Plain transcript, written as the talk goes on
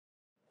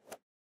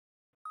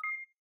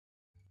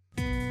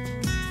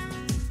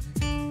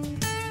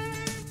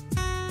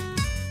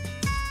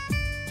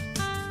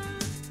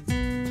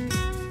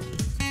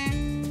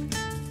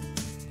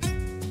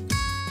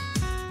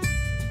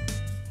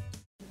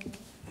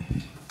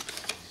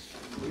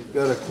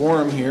got a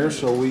quorum here,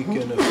 so we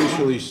can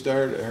officially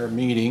start our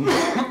meeting.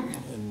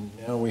 And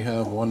now we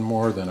have one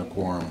more than a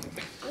quorum.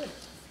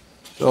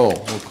 So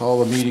we'll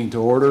call the meeting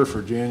to order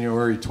for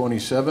January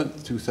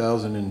 27th,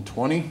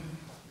 2020.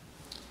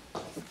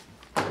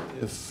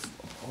 If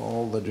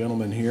all the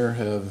gentlemen here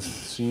have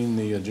seen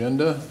the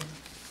agenda,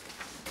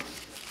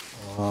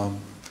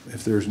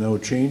 if there's no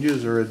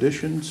changes or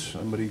additions,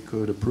 somebody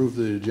could approve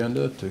the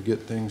agenda to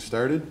get things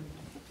started.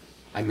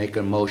 I make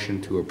a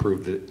motion to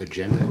approve the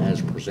agenda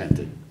as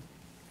presented.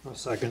 I'll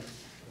second.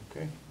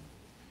 Okay.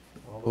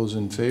 All those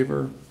in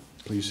favor,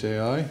 please say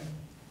aye.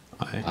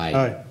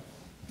 Aye.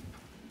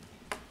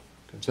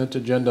 Consent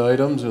agenda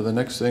items are the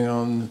next thing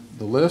on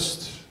the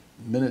list.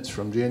 Minutes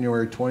from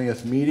January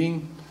 20th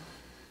meeting.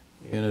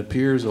 And it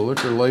appears a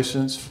liquor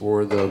license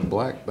for the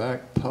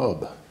Blackback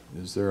Pub.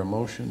 Is there a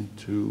motion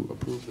to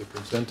approve the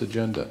consent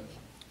agenda?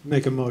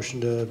 Make a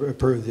motion to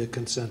approve the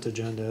consent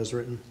agenda as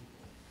written.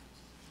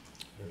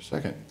 Is there a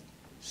second?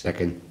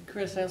 Second.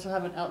 Chris, I also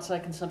have an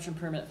outside consumption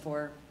permit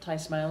for Ty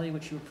Smiley,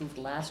 which you approved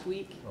last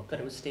week, but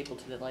it was stapled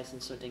to the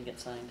license, so it didn't get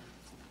signed.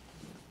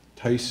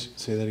 Tice,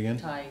 say that again?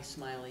 Ty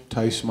Smiley.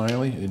 Ty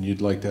Smiley, and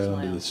you'd like that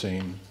under the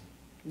same?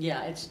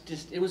 Yeah, it's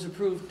just, it was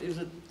approved, it was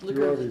a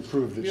liquor. You already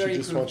approved it, We already she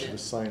just wants you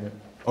approved to sign it.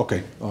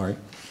 Okay, all right.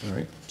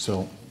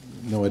 So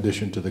no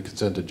addition to the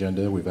consent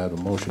agenda. We've had a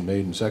motion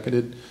made and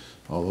seconded.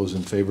 All those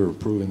in favor of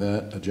approving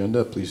that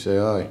agenda, please say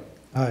aye.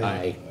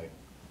 Aye.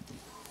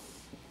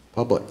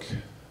 Public.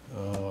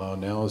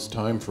 Now is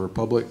time for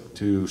public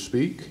to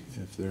speak,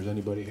 if there's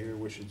anybody here who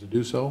wishes to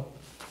do so.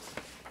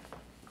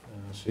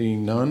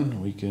 Seeing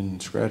none, we can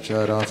scratch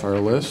that off our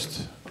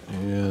list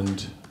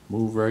and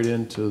move right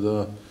into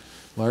the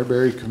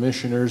Library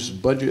Commissioner's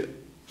budget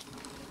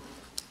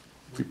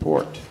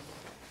report.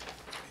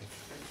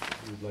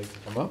 If you'd like to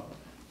come up.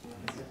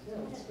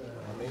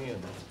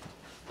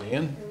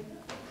 Dan?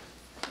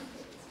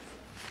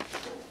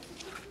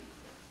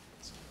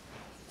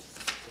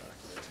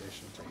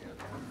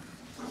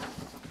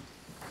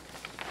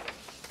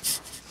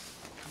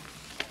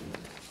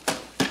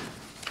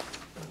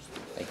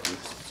 Thank you.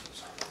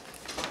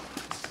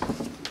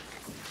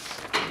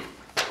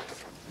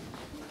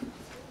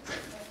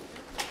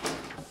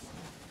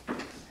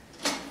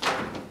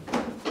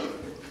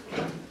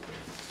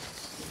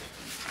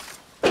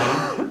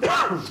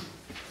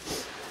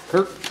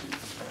 Kirk?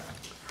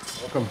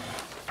 Welcome.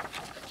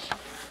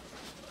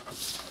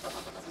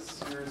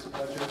 This year's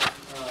budget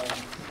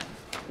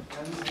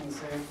ends in the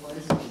same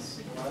place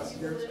as last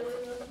year.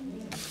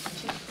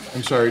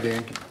 I'm sorry,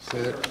 Dan.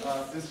 Say that.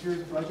 This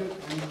year's budget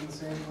ends in the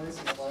same place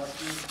as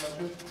last year's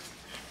budget.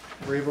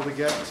 We're able to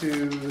get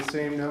to the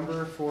same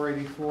number,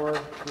 484,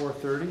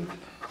 430.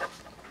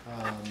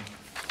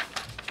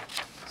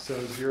 So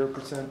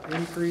 0%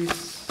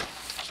 increase.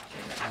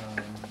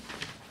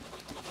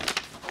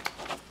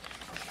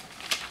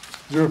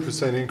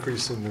 0%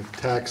 increase in the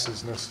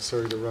taxes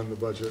necessary to run the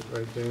budget,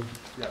 right, Dan?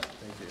 Yeah,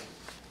 thank you.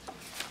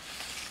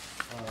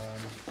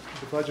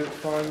 The budget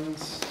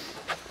funds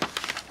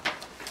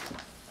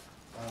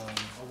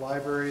a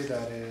library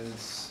that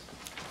is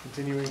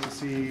continuing to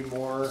see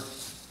more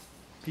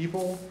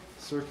people,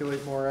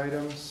 circulate more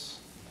items,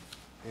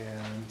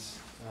 and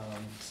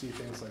see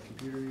things like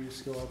computer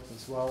use go up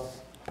as well.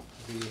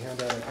 The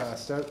handout I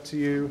passed out to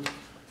you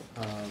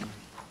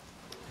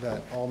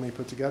that Almy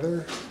put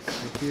together,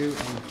 thank you.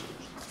 And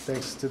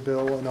thanks to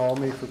Bill and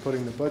Almy for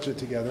putting the budget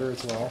together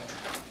as well.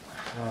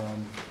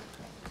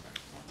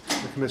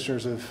 The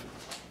commissioners have,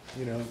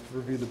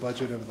 reviewed the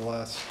budget over the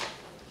last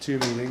 2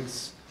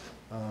 meetings,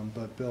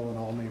 but Bill and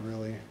Almy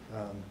really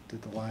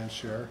did the lion's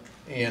share.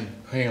 Ann,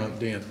 hang on,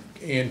 Dan.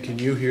 Ann, can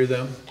you hear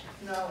them?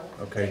 No.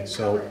 Okay,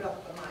 so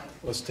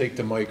let's take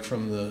the mic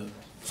from the,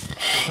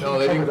 no,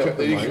 they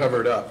didn't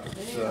cover it up.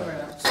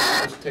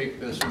 Let's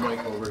take this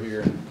mic over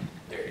here.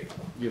 There you go.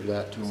 Give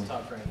that to him.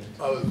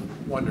 I was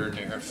wondering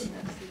there if,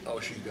 oh,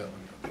 she got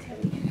one.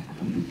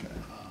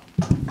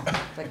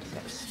 Thank you,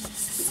 guys.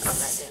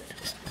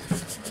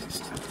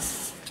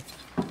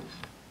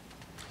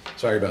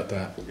 Sorry about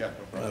that. Yeah.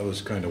 I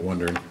was kind of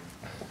wondering.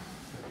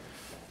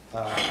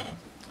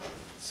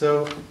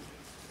 So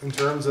in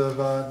terms of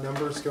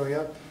numbers going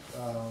up,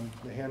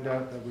 the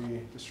handout that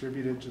we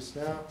distributed just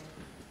now,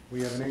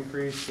 we have an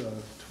increase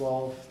of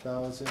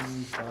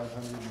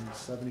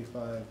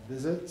 12,575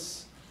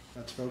 visits.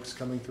 That's folks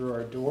coming through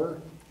our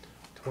door,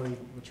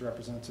 which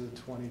represents a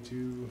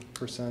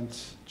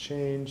 22%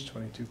 change,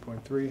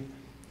 22.3.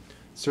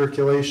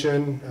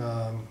 Circulation,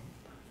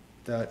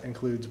 that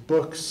includes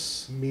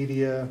books,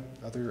 media,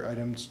 other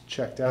items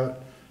checked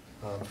out,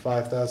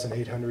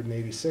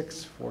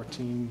 5,886,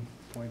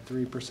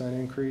 14.3%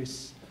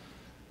 increase.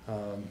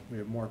 We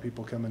have more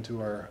people coming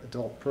to our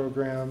adult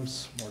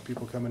programs, more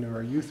people coming to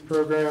our youth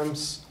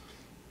programs,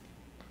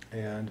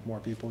 and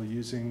more people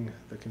using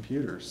the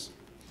computers.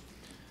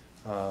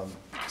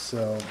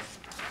 So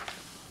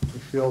we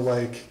feel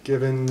like,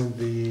 given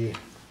the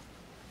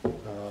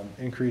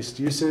increased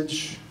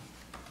usage,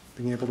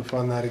 being able to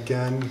fund that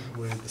again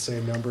with the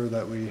same number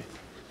that we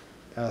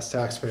asked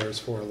taxpayers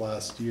for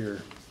last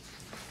year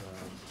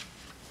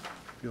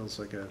feels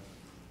like a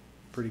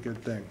pretty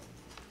good thing.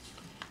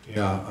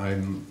 Yeah,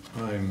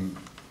 I'm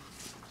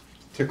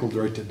tickled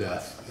right to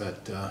death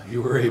that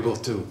you were able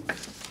to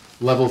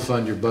level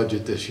fund your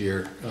budget this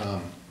year.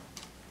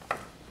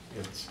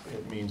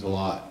 It means a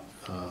lot.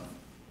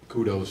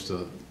 Kudos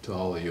to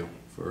all of you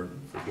for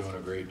doing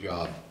a great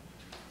job.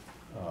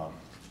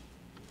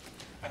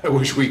 I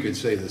wish we could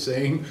say the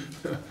same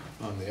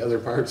on the other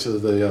parts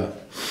of the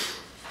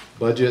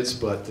budgets,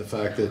 but the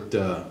fact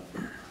that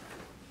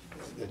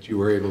you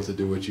were able to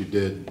do what you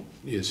did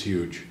is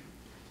huge.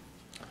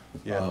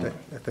 Yeah,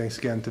 thanks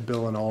again to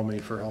Bill and Almy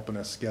for helping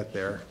us get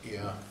there.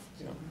 Yeah.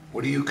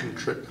 What do you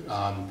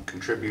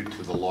contribute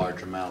to the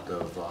large amount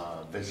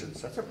of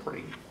visits? That's a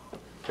pretty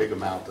big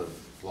amount of,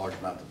 large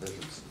amount of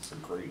visits that's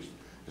increased.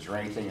 Is there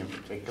anything in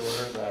particular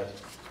that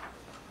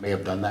may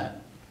have done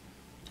that?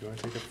 Do you want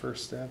to take a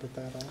first stab at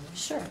that, Almy?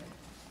 Sure.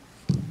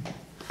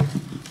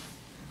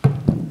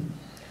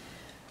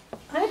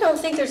 I don't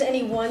think there's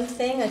any one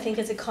thing. I think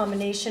it's a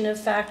combination of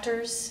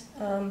factors.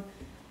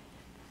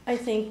 I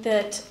think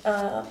that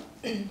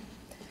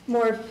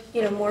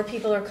more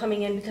people are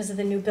coming in because of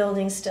the new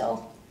building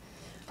still.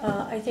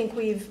 I think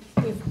we've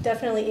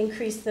definitely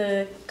increased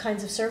the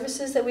kinds of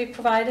services that we've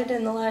provided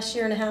in the last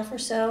year and a half or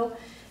so,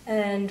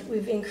 and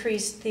we've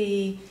increased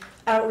the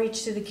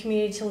outreach to the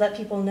community to let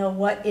people know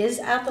what is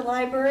at the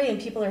library, and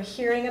people are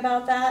hearing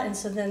about that, and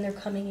so then they're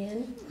coming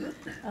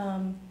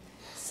in.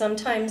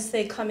 Sometimes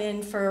they come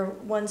in for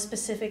one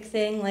specific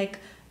thing, like,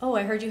 oh,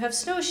 I heard you have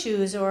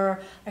snowshoes,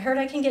 or I heard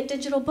I can get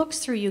digital books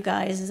through you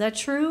guys. Is that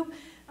true?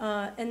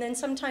 And then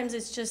sometimes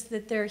it's just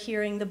that they're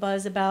hearing the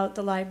buzz about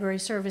the library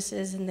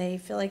services and they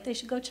feel like they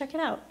should go check it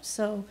out.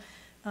 So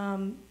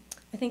I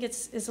think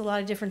it's a lot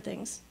of different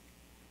things.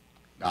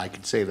 I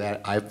could say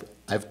that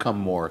I've come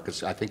more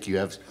because I think you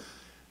have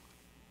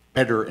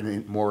better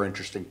and more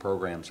interesting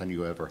programs than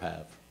you ever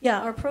have.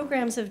 Yeah, our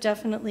programs have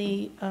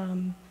definitely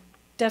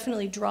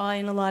draw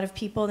in a lot of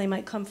people. They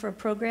might come for a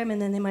program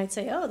and then they might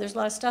say, oh, there's a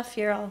lot of stuff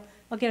here.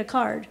 I'll get a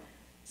card.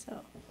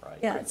 So Right.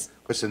 yeah, it's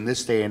Because in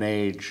this day and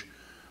age,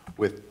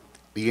 with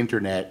the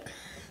internet,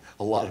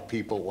 a lot of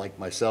people like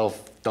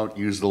myself don't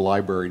use the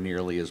library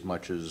nearly as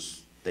much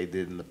as they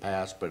did in the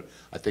past, but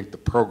I think the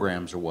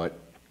programs are what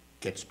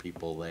gets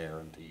people there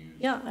and to use.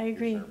 yeah, I your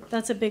agree. service.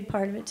 That's a big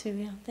part of it too.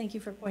 Yeah, thank you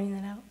for pointing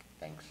that out.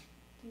 Thanks.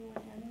 Do you want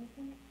to add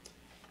anything?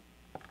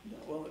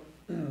 Well,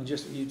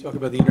 just you talk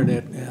about the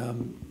internet,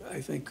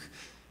 I think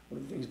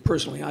one of the things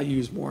personally I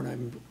use more, and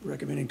I'm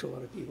recommending to a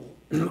lot of people,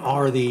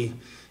 are the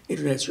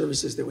internet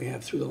services that we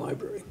have through the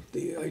library.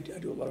 I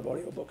do a lot of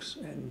audiobooks,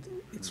 and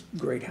it's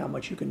great how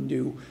much you can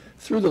do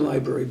through the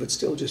library, but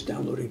still just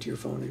downloading to your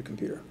phone or your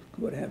computer,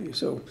 what have you.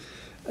 So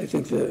I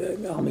think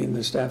that Almy and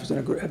the staff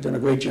have done a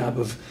great job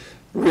of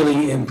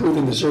really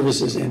improving the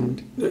services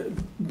and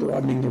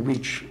broadening the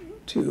reach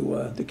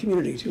to the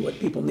community, to what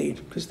people need,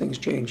 because things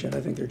change, and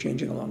I think they're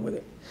changing along with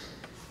it.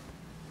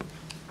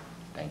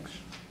 Thanks.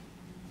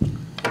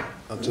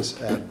 I'll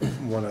just add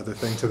one other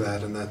thing to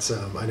that, and that's,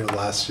 I know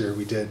last year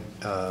we did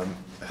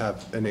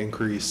have an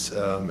increase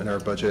in our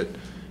budget,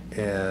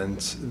 and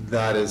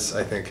that has,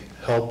 I think,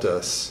 helped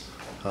us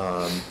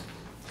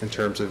in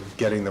terms of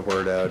getting the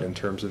word out, in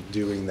terms of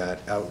doing that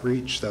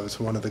outreach. That was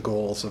one of the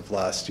goals of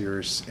last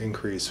year's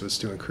increase, was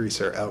to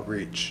increase our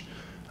outreach.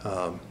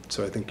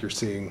 So I think you're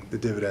seeing the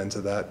dividends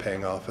of that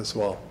paying off as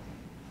well.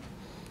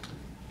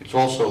 It's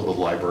also, the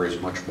library is a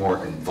much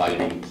more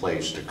inviting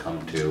place to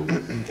come to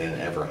than it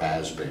ever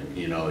has been.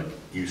 You know, it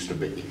used to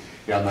be,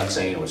 I'm not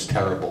saying it was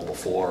terrible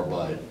before,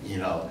 but, it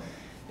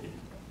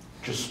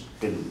just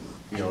didn't,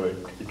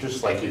 it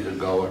just like you could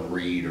go and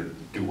read or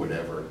do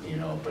whatever,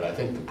 but I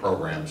think the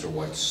programs are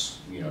what's,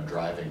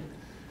 driving,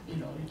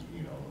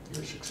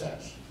 your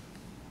success.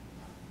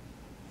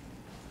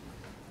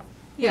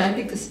 Yeah, I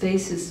think the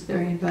space is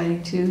very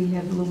inviting too. You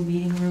have the little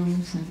meeting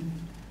rooms and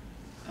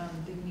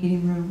big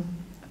meeting room.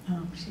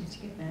 Seems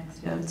to get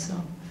maxed out,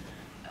 so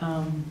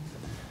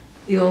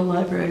the old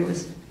library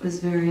was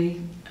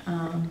very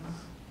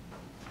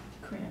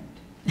cramped.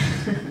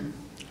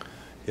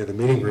 Yeah, the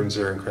meeting rooms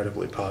are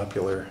incredibly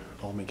popular.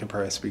 Almy can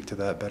probably speak to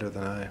that better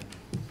than I.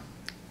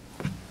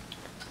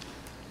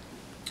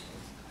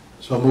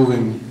 So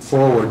moving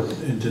forward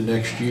into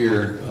next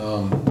year,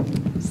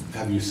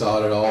 have you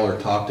thought at all or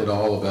talked at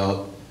all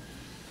about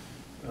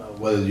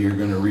whether you're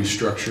going to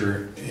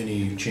restructure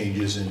any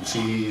changes in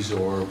fees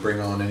or bring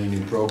on any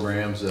new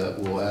programs that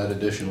will add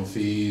additional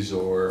fees,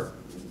 or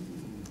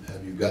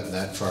have you gotten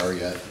that far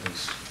yet?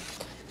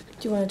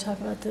 Do you want to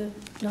talk about the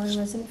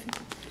non-resident fee?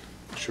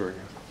 Sure.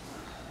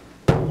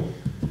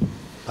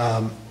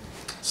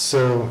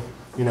 So,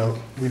 we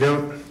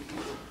don't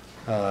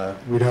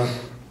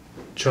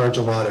charge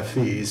a lot of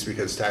fees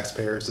because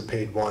taxpayers have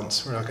paid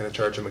once. We're not going to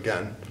charge them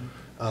again.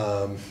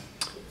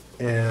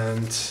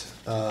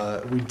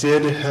 We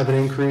did have an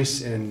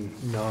increase in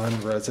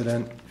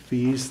non-resident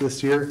fees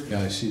this year.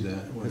 Yeah, I see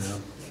that. Went up.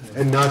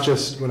 And not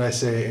just, when I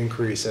say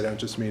increase, I don't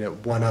just mean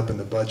it went up in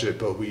the budget,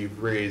 but we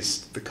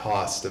raised the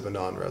cost of a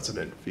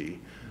non-resident fee.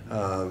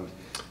 And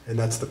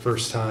that's the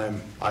first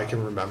time I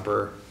can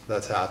remember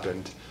that's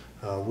happened.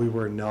 we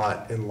were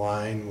not in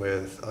line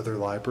with other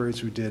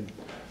libraries. We did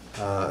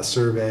a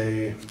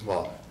survey,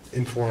 well,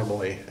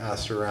 informally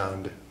asked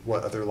around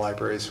what other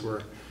libraries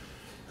were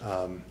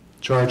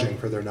charging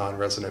for their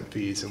non-resident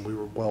fees, and we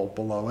were well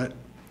below it.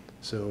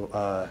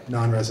 So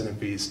non-resident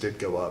fees did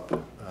go up.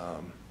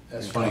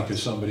 That's funny,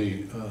 because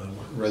somebody,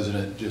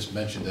 resident, just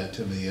mentioned that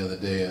to me the other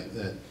day,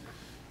 that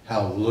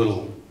how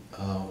little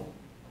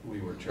we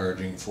were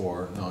charging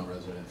for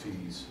non-resident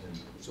fees. And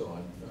so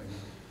I'm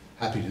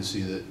happy to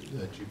see that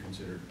you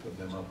considered putting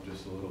them up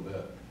just a little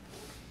bit.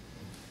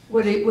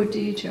 What do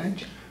you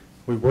charge?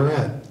 We were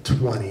at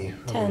 20.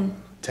 10.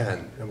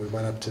 10, and we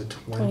went up to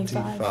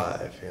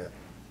 25, yeah.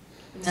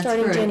 That's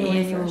Starting for an January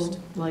annual, 1st.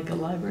 like a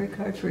library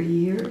card for a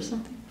year or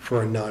something?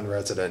 For a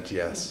non-resident,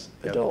 yes.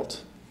 Yep.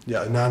 Adult.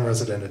 Yeah, a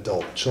non-resident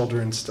adult.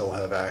 Children still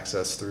have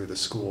access through the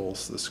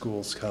schools. The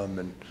schools come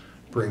and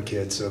bring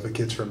kids. So if a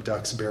kid's from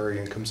Duxbury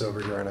and comes over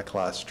here on a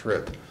class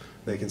trip,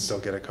 they can still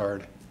get a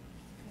card.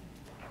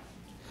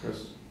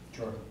 Chris?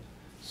 Sure.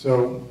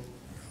 So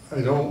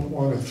I don't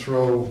want to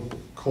throw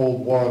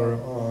cold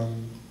water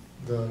on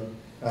the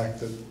fact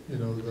that, you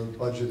know, the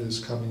budget is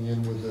coming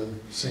in with the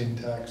same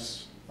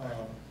tax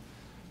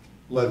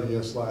levy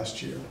as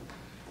last year.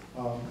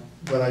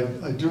 But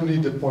I do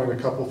need to point a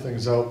couple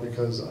things out,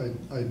 because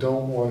I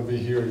don't want to be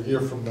here a year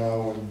from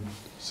now and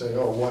say,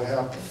 oh, what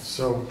happened?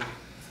 So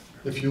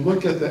if you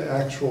look at the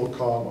actual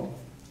column,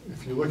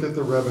 if you look at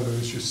the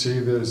revenues, you see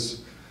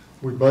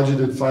we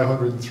budgeted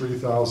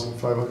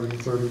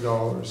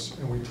 $503,530,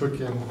 and we took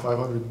in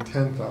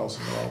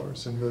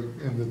 $510,000.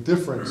 And the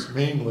difference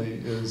mainly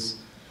is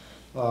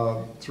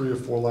 3 or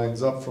 4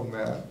 lines up from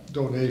that,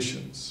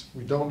 donations.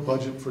 We don't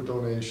budget for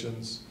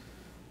donations.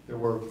 There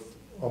were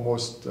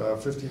almost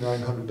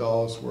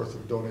 $5,900 worth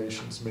of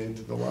donations made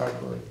to the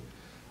library.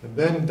 And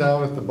then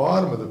down at the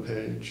bottom of the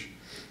page,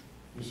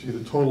 you see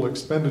the total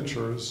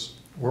expenditures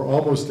were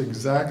almost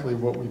exactly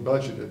what we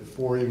budgeted,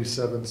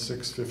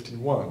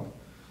 $487,651.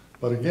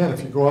 But again,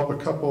 if you go up a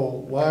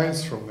couple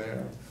lines from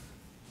there,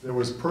 there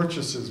was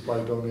purchases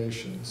by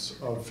donations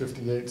of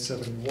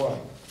 $58.71.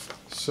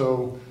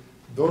 So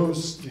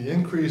the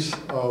increase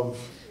of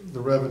the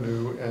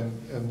revenue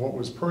and what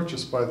was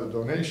purchased by the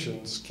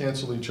donations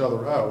cancel each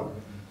other out.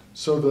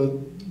 So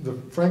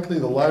frankly,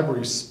 the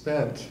library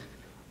spent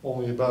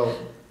only about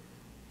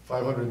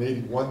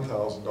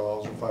 $581,000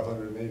 or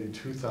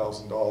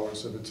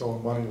 $582,000 of its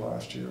own money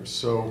last year.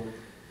 So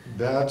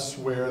that's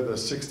where the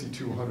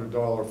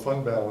 $6,200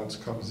 fund balance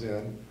comes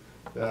in.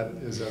 That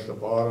is at the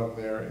bottom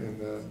there in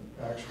the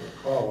actual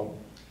column.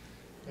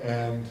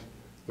 And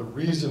the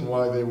reason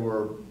why they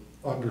were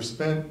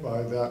underspent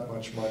by that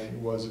much money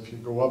was, if you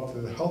go up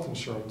to the health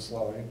insurance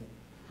line,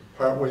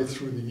 partway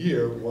through the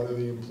year, one of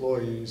the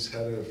employees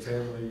had a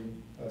family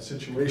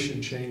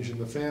situation change in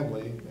the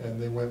family,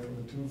 and they went from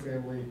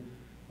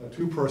a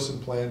two-person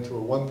plan to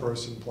a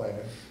one-person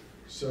plan.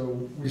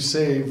 So we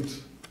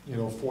saved, you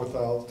know,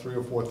 $3,000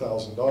 or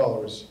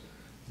 $4,000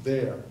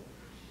 there.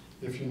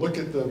 If you look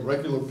at the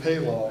regular pay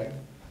line,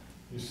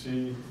 you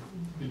see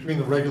between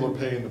the regular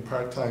pay and the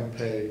part-time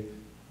pay,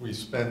 we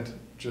spent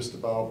just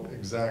about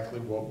exactly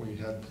what we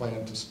had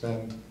planned to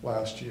spend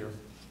last year.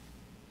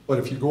 But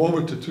if you go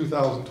over to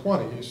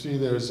 2020, you see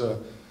there's a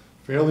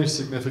fairly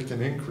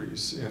significant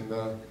increase in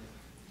the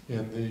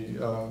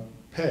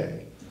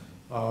pay.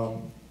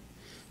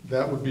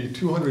 That would be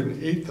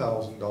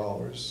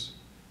 $208,000,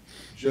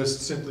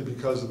 just simply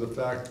because of the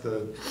fact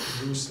that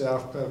the new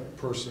staff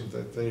person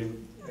that they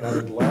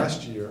added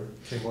last year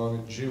came on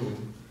in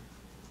June.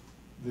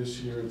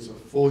 This year it's a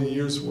full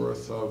year's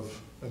worth of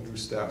a new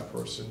staff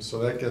person, so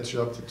that gets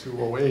you up to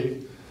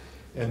 208,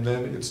 and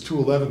then it's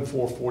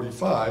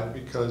 211,445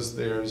 because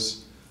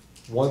there's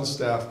one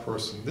staff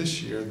person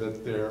this year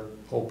that they're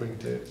hoping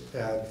to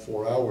add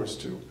 4 hours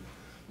to.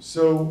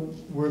 So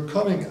we're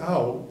coming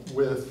out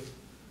with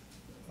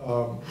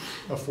a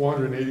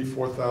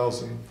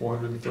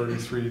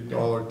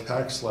 $484,433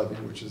 tax levy,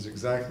 which is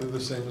exactly the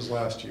same as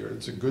last year.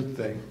 It's a good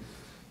thing.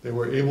 They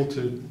were able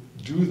to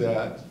do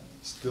that,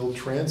 still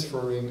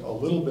transferring a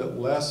little bit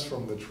less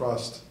from the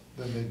trust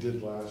than they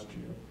did last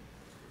year.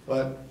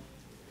 But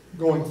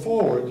going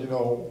forward, you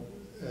know,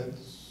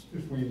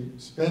 if we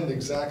spend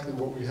exactly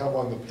what we have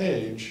on the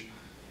page,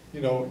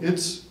 you know,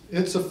 it's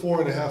a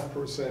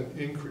 4.5%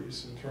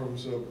 increase in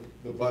terms of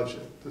the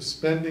budget. The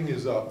spending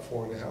is up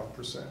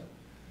 4.5%.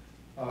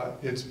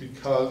 It's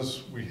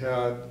because we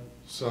had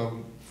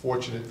some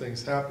fortunate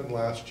things happen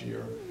last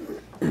year,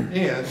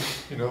 and,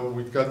 you know,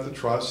 we've got the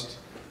trust,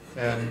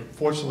 and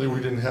fortunately we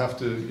didn't have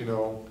to, you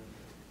know,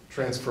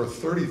 transfer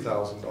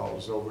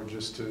 $30,000 over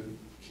just to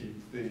keep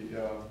the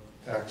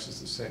taxes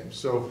the same.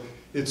 So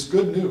it's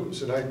good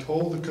news, and I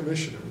told the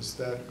commissioners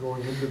that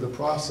going into the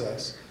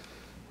process,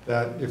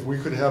 that if we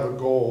could have a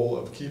goal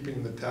of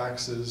keeping the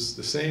taxes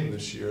the same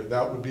this year,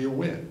 that would be a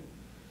win.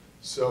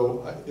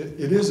 So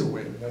it is a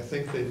win. I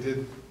think they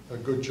did a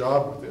good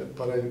job with it,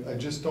 but I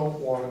just don't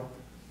want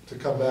to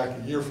come back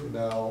a year from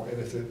now, and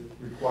if it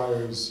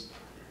requires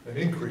an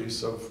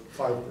increase of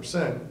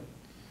 5%,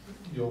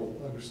 you'll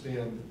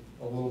understand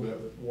a little bit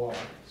why.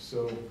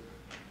 So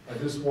I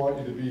just want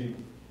you to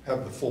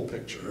have the full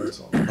picture, that's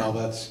all. Now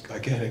that's, I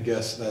kind of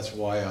guess that's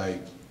why I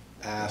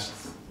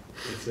asked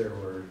if there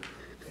were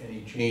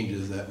any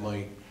changes that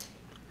might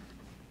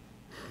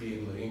be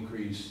able to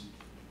increase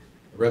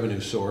the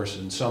revenue source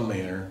in some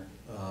manner,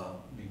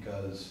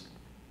 because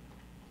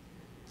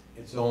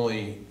it's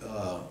only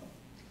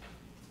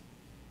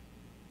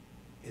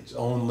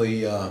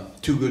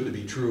too good to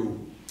be true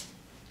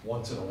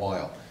once in a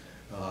while.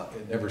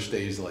 It never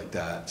stays like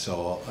that.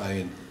 So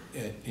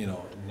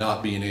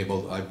not being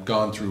able, I've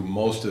gone through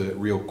most of it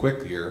real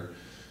quick here,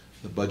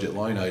 the budget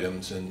line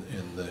items and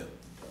the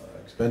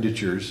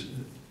expenditures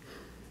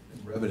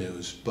and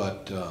revenues,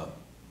 but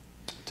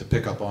to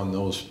pick up on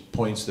those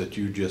points that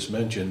you just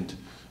mentioned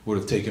would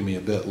have taken me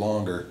a bit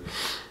longer.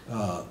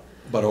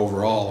 But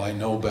overall, I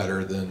know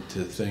better than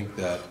to think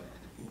that,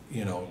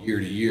 year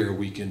to year,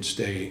 we can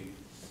stay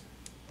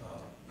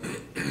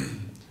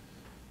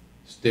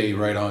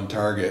right on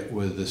target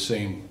with the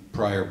same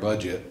prior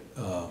budget.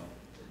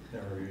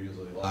 Never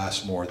usually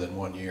lasts more than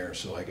 1 year,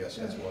 so I guess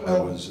that's why I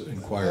was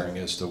inquiring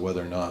as to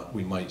whether or not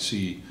we might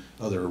see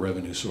other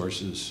revenue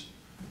sources.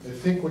 I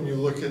think when you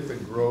look at the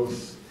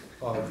growth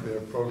of their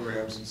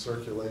programs and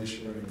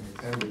circulation and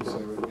attendance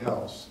and everything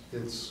else,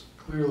 it's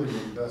clearly an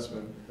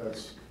investment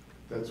that's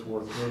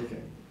worth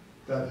making.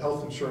 That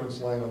health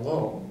insurance line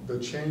alone, the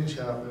change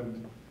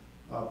happened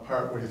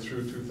partway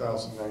through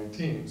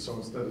 2019. So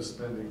instead of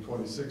spending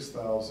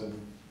 $26,000,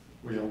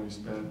 we only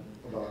spent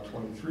about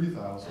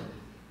 $23,000.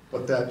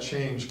 But that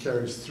change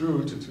carries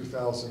through to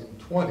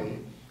 2020,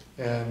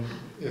 and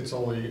it's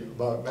only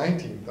about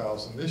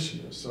 $19,000 this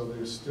year. So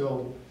there's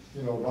still,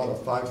 about a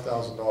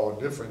 $5,000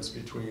 difference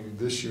between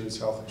this year's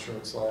health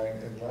insurance line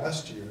and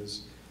last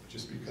year's,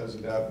 just because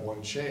of that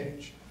one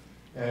change.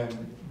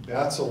 And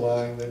that's a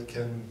line that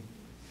can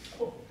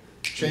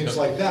change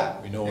like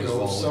that. We know it's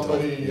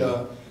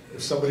volatile.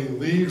 If somebody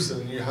leaves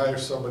and you hire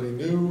somebody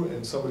new,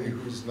 and somebody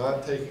who's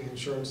not taking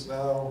insurance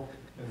now,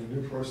 and the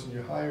new person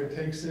you hire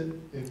takes it,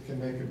 it can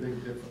make a big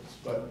difference.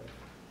 But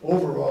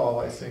overall,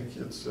 I think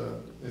it's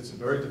a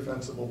very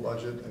defensible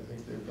budget. I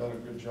think they've done a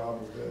good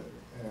job of it,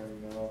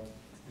 and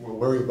we'll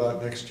worry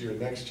about next year,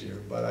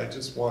 but I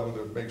just wanted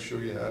to make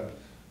sure you had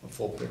a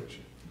full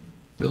picture.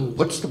 Bill,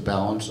 what's the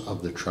balance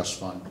of the trust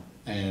fund?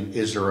 And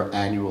is there an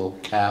annual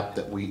cap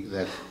that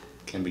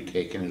can be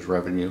taken as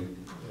revenue?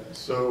 Yeah,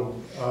 so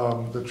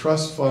the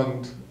trust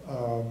fund,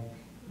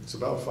 it's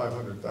about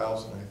 $500,000,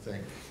 I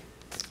think.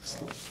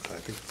 I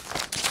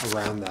think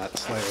around that,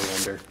 slightly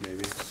under,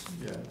 maybe.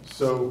 Yeah,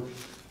 so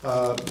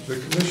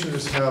the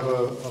commissioners have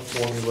a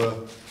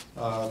formula.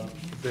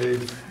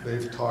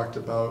 They've talked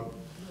about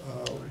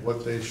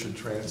what they should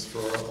transfer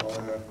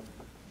on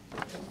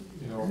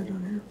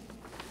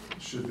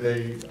should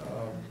they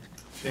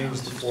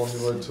change the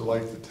formula to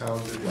like the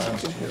town did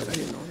last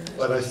year.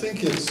 But I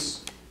think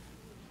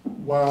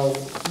while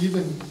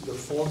even the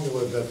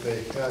formula that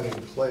they had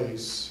in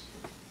place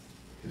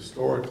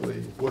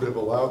historically would have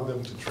allowed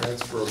them to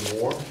transfer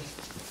more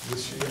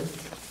this year,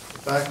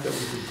 the fact that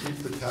we could keep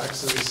the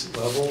taxes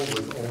level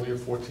with only a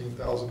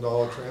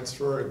 $14,000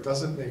 transfer, it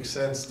doesn't make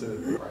sense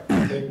to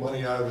take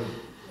money out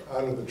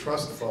of the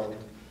trust fund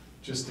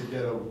just to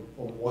get a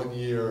 1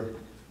 year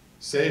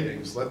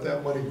savings. Let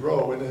that money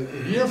grow, and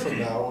a year from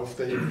now, if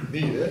they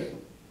need it,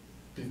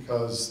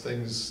 because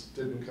things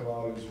didn't come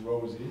out as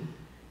rosy,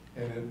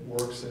 and it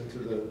works into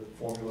the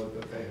formula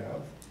that they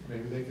have,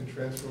 maybe they can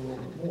transfer a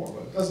little bit more,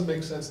 but it doesn't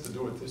make sense to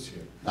do it this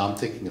year. Now, I'm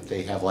thinking if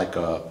they have like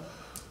a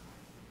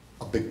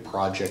big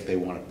project, they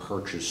want to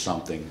purchase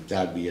something,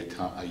 that'd be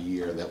a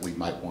year that we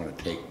might want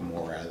to take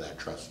more out of that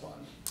trust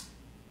fund.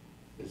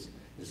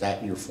 Is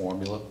that your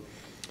formula?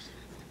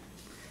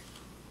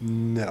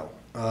 No.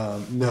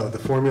 No, the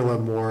formula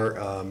more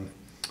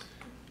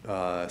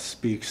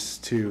speaks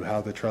to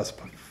how the trust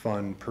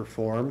fund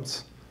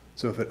performs.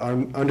 So if it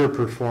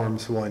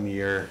underperforms 1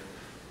 year,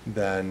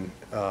 then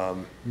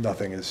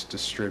nothing is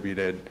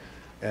distributed.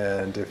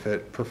 And if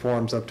it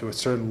performs up to a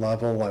certain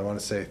level, I want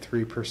to say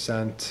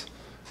 3%,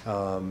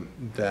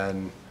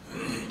 then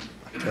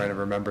I'm trying to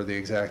remember the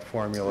exact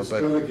formula. It's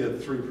but going to get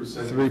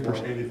 3%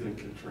 before anything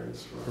can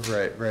transfer.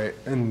 Right.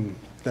 And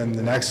then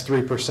the next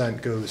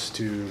 3% goes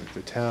to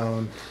the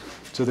town.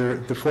 So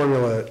the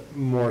formula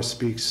more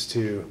speaks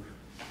to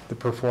the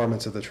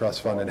performance of the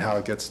trust fund and how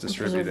it gets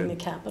distributed. Preserving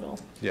the capital.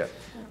 Yeah.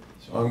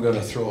 So I'm going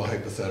to throw a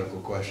hypothetical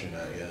question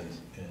at you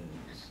and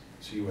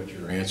see what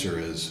your answer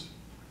is.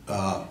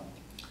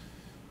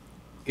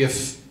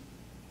 If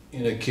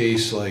in a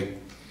case like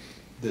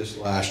this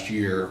last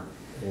year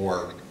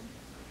or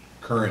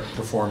current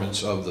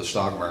performance of the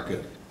stock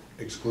market,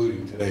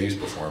 excluding today's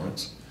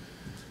performance,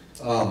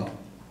 and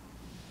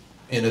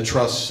a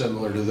trust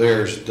similar to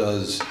theirs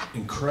does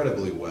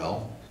incredibly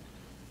well,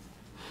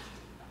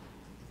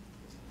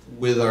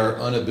 with our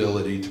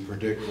inability to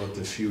predict what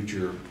the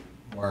future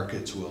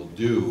markets will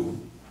do,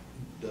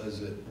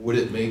 would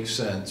it make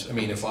sense? I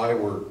mean, if I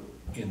were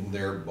in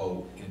their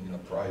boat in a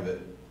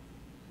private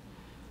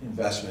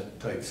investment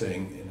type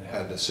thing and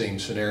had the same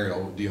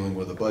scenario dealing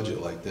with a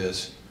budget like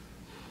this,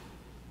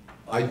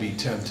 I'd be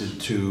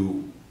tempted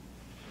to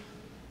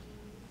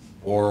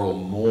borrow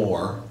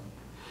more,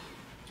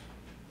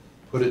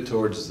 put it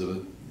towards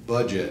the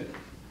budget,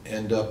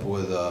 end up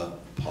with a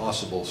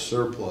possible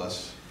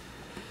surplus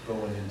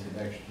going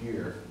into next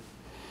year,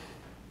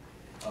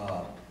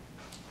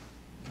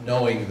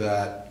 knowing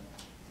that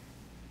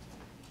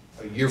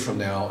a year from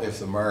now, if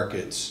the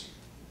markets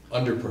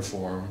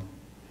underperform,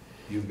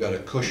 you've got a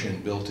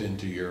cushion built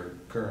into your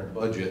current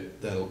budget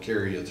that'll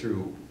carry you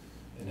through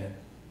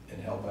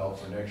and help out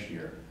for next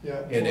year.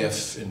 Yeah. And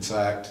if, in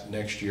fact,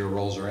 next year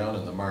rolls around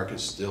and the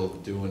market's still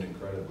doing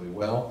incredibly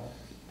well,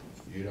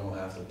 you don't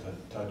have to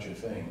touch a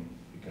thing,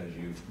 because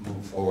you've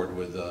moved forward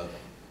with a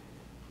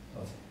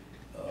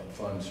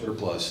fund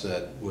surplus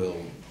that will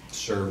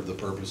serve the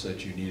purpose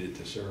that you need it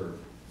to serve.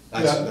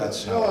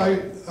 That's No, how.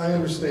 I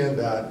understand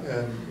that,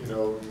 and, you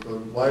know, the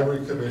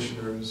library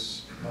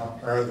commissioners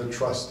are the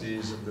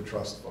trustees of the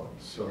trust fund,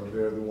 so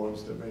they're the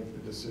ones that make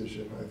the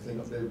decision. I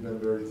think they've been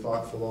very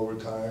thoughtful over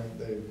time.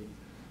 They've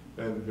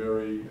been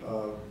very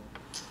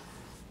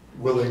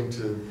willing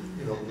to,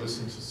 you know,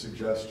 listen to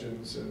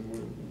suggestions, and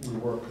we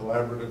work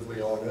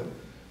collaboratively on it.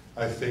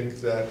 I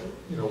think that,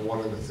 you know, one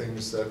of the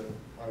things that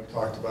I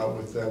talked about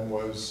with them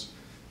was,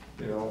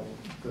 you know,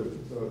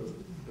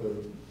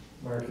 the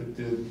market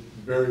did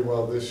very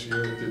well this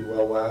year, it did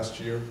well last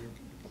year.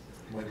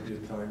 Might be a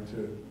time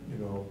to, you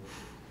know,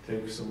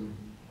 take some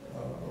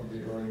of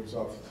the earnings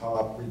off the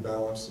top,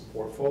 rebalance the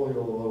portfolio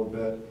a little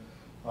bit.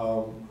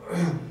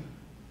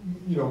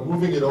 You know,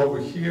 moving it over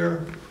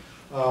here,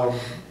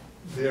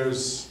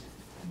 there's,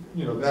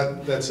 you know,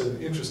 that's an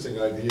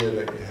interesting idea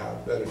that you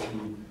have, that if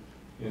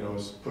you know,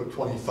 put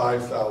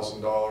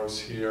 $25,000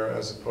 here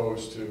as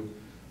opposed to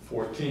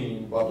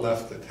 14, but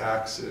left the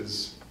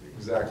taxes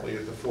exactly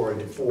at the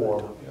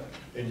 484,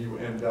 and you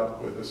end up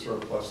with a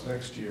surplus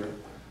next year.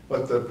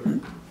 But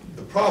the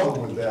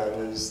problem with that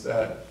is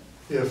that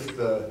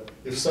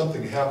if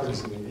something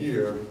happens in a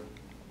year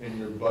and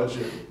your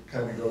budget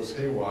kind of goes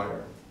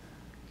haywire,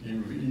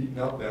 you've eaten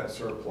up that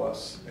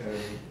surplus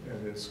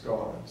and it's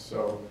gone.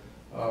 So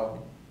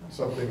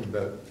something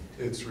that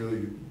it's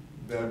really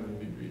them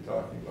you need to be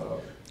talking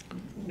about.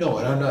 No,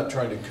 and I'm not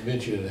trying to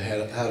convince you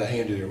how to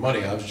handle your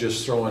money. I was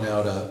just throwing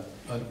out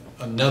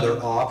another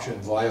option,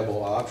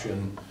 viable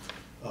option.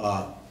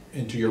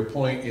 And to your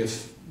point,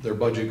 if their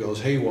budget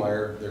goes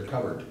haywire, they're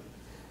covered.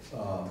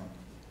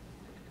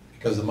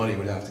 Because the money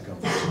would have to come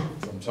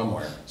from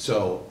somewhere.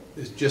 So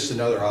it's just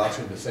another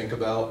option to think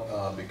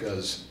about,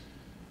 because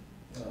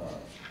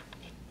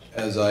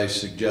as I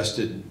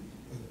suggested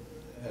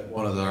at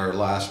one of our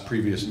last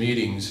previous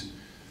meetings,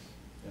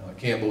 you know, I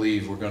can't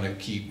believe we're going to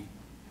keep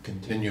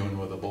continuing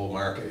with a bull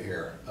market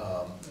here.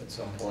 At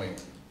some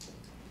point,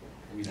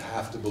 we'd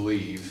have to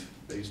believe,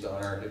 based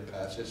on our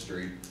past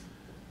history,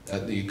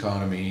 that the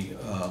economy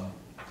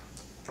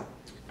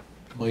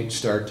might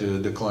start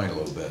to decline a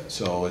little bit.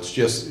 So it's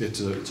just, it's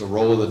a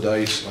roll of the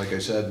dice. Like I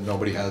said,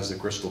 nobody has the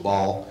crystal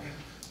ball.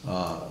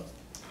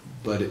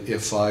 But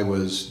if I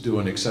was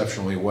doing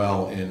exceptionally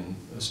well in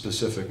a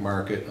specific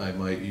market, I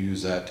might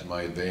use that to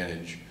my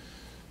advantage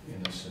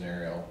in a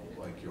scenario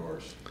like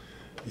yours.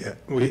 Yeah,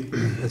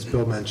 as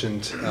Bill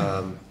mentioned,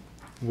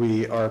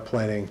 we are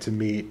planning to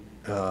meet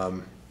at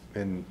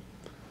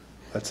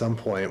some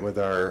point with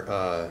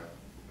our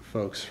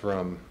folks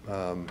from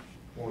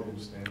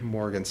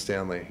Morgan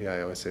Stanley. Yeah,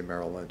 I always say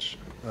Merrill Lynch.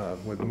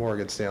 With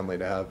Morgan Stanley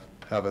to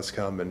have us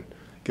come and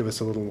give us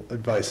a little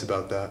advice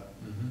about that.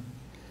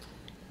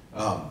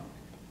 Mm-hmm.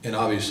 And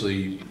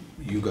obviously,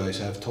 you guys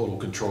have total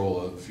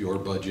control of your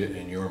budget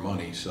and your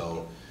money,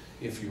 so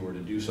if you were to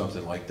do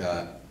something like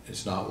that,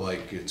 it's not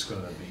like it's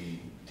going to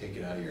be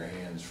taken out of your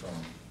hands from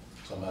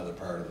some other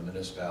part of the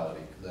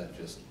municipality. That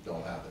just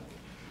don't happen.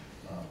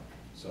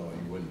 So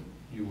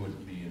you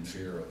wouldn't be in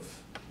fear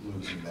of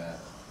losing that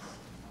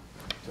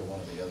to one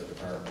of the other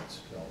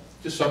departments. So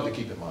just something to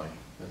keep in mind.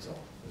 That's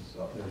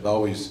all. There's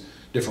always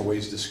different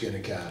ways to skin a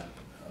cat,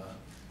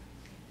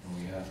 and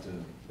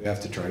we have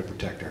to try to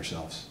protect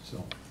ourselves.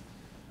 So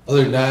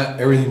other than that,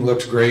 everything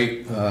looks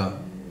great.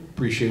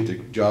 Appreciate the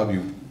job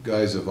you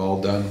guys have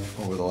all done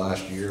over the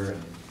last year,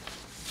 and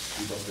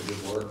keep up the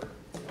good work.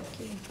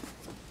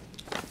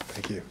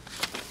 Thank you.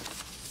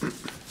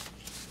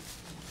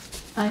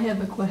 I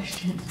have a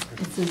question.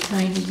 It's a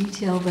tiny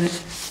detail, but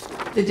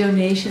the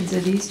donations, are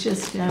these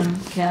just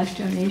cash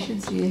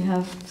donations? Do you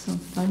have some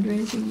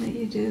fundraising that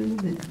you do?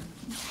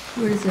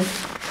 Where is it?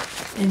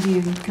 And do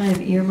you kind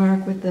of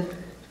earmark what the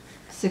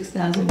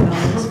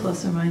 $6,000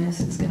 plus or minus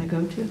is going to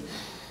go to?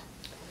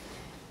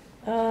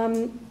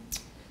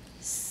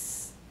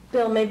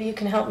 Bill, maybe you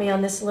can help me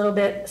on this a little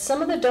bit.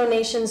 Some of the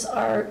donations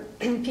are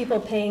people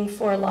paying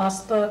for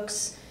lost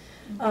books.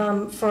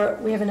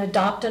 We have an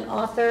Adopt an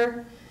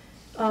Author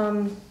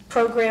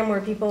program where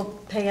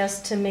people pay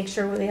us to make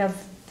sure they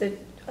have the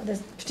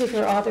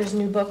particular author's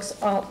new books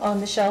on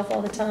the shelf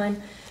all the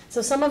time.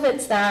 So some of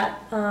it's that.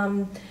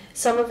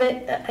 Some of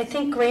it, I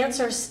think grants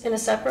are in a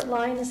separate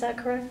line, is that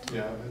correct?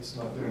 Yeah,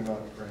 they're not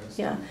grants.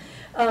 Yeah.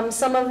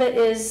 Some of it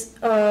is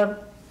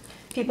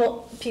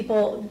people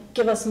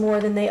give us more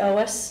than they owe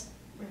us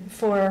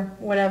for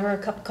whatever, a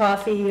cup of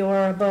coffee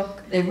or a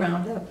book. They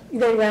round up.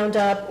 They round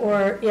up,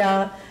 or,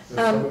 yeah. Does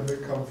some of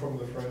it come from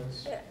the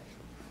Friends?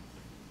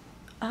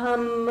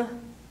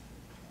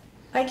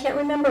 I can't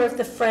remember if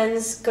the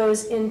Friends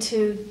goes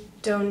into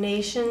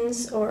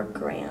donations or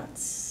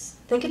grants.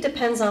 I think it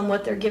depends on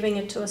what they're giving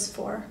it to us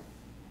for.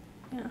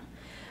 Yeah.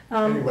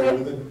 Anyway,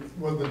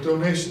 when the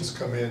donations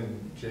come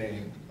in,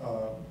 Jane,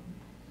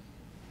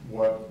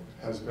 what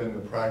has been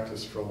the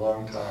practice for a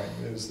long time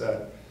is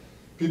that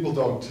people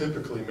don't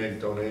typically make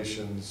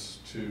donations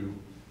to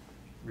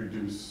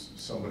reduce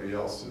somebody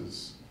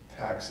else's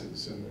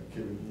taxes in a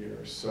given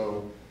year.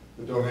 So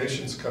the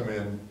donations come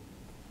in,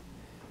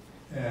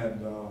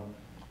 and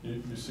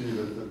you see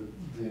that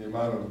the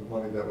amount of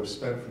money that was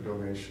spent for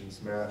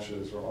donations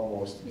matches, or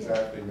almost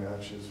exactly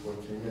matches what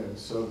came in.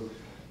 So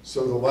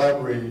the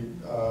library,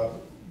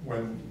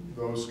 when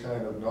those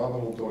kind of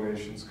nominal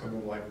donations come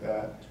in like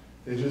that,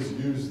 they just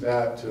use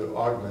that to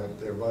augment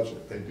their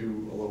budget. They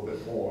do a little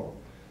bit more.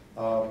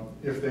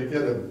 If they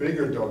get a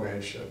bigger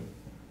donation,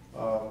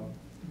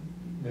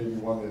 maybe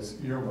one that's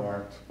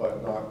earmarked,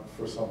 but not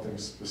for something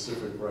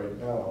specific right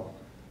now,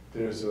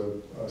 there's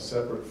a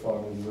separate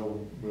fund, and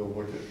we'll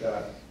look at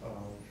that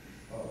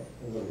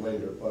a little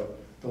later. But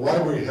the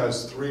library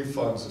has 3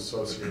 funds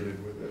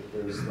associated with it.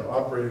 There's the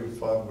operating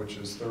fund, which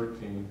is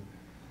 13.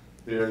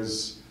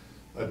 There's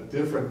a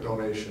different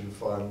donation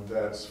fund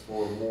that's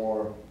for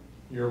more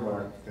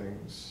earmarked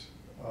things.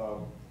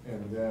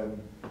 And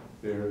then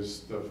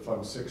there's the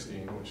Fund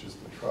 16, which is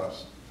the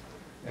trust.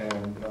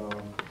 And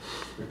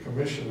the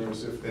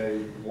commissioners, if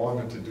they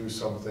wanted to do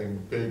something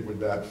big with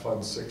that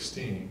Fund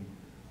 16,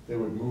 they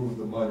would move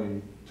the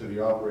money to the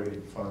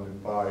operating fund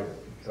and buy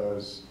it,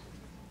 because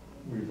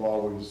we've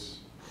always,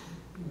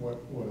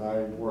 when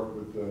I worked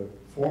with the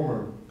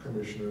former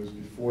commissioners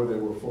before they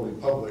were fully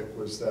public,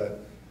 was that,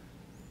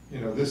 you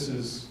know, this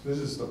is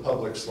the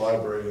public's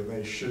library, and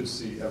they should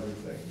see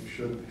everything. You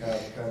shouldn't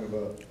have kind of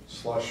a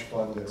slush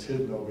fund that's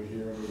hidden over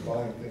here and you're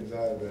buying things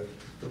out of it.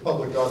 The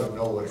public ought to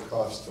know what it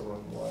costs to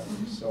run the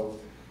library. So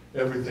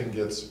everything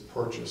gets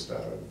purchased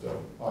out of the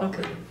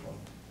operating fund.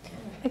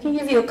 I can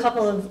give you a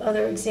couple of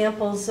other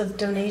examples of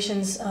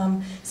donations.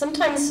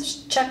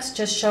 Sometimes checks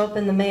just show up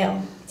in the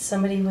mail.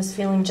 Somebody was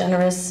feeling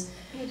generous.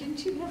 Yeah,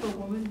 didn't you have a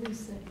woman who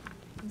said,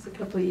 it was a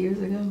couple of years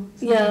ago?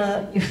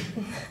 Yeah.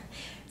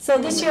 So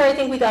this year, I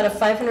think we got a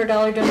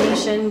 $500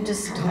 donation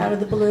just out of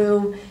the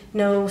blue,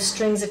 no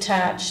strings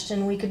attached,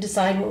 and we could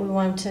decide what we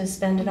wanted to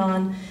spend it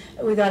on.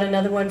 We got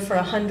another one for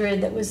 100,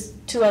 that was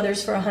 2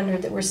 others for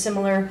 100 that were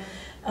similar.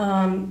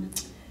 And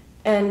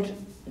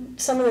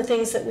some of the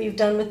things that we've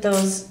done with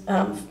those,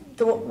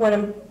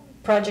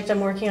 project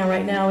I'm working on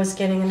right now is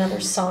getting another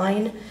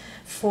sign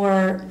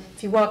for,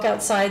 if you walk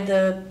outside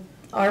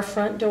our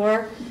front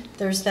door,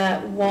 there's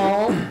that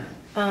wall.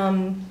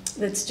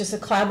 That's just a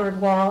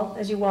clapboard wall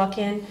as you walk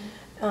in.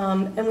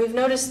 And we've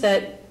noticed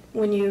that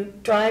when you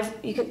drive,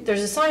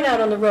 there's a sign out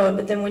on the road,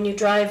 but then when you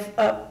drive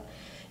up,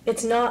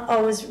 it's not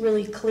always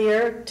really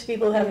clear to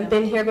people who haven't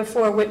been here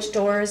before which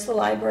door is the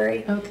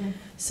library. Okay.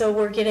 So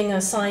we're getting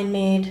a sign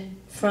made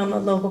from a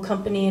local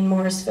company in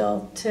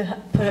Morrisville to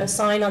put a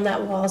sign on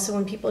that wall, so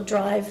when people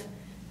drive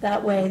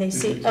that way, they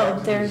see, oh,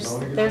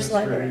 there's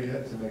library.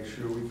 Yet to make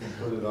sure we can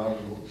put it on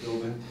the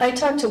building? I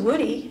talked to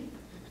Woody.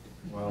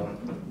 Well,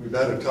 we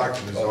better talk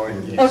to the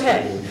zoning.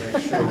 Okay.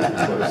 Make sure we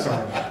can put a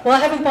sign. Well, I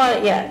haven't bought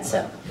it yet,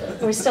 so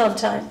we still have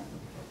time.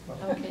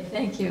 Okay,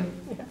 thank you.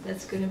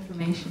 That's good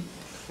information.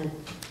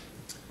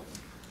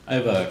 I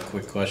have a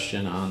quick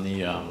question on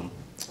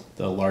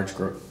the large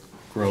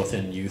growth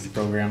in youth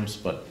programs,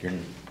 but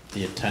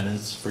the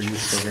attendance for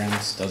youth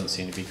programs doesn't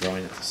seem to be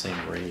growing at the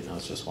same rate. I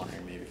was just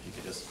wondering maybe if you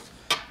could just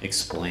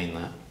explain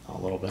that a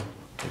little bit,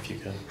 if you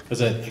could.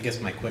 Because I guess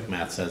my quick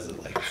math says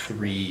that like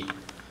 3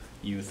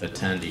 youth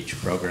attend each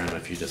program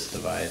if you just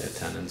divide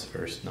attendance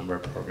versus number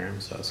of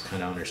programs. So I was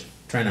kind of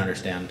trying to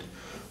understand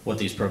what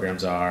these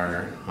programs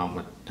are,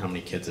 how many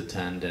kids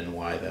attend, and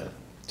why the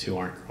 2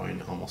 aren't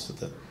growing almost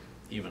at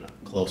even a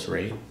close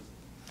rate.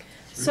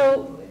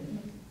 So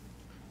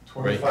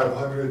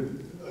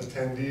 2,500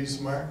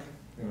 attendees, Mark,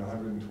 and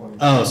 120.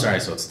 Oh, sorry,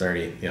 so it's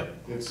 30, yep.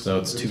 So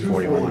it's the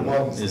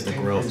 241 is the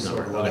growth increase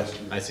number. over Okay, last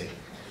year. I see.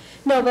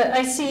 no, but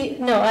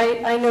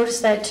I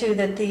noticed that too,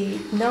 that the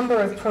number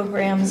of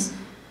programs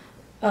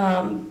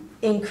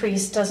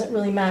increase doesn't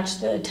really match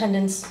the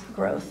attendance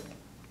growth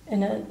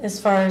as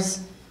far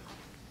as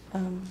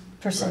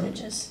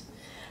percentages.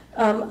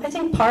 I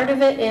think part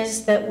of it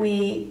is that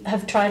we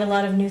have tried a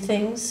lot of new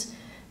things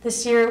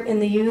this year in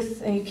the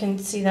youth, and you can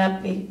see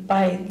that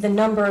by the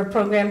number of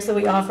programs that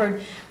we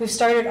offered. We've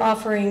started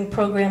offering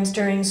programs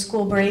during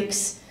school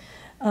breaks,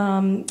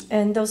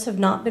 and those have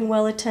not been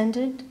well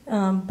attended,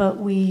 but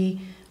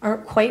we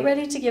aren't quite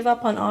ready to give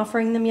up on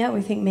offering them yet.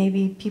 We think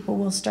maybe people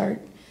will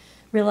start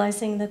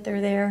realizing that they're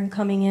there and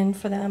coming in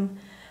for them.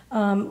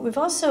 We've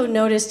also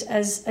noticed,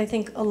 as I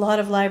think a lot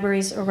of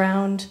libraries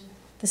around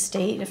the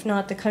state, if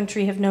not the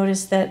country, have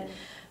noticed that,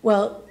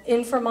 well,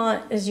 in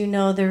Vermont, as you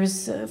know,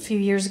 there's a few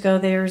years ago,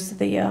 there's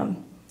the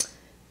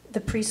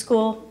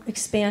preschool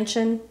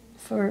expansion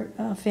for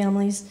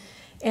families.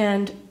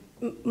 And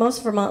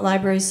most Vermont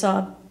libraries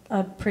saw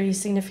a pretty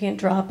significant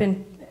drop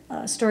in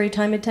story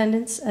time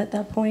attendance at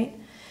that point.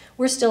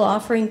 We're still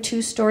offering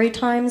 2 story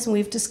times, and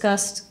we've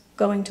discussed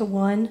going to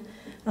 1,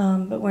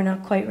 but we're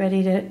not quite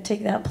ready to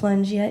take that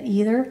plunge yet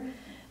either.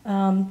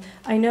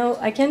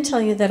 I can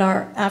tell you that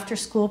our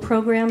after-school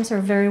programs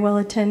are very well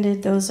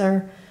attended. Those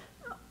are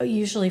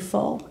usually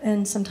full,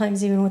 and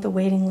sometimes even with a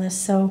waiting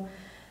list. So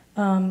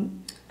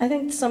I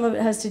think some of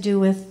it has to do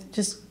with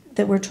just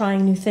that we're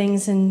trying new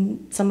things,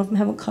 and some of them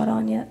haven't caught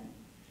on yet.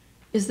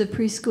 Is the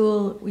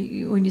preschool,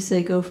 when you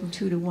say go from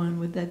 2 to 1,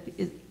 would that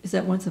is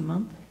that once a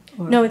month?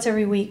 Or? No, it's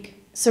every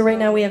week. So right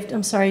now we have,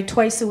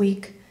 twice a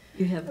week.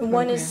 You have a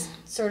one is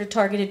sort of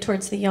targeted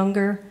towards the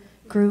younger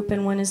group,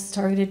 and one is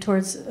targeted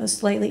towards a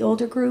slightly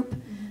older group.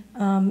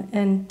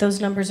 And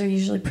those numbers are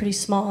usually pretty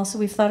small, so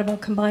we've thought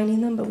about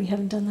combining them, but we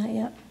haven't done that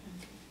yet.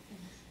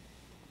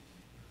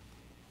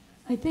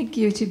 I think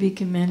you're to be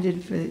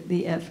commended for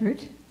the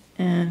effort,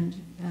 and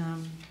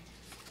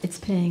it's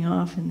paying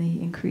off in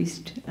the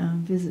increased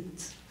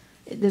visits.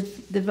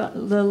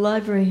 The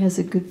library has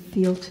a good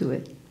feel to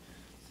it.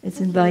 It's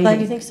inviting.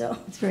 Glad you think so.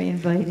 It's very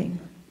inviting,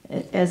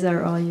 as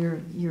are all your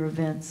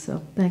events.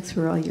 So thanks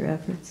for all your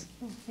efforts.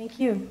 Thank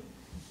you.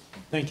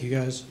 Thank you,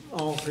 guys,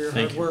 all for your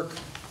Thank hard you. work.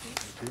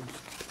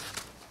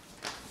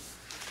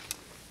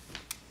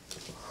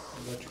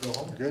 I'll let you go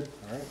home. Good,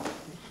 all right.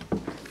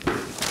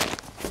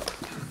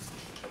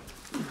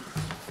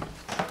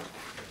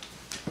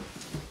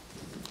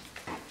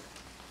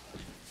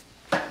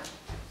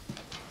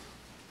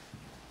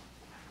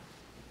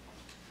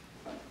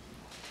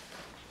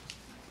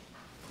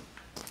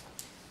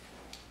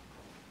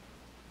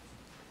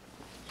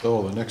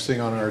 So the next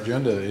thing on our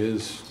agenda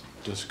is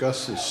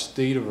discuss the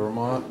state of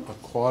Vermont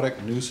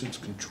aquatic nuisance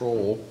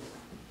control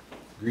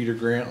greeter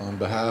grant on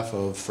behalf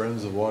of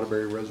Friends of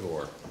Waterbury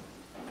Reservoir.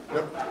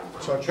 Yep,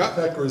 Chuck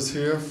Becker is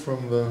here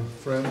from the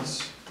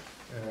Friends,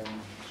 and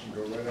you can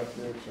go right up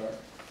there, Chuck.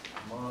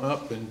 Come on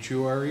up and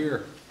chew our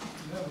ear.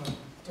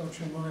 Don't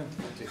you mind?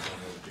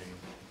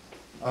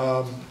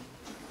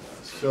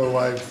 So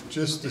I've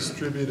just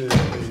distributed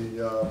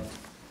the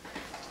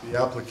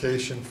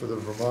application for the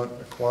Vermont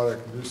Aquatic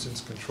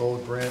Nuisance Control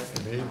Grant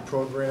and Aid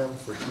Program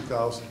for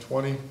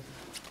 2020.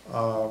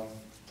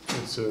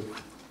 It's a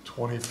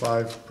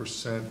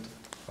 25%,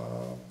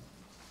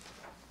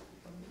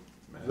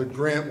 the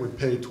grant would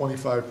pay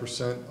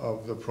 25%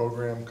 of the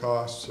program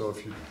cost. So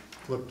if you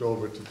flipped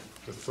over to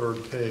the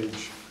third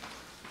page,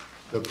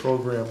 the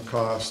program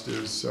cost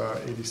is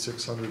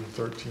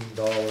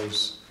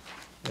 $8,613,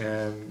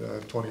 and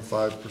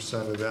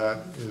 25% of that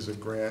is a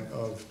grant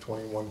of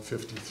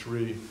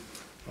 $2,153.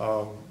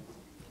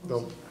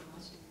 The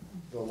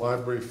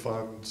library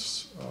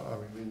funds,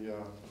 the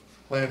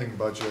planning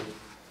budget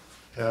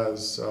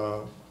has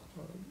a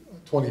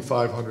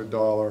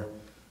 $2,500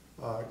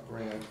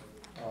 grant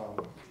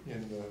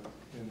in the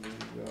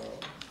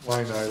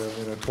line item,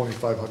 and a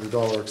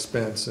 $2,500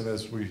 expense. And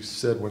as we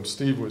said when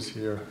Steve was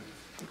here,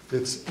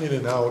 it's in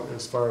and out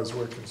as far as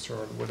we're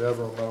concerned.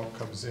 Whatever amount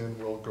comes in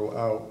will go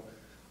out.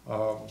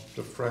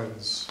 The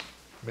Friends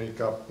make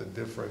up the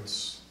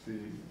difference, the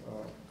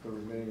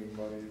remaining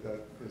money that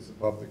is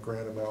above the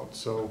grant amount.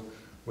 So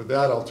with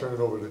that, I'll turn it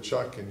over to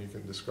Chuck, and you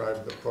can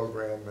describe the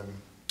program and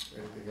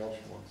anything else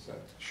you want to say.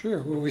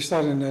 Sure. Well, we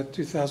started in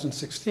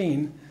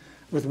 2016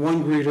 with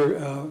one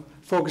greeter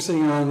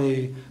focusing on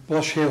the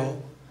Blush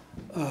Hill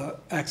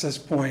access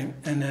point,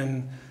 and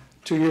then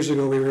 2 years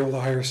ago we were able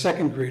to hire a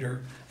second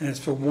greeter, and it's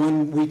for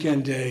one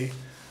weekend day,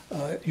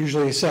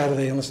 usually a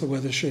Saturday, unless the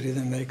weather's shitty,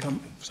 then they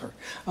come,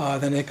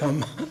 then they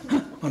come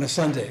on a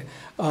Sunday.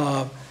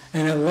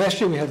 And last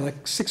year we had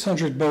like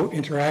 600 boat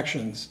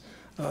interactions,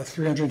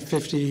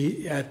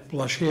 350 at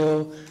Blush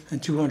Hill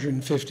and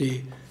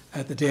 250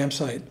 at the dam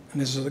site.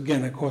 And this is,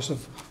 again, a course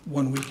of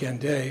one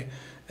weekend day.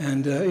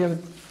 And they're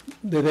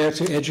there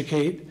to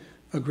educate,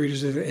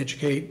 greeters there to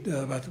educate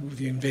about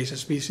the invasive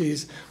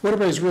species.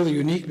 Waterbury is really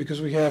unique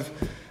because we have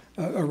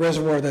a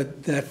reservoir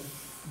that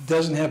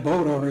doesn't have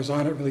boat owners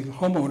on it, really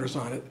homeowners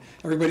on it.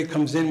 Everybody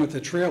comes in with the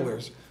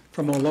trailers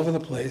from all over the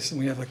place, and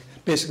we have like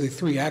basically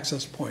 3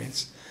 access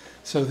points.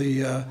 So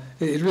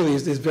it really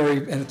is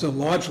very, and it's a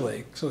large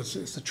lake, so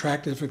it's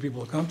attractive for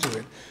people to come to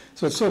it.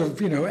 So it's sort of,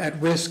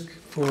 at risk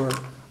for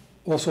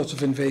all sorts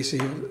of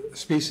invasive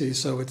species.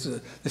 So it's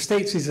the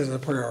state sees it as a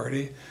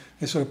priority.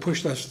 They sort of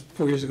pushed us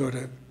 4 years ago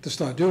to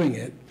start doing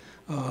it.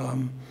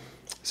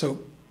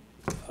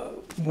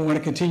 We want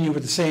to continue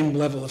with the same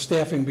level of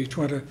staffing. We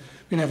don't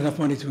have enough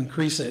money to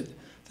increase it.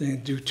 They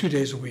do 2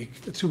 days a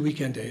week, 2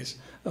 weekend days.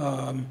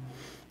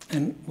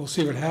 And we'll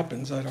see what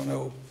happens. I don't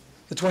know.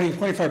 The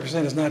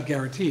 25% is not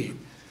guaranteed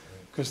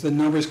because the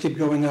numbers keep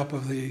going up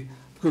of the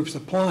groups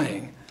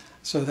applying.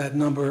 So that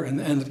number, and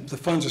the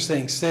funds are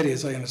staying steady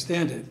as I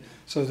understand it.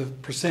 So the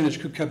percentage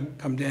could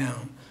come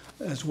down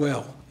as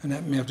well. And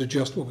that may have to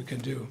adjust what we can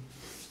do.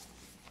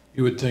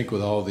 You would think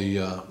with all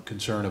the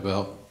concern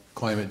about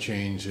climate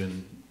change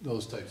and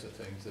those types of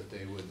things that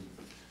they would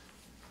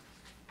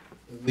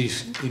at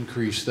least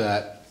increase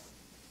that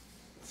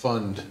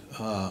fund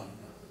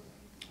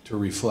to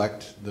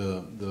reflect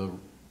the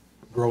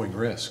growing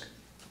risk.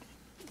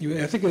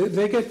 I think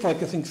they get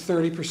like, I think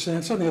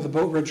 30%, something of the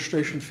boat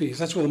registration fees.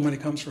 That's where the money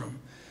comes from.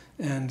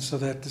 And so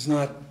that is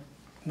not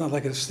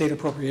like a state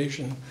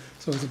appropriation.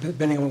 So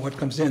depending on what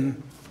comes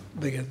in,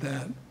 they get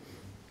that.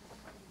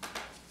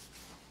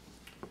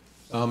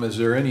 Is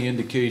there any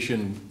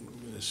indication,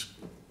 this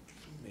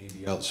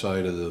maybe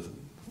outside of the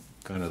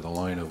kind of the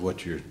line of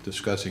what you're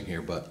discussing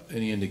here, but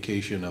any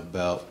indication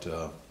about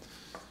a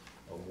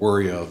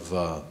worry of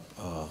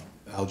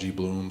algae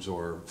blooms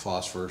or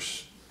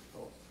phosphorus?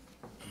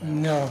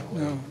 No.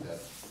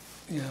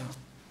 Yeah.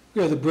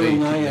 We have the brittle They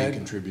naiad.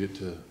 contribute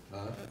to.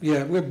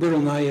 Yeah, we have brittle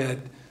naiad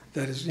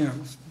that is,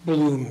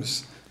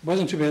 blooms. It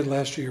wasn't too bad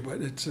last year, but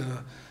it's,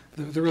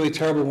 the really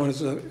terrible one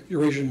is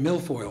Eurasian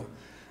milfoil,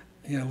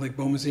 like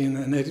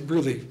bomazine, and it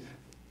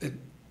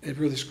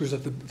really screws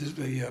up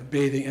the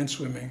bathing and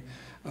swimming.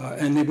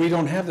 And we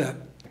don't have that.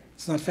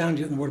 It's not found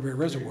yet in the Waterbury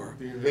Reservoir.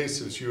 The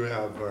invasives you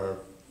have are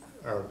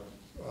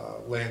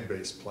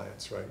land-based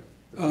plants, right?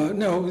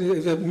 No,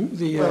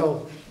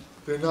 Well,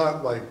 they're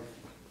not like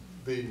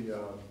the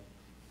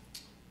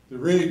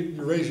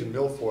Eurasian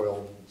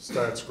milfoil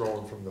starts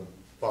growing from the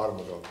bottom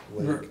of the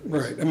lake.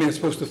 Right, I mean, it's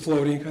supposed to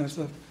floating kind of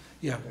stuff,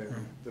 yeah.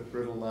 And the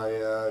brittle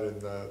naiad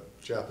and the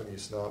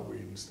Japanese knotweed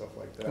and stuff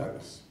like that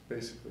is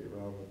basically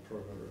around the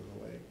perimeter of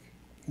the lake.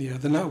 Yeah,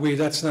 the knotweed,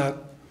 that's not,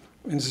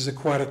 this is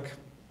aquatic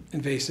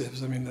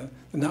invasives. I mean, the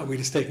knotweed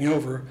is taking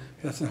over,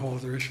 that's a whole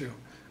other issue.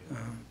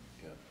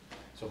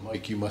 So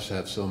Mike, you must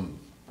have some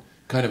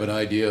kind of an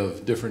idea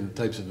of different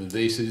types of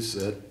invasives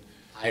that.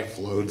 I have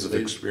loads of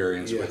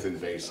experience with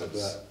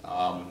invasives.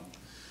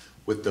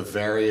 With the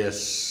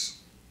various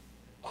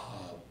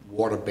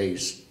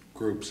water-based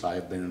groups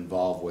I've been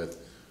involved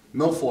with,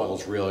 milfoil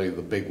is really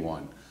the big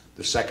one.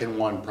 The second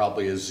one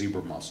probably is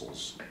zebra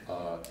mussels.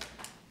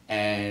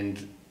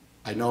 And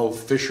I know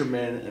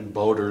fishermen and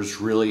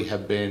boaters really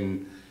have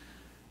been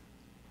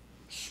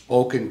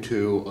spoken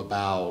to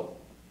about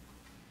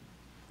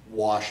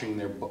washing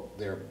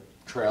their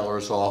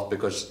trailers off,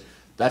 because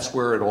that's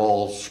where it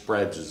all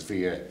spreads, is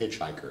via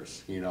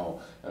hitchhikers,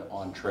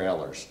 on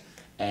trailers.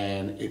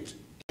 And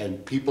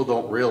people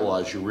don't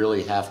realize you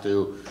really have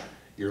to,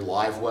 your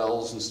live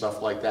wells and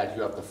stuff like that,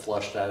 you have to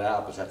flush that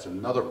out, because that's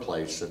another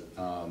place that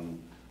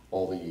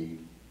all the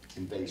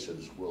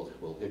invasives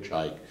will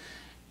hitchhike.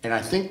 And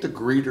I think the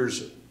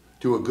greeters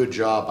do a good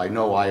job. I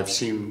know I have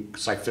seen,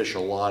 because I fish a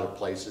lot of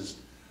places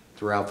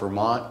throughout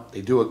Vermont,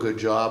 they do a good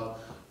job.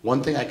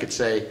 One thing I could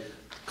say,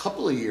 a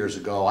couple of years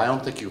ago, I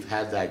don't think you've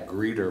had that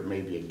greeter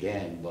maybe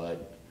again,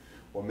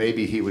 or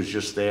maybe he was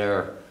just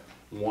there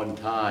one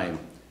time.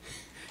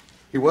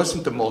 He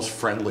wasn't the most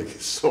friendly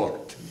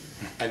sort.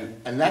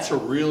 And that's a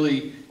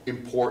really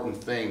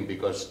important thing,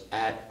 because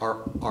at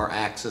our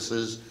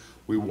accesses,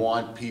 we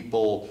want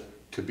people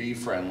to be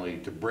friendly,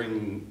 to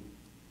bring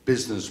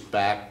business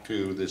back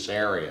to this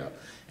area.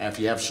 And if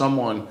you have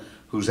someone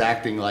who's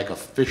acting like a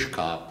fish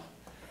cop,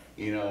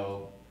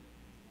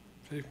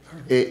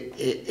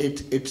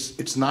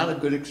 it's not a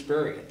good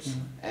experience.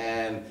 Mm-hmm.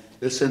 And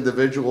this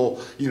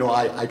individual,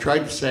 I tried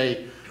to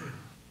say,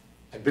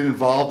 I've been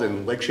involved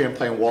in Lake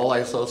Champlain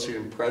Walleye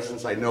Association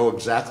presence. I know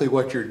exactly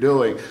what you're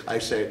doing. I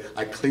say,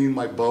 I clean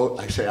my boat.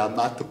 I say, I'm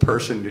not the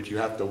person that you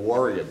have to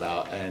worry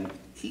about. And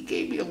he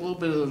gave me a little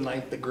bit of the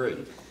 9th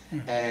degree.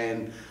 Mm-hmm.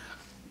 And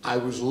I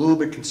was a little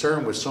bit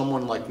concerned with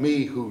someone like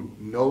me who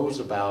knows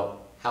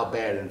about how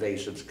bad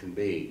invasives can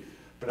be.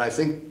 But I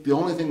think the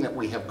only thing that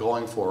we have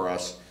going for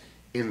us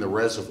in the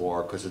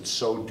reservoir, because it's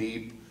so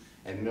deep,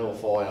 and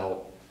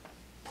milfoil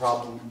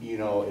problem,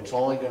 it's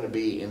only going to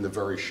be in the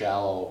very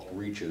shallow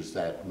reaches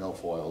that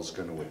milfoil is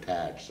going to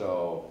attach.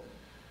 So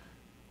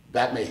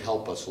that may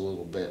help us a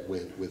little bit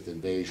with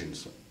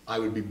invasions. I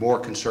would be more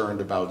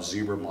concerned about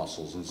zebra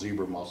mussels, and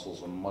zebra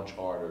mussels are much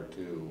harder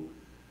to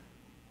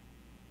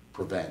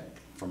prevent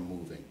from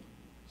moving.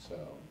 So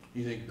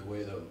you think the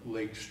way the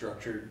lake's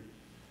structured,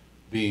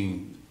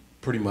 being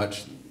pretty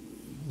much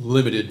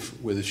limited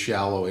with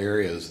shallow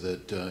areas,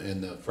 that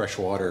in the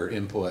freshwater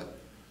input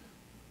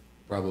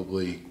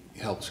probably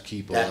helps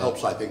keep that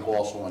helps, I think,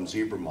 also on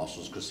zebra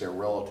mussels, because they're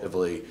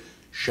relatively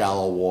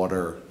shallow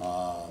water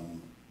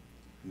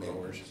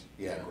growers.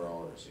 Yeah,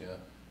 growers. Yeah.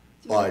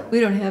 But we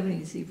don't have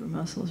any zebra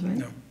mussels,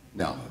 right?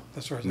 No.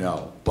 That's right.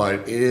 No, but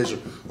it is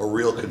a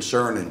real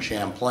concern in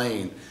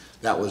Champlain.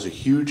 That was a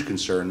huge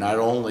concern. Not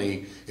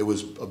only, it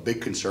was a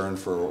big concern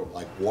for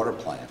like water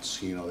plants.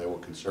 They were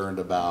concerned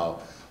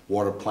about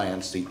water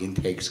plants, the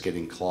intakes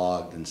getting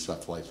clogged and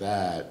stuff like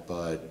that.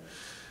 But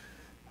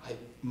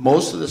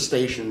most of the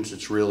stations,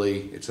 it's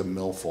a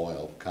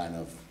milfoil kind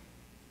of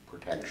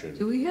protection.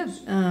 Do we have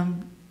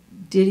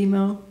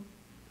Didymo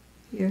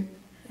here?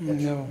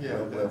 No.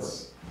 Yeah,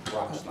 that's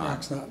Rock snot.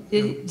 Rock snot.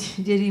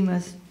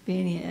 Didymus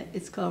bania,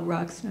 it's called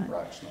rock snot.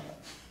 Rock snot.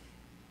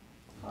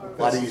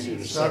 A lot easier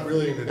to It's say. not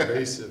really an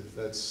invasive,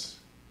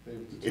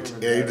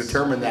 They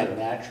determined that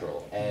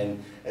natural,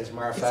 and as a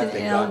matter of fact, It's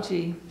an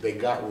algae. they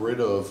got rid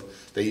of,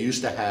 they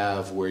used to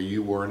have where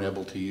you weren't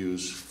able to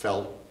use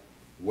felt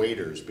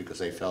waders because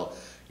they felt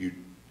you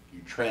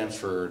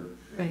transferred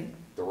Right.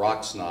 the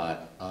rock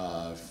snot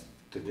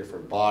to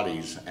different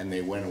bodies, and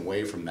they went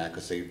away from that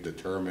because they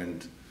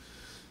determined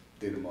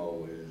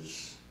Dynamo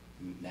is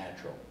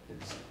natural.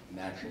 It's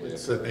naturally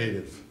It's a occurring.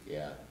 native.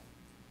 Yeah.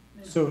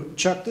 So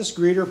Chuck, this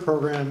greeter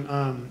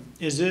program,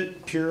 is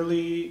it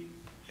purely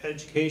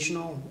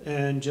educational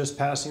and just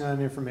passing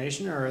on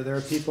information, or are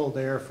there people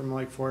there from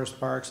like forest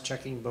parks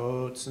checking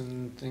boats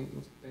and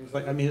things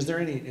like, I mean, is there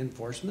any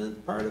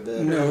enforcement part of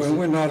it? No, and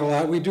we're not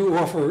allowed, we do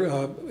offer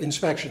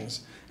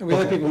inspections. And we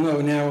let Okay. people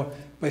know now,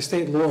 by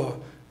state law,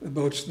 the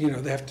boats, you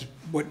know, they have to,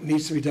 what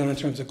needs to be done in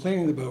terms of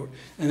cleaning the boat.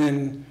 And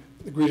then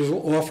the greeters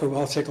will offer,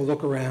 well, I'll take a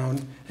look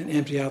around and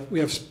empty out, we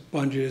have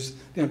sponges,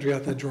 they empty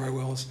out the dry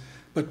wells.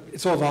 But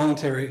it's all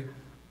voluntary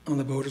on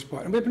the boaters'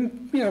 part. And we've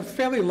been, you know,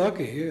 fairly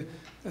lucky.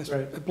 Right.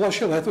 At Blush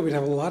Hill, I thought we'd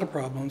have a lot of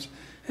problems.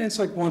 And it's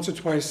like once or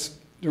twice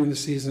during the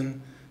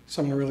season,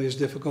 summer really is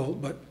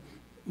difficult, but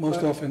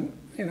most often,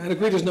 you know, and the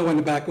greeters know when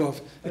to back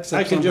off.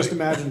 I can just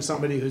imagine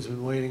somebody who's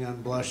been waiting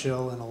on Blush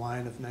Hill in a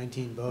line of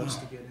 19 boats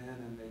to get in,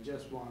 and they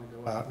just want to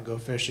go out and go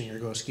fishing or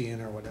go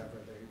skiing or whatever.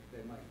 They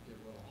might get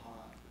a little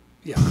hot.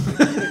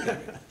 Yeah.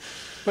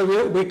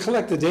 But we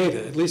collect the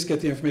data, at least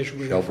get the information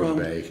where they're Shelburne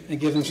from, Bay. and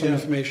give them some Yeah.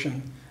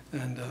 information,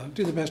 and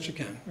do the best you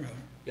can, really.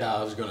 Yeah,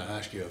 I was gonna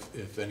ask you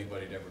if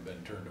anybody'd ever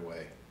been turned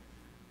away.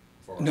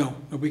 No,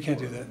 we can't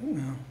do that,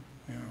 no.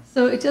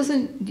 So it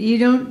doesn't, you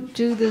don't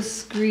do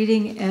this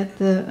greeting at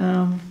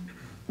the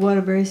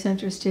Waterbury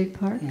Central State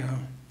Park? No.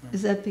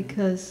 Is that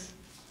because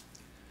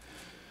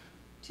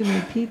too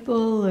many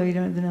people, or you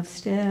don't have enough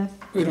staff?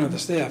 We don't have the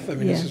staff. I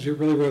mean, this is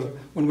really where,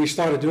 when we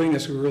started doing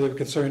this, we were really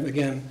concerned,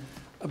 again,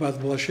 about the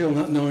Blush Hill,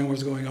 not knowing what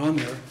was going on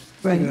there.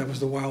 Right. That was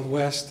the Wild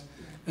West.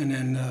 And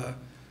then,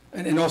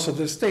 and also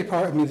the state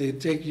park, I mean, the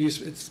take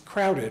use, it's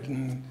crowded.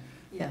 And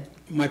Yeah.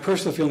 my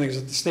personal feeling is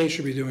that the state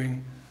should be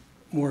doing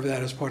more of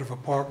that as part of a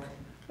park.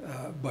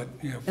 But,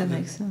 you know. That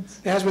makes sense.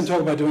 It has been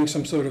talked about doing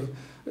some sort of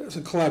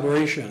some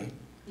collaboration.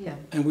 Yeah.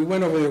 And we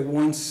went over there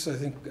once, I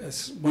think,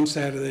 one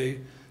Saturday,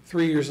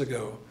 3 years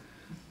ago.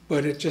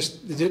 But it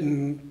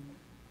didn't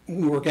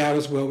work out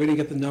as well. We didn't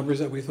get the numbers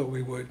that we thought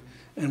we would.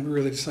 And we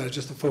really decided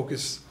just to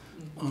focus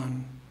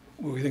on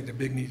what we think the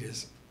big need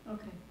is.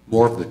 Okay.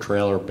 More of the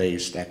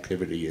trailer-based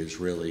activity is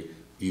really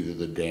either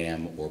the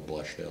dam or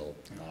Blush Hill,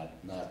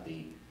 not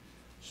the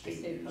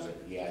state use.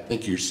 Yeah, I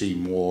think you see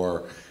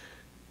more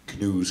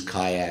canoes,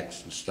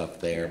 kayaks and stuff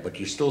there, but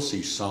you still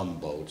see some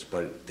boats,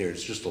 but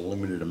there's just a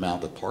limited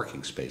amount of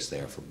parking space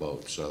there for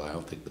boats, so I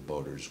don't think the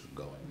boaters would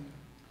go in.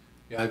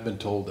 Yeah, I've been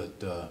told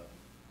that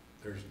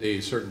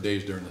there's certain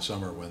days during the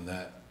summer when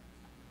that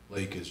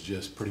lake is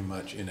just pretty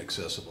much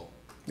inaccessible.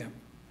 Yeah.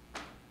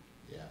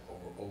 Yeah.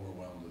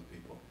 Overwhelmed with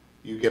people.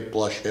 You get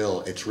Blush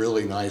Hill, it's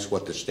really nice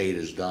what the state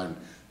has done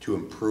to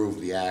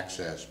improve the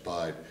access,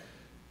 but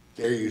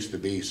there used to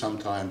be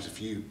sometimes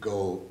if you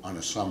go on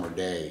a summer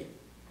day,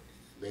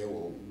 they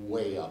were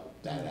way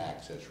up that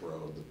access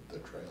road, the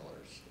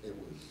trailers. It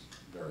was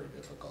very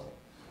difficult.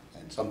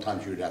 And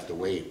sometimes you'd have to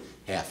wait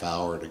half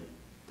hour to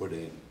put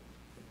in.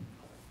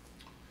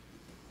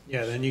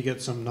 Yeah, then you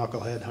get some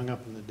knucklehead hung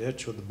up in the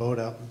ditch with the boat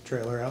out and the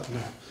trailer out in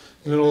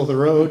the middle of the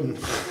road, and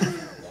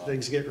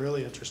things get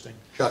really interesting.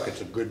 Chuck,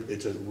 it's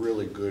a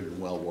really good and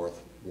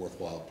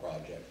worthwhile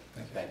project.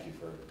 Thank you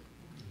for,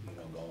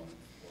 going.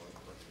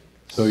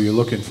 So you're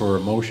looking for a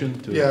motion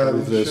to Yeah,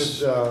 approve we this?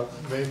 should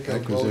make a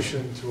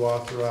acquisition? motion to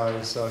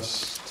authorize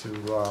us to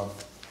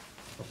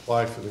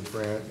apply for the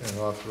grant and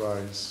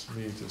authorize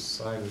me to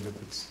sign it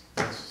if it's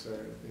necessary.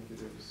 I think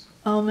it is.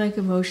 I'll make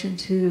a motion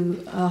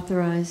to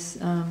authorize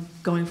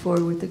going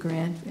forward with the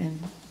grant, and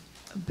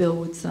Bill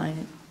would sign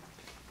it.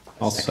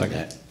 I'll second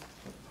it.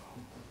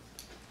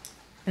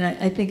 And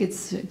I think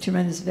it's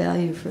tremendous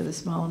value for the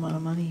small amount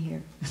of money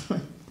here.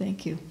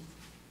 Thank you.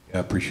 I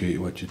appreciate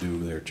what you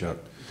do there, Chuck.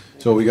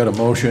 So we got a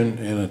motion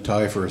and a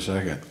tie for a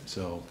second,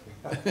 so.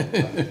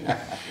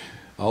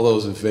 All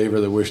those in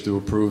favor that wish to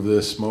approve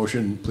this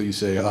motion, please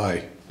say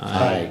aye.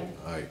 Aye.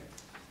 Aye.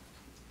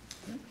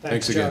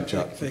 Thanks again,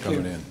 Chuck, for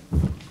coming in.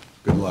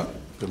 Good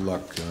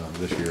luck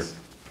this year.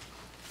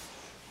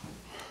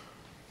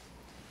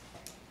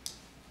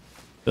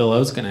 Bill, I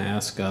was gonna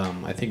ask,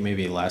 I think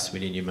maybe last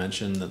meeting you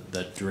mentioned that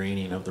the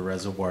draining of the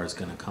reservoir is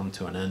gonna come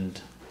to an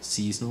end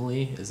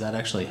seasonally. Is that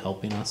actually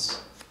helping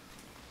us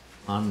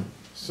on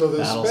So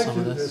battle some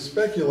of there's this?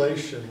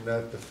 speculation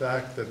that the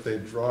fact that they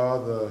draw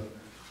the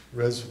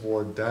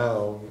reservoir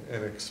down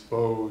and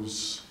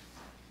expose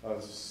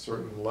a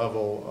certain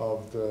level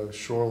of the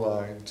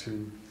shoreline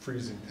to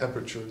freezing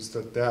temperatures,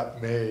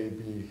 that may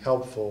be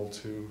helpful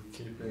to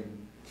keeping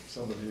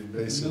some of the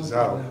invasives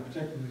out.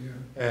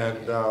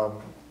 And,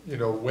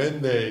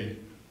 when they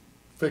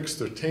fix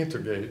their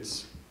tainter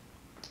gates,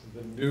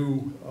 the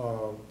new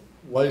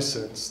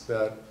license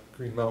that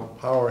Green Mountain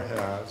Power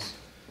has,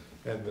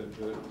 and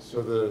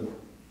so the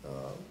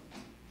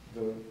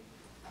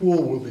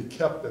pool will be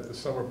kept at the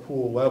summer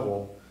pool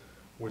level,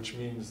 which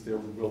means there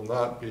will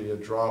not be a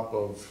drop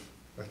of,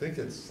 I think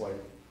it's like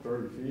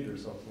 30 feet or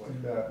something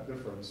like that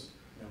difference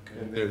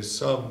And there's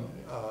some,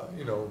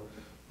 you know,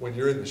 when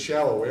you're in the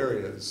shallow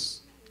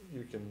areas,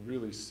 you can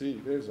really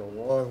see, there's a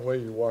long way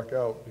you walk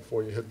out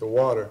before you hit the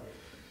water.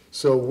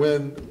 So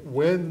when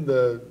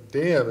the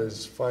dam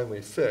is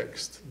finally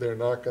fixed, they're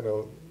not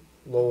gonna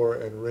lower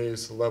and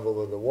raise the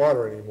level of the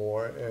water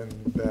anymore, and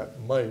that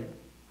might,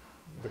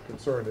 the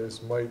concern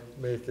is, might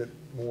make it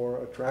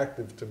more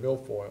attractive to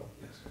milfoil.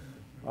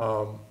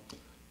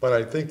 But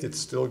I think it's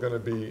still gonna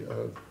be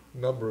a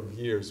number of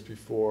years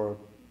before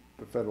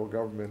the federal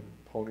government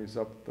ponies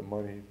up the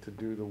money to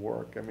do the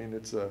work. I mean,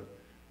 it's a,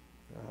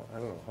 I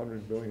don't know,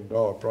 $100 billion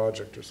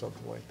project or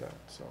something like that,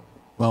 so.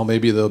 Well,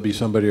 maybe there'll be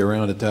somebody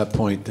around at that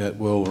point that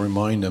will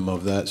remind them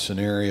of that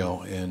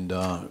scenario and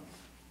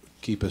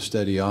keep a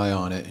steady eye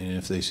on it. And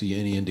if they see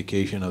any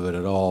indication of it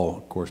at all,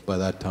 of course, by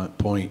that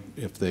point,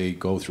 if they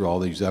go through all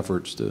these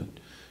efforts to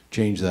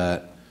change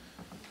that,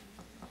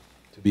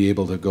 to be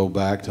able to go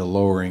back to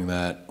lowering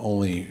that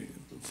only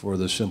for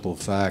the simple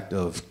fact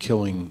of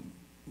killing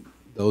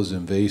those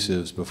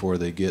invasives before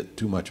they get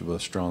too much of a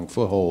strong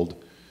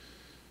foothold,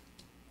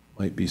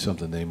 might be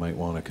something they might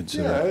want to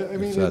consider, Yeah, I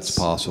mean, if that's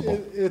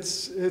possible.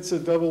 It's a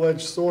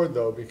double-edged sword,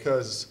 though,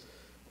 because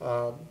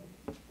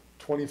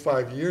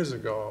 25 years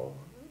ago,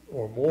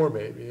 or more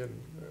maybe,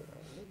 and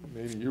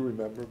maybe you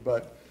remember,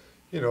 but,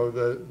 you know,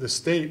 the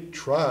state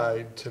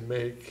tried to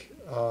make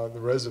the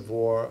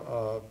reservoir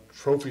a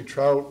trophy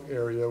trout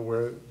area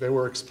where they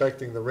were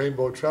expecting the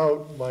rainbow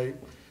trout might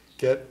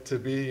get to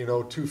be, you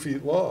know, 2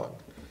 feet long.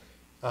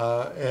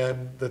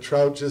 And the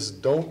trout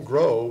just don't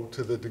grow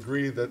to the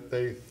degree that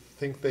they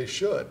think they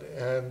should.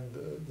 And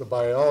the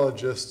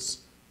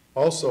biologists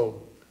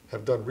also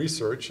have done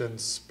research and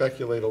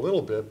speculate a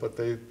little bit, but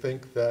they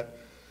think that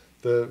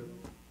the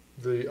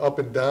up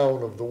and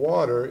down of the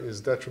water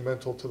is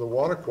detrimental to the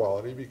water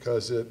quality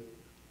because it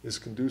is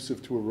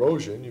conducive to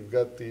erosion. You've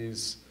got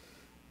these,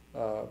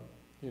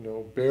 you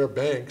know, bare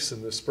banks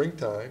in the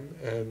springtime,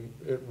 and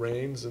it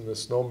rains and the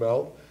snow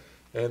melt,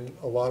 and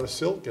a lot of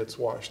silt gets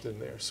washed in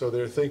there. So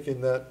they're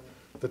thinking that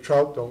the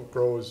trout don't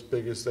grow as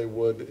big as they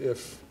would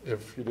if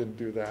you didn't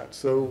do that.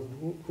 So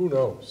who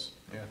knows?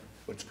 Yeah.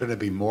 What's going to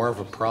be more of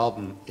a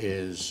problem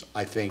is,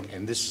 I think,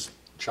 and this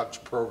Chuck's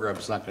program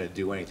is not going to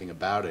do anything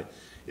about it,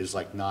 is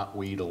like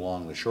knotweed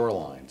along the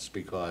shorelines,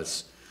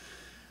 because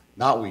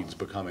knotweed's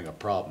becoming a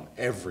problem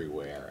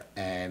everywhere.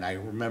 And I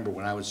remember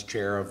when I was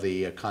chair of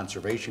the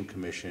Conservation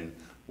Commission,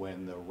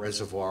 when the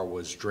reservoir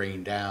was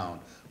drained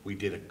down, we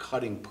did a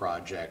cutting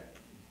project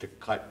to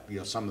cut, you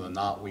know, some of the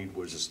knotweed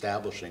was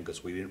establishing,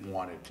 because we didn't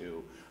want it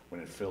to, when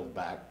it filled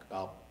back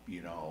up,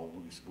 you know,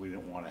 we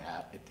didn't want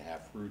it to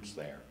have roots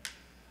there.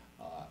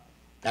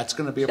 That's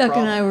going to be a problem.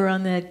 Chuck and I were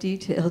on that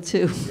detail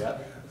too. Yeah.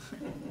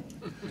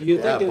 Do you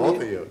Yeah, think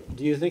both of you.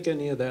 Do you think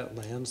any of that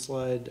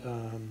landslide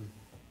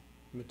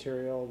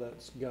material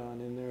that's gone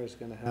in there is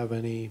going to have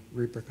any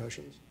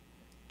repercussions?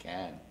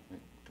 Can. It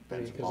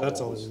depends Because upon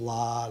that's a what was-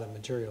 lot of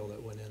material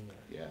that went in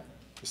there. Yeah.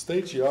 The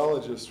state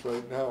geologist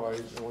right now, I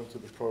went to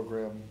the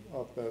program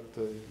up at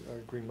the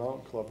Green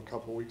Mountain Club a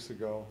couple of weeks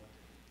ago.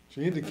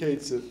 She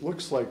indicates it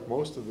looks like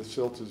most of the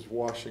silt is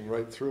washing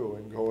right through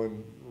and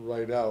going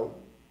right out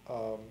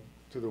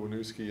to the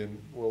Winooski, and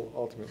will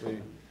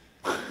ultimately,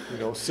 you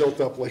know, silt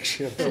up Lake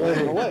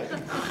Champlain.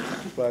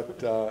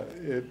 But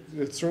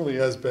it certainly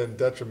has been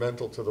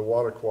detrimental to the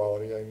water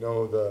quality. I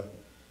know the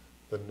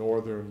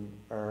northern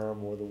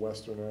arm or the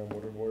western arm,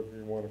 whatever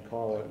you want to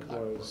call it,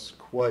 was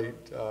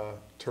quite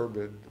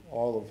turbid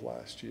all of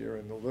last year,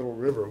 and the Little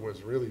River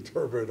was really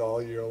turbid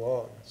all year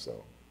long,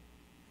 so.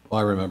 Well,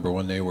 I remember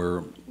when they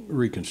were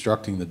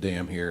reconstructing the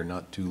dam here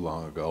not too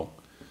long ago,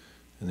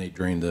 and they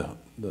drained the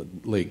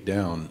lake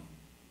down.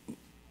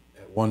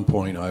 At one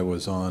point, I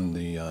was on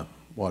the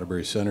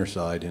Waterbury Center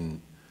side, and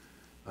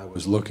I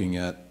was looking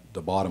at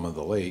the bottom of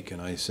the lake,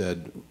 and I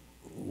said,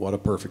 what a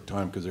perfect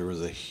time, because there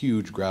was a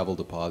huge gravel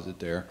deposit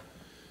there.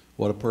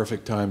 What a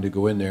perfect time to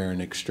go in there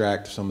and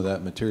extract some of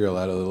that material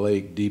out of the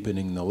lake,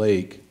 deepening the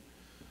lake,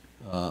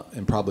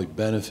 and probably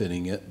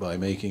benefiting it by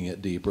making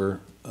it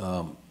deeper,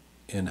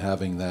 and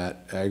having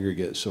that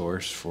aggregate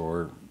source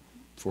for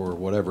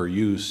whatever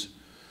use.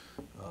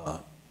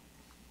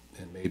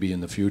 And maybe in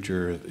the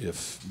future,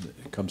 if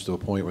it comes to a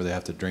point where they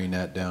have to drain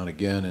that down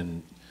again,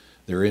 and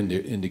there are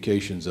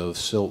indications of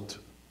silt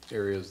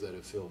areas that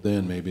have filled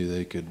in, maybe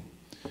they could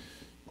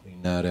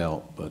clean that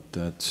out. But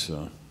that's,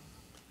 who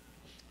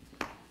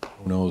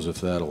knows if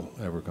that'll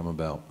ever come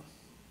about.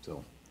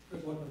 So,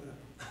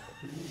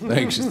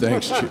 thanks,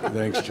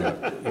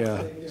 Chuck.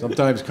 Yeah,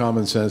 sometimes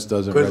common sense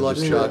doesn't Good luck,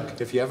 register.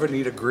 Chuck. If you ever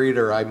need a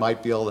greeter, I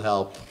might be able to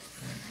help.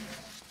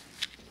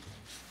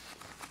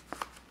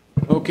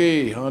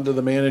 Okay, on to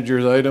the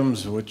manager's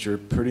items, which are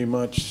pretty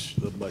much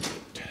the budget.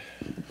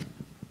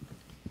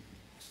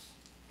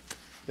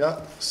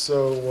 Yeah,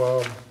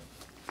 so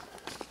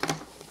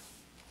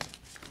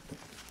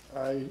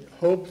I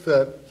hope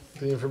that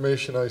the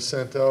information I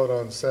sent out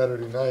on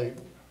Saturday night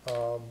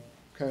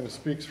kind of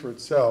speaks for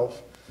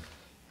itself.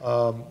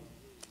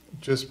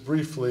 just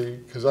briefly,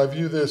 because I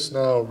view this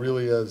now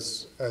really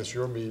as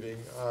your meeting.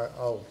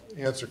 I'll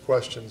answer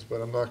questions,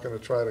 but I'm not going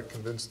to try to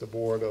convince the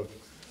board of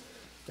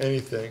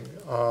anything.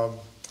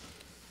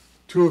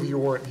 Two of you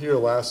weren't here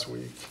last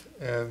week,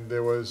 and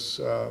there was,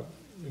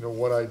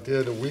 what I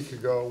did a week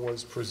ago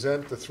was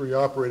present the 3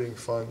 operating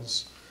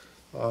funds,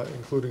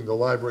 including the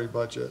library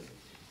budget,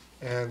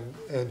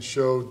 and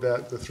showed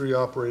that the 3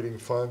 operating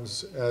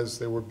funds, as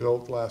they were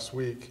built last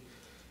week,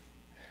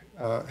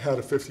 had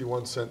a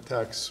 51-cent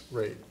tax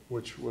rate,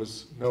 which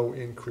was no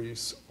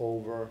increase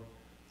over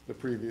the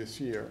previous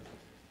year.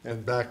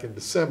 And back in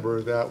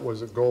December, that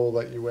was a goal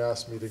that you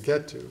asked me to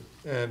get to.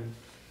 And,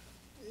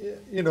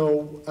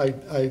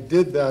 I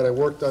did that. I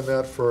worked on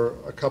that for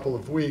a couple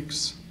of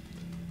weeks,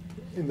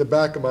 in the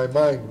back of my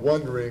mind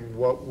wondering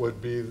what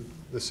would be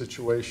the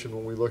situation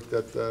when we looked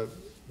at the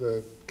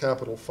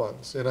capital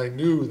funds. And I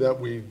knew that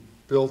we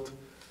built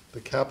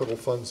the capital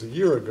funds a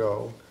year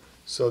ago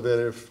so that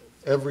if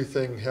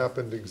everything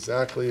happened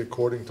exactly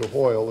according to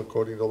Hoyle,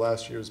 according to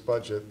last year's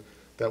budget,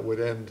 that would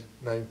end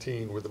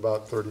 19 with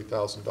about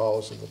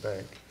 $30,000 in the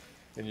bank.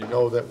 And you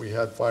know that we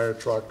had fire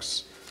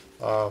trucks.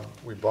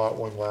 We bought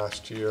one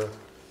last year.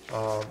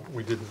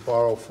 We didn't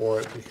borrow for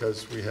it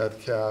because we had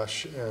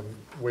cash, and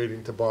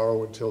waiting to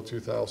borrow until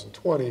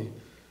 2020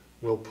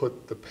 will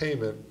put the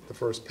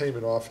first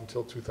payment off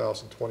until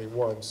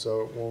 2021,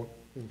 so it won't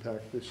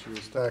impact this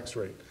year's tax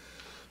rate.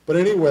 But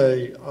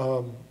anyway,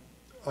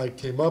 I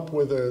came up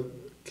with a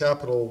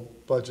capital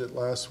budget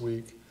last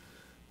week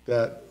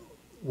that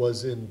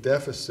was in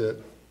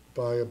deficit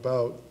by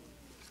about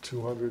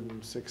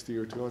 $260,000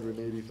 or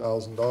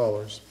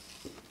 $280,000.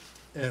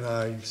 And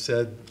I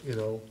said, in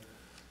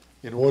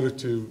order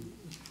to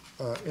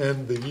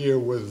end the year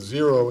with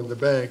 0 in the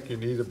bank, you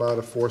need about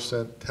a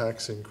 4-cent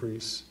tax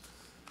increase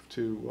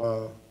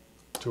to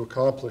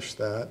accomplish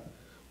that,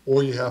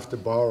 or you have to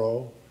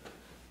borrow,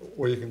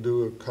 or you can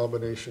do a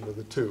combination of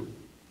the two.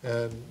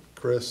 And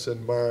Chris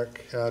and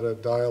Mark had a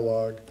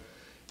dialogue,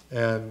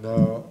 and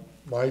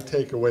my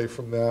takeaway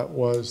from that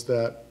was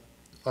that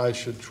I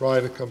should try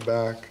to come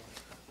back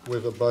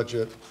with a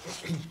budget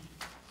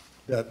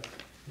that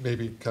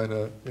maybe kind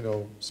of,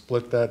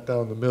 split that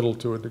down the middle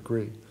to a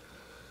degree.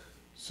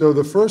 So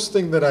the first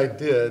thing that I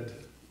did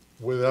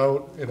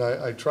and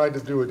I tried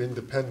to do it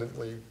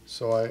independently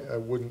so I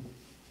wouldn't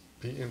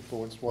be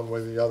influenced one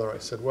way or the other. I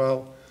said,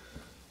 well,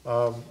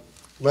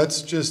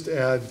 let's just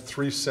add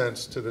 3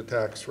 cents to the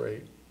tax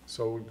rate.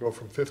 So we go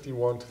from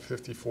 51 to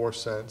 54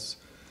 cents.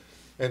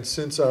 And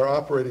since our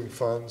operating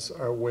funds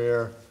are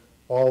where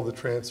all the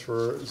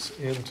transfers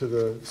into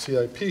the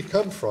CIP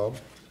come from,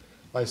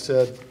 I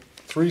said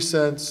 3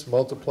 cents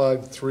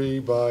multiplied 3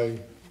 by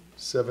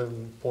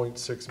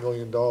 $7.6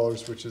 million,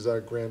 which is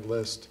our grand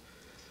list,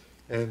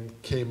 and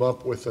came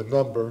up with a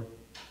number,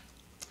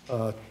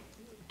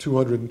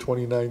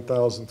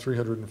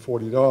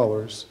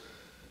 $229,340,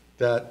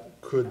 that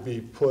could be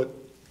put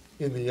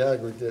in the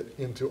aggregate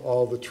into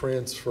all the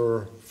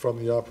transfer from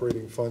the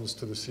operating funds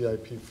to the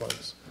CIP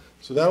funds.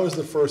 So that was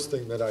the first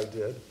thing that I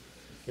did.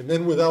 And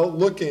then without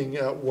looking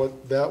at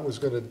what that was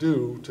going to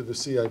do to the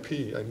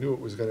CIP, I knew it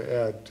was going to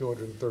add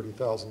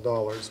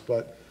 $230,000,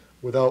 but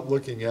without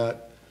looking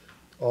at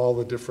all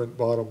the different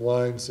bottom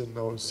lines in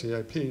those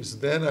CIPs,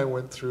 then I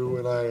went through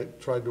and I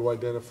tried to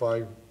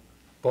identify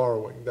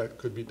borrowing that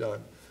could be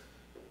done,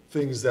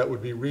 things that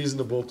would be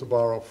reasonable to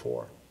borrow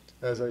for.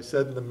 As I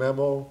said in the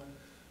memo,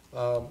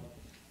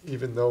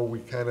 even though we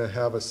kind of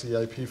have a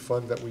CIP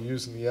fund that we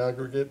use in the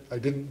aggregate, I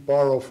didn't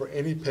borrow for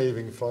any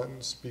paving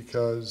funds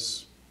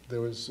because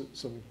there was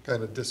some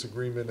kind of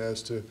disagreement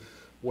as to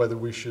whether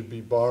we should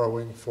be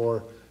borrowing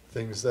for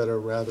things that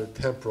are rather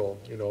temporal,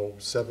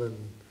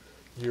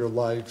 7-year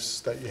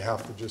lives that you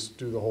have to just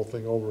do the whole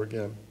thing over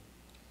again.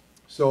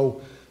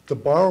 So the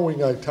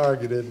borrowing I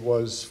targeted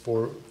was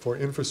for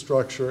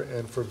infrastructure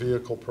and for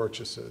vehicle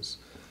purchases.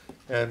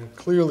 And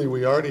clearly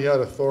we already had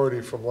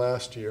authority from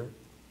last year.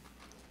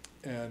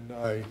 And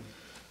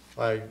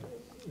I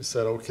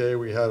said, okay,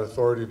 we had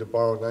authority to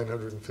borrow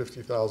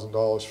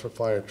 $950,000 for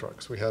fire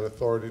trucks. We had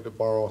authority to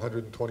borrow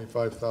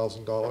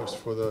 $125,000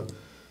 for the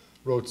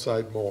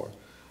roadside mower.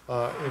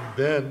 And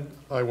then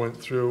I went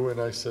through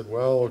and I said,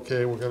 well,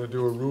 okay, we're going to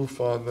do a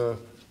roof on the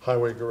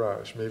highway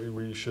garage. Maybe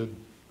we should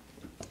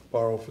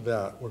borrow for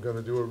that. We're going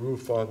to do a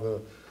roof on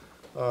the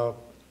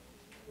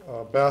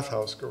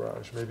bathhouse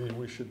garage. Maybe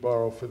we should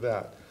borrow for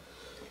that.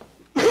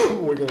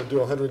 We're going to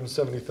do a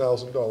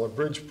 $170,000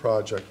 bridge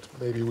project.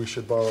 Maybe we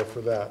should borrow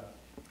for that.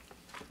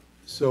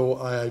 So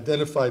I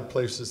identified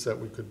places that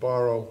we could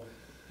borrow.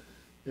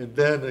 And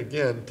then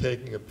again,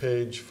 taking a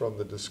page from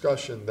the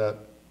discussion that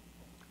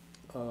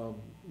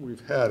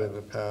we've had in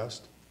the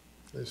past,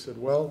 they said,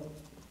 well,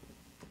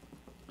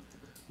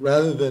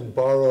 rather than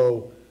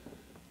borrow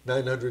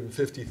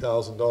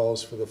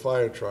 $950,000 for the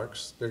fire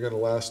trucks, they're going to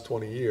last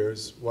 20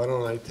 years, why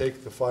don't I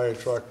take the fire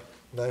truck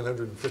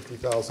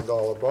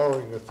 $950,000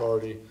 borrowing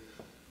authority,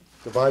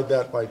 divide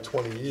that by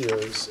 20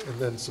 years, and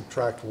then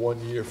subtract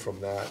 1 year from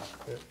that,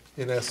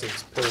 in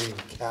essence paying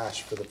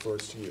cash for the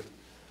first year.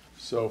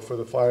 So for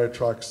the fire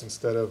trucks,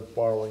 instead of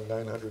borrowing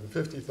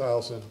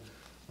 $950,000,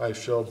 I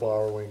show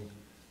borrowing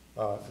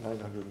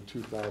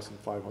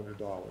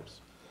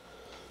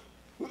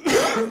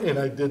 $902,500. And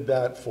I did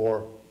that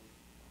for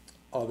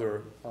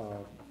other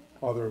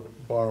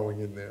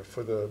borrowing in there.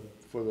 For the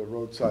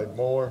roadside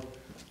mower,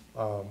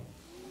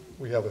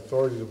 we have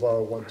authority to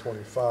borrow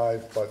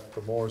 $125,000, but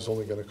the mower is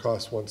only going to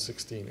cost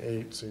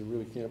 $116,800, so you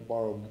really can't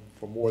borrow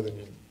for more than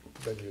your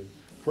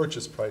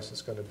purchase price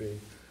is going to be.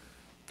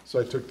 So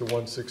I took the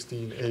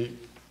 $116,800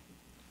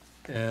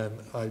 and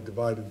I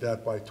divided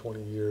that by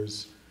 20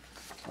 years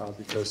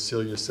because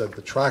Celia said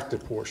the tractor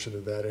portion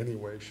of that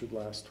anyway should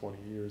last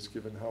 20 years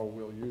given how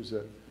we'll use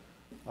it,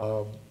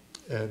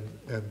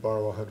 and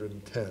borrow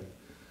 $110,000.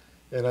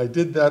 And I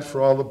did that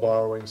for all the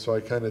borrowing, so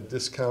I kind of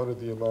discounted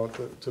the amount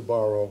to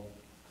borrow,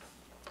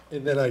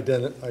 and then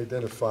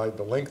identified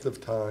the length of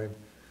time,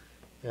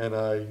 and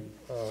I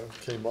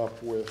came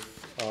up with,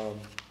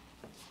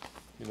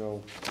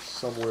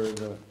 somewhere in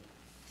the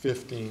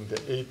 15 to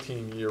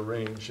 18 year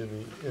range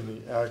in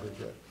the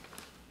aggregate.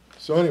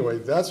 So anyway,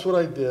 that's what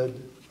I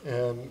did,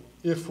 and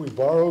if we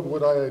borrowed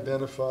what I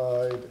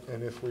identified,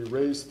 and if we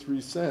raised 3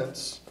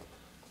 cents,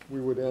 we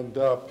would end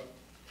up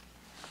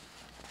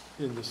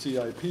in the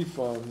CIP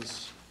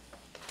funds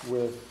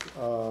with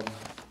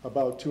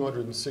about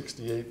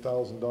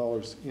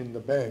 $268,000 in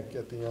the bank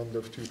at the end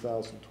of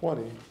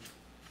 2020,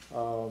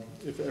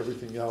 if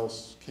everything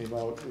else came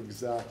out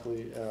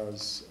exactly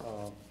as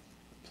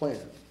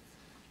planned.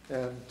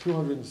 And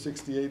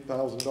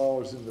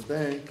 $268,000 in the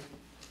bank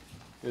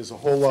is a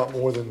whole lot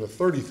more than the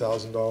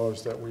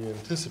 $30,000 that we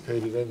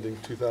anticipated ending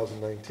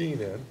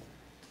 2019 in.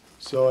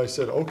 So I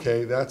said,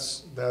 okay,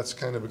 that's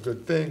kind of a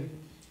good thing.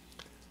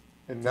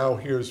 And now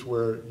here's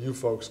where you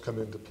folks come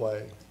into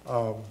play.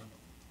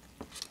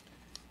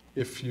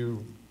 If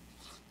you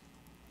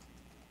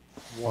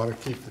want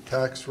to keep the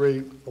tax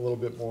rate a little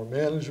bit more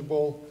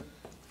manageable,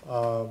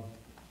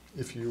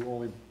 if you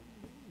only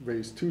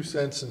raise 2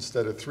 cents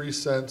instead of 3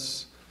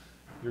 cents,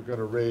 you're going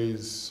to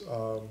raise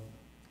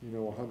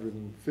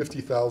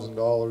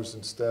 $150,000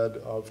 instead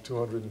of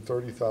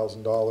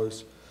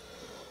 $230,000.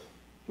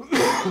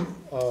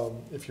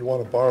 If you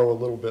want to borrow a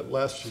little bit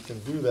less, you can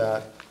do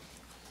that.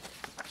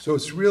 So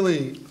it's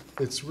really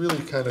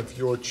kind of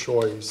your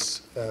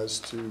choice as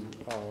to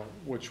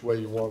which way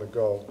you want to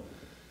go.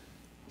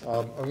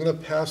 I'm going to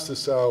pass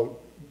this out.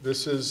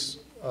 This is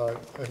an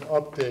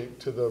update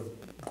to the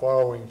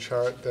borrowing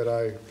chart that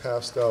I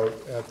passed out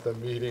at the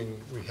meeting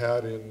we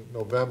had in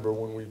November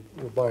when we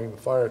were buying the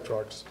fire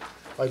trucks.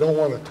 I don't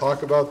want to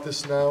talk about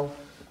this now,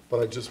 but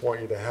I just want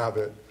you to have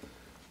it.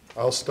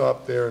 I'll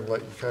stop there and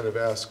let you kind of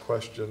ask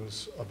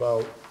questions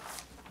about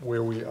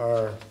where we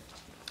are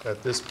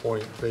at this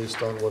point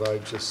based on what I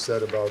just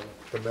said about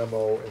the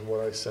memo and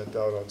what I sent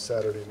out on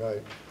Saturday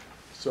night.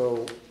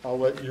 So I'll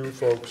let you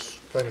folks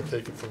kind of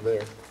take it from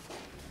there.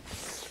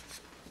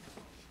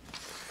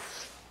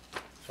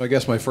 So I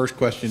guess my first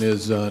question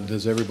is,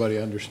 does everybody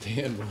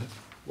understand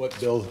what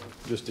Bill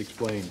just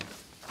explained?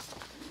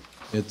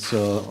 It's a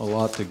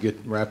lot to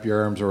wrap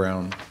your arms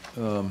around.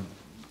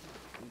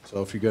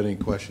 So if you got any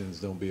questions,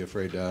 don't be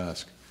afraid to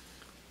ask.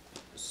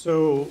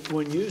 So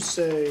when you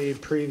say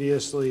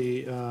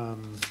previously, oh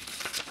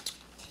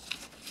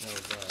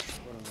gosh,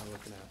 what am I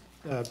looking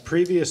at?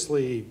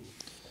 Previously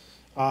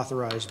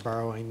authorized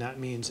borrowing, that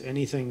means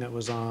anything that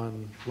was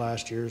on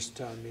last year's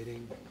town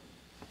meeting?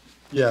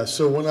 Yeah,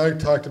 so when I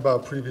talked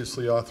about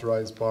previously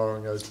authorized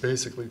borrowing, I was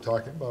basically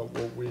talking about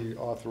what we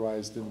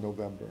authorized in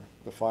November,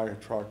 the fire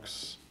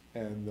trucks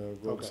and the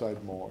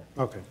roadside mower.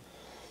 Okay.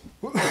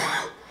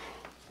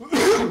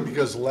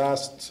 Because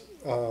last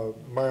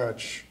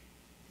March,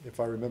 if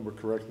I remember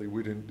correctly,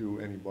 we didn't do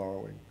any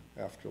borrowing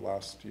after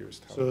last year's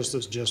town. So this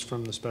is just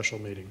from the special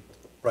meeting?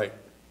 Right.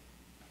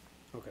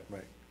 Okay.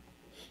 Right.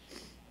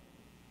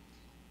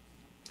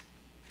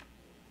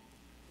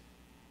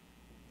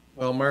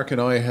 Well, Mark and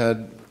I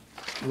had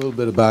a little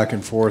bit of back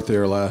and forth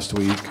there last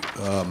week.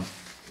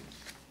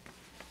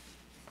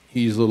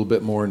 He's a little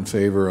bit more in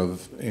favor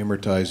of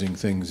amortizing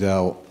things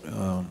out.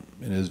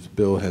 And as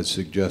Bill had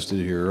suggested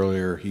here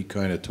earlier, he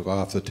kind of took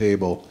off the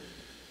table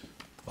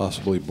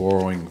possibly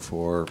borrowing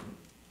for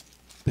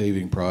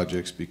paving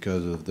projects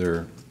because of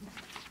their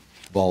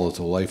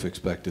volatile life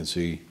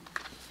expectancy,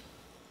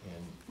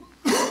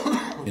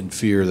 and in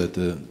fear that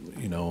the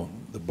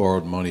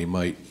borrowed money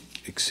might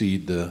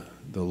exceed the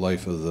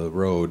life of the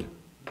road,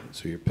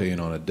 so you're paying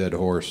on a dead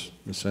horse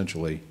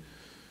essentially.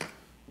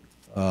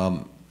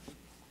 I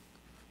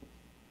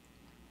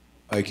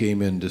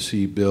came in to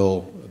see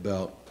Bill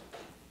about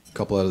a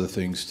couple other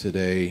things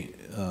today.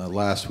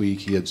 Last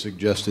week he had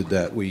suggested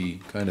that we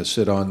kind of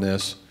sit on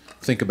this,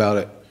 think about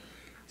it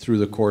through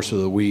the course of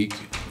the week,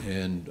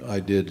 and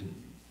I did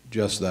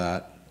just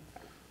that.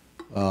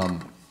 I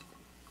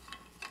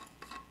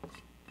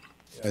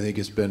think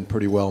it's been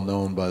pretty well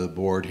known by the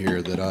board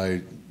here that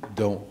I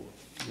don't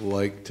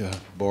like to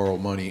borrow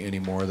money any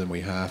more than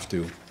we have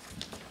to.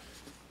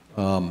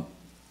 So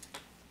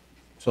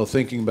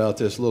thinking about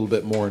this a little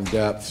bit more in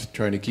depth,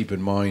 trying to keep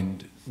in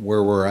mind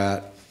where we're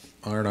at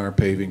aren't our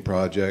paving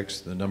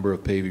projects, the number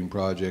of paving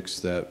projects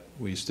that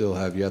we still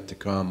have yet to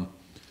come,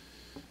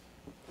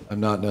 I'm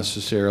not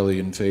necessarily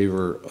in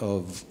favor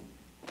of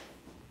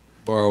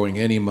borrowing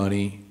any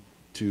money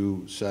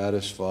to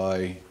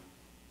satisfy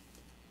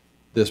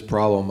this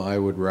problem. I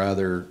would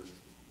rather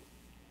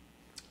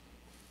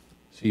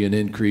see an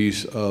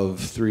increase of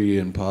 3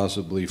 and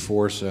possibly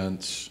 4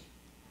 cents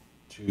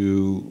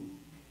to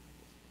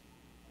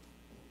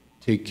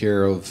take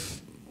care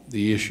of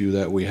the issue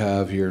that we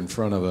have here in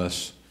front of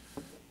us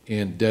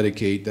and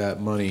dedicate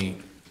that money,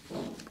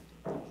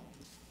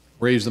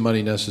 raise the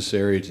money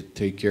necessary to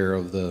take care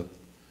of the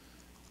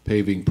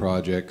paving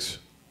projects.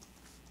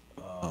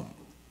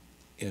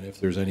 And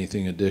if there's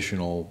anything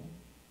additional,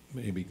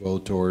 maybe go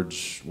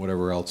towards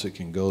whatever else it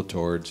can go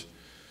towards.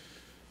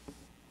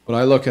 But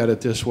I look at it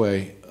this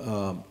way,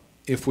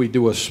 if we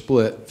do a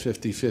split,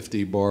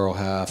 50-50, borrow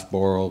half,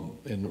 borrow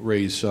and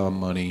raise some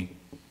money,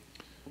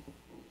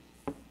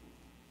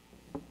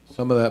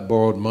 some of that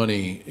borrowed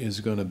money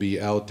is going to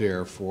be out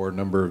there for a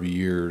number of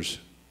years.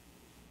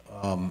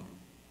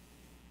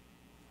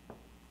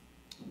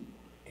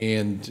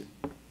 And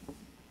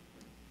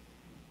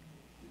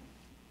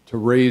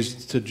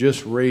to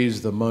just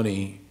raise the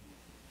money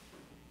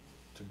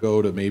to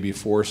go to maybe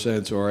 4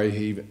 cents, or I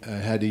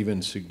had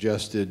even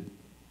suggested,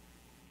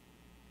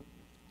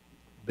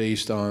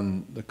 based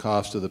on the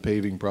cost of the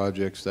paving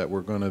projects that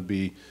we're going to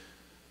be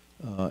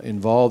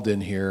involved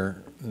in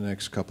here in the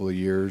next couple of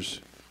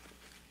years.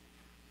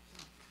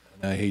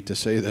 And I hate to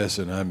say this,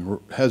 and I'm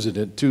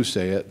hesitant to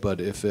say it, but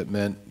if it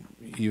meant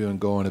even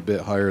going a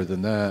bit higher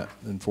than that,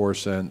 than 4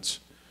 cents,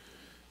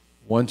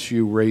 once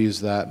you raise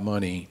that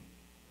money,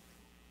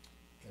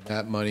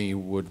 that money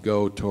would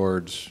go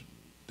towards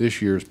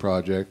this year's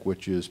project,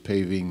 which is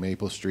paving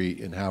Maple Street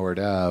and Howard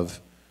Ave.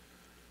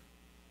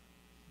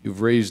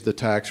 You've raised the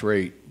tax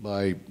rate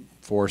by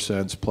 4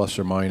 cents plus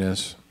or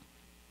minus.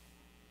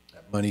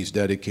 That money's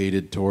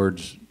dedicated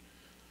towards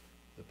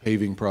the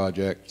paving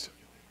project.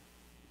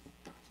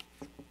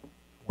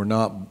 We're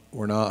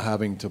not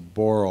having to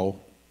borrow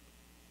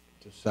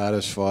to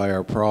satisfy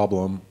our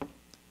problem.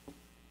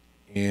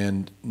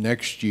 And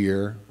next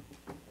year,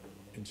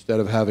 instead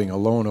of having a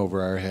loan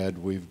over our head,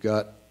 we've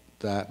got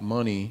that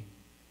money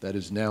that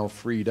is now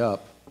freed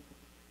up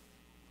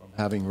from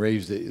having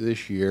raised it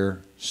this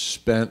year,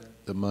 spent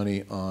the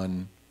money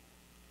on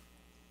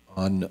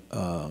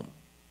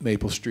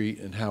Maple Street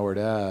and Howard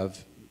Ave.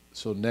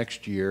 So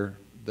next year,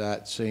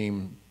 that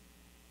same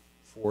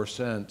 4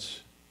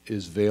 cents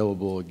is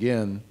available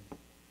again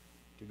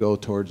to go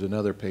towards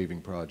another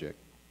paving project,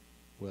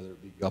 whether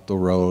it be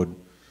Guptill Road,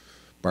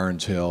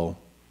 Barnes Hill,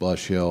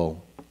 Blush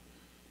Hill,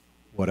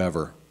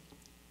 whatever.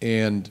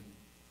 And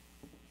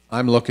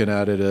I'm looking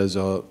at it as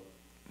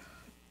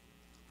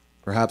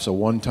perhaps a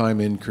one-time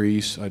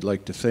increase. I'd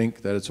like to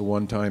think that it's a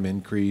one-time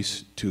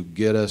increase to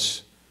get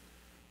us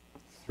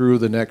through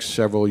the next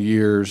several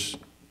years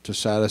to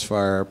satisfy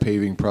our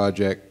paving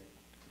project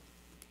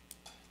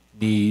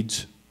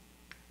needs.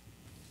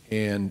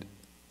 And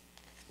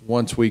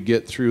once we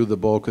get through the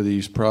bulk of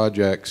these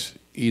projects,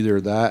 either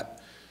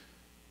that,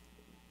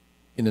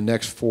 in the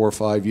next 4 or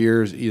 5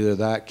 years, either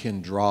that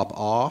can drop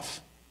off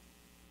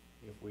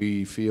if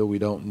we feel we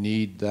don't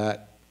need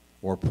that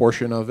or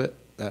portion of it,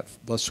 that,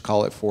 let's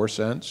call it 4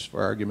 cents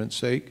for argument's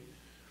sake.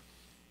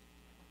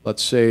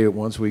 Let's say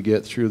once we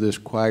get through this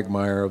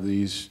quagmire of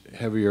these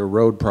heavier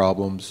road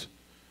problems,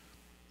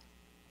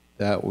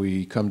 that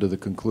we come to the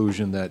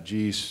conclusion that,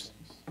 geez,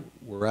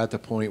 we're at the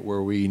point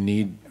where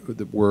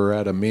we're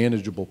at a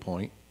manageable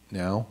point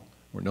now.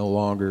 We're no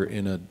longer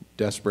in a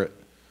desperate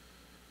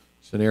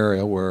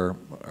scenario where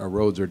our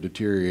roads are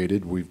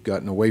deteriorated. We've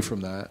gotten away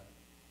from that.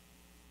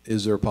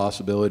 Is there a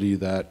possibility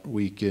that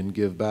we can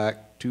give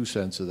back 2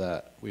 cents of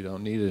that? We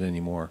don't need it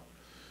anymore.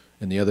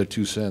 And the other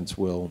 2 cents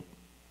will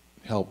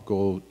help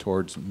go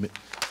towards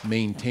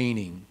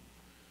maintaining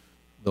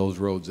those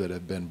roads that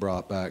have been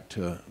brought back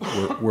to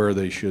where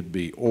they should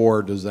be.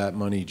 Or does that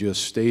money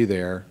just stay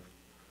there,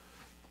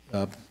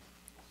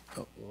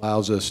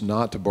 allows us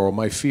not to borrow?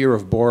 My fear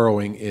of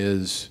borrowing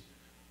is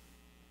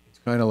it's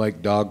kind of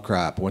like dog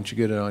crap. Once you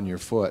get it on your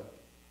foot,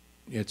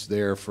 it's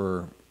there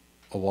for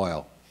a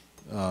while.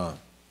 You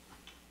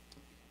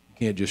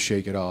can't just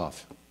shake it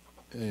off.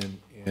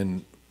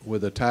 And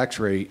with a tax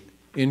rate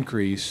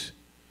increase,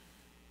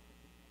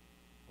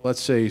 let's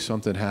say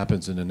something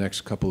happens in the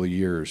next couple of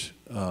years,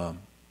 and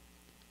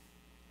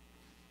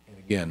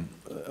again,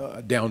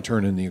 a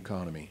downturn in the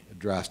economy, a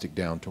drastic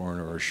downturn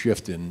or a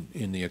shift in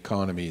the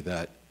economy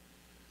that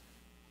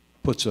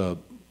puts a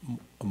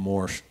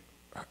more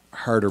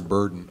harder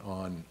burden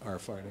on our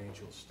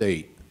financial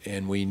state,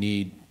 and we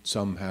need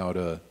somehow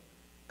to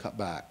cut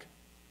back.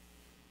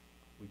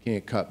 We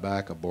can't cut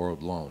back a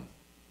borrowed loan.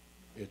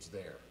 It's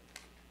there.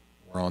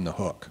 We're on the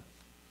hook.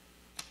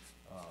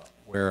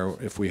 Where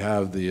if we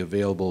have the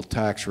available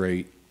tax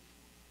rate,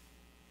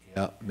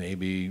 yeah,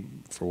 maybe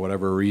for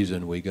whatever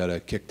reason we got to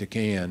kick the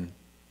can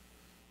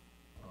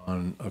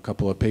on a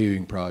couple of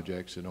paving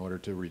projects in order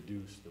to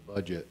reduce the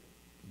budget,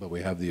 but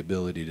we have the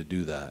ability to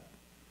do that.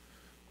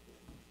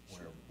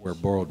 where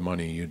borrowed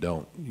money, you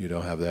don't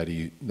have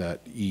that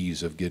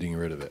ease of getting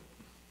rid of it.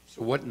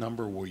 So what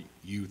number were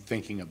you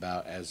thinking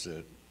about as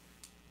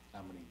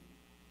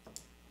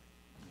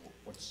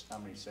how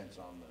many cents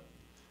on the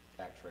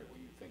tax rate were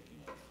you thinking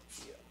of?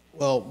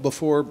 Well,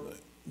 before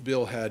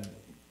Bill had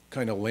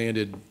kind of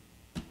landed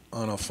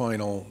on a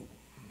final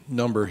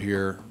number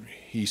here,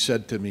 he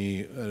said to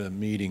me at a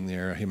meeting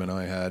there, him and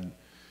I had,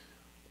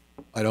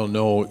 I don't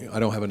know, I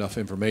don't have enough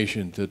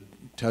information to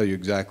tell you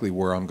exactly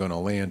where I'm going to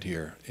land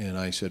here. And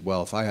I said,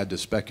 well, if I had to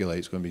speculate,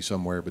 it's going to be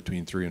somewhere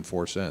between 3 and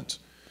 4 cents.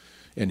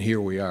 And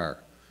here we are,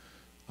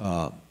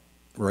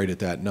 right at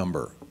that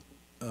number.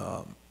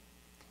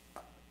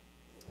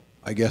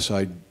 I guess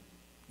I'd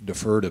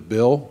defer to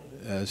Bill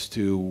as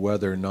to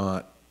whether or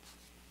not,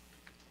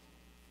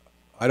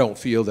 I don't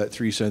feel that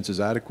 3 cents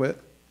is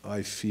adequate.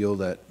 I feel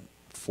that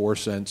 4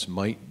 cents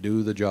might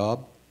do the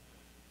job.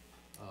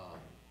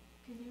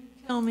 Can you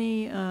tell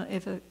me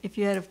if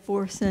you had a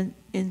 4-cent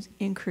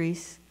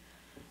increase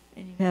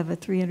and you have a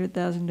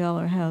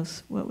 $300,000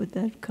 house, what would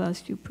that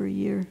cost you per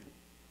year?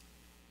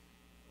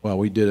 Well,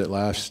 we did it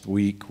last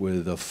week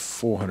with a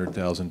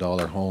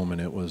 $400,000 home, and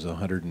it was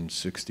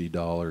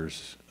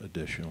 $160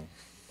 additional,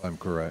 if I'm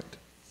correct.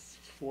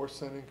 4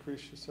 cent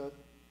increase, you said?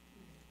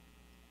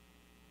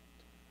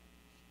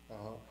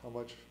 How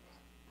much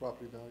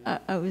property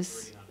value?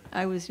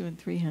 I was doing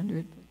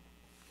 300.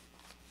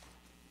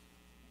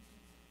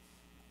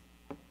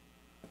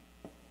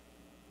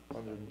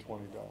 $120.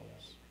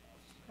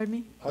 Pardon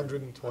me?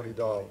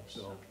 $120.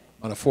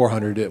 On a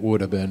 400, it would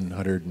have been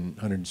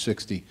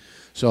 160.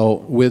 So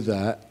with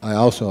that, I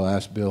also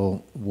asked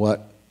Bill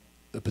what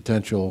the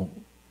potential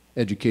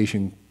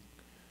education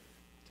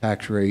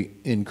tax rate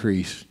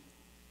increase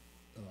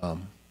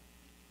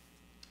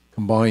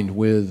combined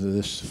with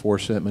this 4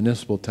 cent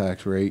municipal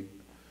tax rate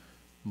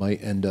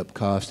might end up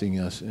costing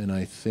us, and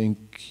I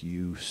think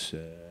you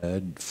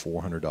said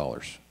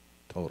 $400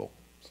 total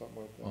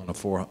Something like that.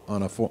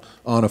 on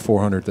a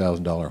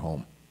 $400,000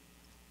 home.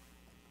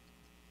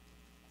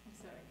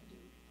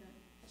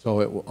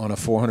 So on a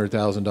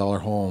 $400,000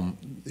 home,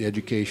 the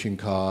education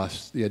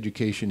costs,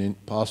 the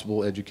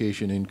possible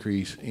education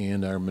increase,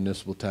 and our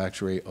municipal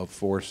tax rate of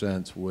 4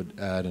 cents would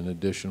add an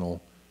additional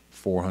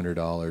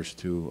 $400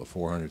 to a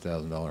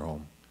 $400,000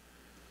 home.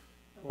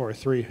 Or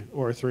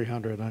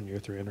 300 on your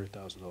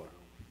 $300,000 home.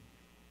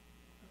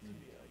 I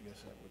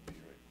guess that would be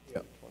right.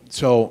 Yep.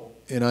 So,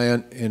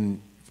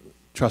 and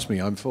trust me,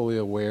 I'm fully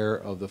aware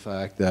of the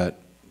fact that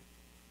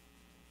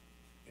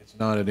it's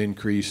not an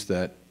increase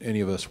that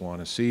any of us want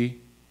to see.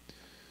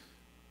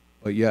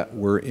 But yet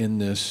we're in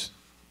this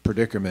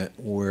predicament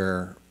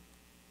where,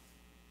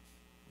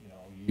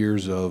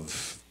 years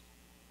of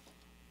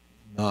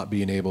not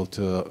being able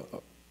to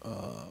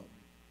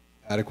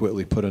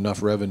adequately put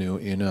enough revenue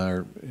in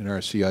our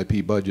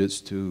CIP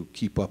budgets to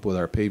keep up with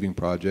our paving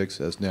projects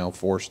has now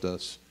forced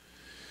us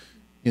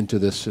into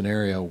this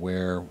scenario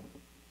where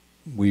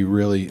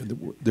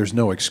there's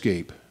no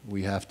escape.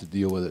 We have to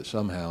deal with it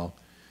somehow.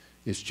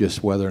 It's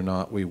just whether or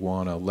not we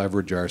want to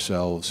leverage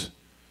ourselves,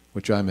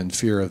 which I'm in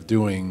fear of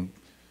doing.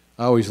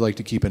 I always like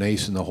to keep an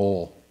ace in the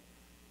hole.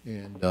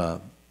 And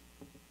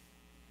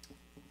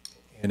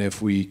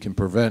if we can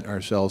prevent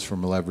ourselves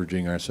from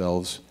leveraging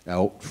ourselves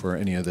out for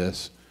any of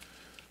this,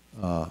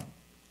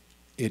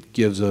 it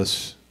gives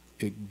us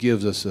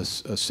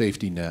a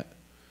safety net.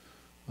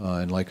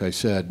 And like I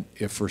said,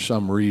 if for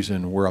some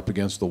reason we're up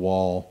against the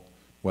wall,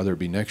 whether it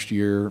be next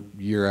year,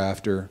 year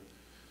after,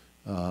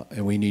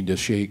 and we need to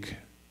shake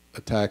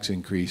a tax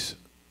increase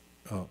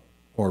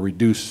or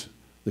reduce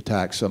the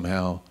tax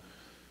somehow,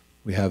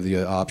 we have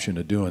the option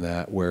of doing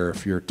that, where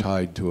if you're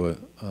tied to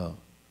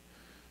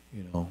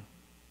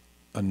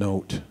a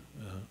note,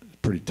 it's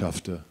pretty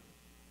tough to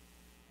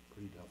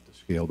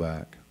scale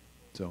back.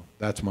 So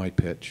that's my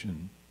pitch.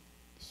 And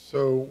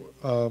So,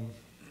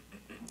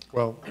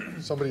 well,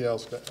 somebody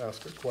else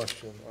asked a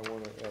question. I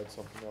want to add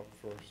something up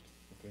first,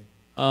 I think.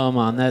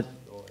 On that,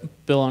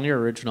 Bill, on your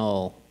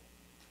original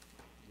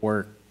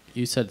work,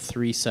 you said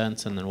 3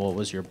 cents, and then what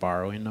was your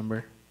borrowing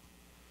number?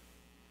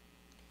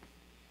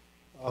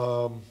 Did I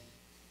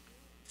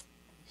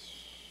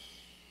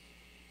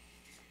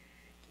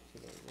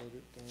write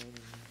it down?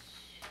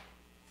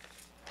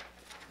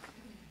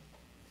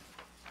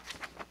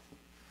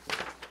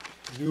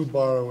 New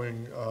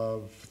borrowing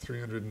of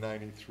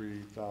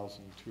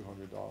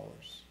 $393,200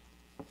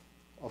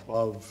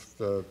 above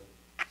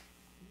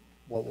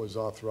what was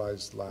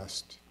authorized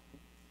last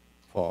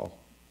fall.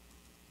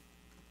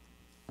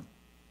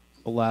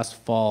 The last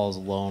fall's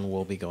loan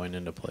will be going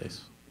into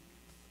place.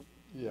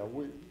 Yeah,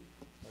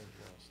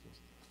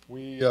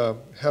 we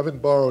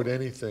haven't borrowed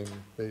anything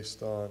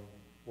based on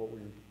what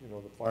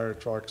the fire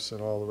trucks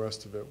and all the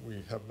rest of it.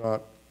 We have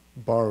not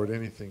borrowed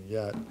anything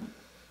yet.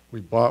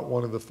 We bought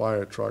one of the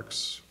fire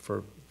trucks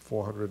for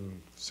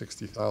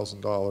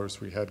 $460,000.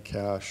 We had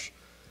cash.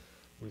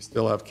 We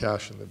still have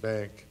cash in the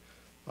bank.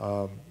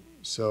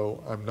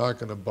 So I'm not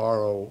going to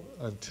borrow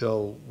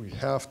until we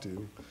have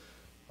to.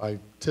 I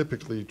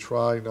typically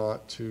try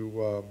not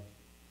to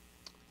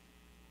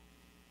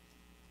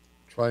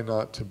try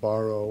not to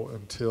borrow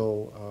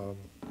until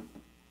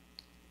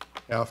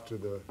after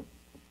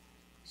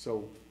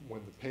so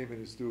when the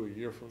payment is due a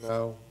year from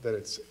now, that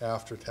it's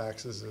after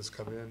taxes has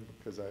come in,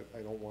 because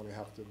I don't want to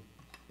have to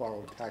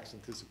borrow tax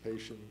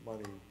anticipation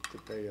money to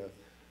pay a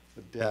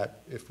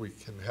debt if we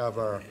can have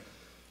our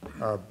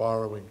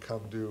borrowing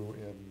come due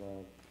in,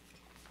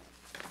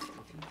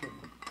 if you can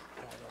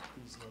add up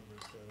these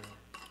numbers that are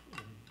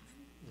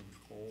in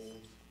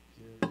bold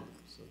here,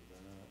 so that.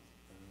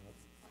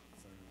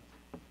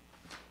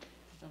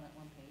 Just on that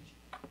one page.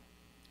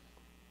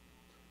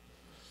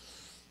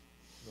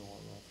 No, on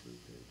all 3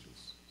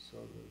 pages. So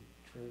the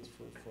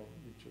transfer from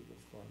each of the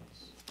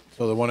funds.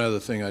 So the one other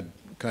thing I'd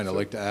kind of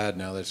like to add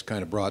now that's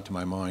kind of brought to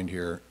my mind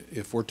here,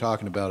 if we're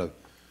talking about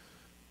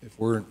if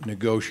we're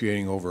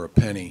negotiating over a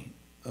penny,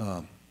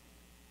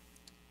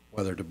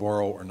 whether to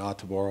borrow or not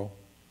to borrow,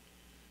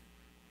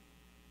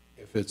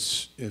 if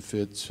it's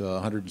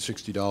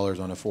 $160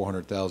 on a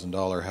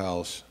 $400,000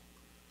 house,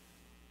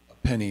 a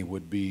penny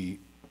would be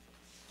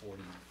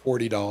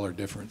 $40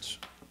 difference.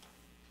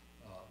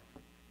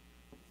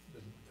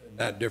 And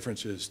that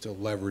difference is to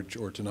leverage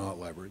or to not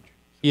leverage.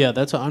 Yeah,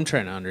 that's what I'm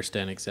trying to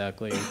understand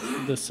exactly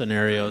the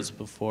scenarios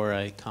before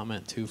I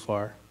comment too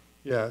far.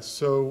 Yeah,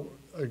 so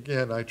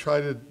again, I try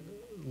to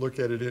look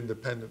at it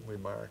independently,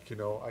 Mark,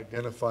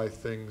 identify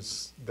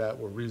things that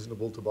were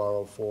reasonable to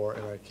borrow for,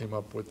 and I came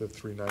up with the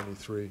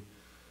 393,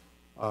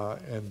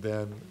 and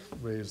then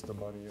raise the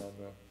money on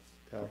the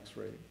tax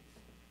rate.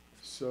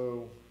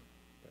 So.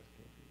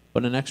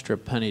 But an extra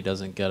penny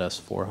doesn't get us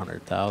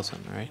 400,000,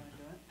 right?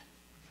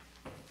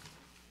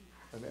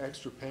 An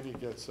extra penny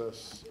gets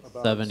us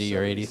about 70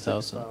 or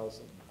 80,000.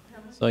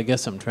 So I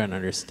guess I'm trying to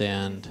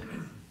understand. Oh,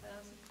 yeah,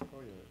 it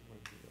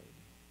might be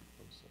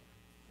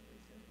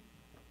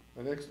right.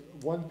 I'm sorry.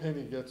 One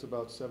penny gets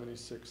about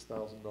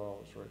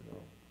 $76,000 right now.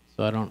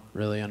 So I don't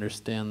really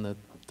understand the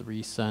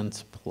 3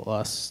 cents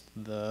plus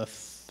the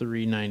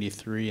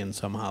 393, and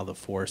somehow the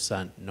 4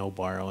 cent no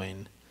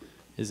borrowing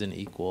is an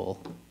equal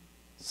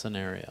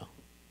scenario.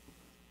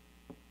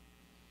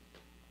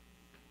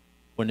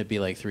 Wouldn't it be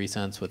like 3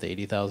 cents with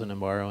 80,000 in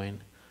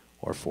borrowing,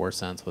 or 4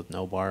 cents with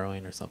no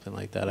borrowing, or something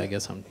like that? I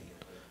guess I'm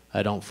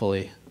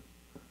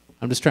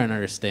just trying to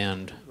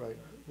understand. Right.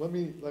 Let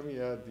me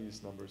add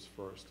these numbers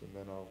first, and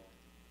then I'll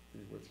be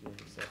with you in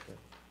a second.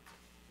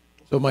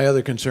 So my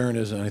other concern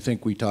is, and I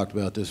think we talked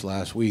about this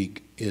last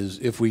week, is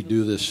if we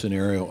do this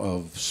scenario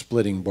of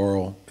splitting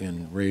borrow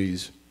and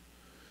raise,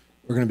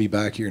 we're going to be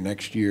back here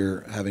next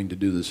year having to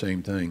do the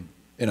same thing.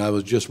 And I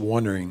was just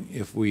wondering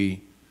if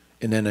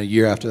and then a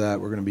year after that,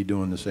 we're going to be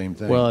doing the same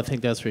thing. Well, I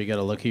think that's where you got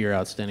to look at your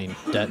outstanding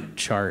debt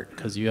chart,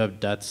 because you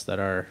have debts that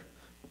are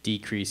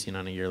decreasing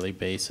on a yearly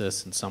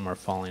basis and some are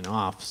falling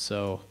off.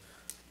 So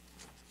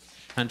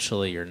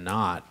potentially you're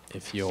not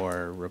if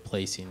you're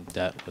replacing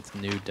debt with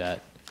new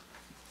debt.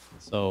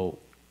 So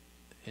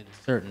in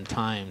certain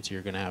times,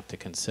 you're going to have to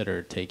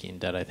consider taking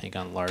debt, I think,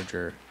 on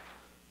larger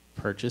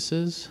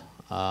purchases.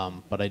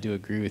 But I do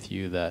agree with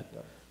you that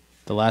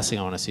the last thing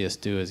I want to see us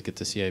do is get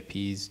the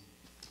CIPs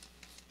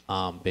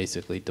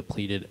basically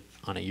depleted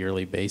on a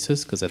yearly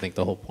basis, because I think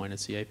the whole point of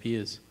CIP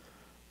is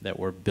that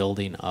we're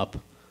building up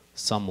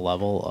some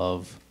level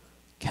of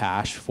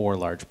cash for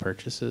large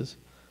purchases.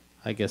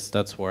 I guess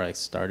that's where I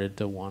started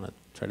to want to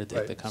try to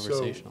take the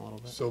conversation a little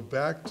bit. So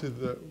back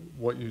to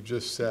what you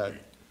just said,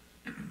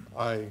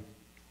 I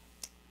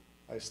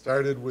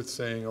started with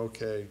saying,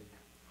 okay,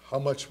 how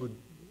much would,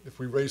 if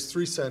we raised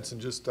 3 cents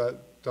and just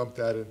dump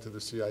that into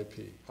the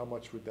CIP, how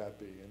much would that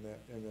be?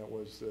 And that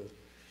was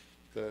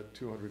the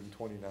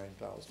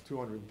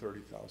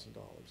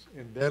 $230,000.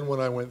 And then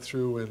when I went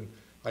through and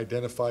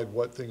identified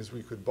what things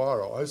we could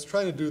borrow, I was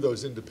trying to do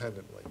those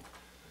independently.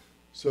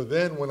 So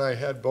then when I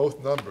had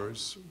both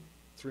numbers,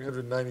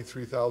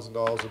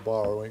 $393,000 of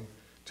borrowing,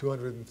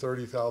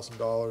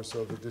 $230,000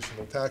 of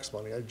additional tax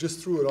money, I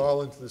just threw it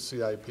all into the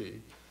CIP.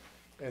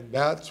 And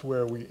that's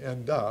where we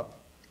end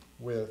up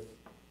with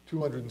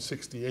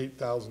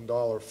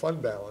 $268,000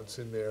 fund balance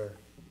in there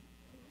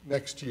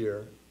next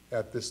year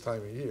at this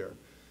time of year.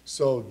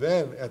 So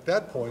then, at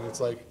that point, it's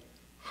like,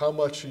 how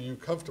much are you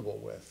comfortable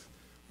with?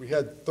 We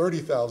had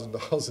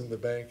 $30,000 in the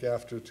bank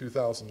after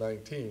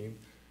 2019.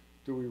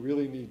 Do we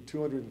really need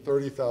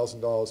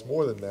 $230,000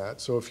 more than that?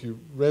 So if you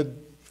read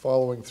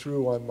following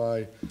through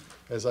on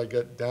as I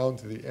get down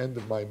to the end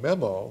of my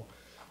memo,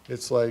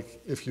 it's like,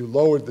 if you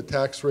lowered the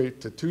tax rate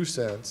to 2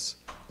 cents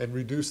and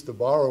reduced the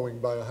borrowing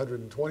by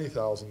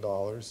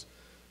 $120,000,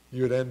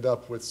 you'd end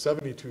up with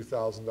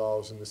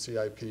 $72,000 in the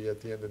CIP at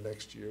the end of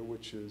next year,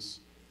 which is,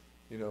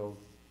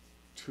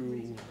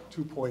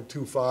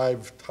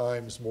 2.25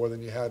 times more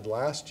than you had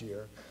last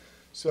year.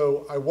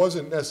 So I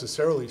wasn't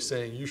necessarily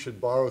saying you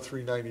should borrow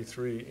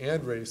 393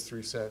 and raise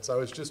 3 cents. I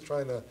was just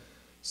trying to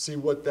see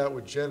what that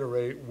would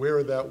generate,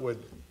 where that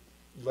would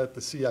let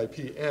the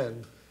CIP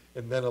end,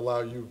 and then allow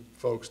you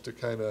folks to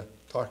kind of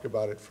talk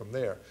about it from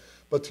there.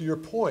 But to your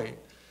point,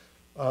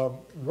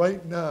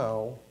 right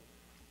now,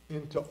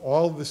 into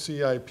all the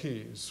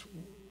CIPs,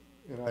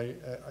 and I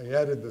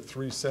added the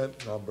 3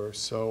 cent number,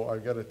 so I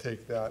got to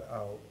take that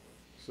out.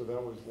 So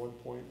that was 1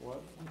 point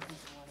what?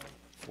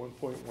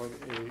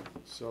 1.18,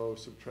 so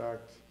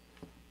subtract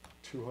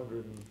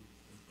 $230,000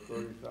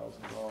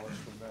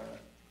 from that.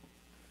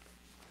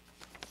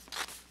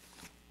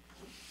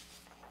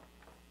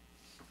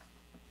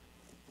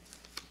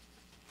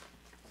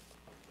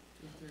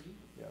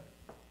 Yeah.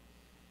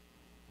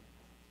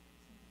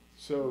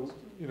 So,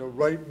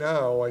 right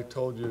now, I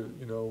told you,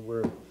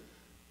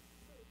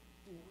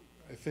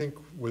 I think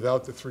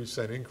without the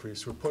 3-cent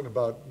increase, we're putting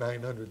about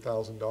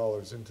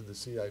 $900,000 into the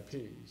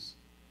CIPs.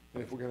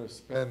 And if we're gonna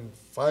spend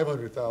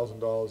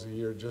 $500,000 a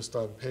year just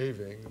on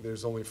paving,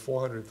 there's only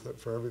 $400,000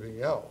 for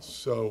everything else.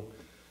 So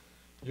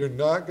you're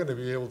not gonna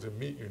be able to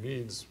meet your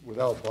needs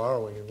without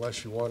borrowing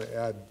unless you wanna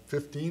add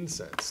 15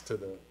 cents to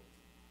the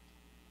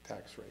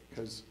tax rate.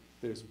 Because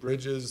there's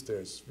bridges,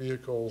 there's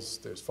vehicles,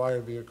 there's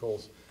fire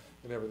vehicles,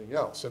 and everything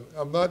else. And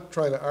I'm not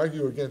trying to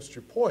argue against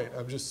your point.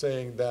 I'm just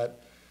saying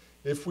that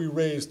if we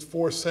raised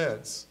 4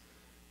 cents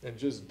and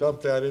just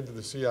dumped that into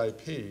the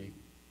CIP,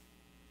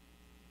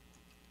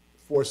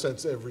 4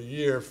 cents every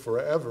year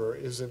forever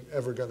isn't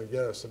ever gonna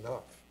get us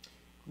enough.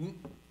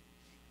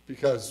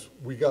 Because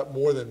we got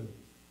more than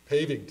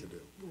paving to do.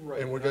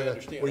 Right, And we're I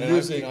understand. we're And I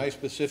using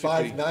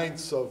specifically-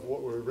 5/9 of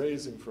what we're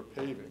raising for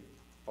paving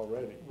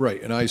already.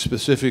 Right, and I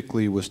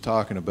specifically was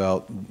talking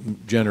about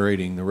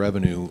generating the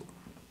revenue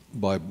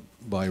by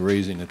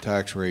raising the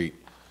tax rate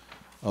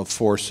of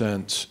 4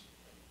 cents,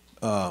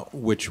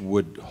 which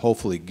would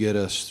hopefully get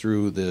us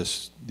through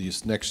these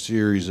next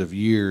series of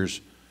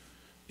years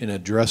in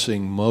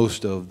addressing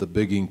most of the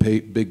big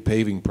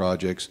paving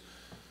projects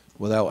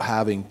without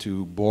having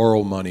to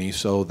borrow money,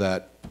 so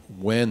that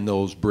when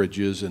those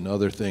bridges and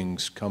other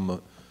things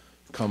come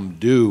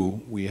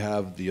due, we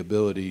have the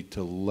ability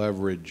to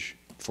leverage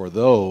for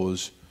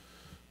those.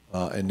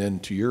 And then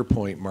to your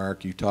point,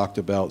 Mark, you talked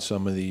about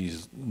some of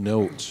these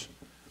notes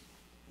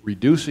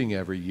reducing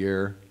every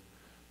year.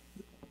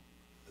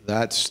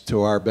 That's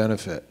to our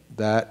benefit.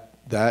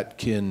 That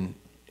can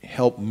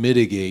help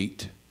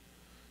mitigate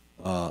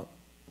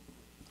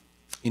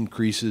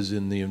increases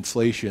in the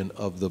inflation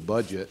of the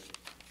budget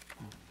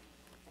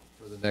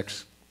for the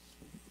next,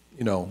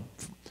 I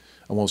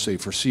won't say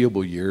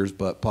foreseeable years,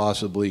 but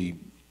possibly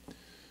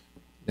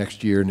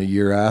next year and the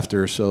year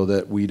after, so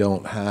that we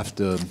don't have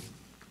to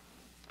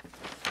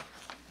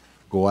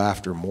go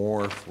after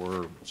more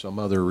for some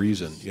other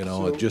reason.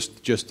 So-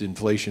 Just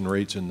inflation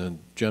rates in the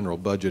general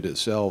budget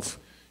itself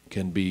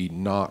can be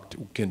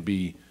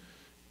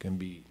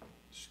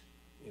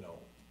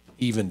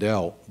evened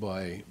out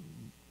by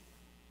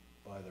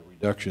the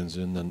reductions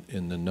in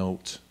the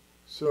notes.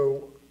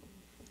 So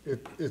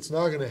it's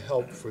not gonna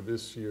help for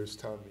this year's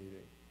town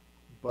meeting,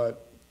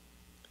 but,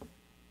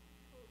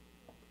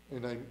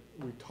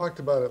 we talked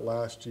about it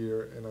last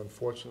year, and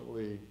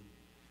unfortunately,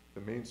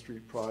 the Main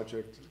Street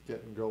project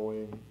getting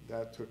going,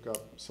 that took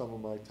up some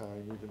of my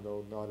time, even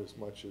though not as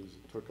much as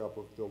it took up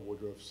of Bill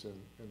Woodruff's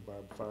and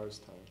Barb Farr's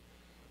time.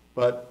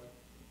 But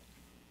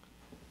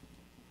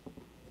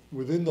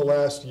within the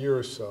last year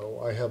or so,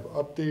 I have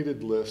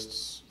updated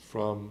lists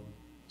from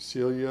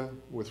Celia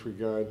with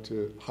regard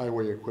to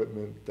highway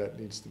equipment that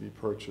needs to be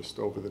purchased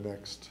over the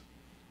next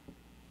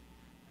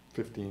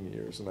 15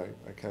 years, and I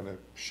kind of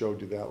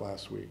showed you that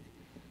last week.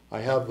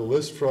 I have the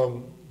list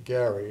from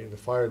Gary in the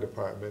fire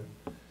department,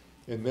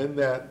 and then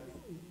that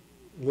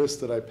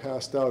list that I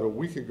passed out a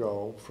week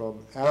ago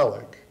from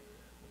Alec,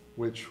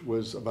 which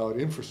was about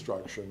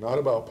infrastructure, not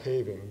about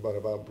paving, but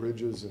about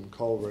bridges and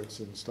culverts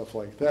and stuff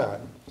like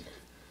that.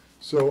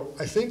 So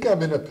I think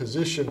I'm in a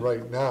position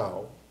right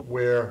now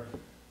where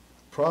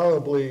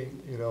probably,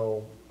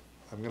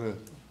 I'm gonna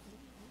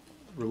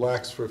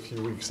relax for a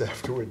few weeks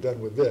after we're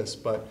done with this,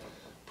 but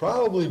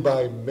probably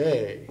by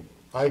May,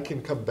 I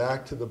can come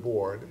back to the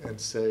board and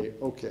say,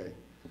 okay,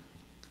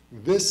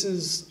 this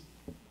is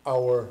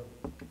our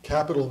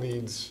capital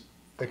needs,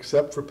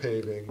 except for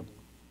paving,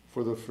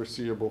 for the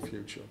foreseeable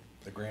future.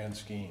 The grand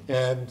scheme.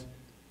 And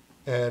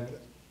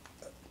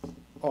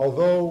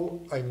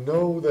although I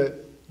know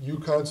that you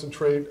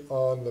concentrate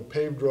on the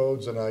paved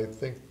roads, and I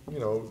think,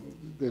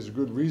 there's a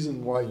good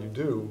reason why you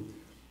do,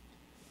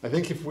 I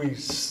think if we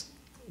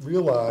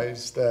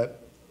realize that,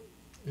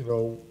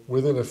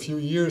 within a few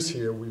years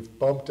here, we've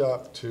bumped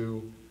up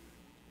to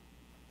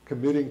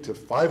committing to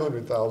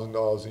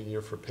 $500,000 a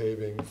year for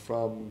paving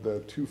from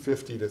the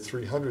 $250 to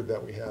 $300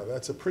 that we have.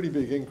 That's a pretty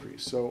big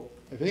increase. So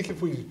I think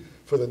if we,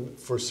 for the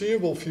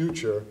foreseeable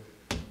future,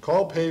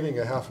 call paving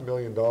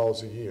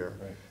 $500,000 a year,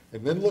 Right.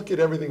 and then look at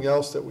everything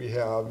else that we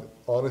have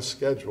on a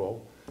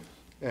schedule.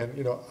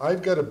 And,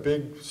 I've got a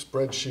big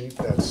spreadsheet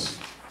that's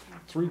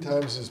 3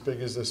 times as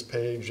big as this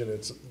page, and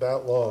it's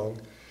that long.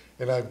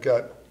 And I've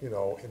got,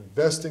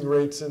 investing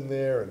rates in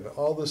there and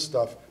all this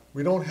stuff.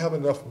 We don't have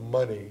enough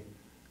money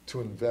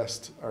to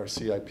invest our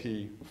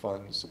CIP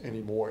funds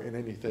anymore in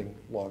anything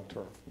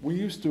long-term. We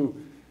used to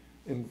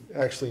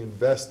actually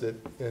invest it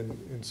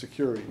in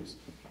securities.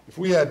 If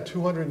we had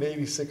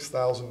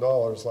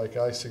 $286,000, like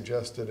I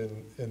suggested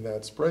in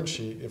that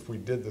spreadsheet, if we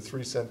did the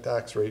 3-cent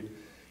tax rate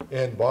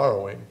and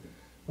borrowing,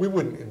 we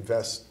wouldn't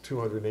invest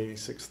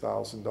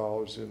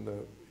 $286,000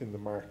 in the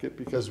market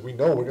because we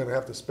know we're gonna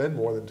have to spend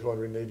more than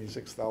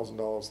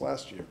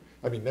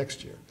 $286,000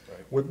 next year. Right.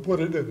 We'd put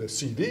it in a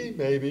CD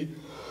maybe,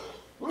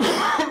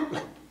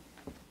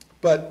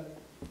 but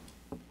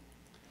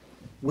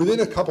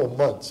within a couple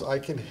months, I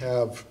can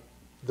have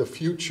the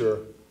future,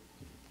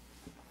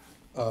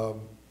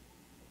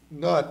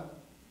 not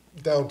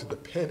down to the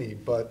penny,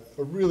 but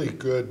a really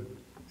good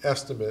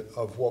estimate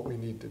of what we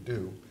need to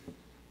do.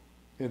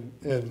 And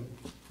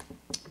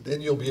then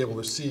you'll be able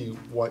to see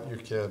what you're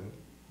gonna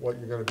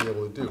be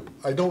able to do.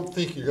 I don't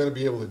think you're gonna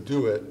be able to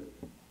do it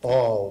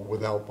all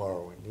without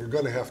borrowing. You're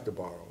gonna have to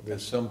borrow.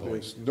 At some point.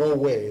 There's no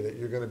way that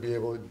you're gonna be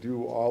able to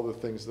do all the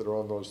things that are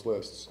on those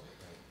lists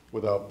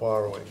without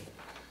borrowing.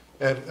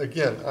 And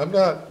again,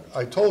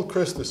 I told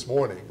Chris this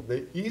morning,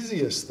 the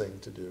easiest thing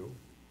to do,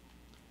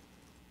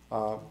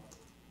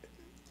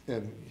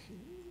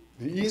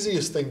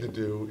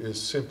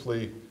 is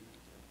simply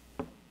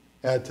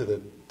add to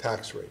the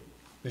tax rate.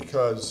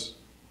 Because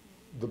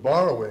the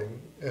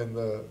borrowing and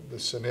the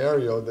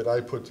scenario that I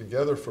put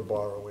together for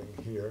borrowing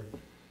here,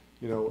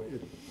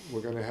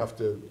 we're gonna have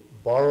to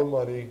borrow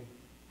money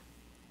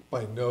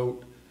by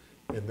note,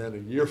 and then a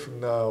year from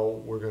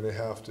now, we're gonna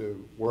have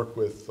to work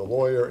with the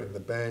lawyer and the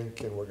bank,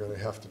 and we're gonna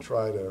have to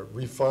try to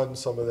refund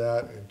some of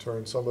that and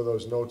turn some of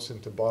those notes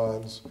into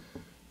bonds.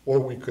 Or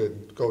we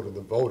could go to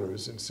the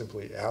voters and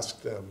simply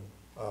ask them,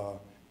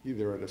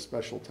 either at a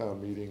special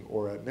town meeting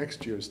or at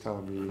next year's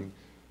town meeting,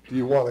 do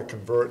you want to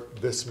convert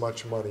this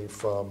much money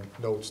from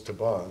notes to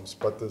bonds?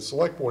 But the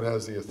select board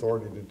has the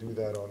authority to do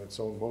that on its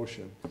own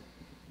motion.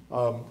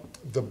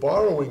 The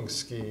borrowing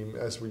scheme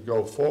as we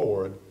go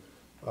forward,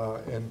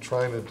 and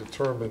trying to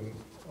determine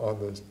on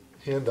the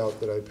handout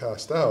that I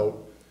passed out,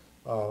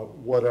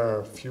 what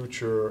our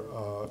future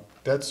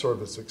debt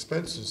service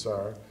expenses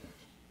are,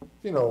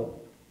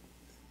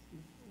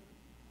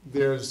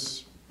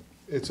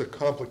 it's a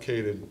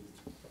complicated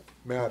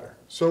matter.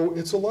 So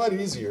it's a lot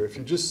easier if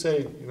you just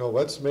say,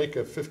 let's make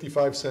a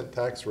 55-cent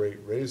tax rate,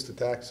 raise the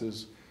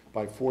taxes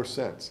by 4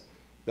 cents.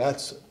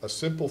 That's a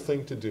simple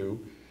thing to do,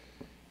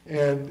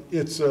 and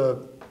it's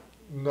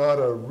not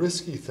a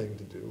risky thing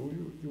to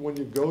do. When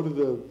you go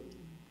to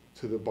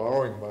the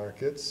borrowing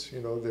markets,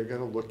 they're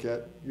going to look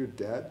at your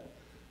debt.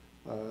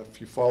 If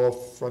you follow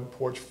Front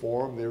Porch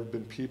Forum, there have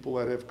been people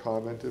that have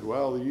commented,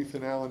 well, the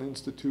Ethan Allen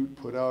Institute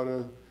put out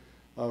a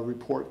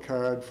report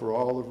card for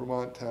all the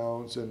Vermont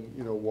towns, and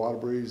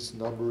Waterbury's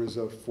number is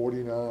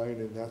 49,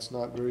 and that's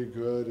not very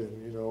good,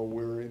 and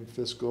we're in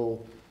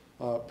fiscal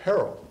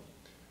peril.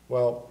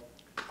 Well,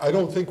 I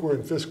don't think we're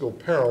in fiscal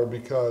peril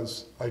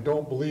because I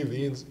don't believe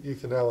the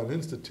Ethan Allen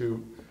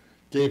Institute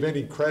gave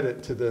any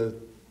credit to the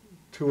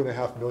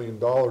 $2.5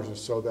 million or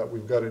so that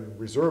we've got in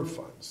reserve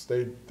funds.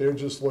 They're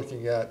just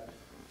looking at,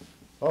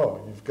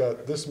 oh, you've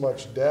got this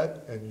much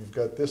debt and you've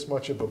got this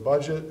much of a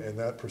budget and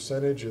that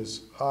percentage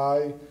is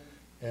high,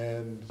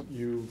 and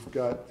you've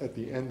got, at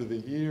the end of the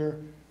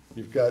year,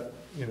 you've got,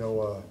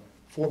 a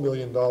 $4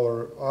 million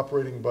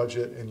operating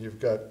budget and you've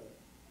got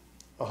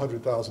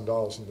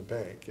 $100,000 in the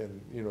bank,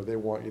 and they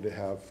want you to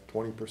have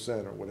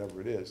 20% or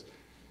whatever it is.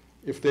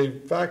 If they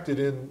factored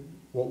in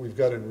what we've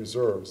got in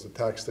reserves, the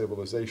tax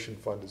stabilization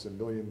fund is $1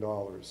 million.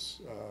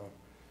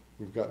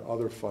 We've got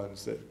other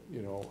funds that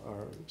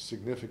are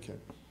significant.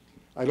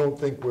 I don't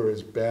think we're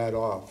as bad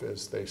off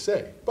as they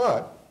say,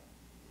 but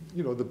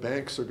the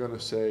banks are going to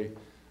say,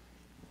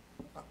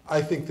 I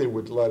think they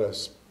would let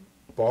us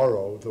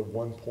borrow the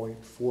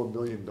 $1.4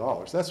 million.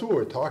 That's what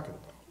we're talking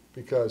about,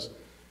 because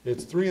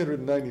it's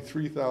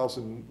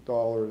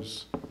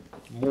 $393,000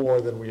 more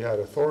than we had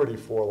authority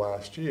for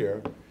last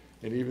year.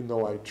 And even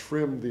though I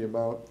trimmed the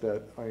amount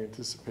that I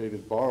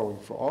anticipated borrowing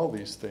for all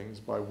these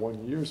things by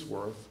 1 year's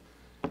worth,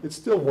 it's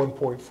still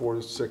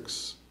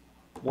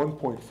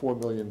 $1.4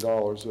 million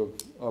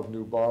of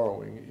new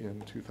borrowing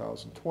in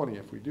 2020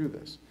 if we do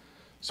this.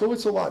 So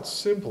it's a lot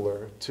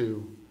simpler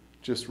to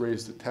just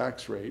raise the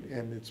tax rate,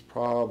 and it's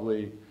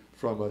probably,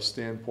 from a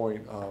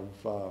standpoint of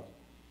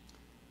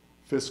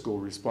fiscal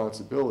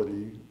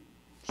responsibility,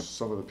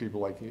 some of the people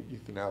like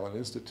Ethan Allen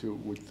Institute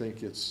would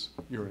think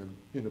you're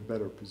in a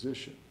better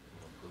position.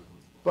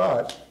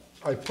 But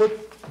I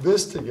put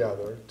this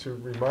together to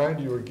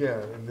remind you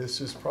again, and this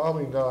is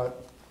probably not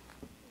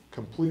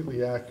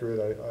completely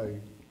accurate,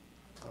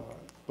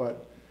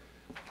 but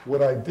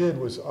what I did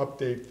was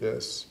update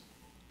this.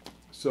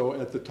 So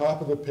at the top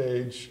of the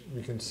page,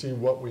 you can see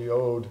what we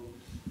owed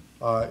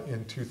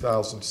in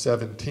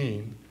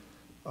 2017.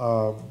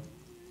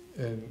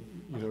 And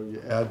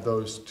you add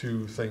those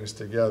two things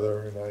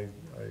together, and I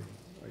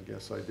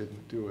guess I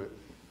didn't do it,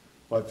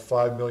 but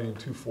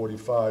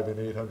 $5,245,853. and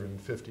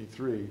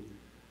 853.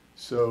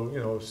 So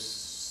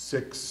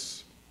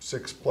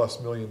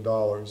 $6+ million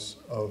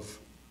of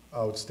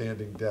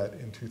outstanding debt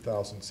in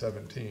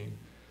 2017.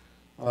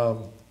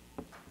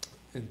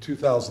 At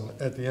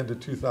the end of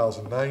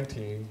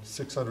 2019,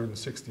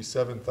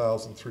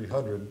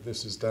 $667,300.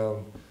 This is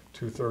down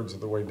 2/3 of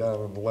the way down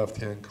on the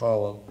left-hand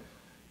column,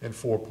 and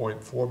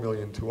 $4.4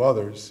 million to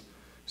others.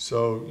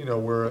 So, you know,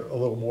 we're a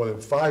little more than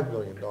 $5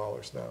 million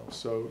now.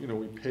 So, you know,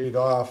 we paid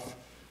off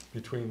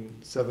between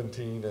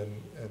 17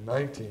 and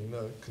 19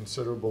 a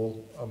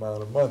considerable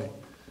amount of money,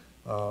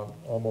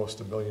 almost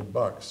 $1 million.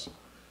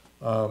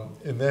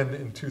 And then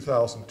in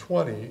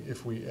 2020,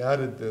 if we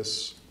added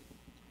this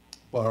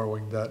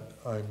borrowing that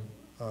I'm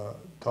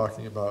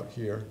talking about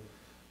here,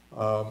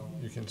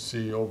 you can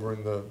see over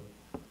in the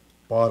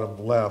bottom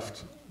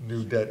left,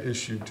 new debt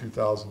issued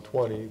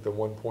 2020, the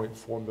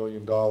 $1.4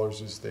 million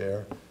is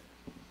there.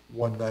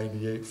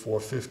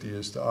 198,450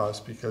 is to us,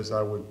 because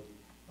I would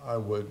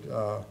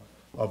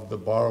of the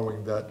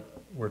borrowing that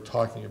we're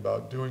talking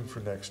about doing for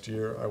next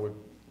year, I would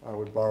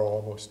borrow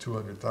almost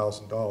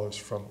 $200,000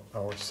 from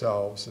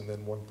ourselves, and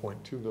then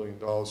 $1.2 million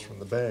from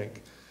the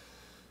bank.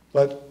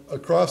 But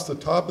across the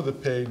top of the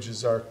page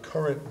is our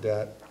current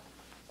debt,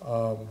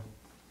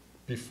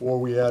 before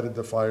we added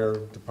the fire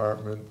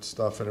department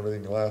stuff and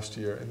everything last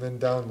year. And then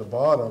down the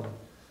bottom,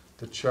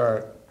 the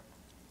chart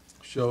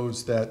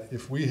shows that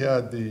if we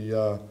had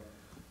the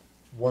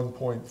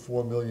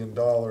 $1.4 million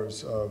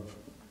of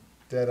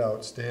debt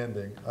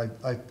outstanding, I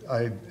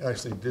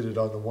actually did it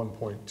on the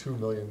 $1.2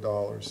 million,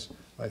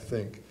 I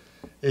think.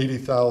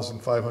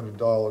 $80,500,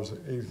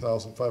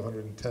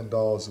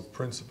 $80,510 of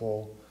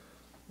principal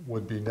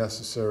would be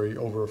necessary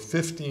over a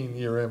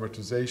 15-year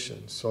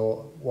amortization.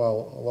 So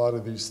while a lot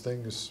of these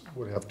things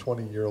would have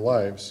 20-year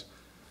lives,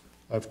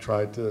 I've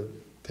tried to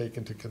take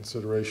into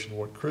consideration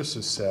what Chris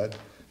has said.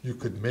 You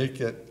could make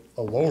it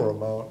a lower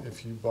amount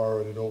if you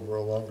borrowed it over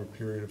a longer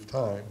period of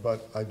time,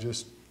 but I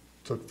just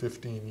took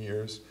 15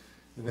 years,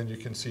 and then you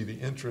can see the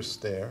interest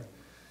there.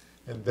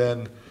 And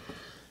then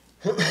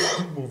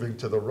moving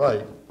to the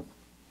right,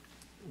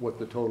 what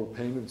the total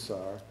payments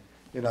are,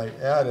 and I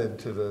added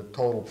to the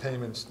total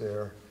payments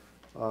there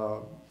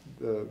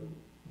the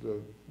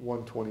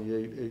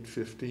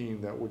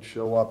 128,815 that would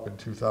show up in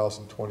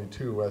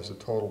 2022 as a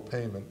total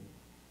payment.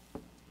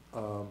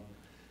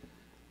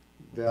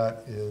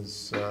 That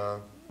is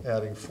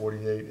adding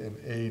 48 and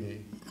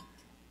 80,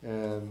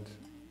 and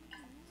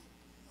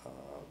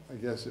I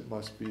guess it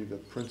must be the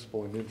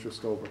principal and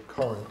interest over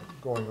current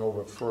going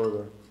over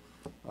further.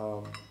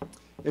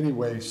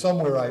 Anyway,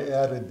 somewhere I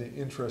added the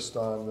interest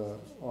on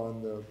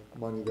the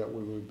money that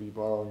we would be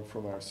borrowing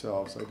from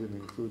ourselves. I didn't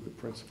include the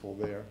principal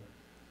there.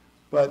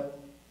 But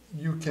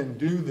you can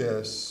do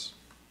this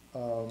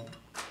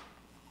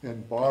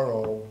and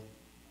borrow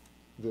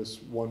this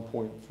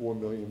 $1.4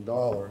 million,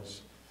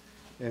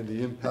 and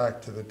the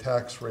impact to the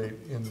tax rate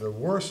in the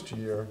worst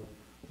year,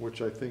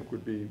 which I think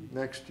would be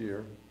next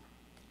year,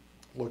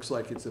 looks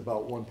like it's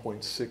about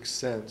 1.6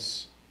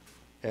 cents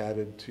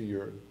added to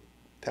your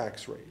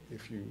tax rate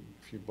if you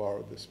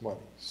borrow this money.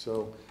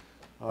 So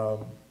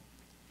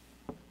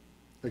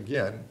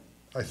again,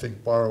 I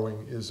think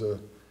borrowing is a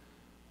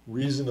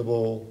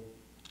reasonable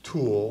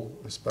tool,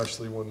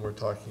 especially when we're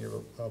talking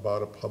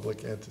about a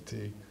public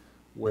entity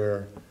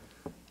where,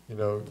 you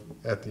know,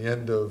 at the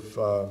end of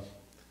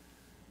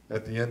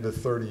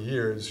 30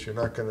 years, you're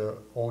not going to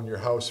own your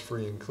house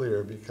free and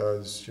clear,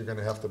 because you're going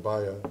to have to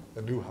buy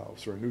a new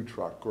house or a new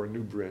truck or a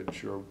new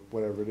bridge or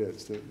whatever it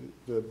is.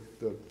 The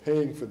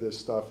paying for this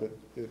stuff,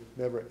 it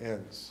never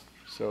ends.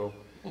 So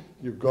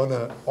you're going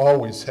to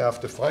always have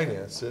to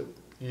finance it,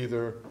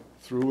 either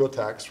through a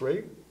tax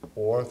rate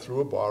or through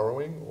a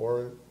borrowing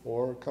or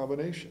a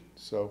combination.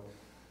 So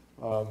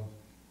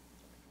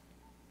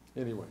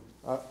anyway,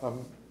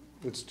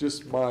 it's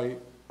just my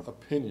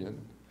opinion.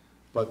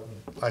 But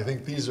I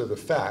think these are the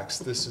facts.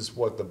 This is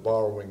what the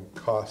borrowing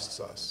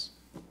costs us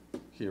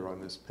here on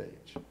this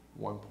page,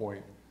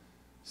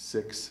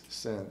 1.6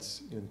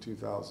 cents in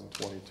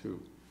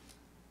 2022.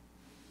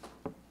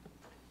 I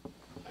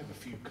have a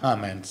few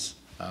comments.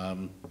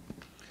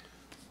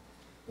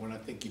 When I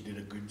think you did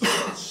a good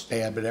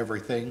stab at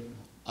everything,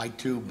 I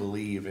too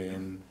believe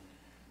in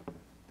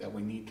that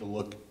we need to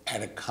look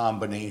at a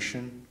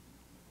combination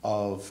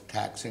of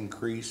tax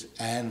increase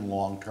and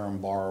long-term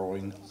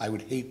borrowing. I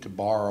would hate to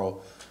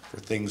borrow for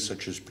things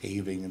such as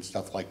paving and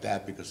stuff like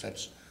that, because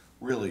that's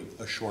really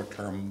a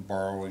short-term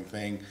borrowing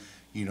thing,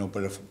 you know.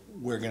 But if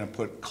we're going to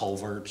put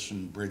culverts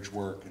and bridge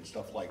work and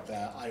stuff like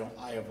that,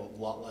 I have a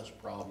lot less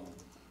problem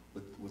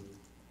with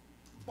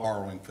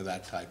borrowing for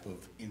that type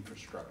of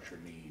infrastructure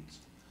needs.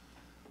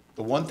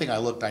 The one thing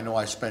I know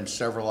I spent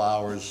several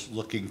hours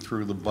looking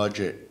through the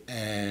budget,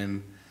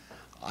 and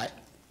I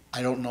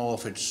don't know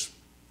if it's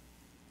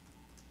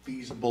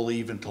feasible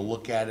even to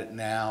look at it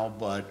now,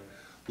 but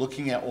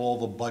looking at all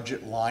the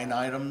budget line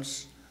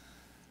items,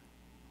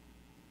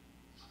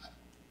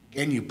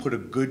 again, you put a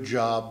good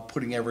job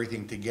putting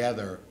everything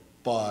together,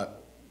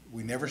 but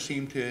we never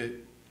seem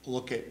to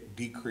look at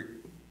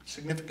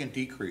significant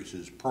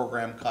decreases,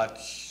 program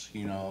cuts,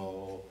 you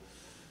know,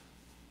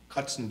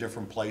 cuts in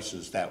different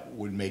places that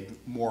would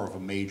make more of a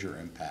major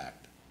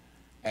impact.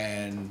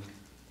 And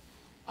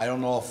I don't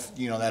know if,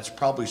 you know, that's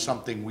probably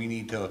something we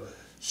need to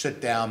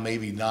sit down,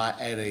 maybe not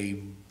at a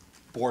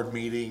board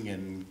meeting,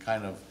 and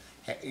kind of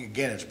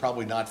Again, it's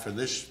probably not for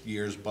this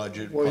year's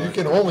budget. Well, you but-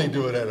 can only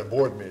do it at a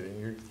board meeting.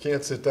 You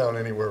can't sit down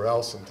anywhere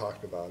else and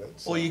talk about it.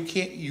 so. Well, you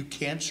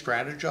can't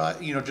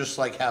strategize, just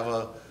like have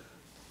a,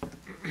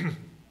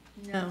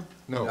 No.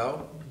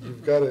 No,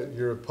 you've got it,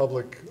 you're a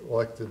public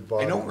elected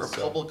body. I know we're a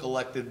so- public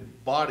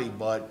elected body,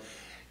 but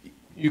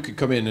You could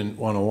come in and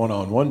on a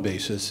one-on-one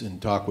basis and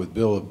talk with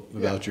Bill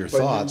about your But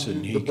thoughts,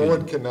 and he The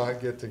board can,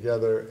 cannot get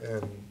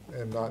together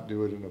and not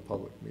do it in a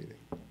public meeting.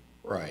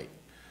 right.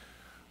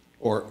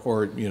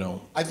 or,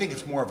 I think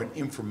it's more of an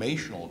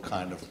informational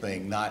kind of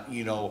thing, not,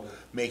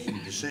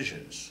 making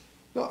decisions.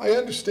 No, I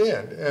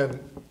understand, and,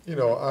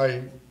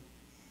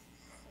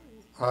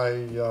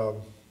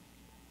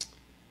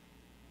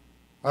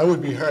 I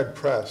would be hard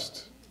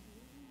pressed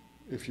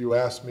if you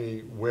asked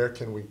me, where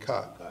can we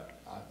cut?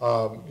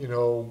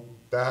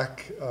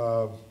 Back,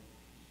 I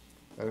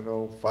don't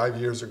know, 5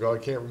 years ago, I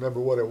can't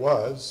remember what it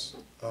was,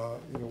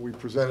 we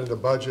presented a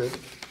budget,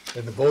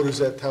 and the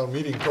voters at town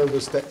meeting told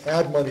us to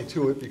add money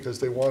to it because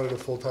they wanted a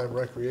full-time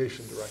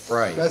recreation director.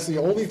 Right. That's the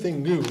only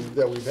thing new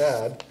that we've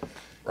had.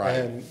 Right.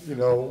 And, I'm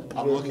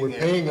we're looking at-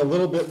 paying a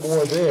little bit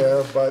more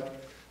there, but,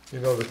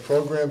 the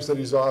programs that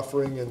he's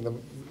offering and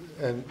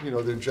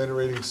they're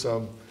generating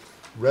some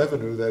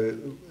revenue that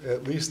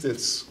at least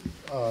it's,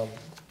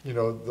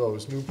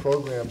 those new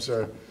programs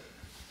are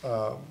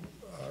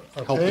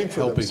paying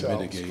for helping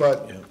themselves. mitigate,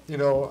 But,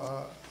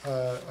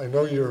 yeah. I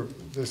know you're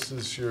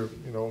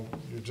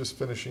just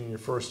finishing your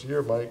first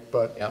year, Mike,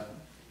 but, Yep.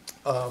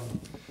 I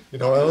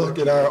look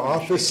at our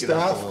office Shake it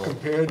up a staff little.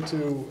 compared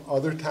to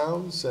other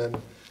towns and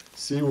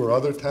see where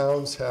other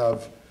towns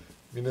have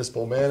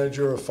municipal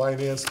manager, a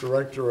finance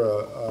director,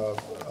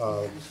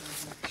 a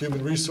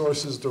human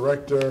resources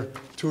director,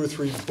 2 or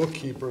 3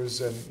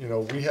 bookkeepers, and,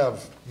 we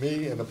have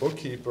me and a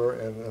bookkeeper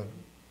and a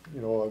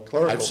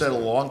clerical. I've said a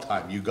staff. long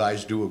time, you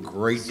guys do a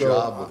great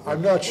job. So with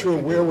I'm what not sure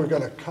you where do. we're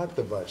gonna cut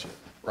the budget.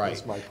 Right.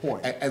 That's my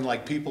point. And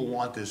like, people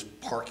want this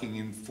parking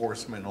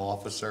enforcement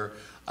officer.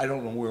 I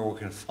don't know where we're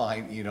gonna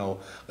find,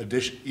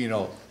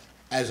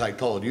 as I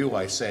told you,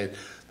 I said,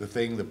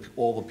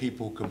 all the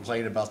people who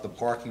complain about the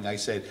parking, I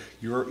said,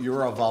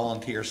 you're a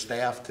volunteer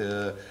staff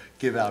to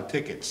give out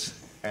tickets.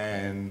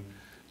 And,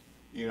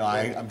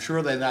 I'm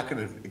sure they're not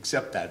gonna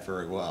accept that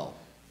very well.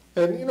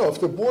 And, if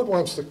the board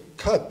wants to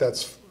cut,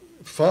 that's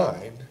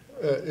fine.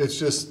 It's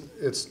just,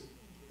 it's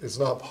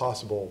not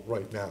possible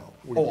right now.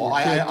 We can't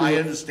do I it-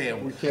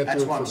 understand. We can't That's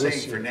do it what I'm for this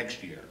saying for year.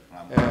 next year.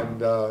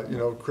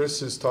 And, Chris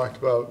has talked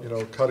about,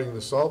 cutting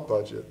the salt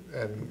budget.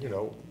 And,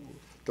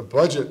 the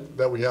budget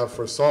that we have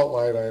for a salt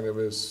line item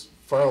is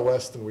far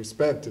less than we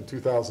spent in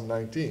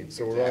 2019.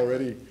 So we're Exactly.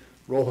 already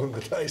rolling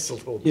the dice a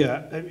little bit.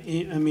 Yeah,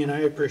 I mean,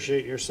 I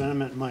appreciate your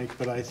sentiment, Mike,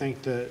 but I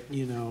think that,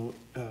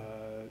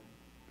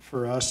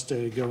 for us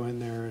to go in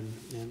there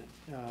and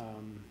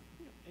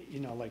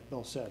like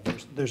Bill said,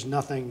 there's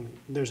nothing,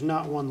 there's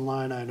not one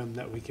line item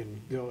that we can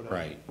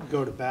Right.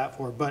 go to bat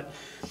for, but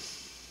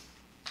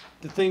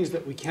the things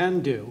that we can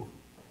do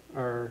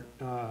are,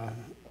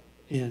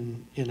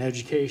 in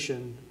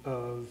education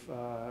of,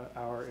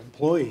 our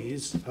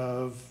employees,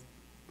 of,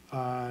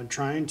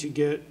 trying to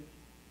get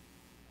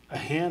a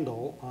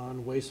handle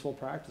on wasteful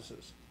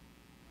practices.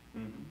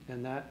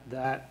 And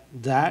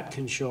that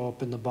can show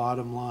up in the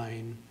bottom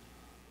line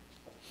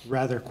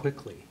rather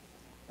quickly.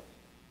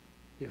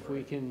 If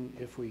we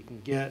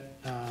can get,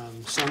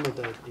 some of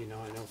the, I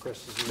know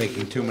Chris is.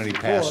 Making too many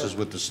passes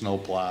with the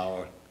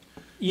snowplow.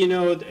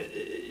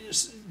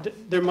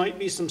 There might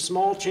be some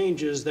small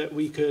changes that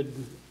we could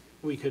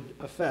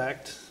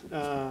affect,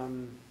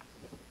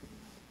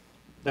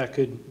 that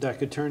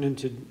could turn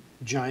into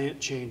giant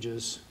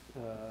changes,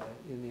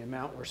 in the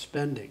amount we're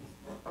spending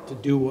to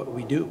do what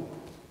we do.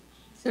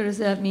 So does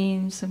that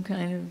mean some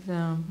kind of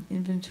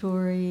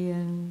inventory,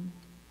 and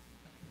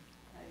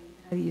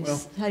how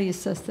do you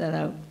suss that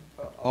out?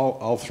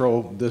 I'll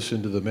throw this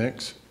into the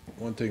mix.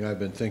 One thing I've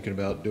been thinking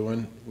about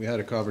doing, we had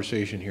a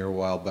conversation here a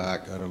while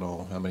back, I don't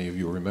know how many of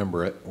you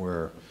remember it,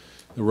 where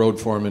the road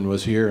foreman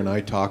was here and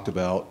I talked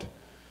about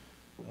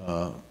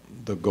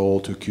the goal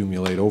to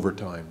accumulate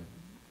overtime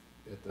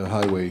at the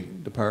highway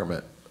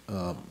department.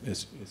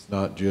 It's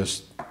not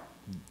just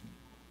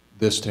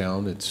this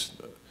town, it's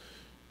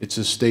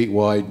a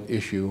statewide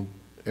issue.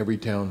 Every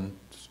town's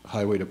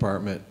highway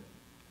department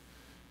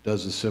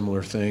does a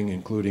similar thing,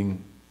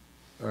 including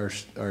our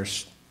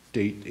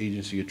state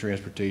agency of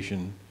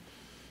transportation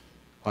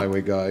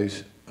highway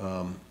guys.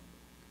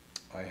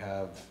 I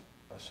have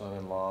a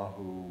son-in-law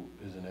who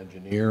is an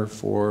engineer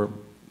for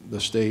the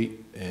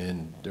state,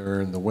 and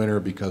during the winter,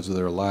 because of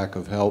their lack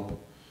of help,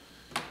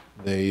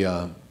 they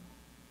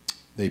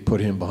put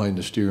him behind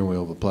the steering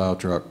wheel of a plow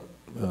truck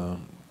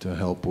to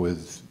help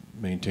with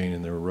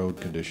maintaining their road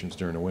conditions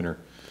during the winter.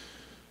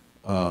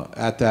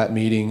 At that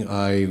meeting,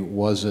 I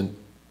wasn't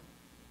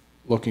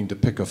looking to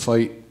pick a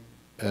fight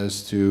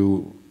as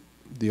to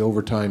the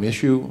overtime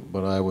issue,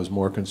 but I was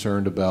more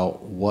concerned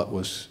about what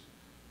was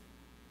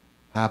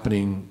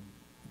happening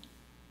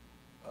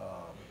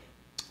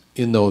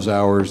in those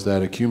hours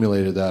that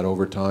accumulated that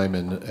overtime.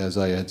 And as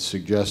I had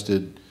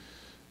suggested,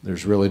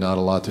 There's really not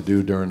a lot to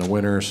do during the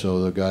winter,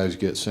 so the guys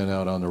get sent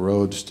out on the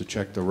roads to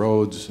check the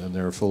roads, and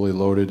they're fully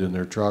loaded in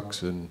their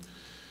trucks, and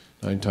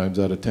 9 times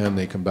out of 10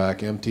 they come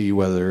back empty,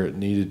 whether it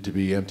needed to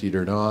be emptied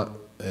or not,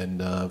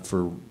 and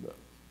for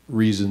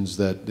reasons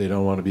that they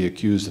don't want to be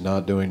accused of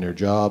not doing their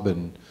job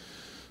and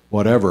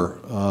whatever.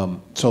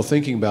 So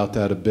thinking about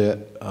that a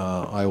bit,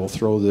 I will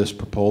throw this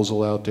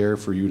proposal out there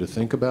for you to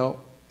think about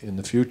in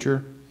the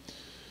future.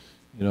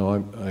 You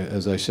know,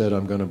 as I said,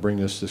 I'm going to bring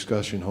this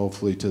discussion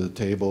hopefully to the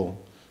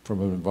table from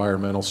an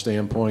environmental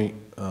standpoint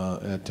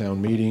at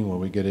town meeting when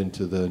we get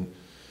into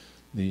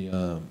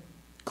the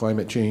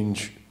climate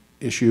change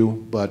issue.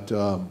 But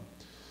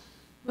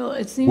Well,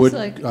 it seems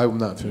like, I'm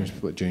not finished,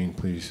 but Jane,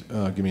 please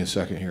give me a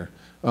second here.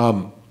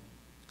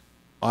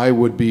 I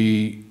would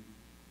be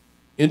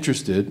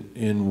interested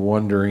in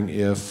wondering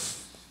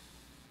if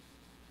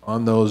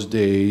on those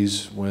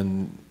days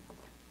when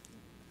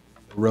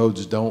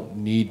roads don't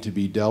need to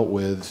be dealt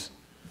with,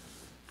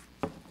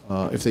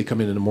 if they come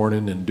in the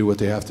morning and do what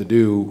they have to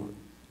do,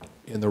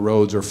 and the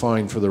roads are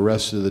fine for the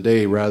rest of the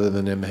day, rather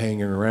than them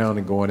hanging around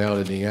and going out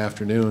in the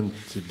afternoon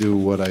to do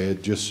what I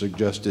had just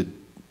suggested,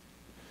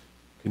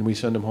 can we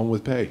send them home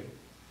with pay?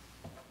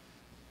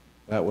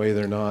 That way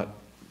they're not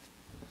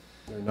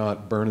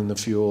burning the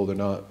fuel, they're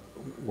not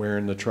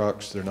wearing the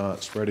trucks, they're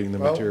not spreading the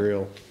Well,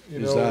 material.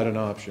 Is that an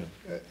option?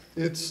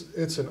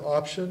 It's an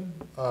option.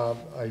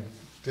 I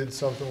did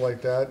something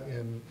like that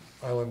in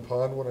Island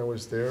Pond when I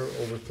was there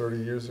over 30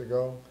 years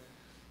ago.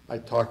 I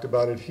talked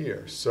about it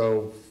here.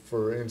 So,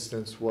 for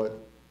instance, what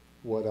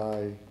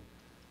I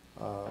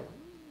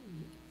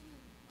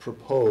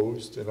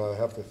proposed, and I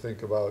have to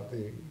think about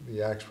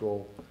the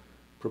actual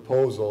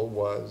proposal,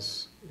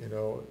 was, you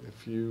know,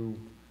 if you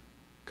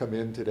come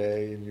in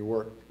today and you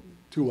work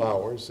 2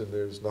 hours and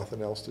there's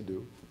nothing else to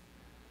do,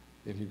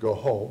 and you go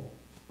home,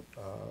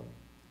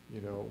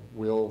 you know,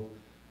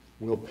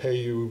 we'll pay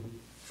you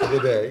for the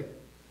day,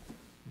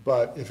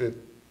 but if it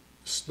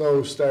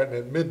snows starting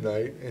at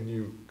midnight and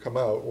you come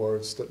out, or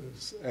it's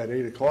at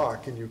 8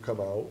 o'clock and you come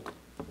out,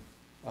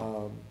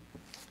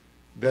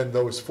 then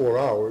those 4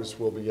 hours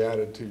will be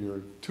added to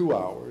your 2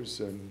 hours.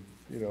 And,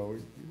 you know,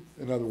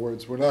 in other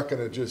words, we're not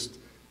gonna just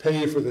pay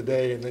you for the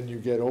day and then you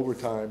get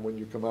overtime when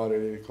you come out at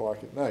 8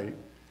 o'clock at night.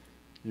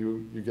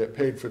 You get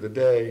paid for the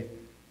day,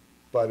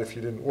 but if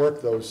you didn't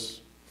work those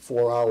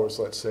 4 hours,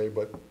 let's say,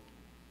 but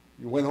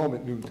you went home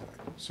at noontime,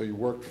 so you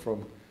worked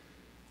from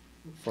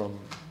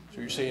So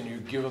you're saying you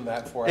give them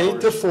that 4 8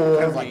 hours? to 4.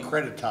 Kind of like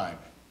credit time.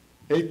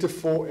 8 to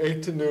 4,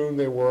 8 to noon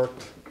they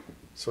worked,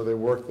 so they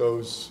worked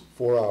those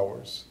 4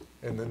 hours,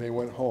 and then they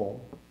went home.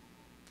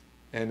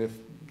 And if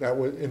that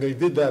was, and they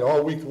did that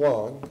all week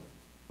long,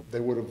 they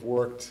would have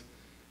worked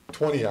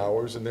 20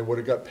 hours and they would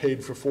have got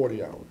paid for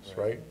 40 hours,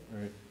 right?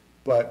 Right.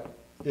 But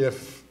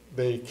if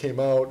they came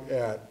out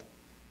at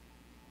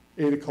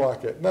 8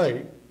 o'clock at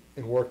night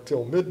and worked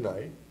till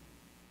midnight,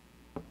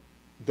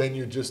 then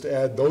you just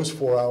add those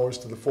 4 hours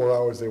to the 4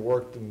 hours they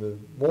worked in the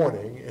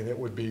morning, and it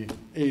would be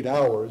 8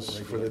 hours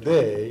for the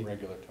day.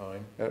 Regular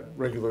time. At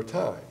regular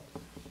time.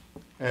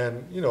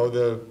 And, you know,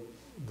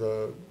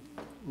 the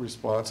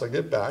response I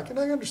get back, and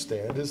I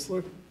understand, is,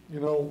 look, you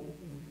know,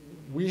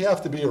 we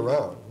have to be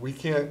around. We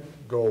can't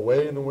go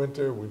away in the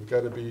winter. We've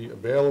got to be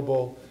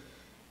available,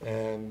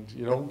 and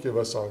you don't give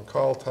us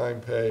on-call time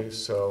pay.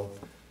 So,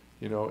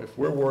 you know, if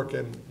we're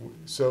working,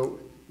 so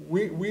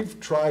we've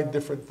tried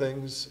different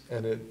things,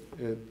 and it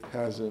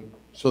hasn't.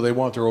 So they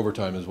want their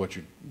overtime is what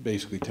you're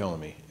basically telling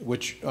me,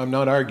 which I'm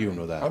not arguing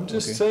with that. I'm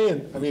just okay?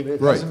 saying, I mean,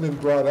 it Right. hasn't been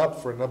brought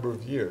up for a number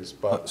of years,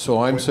 but.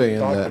 So I'm when saying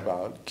talked that,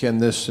 about, can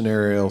this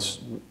scenario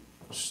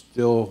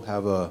still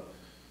have a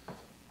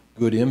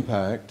good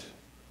impact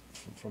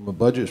from a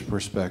budget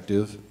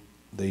perspective?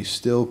 They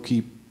still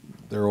keep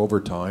their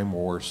overtime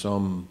or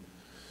some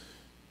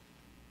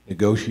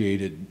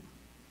negotiated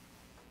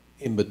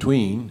in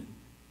between,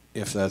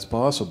 if that's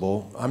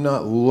possible. I'm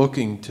not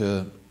looking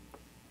to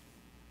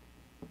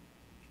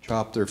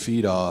chop their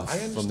feet off I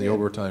from the understand.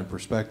 overtime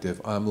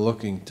perspective. I'm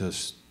looking to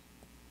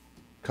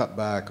cut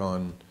back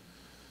on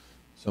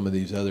some of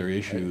these other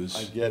issues.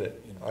 I get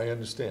it, I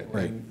understand.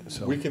 Right, And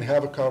so- we can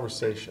have a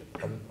conversation.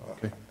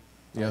 Okay.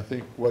 I Yeah.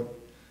 think what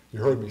you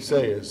heard me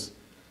say is,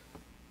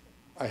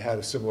 I had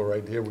a similar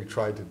idea, we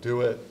tried to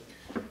do it.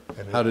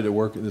 And How did it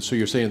work? So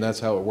you're saying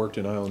that's how it worked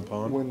in Island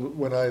Pond?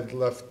 When I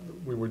left,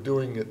 we were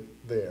doing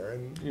it there,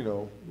 and, you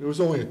know, it was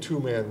only a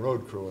two-man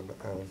road crew in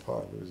Island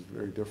Pond. It was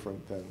very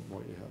different than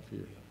what you have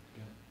here.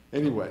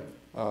 Anyway,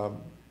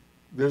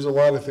 there's a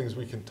lot of things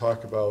we can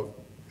talk about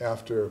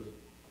after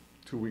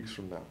 2 weeks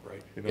from now,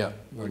 right? You know?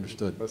 Yeah,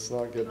 understood. Let's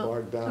not get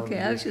bogged down in Okay,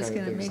 I was these just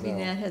kind of gonna, things maybe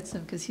now. Nat had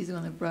some, because he's the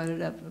one that brought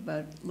it up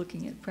about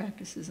looking at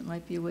practices. It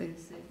might be a way to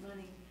save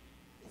money.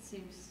 It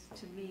seems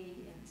to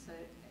me, and so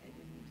I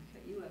didn't mean to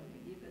cut you up,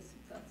 maybe you've got some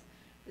thoughts.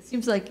 It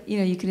seems like, you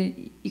know, you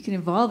can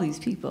involve these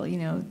people, you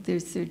know,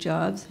 there's their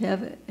jobs,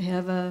 have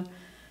a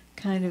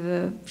kind of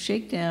a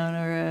shakedown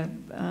or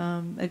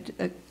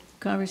a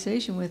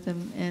conversation with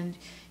them, and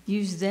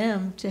use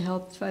them to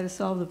help try to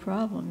solve the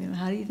problem. You know,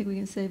 how do you think we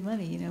can save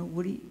money? You know,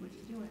 what are you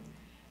doing?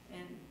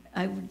 And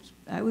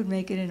I would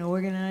make it an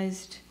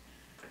organized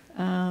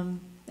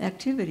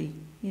activity,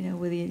 you know,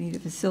 whether you need a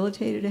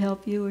facilitator to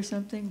help you or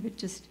something, but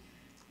just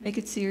make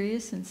it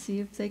serious and see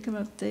if they come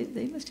up,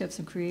 they must have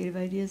some creative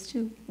ideas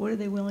too. What are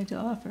they willing to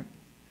offer?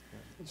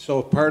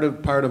 So part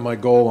of my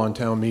goal on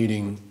town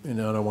meeting,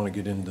 and I don't want to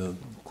get into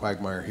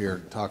quagmire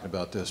here talking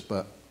about this,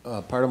 but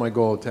part of my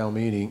goal at town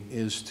meeting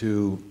is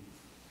to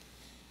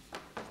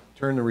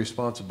turn the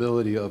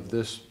responsibility of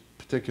this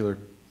particular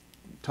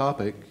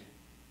topic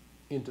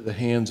into the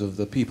hands of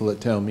the people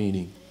at town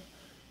meeting.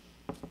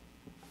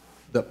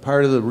 That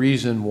part of the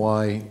reason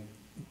why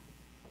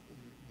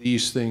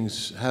these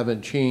things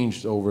haven't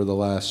changed over the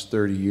last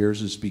 30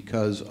 years is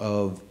because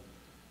of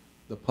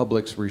the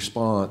public's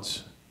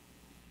response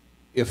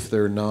if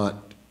they're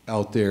not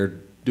out there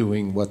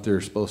doing what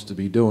they're supposed to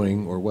be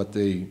doing, or what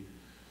they, you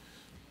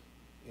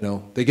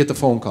know, they get the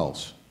phone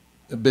calls,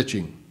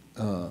 bitching.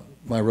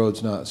 My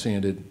road's not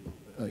sanded.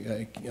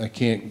 I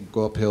can't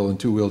go uphill in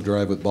two-wheel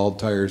drive with bald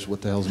tires.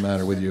 What the hell's the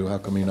matter with you? How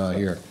come you're not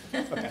here?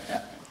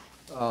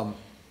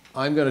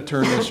 I'm going to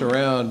turn this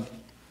around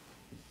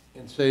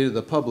and say to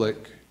the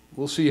public,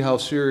 we'll see how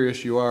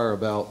serious you are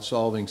about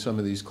solving some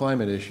of these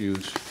climate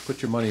issues.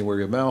 Put your money where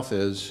your mouth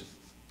is.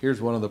 Here's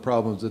one of the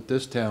problems that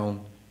this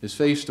town is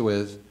faced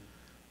with,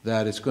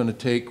 that it's going to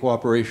take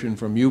cooperation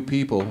from you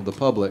people, the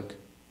public,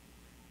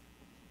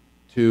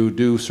 to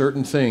do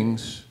certain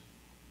things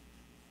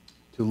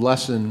to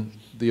lessen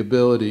the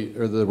ability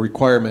or the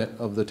requirement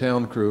of the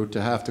town crew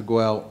to have to go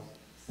out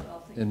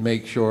and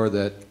make sure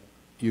that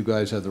you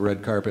guys have the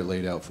red carpet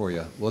laid out for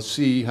you. Let's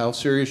see how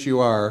serious you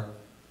are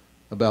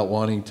about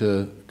wanting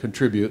to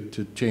contribute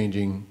to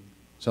changing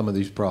some of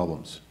these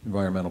problems,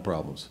 environmental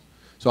problems.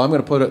 So I'm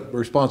going to put a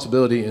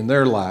responsibility in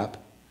their lap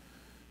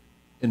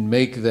and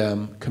make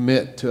them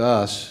commit to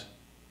us,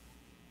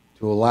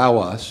 to allow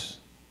us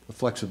the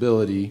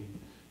flexibility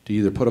to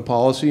either put a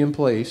policy in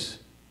place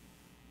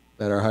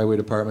that our highway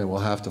department will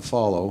have to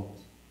follow,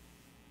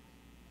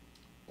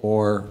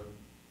 or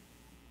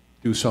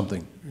do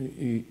something,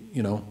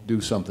 you know,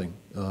 do something.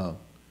 But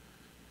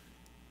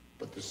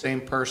the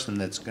same person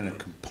that's gonna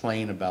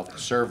complain about the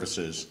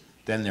services,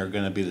 then they're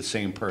gonna be the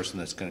same person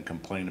that's gonna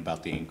complain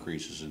about the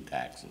increases in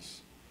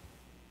taxes.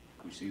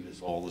 We see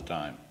this all the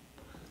time.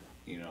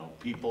 You know,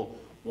 people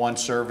want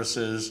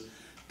services,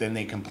 then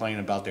they complain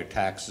about their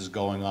taxes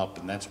going up,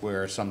 and that's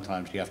where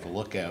sometimes you have to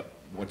look at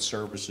what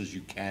services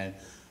you can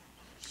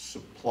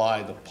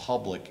supply the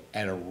public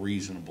at a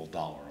reasonable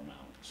dollar amount.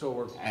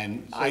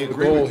 I agree with you.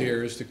 The goal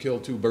here is to kill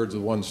two birds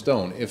with one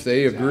stone. If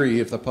they agree,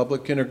 if the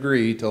public can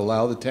agree to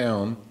allow the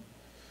town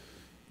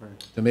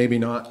to maybe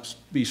not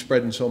be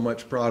spreading so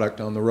much product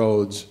on the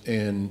roads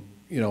and,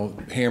 you know,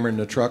 hammering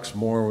the trucks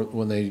more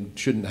when they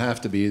shouldn't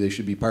have to be. They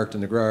should be parked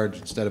in the garage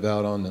instead of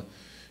out on the,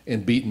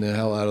 and beating the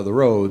hell out of the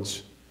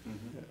roads.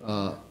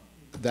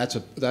 That's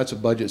a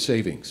budget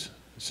savings.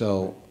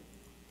 So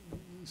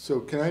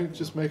can I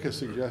just make a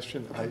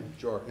suggestion?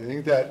 Sure. I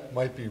think that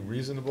might be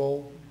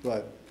reasonable,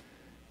 but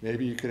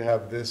maybe you could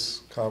have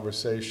this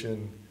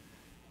conversation,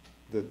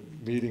 the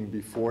meeting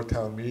before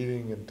town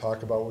meeting, and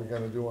talk about what we're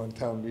gonna do on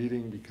town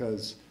meeting,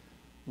 because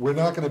we're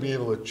not gonna be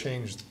able to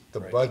change the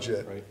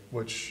budget,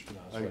 which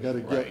I gotta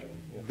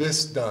get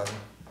this done.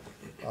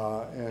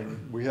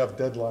 And we have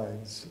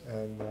deadlines,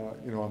 and,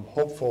 you know, I'm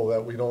hopeful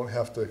that we don't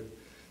have to,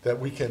 that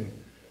we can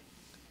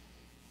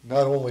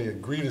not only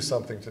agree to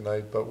something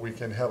tonight, but we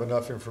can have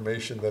enough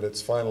information that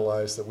it's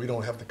finalized, that we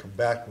don't have to come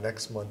back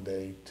next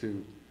Monday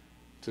to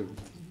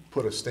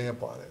put a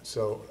stamp on it.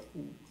 So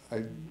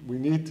we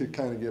need to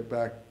kind of get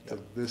back to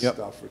this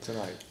stuff for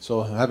tonight.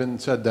 So having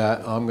said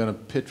that, I'm going to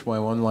pitch my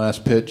one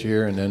last pitch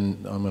here, and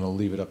then I'm going to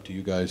leave it up to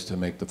you guys to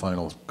make the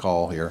final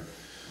call here.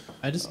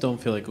 I just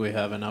don't feel like we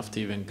have enough to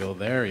even go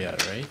there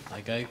yet, right?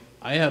 Like I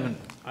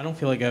don't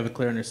feel like I have a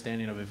clear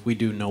understanding of if we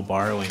do no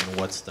borrowing,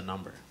 what's the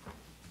number?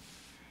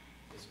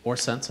 Is 4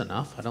 cents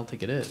enough? I don't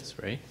think it is,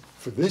 right?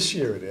 For this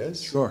year it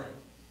is. Sure.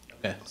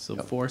 Okay, so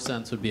 4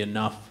 cents would be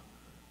enough.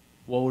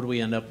 What would we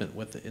end up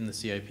with in the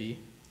CIP?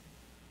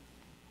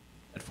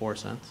 At 4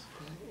 cents?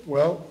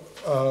 Well,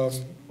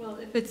 Well,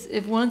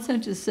 if 1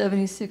 cent is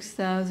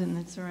 76,000,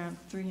 it's around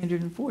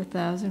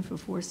 304,000 for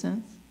 4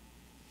 cents.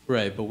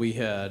 Right, but we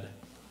had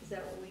Is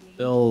that what we need?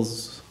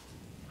 Bill's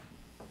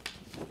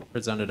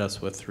presented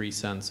us with 3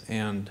 cents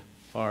and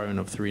borrowing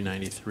of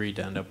 393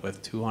 to end up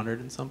with 200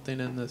 and something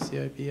in the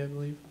CIP, I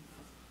believe.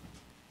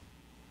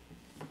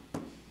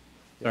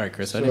 Sorry,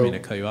 Chris, I didn't mean to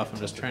cut you off. I'm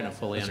just trying to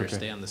fully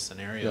understand the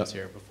scenarios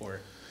here before.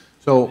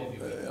 So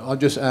I'll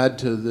just add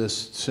to this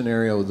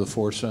scenario of the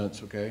 4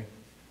 cents, okay?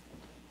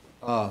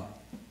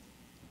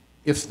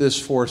 If this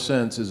 4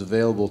 cents is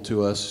available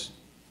to us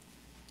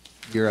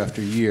year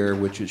after year,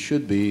 which it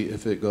should be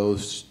if it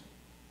goes,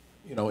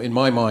 you know, in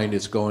my mind,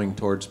 it's going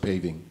towards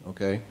paving,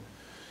 okay?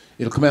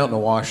 It'll come out in a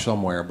wash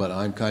somewhere, but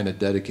I'm kind of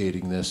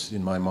dedicating this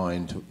in my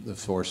mind, to the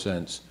 4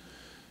 cents,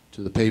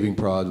 to the paving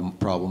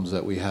problems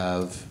that we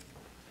have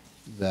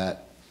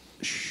that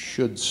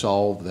should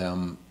solve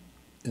them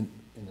in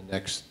the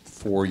next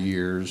 4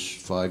 years,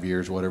 5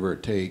 years, whatever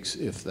it takes,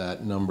 if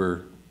that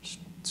number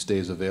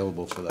stays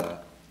available for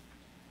that.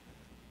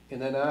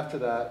 And then after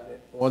that,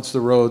 once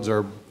the roads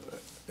are,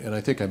 and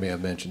I think I may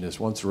have mentioned this,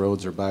 once the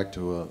roads are back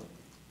to a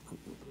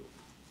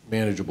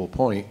manageable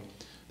point,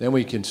 then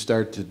we can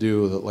start to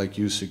do, like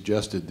you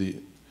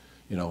suggested,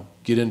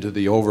 get into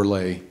the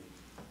overlay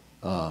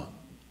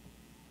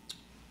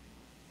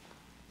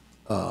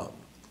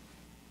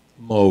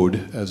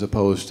mode as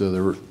opposed to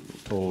the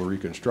total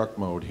reconstruct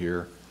mode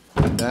here.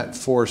 And that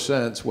 4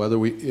 cents,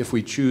 if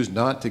we choose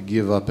not to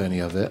give up any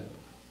of it,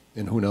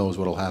 and who knows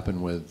what'll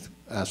happen with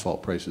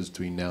asphalt prices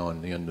between now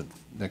and the end of the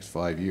next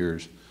 5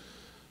 years,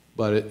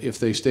 but if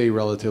they stay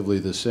relatively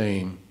the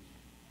same,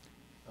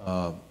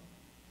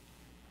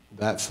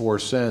 that 4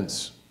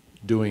 cents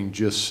doing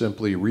just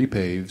simply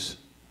repaves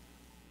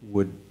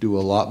would do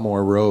a lot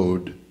more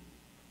road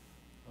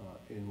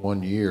in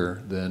 1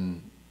 year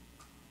than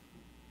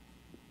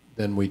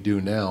we do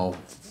now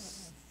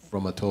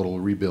from a total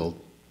rebuild.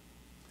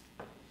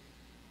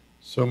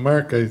 So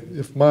Mark,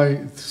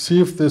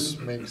 see if this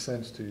makes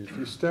sense to you. If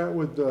you start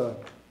with the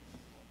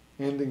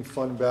ending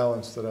fund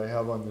balance that I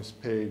have on this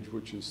page,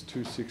 which is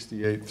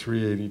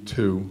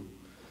 268,382. Oops,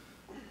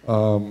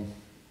 how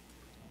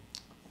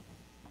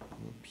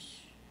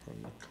do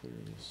you clear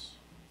this?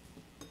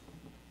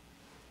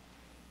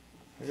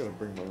 I gotta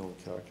bring my own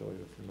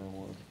calculator from now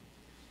on.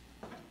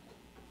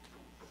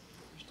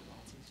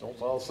 Don't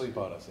fall asleep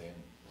on us, Ian.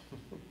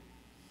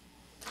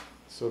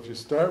 So if you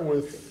start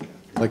with,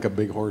 Like a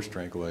big horse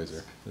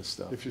tranquilizer, this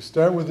stuff. if you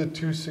start with the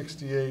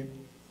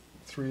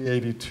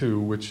 268,382,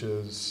 which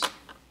is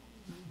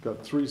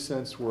got 3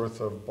 cents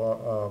worth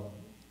of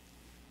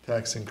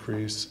tax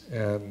increase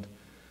and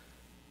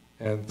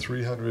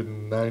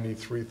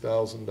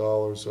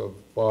 $393,000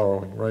 of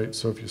borrowing, right?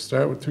 So if you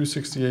start with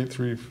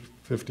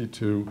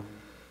 268,352,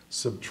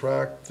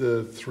 subtract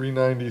the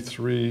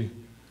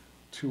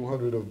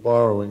 393,200 of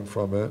borrowing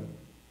from it,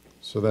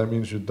 so that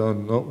means you're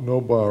done,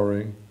 no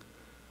borrowing,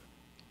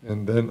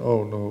 and then,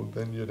 oh no,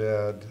 then you'd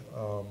add,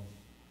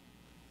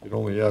 you'd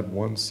only add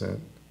 1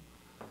 cent.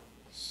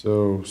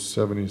 So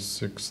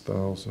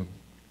 76,000.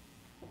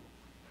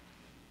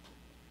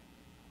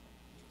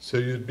 So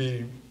you'd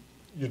be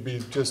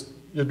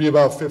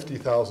about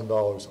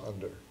 $50,000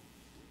 under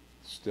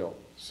still.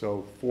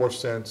 So 4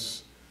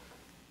 cents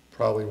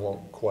probably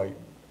won't quite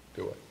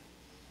do it.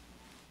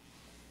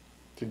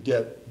 To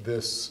get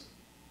this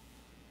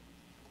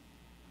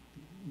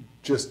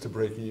just to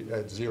break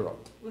at zero.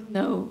 With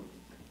no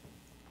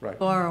Right.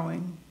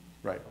 borrowing.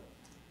 Right.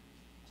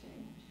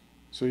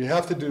 So you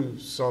have to do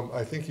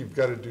I think you've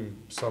got to do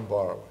some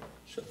borrowing.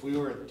 So if we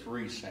were at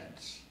 3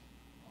 cents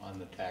on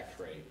the tax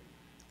rate,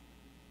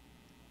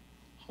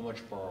 how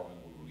much borrowing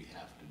would we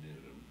have to do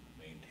to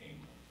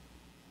maintain?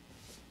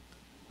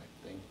 I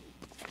think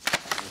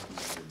we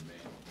should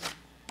make,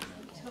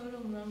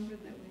 Total number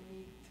that we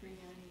need,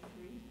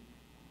 393.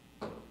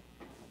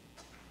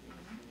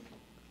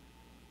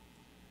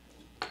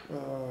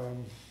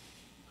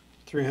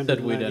 Said we'd end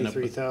up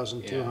with-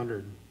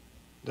 393,200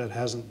 that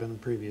hasn't been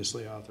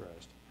previously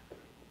authorized.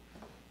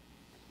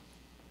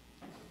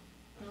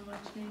 How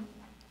much, Nate?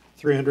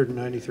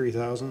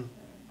 393,000.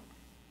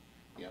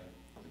 yep,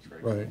 that's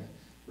right. Right.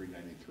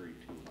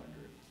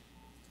 393,200.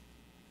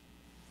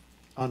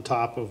 On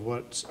top of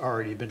what's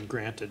already been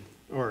granted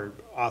or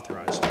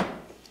authorized.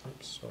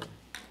 Oops, sorry.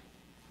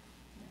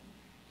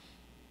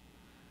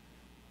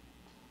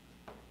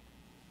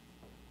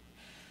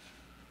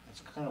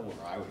 That's kind of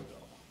where I would go.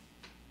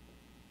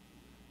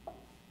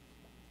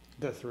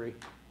 The 3.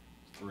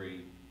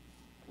 3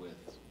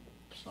 with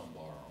some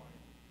borrowing.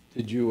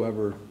 Did you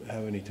ever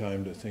have any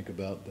time to think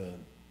about the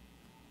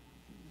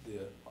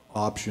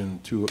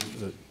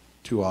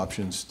two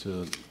options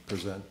to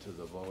present to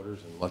the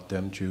voters and let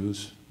them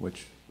choose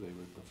which they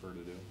would prefer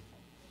to do?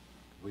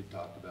 We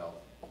talked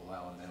about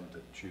allowing them to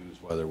choose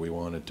whether we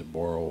wanted to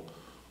borrow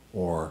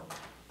or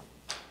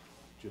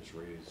just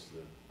raise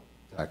the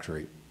tax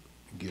rate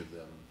and give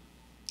them.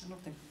 I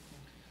don't think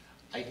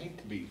I hate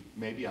to be,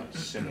 maybe I'm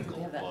cynical,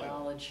 they have that but,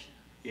 knowledge.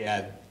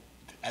 yeah,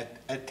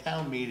 at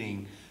town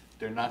meeting,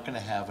 they're not gonna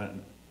have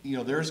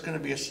there's gonna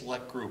be a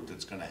select group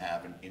that's gonna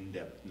have an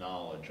in-depth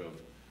knowledge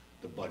of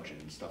the budget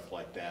and stuff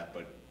like that,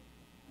 but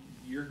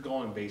you're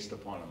going based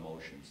upon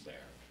emotions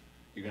there.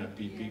 You're gonna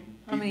be.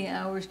 How many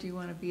hours do you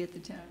want to be at the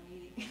town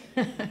meeting?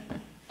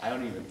 I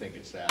don't even think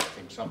it's that. I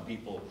think some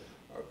people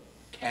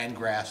can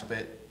grasp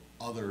it,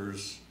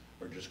 others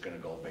are just gonna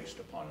go based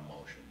upon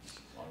emotions.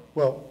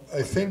 Well,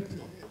 I think,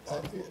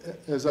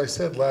 as I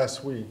said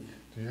last week,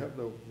 do you have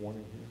the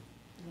warning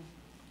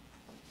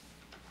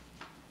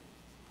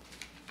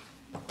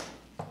here?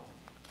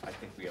 I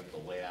think we have to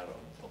lay out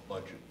a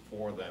budget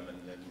for them, and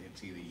then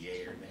it's either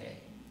yay or nay.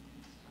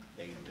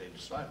 They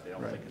decide if they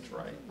don't think it's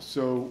right.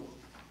 So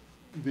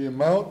the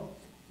amount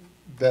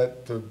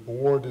that the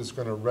board is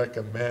going to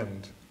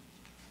recommend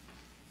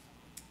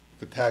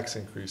the tax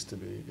increase to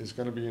be is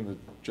going to be in the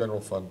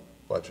general fund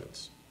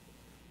budgets.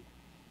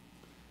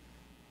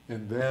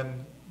 And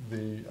then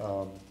the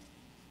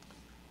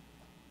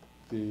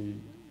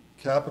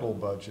capital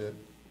budget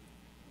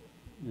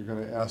you're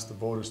gonna ask the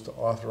voters to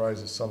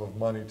authorize a sum of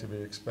money to be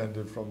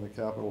expended from the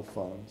capital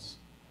funds.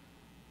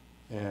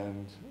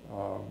 And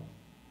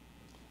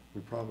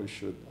we probably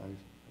should, I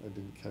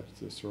didn't catch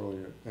this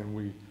earlier, and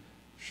we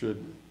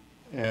should,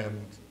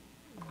 and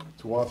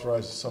to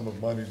authorize a sum of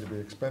money to be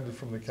expended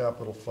from the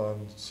capital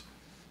funds,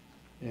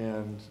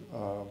 and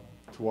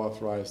to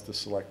authorize the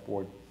select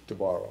board to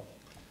borrow.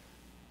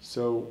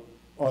 So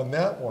on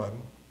that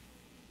one,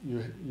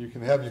 you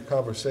can have your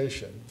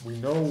conversation. We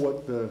know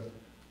what the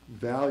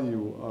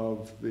value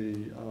of the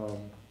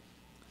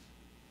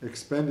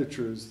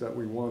expenditures that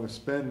we want to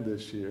spend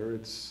this year.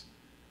 It's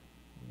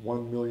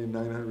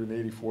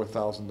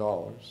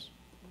 $1,984,000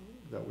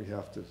 that we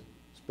have to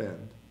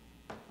spend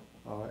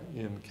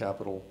in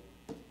capital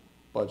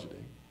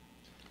budgeting.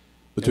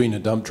 Between the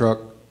dump truck,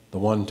 the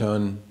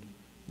 1-ton,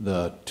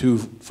 the 2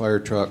 fire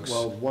trucks,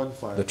 Well, one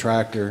fire. the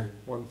tractor.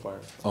 One fire.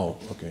 Oh,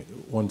 okay.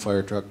 1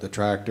 fire truck, the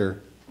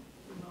tractor,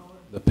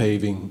 the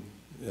paving,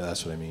 yeah,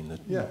 that's what I mean, the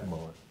Yeah.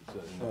 mower.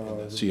 The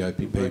The CIP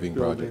brick paving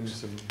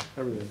buildings projects. and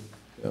everything.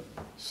 Yep.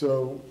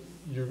 So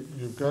you're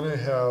gonna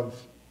have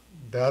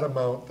that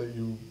amount that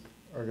you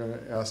are gonna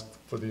ask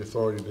for the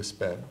authority to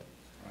spend.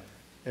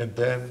 And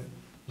then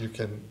you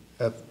can,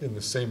 in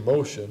the same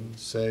motion,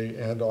 say,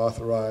 and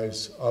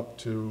authorize up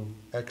to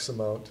X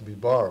amount to be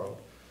borrowed.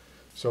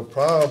 So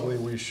probably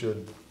we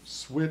should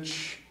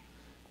switch,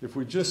 if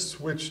we just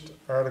switched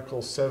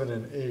Articles 7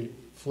 and 8,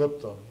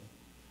 flipped them,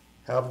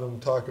 have them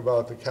talk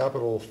about the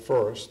capital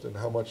first and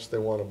how much they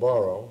want to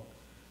borrow,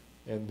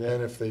 and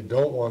then if they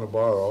don't want to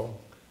borrow,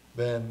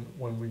 then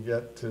when we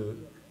get to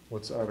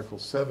what's Article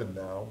 7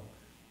 now,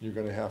 you're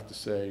going to have to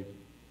say,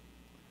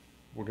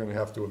 we're going to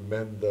have to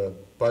amend the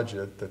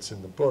budget that's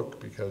in the book,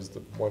 because the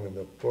one in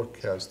the book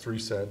has 3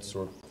 cents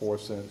or 4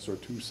 cents or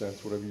 2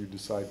 cents, whatever you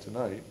decide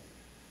tonight,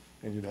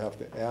 and you'd have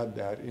to add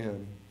that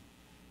in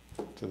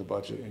to the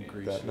budget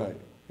Increase that it. night.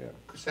 Yeah.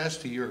 Because as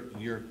to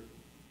your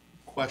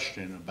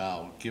question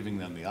about giving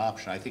them the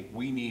option, I think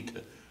we need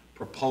to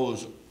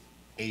propose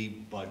a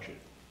budget.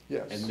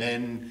 Yes. And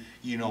then,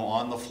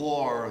 on the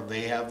floor,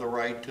 they have the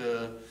right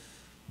to,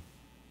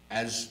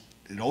 as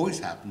it always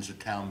happens at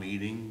town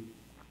meeting,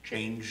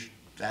 change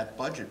that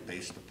budget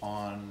based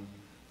upon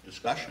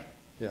discussion.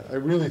 Yeah, I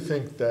really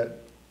think that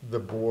the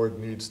board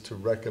needs to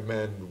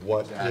recommend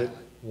what it Exactly.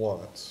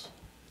 wants,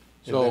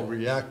 and So- then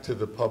react to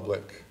the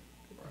public.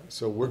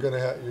 So you're gonna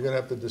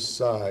have to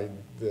decide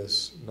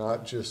this,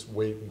 not just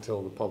wait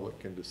until the public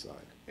can decide.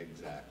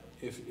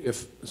 Exactly.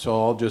 So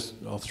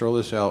I'll throw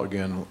this out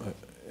again,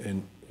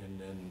 and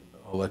then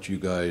I'll let you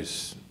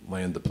guys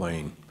land the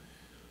plane.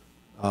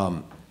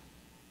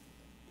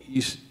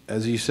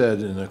 As he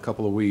said, in a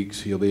couple of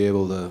weeks, he'll be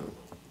able to,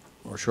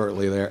 or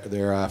shortly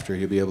thereafter,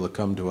 he'll be able to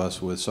come to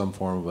us with some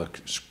form of a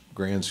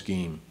grand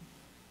scheme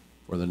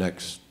for the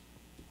next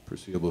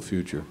foreseeable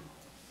future.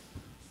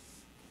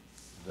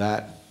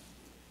 That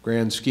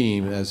grand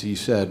scheme, as he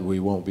said, we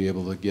won't be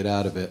able to get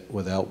out of it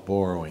without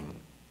borrowing.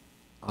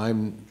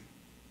 I'm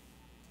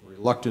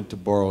reluctant to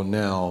borrow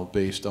now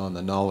based on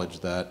the knowledge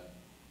that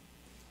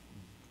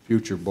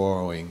future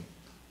borrowing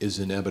is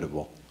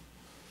inevitable.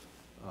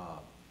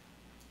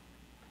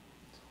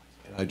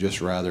 And I'd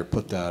just rather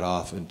put that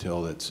off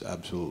until it's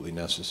absolutely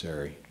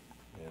necessary,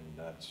 and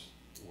that's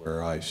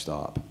where I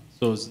stop.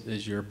 So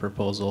is your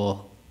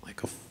proposal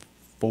like a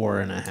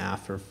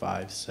 4.5 or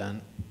 5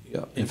 cent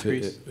Yeah,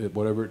 increase?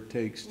 whatever it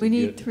takes to We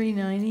need get,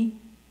 390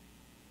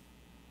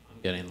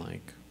 I'm getting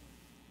like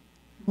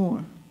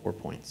more.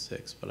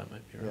 4.6, but I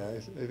might be Yeah,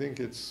 wrong. I think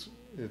it's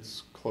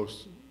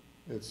close,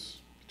 it's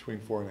between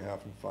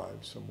 4.5 and 5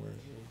 somewhere.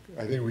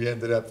 I think we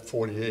ended up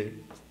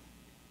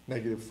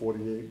negative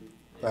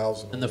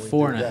 48,000. And the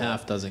when we did 4.5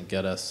 that. doesn't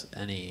get us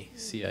any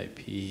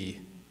CIP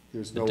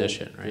There's no-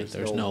 addition, right?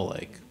 There's no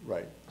like,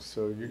 Right,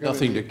 so you're gonna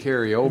nothing to need-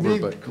 carry you over,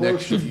 need but close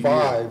next to year.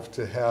 5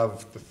 to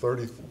have the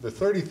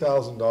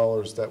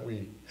 $30,000 that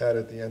we had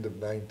at the end of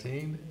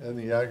 19 in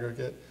the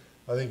aggregate.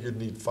 I think you'd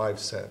need 5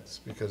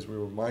 cents, because we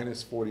were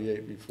minus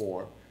 48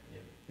 before.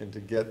 And to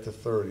get to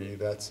 30,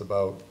 that's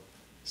about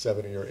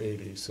 70 or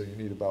 80, so you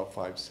need about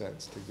 5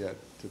 cents to get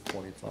to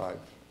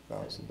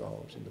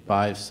 $25,000 in the bank.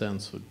 5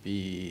 cents would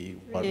be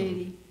what?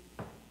 380.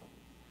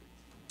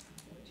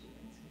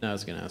 No, I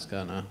was gonna ask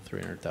on a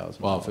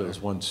 300,000. Well, if it was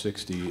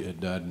 160,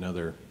 it'd add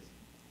another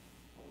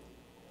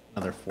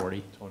Another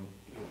 40, 20,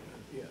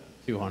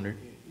 200.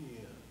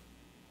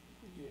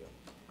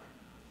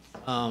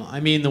 I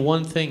mean, the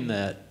one thing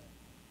that,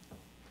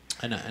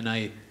 and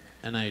I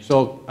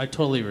So- I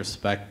totally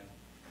respect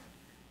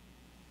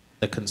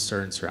the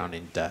concern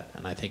surrounding debt,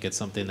 and I think it's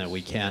something that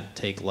we can't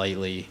take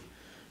lightly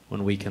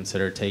when we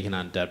consider taking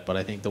on debt. But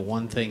I think the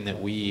one thing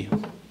that we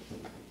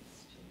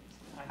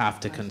have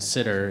to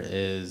consider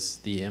is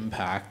the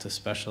impact,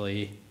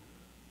 especially,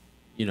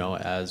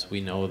 as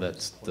we know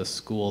that the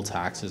school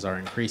taxes are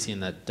increasing,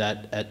 that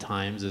debt at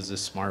times is a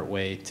smart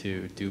way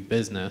to do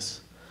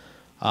business.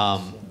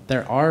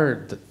 There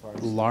are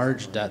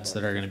large debts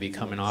that are going to be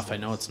coming off. I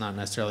know it's not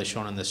necessarily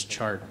shown on this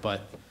chart,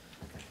 but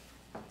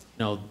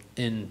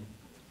in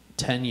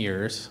 10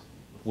 years,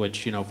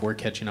 which, you know, if we're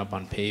catching up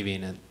on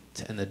paving and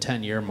in the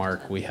 10-year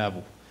mark, we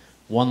have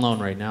one loan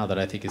right now that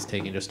I think is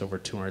taking just over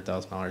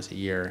 $200,000 a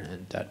year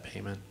in debt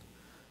payment.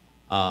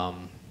 You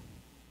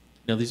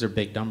know, these are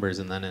big numbers,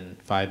 and then in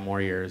 5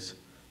 more years,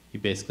 you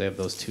basically have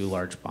those 2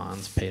 large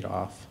bonds paid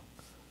off.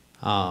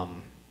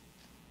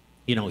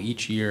 You know,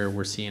 each year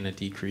we're seeing a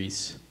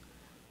decrease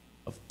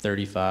of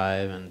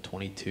 35 and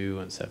 22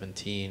 and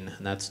 17,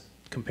 and that's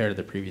compared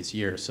to the previous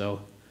year.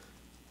 So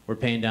we're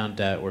paying down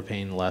debt, we're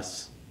paying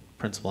less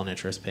principal and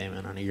interest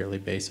payment on a yearly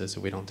basis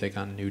if we don't take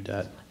on new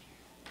debt.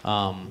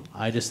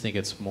 I just think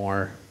it's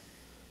more,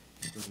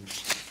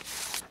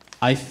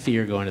 I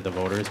fear going to the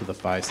voters with a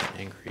 5-cent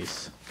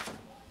increase.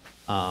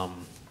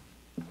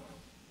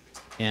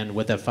 And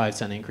with that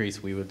 5-cent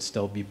increase, we would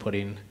still be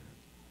putting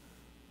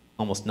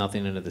almost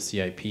nothing into the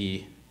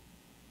CIP,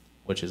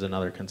 which is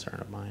another concern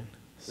of mine.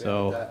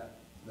 So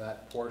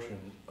that portion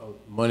of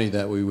money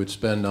that we would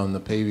spend on the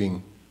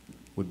paving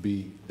would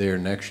be there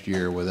next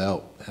year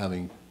without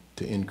having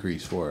to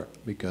increase for it,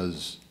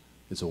 because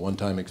it's a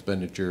one-time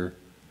expenditure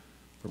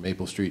for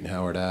Maple Street and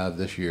Howard Ave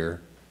this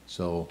year.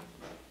 So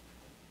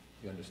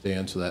you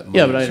understand? So that money,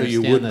 yeah, but I so you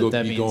understand would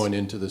that be going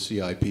into the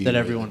CIP that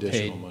everyone with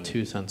additional paid money.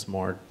 2 cents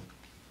more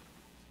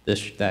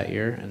that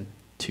year and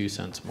 2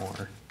 cents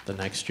more the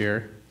next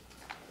year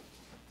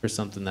for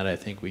something that I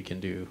think we can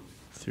do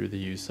through the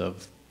use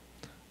of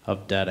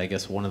debt. I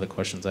guess one of the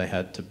questions I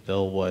had to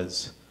Bill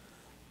was,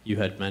 you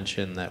had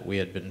mentioned that we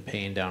had been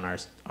paying down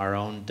our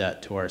own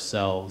debt to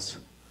ourselves,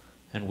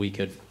 and we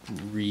could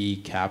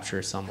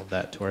recapture some of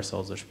that to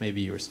ourselves, which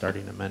maybe you were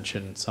starting to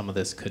mention some of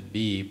this could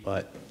be,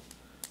 but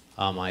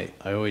I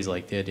always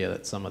like the idea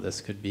that some of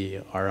this could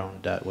be our own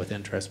debt with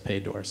interest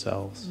paid to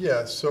ourselves.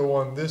 Yeah, so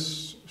on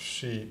this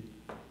sheet,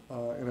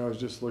 and I was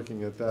just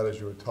looking at that as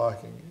you were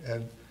talking,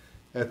 and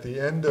at the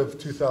end of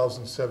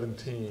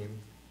 2017,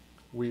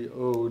 we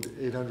owed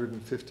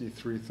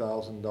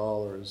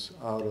 $853,000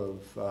 out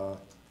of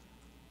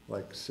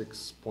like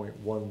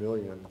 6.1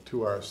 million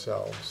to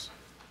ourselves.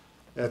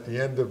 At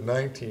the end of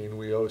 19,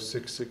 we owe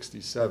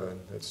 667.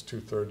 That's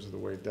 2/3 of the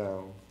way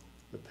down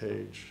the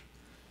page.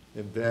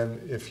 And then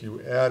if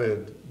you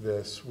added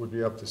this, would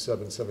be up to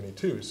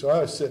 772. So I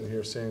was sitting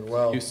here saying,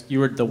 well, You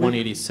were, the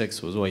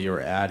 186 was what you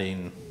were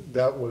adding.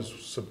 that was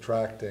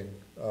subtracting.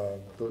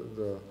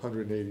 The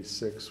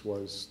 186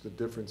 was the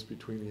difference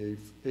between the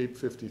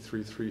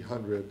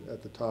 853,300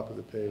 at the top of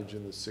the page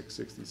and the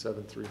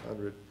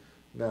 667,300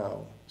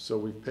 now. So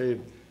we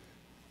paid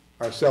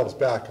ourselves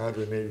back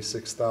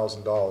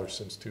 $186,000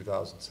 since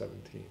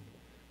 2017.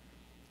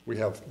 We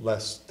have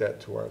less debt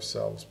to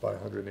ourselves by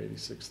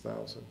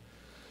 $186,000.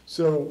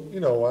 So,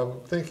 you know, I'm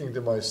thinking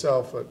to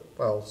myself,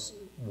 well,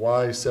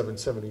 why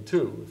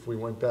 772? If we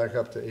went back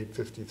up to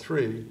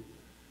 853,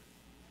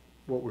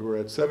 what we were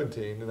at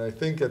 17, and I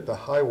think at the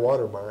high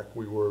water mark,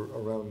 we were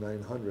around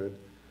 900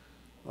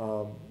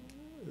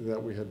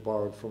 that we had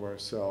borrowed from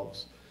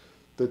ourselves.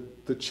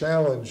 The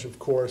challenge, of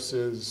course,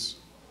 is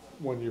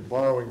when you're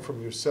borrowing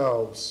from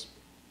yourselves,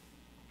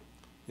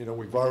 you know,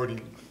 we've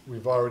already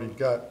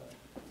got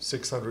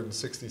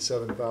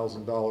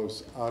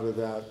 $667,000 out of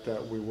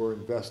that we were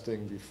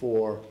investing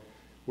before.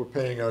 We're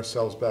paying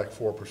ourselves back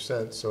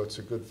 4%, so it's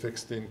a good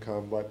fixed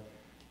income, but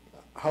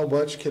how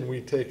much can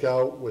we take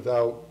out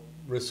without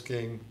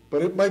risking?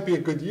 But it might be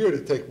a good year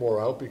to take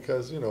more out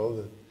because, you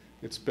know,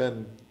 it's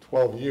been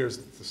 12 years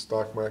that the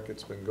stock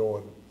market's been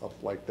going up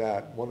like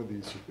that. One of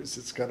these years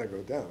it's gonna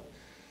go down.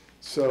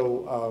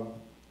 So,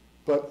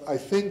 but I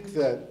think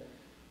that,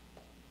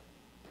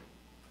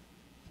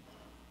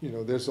 you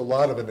know, there's a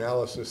lot of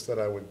analysis that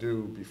I would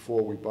do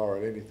before we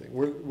borrow anything.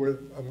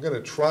 I'm going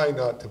to try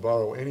not to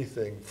borrow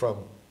anything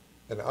from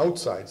an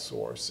outside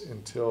source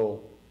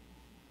until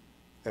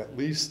at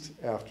least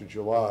after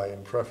July,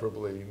 and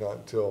preferably not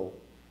until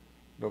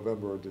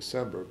November or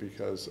December,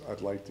 because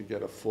I'd like to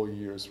get a full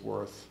year's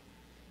worth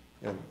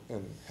and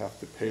have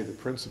to pay the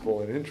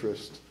principal and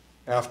interest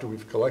after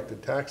we've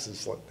collected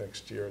taxes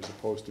next year as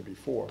opposed to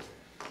before.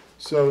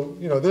 So,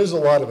 you know, there's a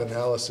lot of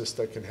analysis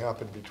that can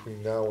happen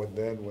between now and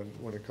then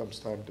when it comes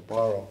time to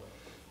borrow.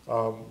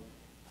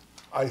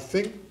 I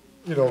think,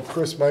 you know,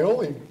 Chris, I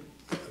don't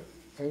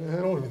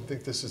even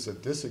think this is a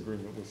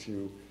disagreement with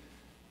you.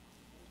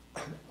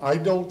 I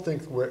don't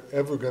think we're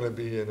ever going to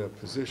be in a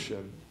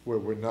position where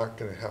we're not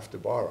going to have to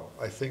borrow.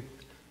 I think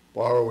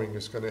borrowing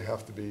is going to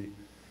have to be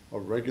a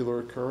regular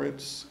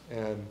occurrence,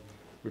 and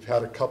we've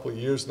had a couple of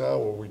years now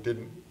where we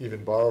didn't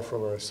even borrow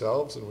from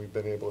ourselves and we've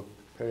been able to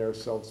pay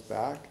ourselves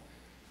back.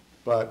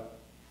 But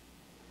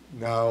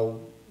now,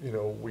 you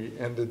know, we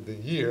ended the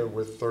year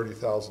with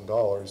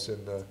 $30,000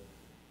 in the,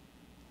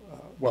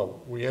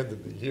 well, we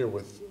ended the year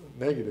with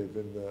negative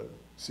in the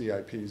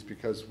CIPs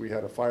because we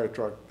had a fire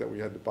truck that we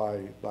had to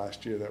buy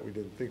last year that we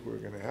didn't think we were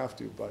going to have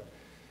to. But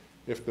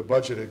if the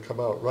budget had come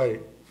out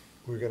right,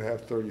 we were going to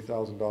have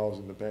 $30,000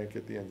 in the bank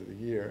at the end of the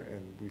year,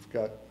 and we've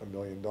got $1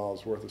 million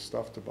worth of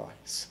stuff to buy.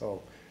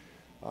 So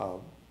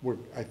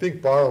I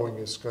think borrowing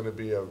is going to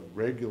be a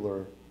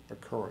regular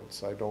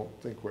occurrence. I don't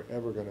think we're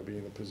ever going to be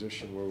in a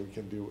position where we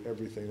can do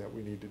everything that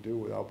we need to do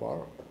without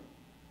borrowing.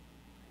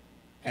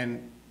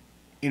 And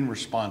in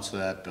response to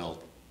that,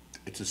 Bill,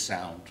 it's a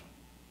sound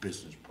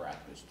business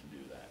practice to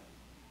do that.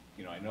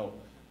 You know, I know,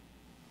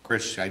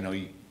 Chris, I know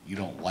you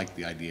don't like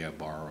the idea of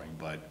borrowing,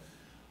 but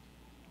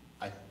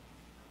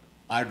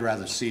I'd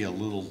rather see a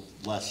little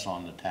less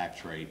on the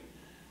tax rate,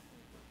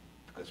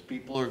 because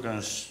people are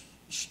gonna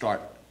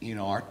start, you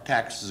know, our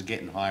taxes are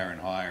getting higher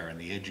and higher,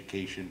 and the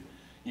education,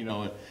 you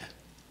know,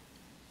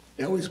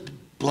 they always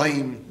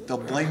they'll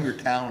blame your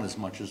town as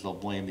much as they'll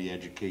blame the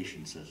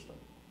education system.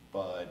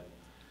 But,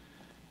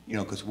 you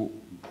know, because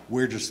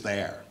we're just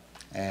there.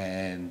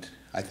 And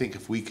I think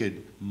if we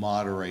could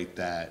moderate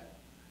that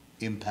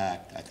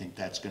impact, I think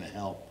that's gonna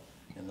help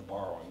in the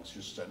borrowing. It's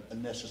just a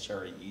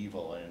necessary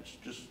evil, and it's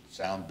just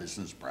sound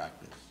business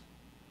practice.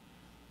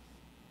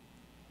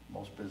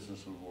 Most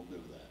businesses will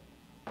do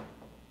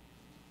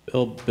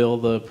that. Bill,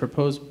 the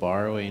proposed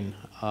borrowing,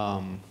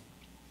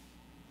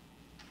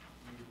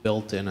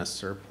 built in a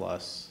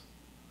surplus,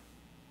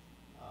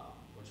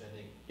 which I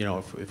think, you know,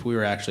 if we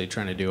were actually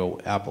trying to do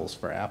apples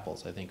for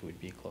apples, I think we'd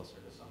be closer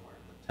to somewhere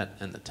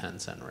in the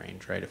 10-cent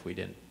range, right? If we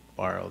didn't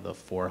borrow the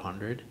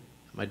 400.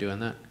 Am I doing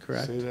that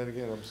correct? Say that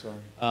again, I'm sorry.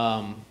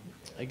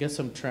 I guess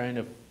I'm trying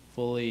to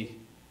fully,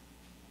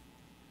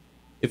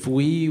 if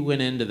we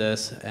went into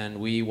this and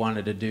we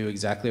wanted to do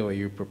exactly what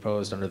you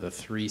proposed under the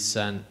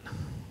 3-cent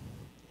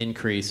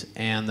increase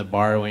and the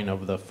borrowing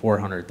of the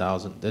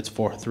 400,000, that's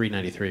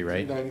 $393,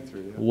 right?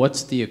 393, yeah.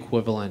 What's the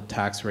equivalent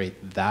tax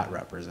rate that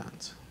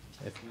represents?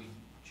 If we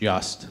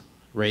just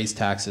raise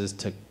taxes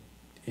to,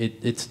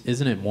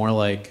 isn't it more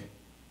like,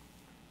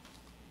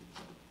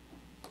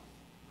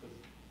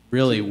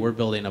 really, we're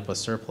building up a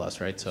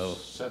surplus, right? So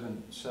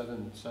 7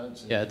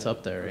 cents. yeah, it's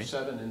up there, Or right?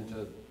 7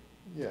 into.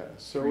 Yeah,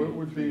 so it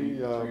would be,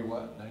 Three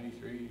what,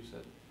 93, you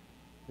said?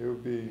 it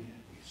would be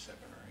 7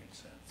 or 8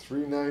 cents.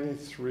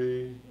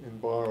 393 in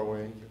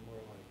borrowing,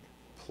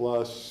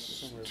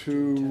 plus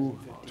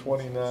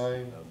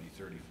 229, That would be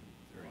 30.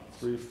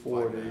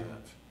 340.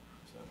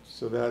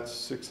 So that's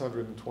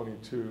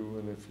 622,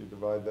 and if you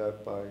divide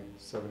that by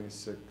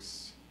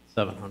 76,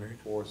 700.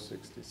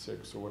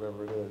 466, or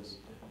whatever it is,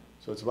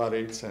 so it's about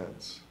 8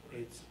 cents.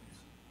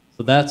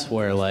 So that's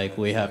where like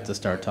we have to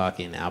start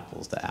talking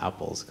apples to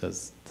apples,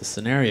 because the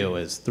scenario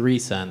is 3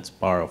 cents,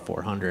 borrow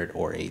 400,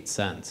 or 8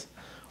 cents,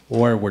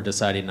 or we're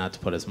deciding not to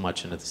put as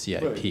much into the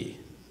CIP. Right.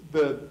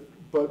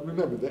 But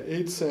remember, the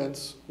 8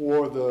 cents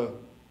or the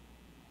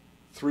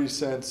 3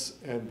 cents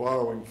and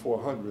borrowing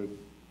 400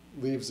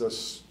 leaves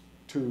us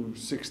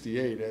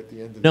 268 at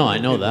the end of the No, day I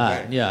know in the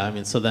that. bank. Yeah, I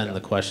mean, so then the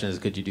question is,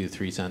 could you do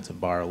 3 cents and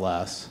borrow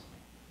less?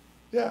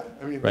 Yeah,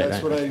 I mean, Right,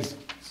 that's what I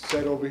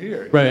said over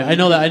here. Right, I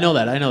know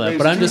that,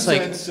 but I'm just like,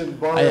 Raise 2 cents and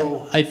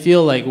borrow. I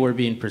feel like we're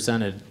being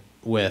presented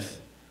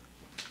with,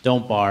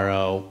 don't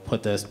borrow,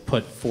 put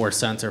 4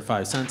 cents or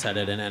 5 cents at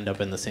it and end up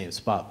in the same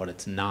spot, but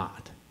it's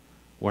not.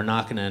 We're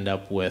not gonna end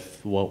up with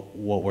what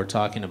we're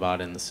talking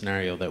about in the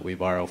scenario that we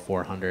borrow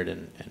 400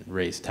 and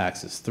raise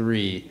taxes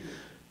 3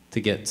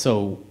 to get,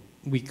 so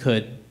we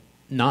could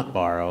not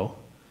borrow.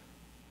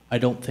 I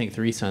don't think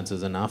 3 cents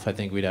is enough. I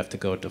think we'd have to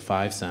go to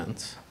 5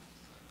 cents.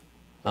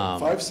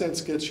 5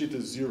 cents gets you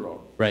to 0.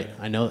 Right,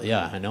 I know,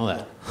 yeah, I know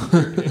that.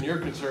 And your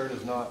concern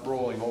is not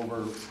rolling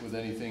over with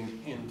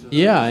anything into the.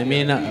 Yeah, I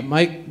mean,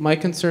 CIP, my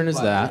concern is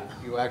but that.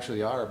 You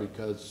actually are,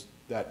 because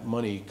that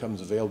money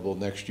comes available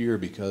next year,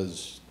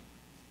 because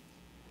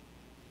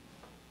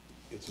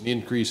it's an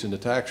increase in the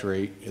tax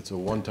rate, it's a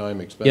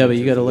one-time expenditure. Yeah, but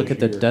you gotta for look this at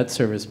the year. debt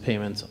service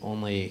payments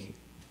only,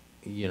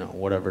 you know,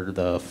 whatever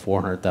the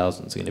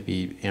 400,000 is gonna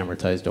be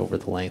amortized over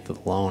the length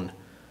of the loan.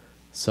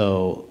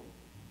 So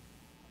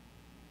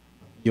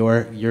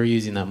you're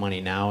using that money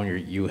now,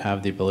 and you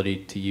have the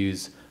ability to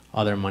use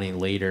other money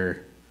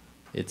later.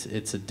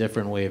 It's a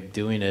different way of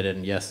doing it,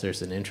 and yes,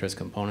 there's an interest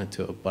component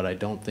to it, but I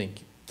don't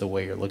think the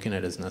way you're looking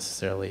at it is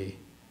necessarily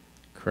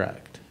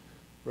correct.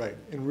 Right,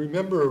 and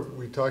remember,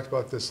 we talked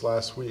about this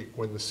last week,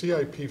 when the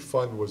CIP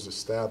fund was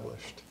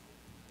established,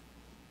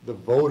 the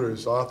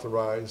voters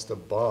authorized a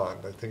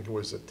bond, I think it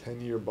was a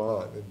 10-year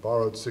bond, and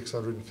borrowed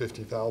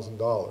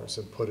 $650,000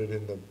 and put it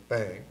in the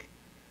bank,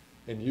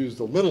 and used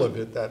a little of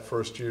it that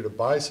first year to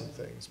buy some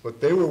things. But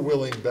they were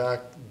willing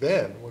back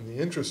then, when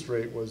the interest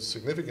rate was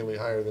significantly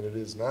higher than it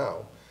is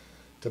now,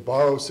 to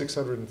borrow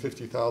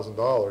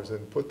 $650,000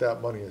 and put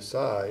that money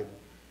aside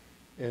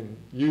and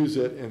use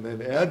it and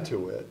then add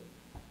to it.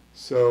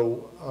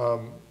 So,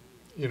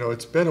 you know,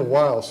 it's been a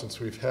while since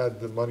we've had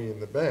the money in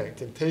the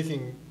bank. And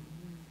taking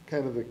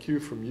kind of the cue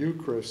from you,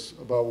 Chris,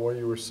 about what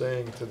you were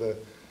saying to the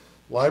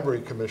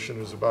library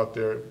commissioners about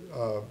their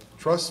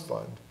trust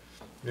fund,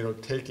 you know,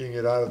 taking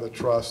it out of the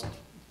trust,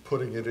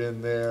 putting it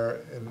in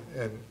there,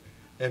 and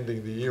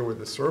ending the year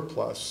with a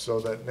surplus so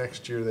that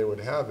next year they would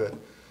have it.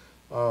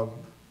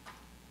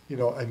 You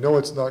know, I know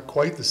it's not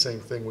quite the same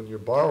thing when you're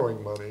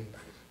borrowing money,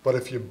 but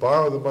if you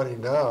borrow the money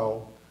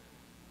now,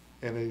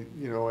 and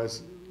you know,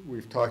 as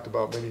we've talked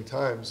about many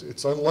times,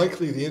 it's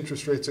unlikely the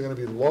interest rates are going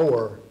to be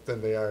lower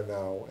than they are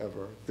now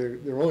ever.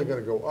 They're only going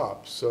to go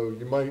up. So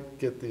you might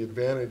get the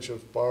advantage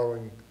of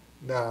borrowing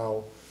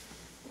now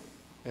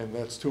And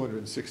that's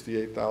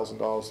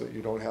 $268,000 that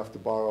you don't have to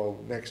borrow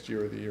next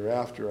year or the year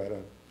after at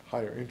a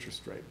higher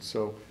interest rate.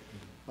 So,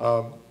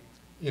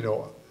 you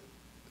know,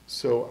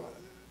 so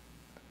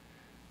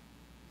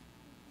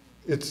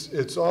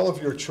it's all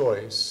of your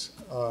choice,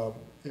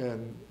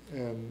 and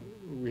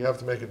we have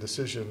to make a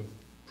decision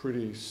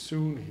pretty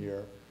soon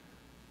here.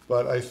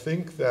 But I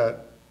think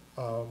that,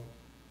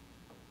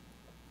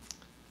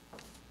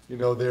 you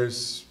know,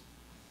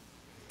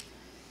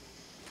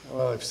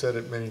 well, I've said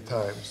it many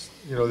times,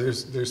 you know,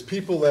 there's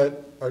people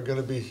that are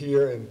gonna be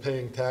here and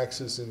paying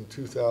taxes in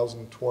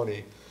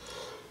 2020.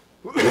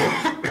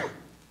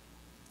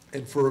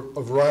 And for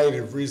a variety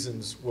of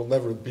reasons, will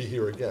never be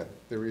here again.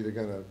 They're either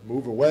gonna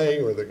move away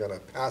or they're gonna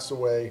pass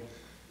away.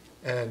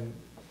 And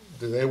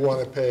do they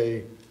wanna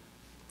pay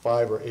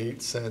 5 or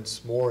 8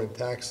 cents more in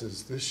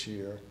taxes this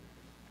year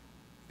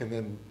and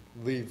then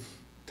leave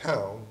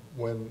town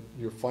when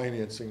you're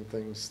financing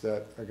things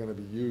that are gonna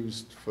be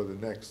used for the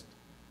next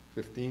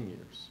 15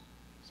 years?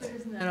 But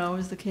isn't that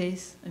always the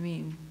case? I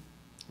mean,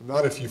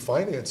 Not if you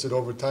finance it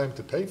over time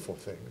to pay for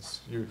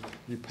things. You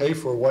pay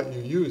for what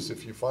you use.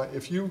 If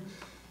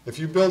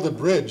you build a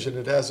bridge and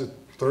it has a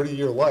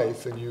 30-year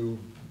life and you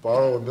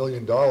borrow $1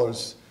 million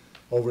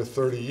over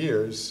 30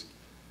 years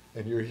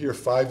and you're here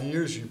 5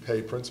 years, you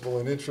pay principal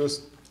and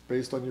interest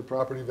based on your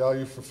property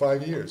value for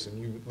 5 years,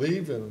 and you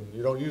leave and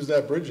you don't use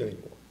that bridge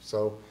anymore.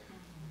 So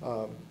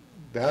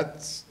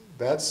that's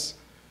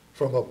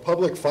from a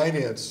public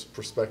finance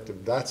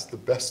perspective, that's the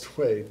best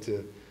way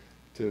to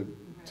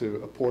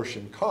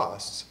apportion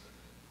costs.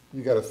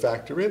 You got to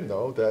factor in,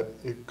 though, that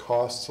it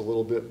costs a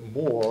little bit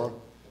more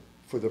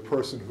for the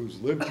person who's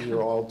lived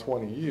here all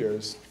 20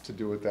 years to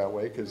do it that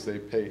way, because they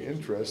pay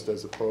interest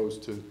as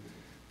opposed to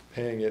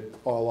paying it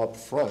all up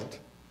front.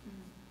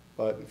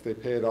 But if they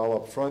pay it all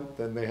up front,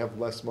 then they have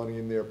less money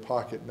in their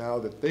pocket now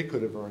that they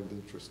could have earned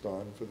interest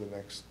on for the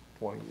next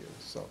 20 years.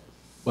 So,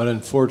 But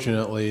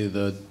unfortunately,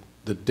 the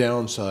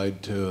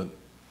downside to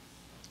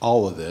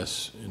all of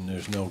this, and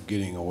there's no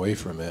getting away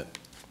from it,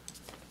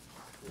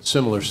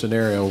 similar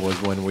scenario was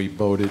when we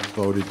voted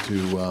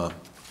to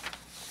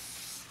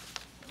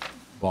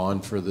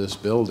bond for this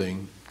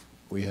building.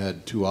 We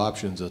had two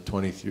options, a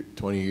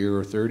 20-year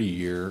or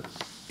 30-year,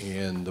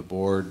 and the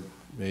board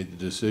made the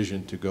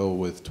decision to go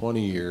with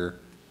 20-year.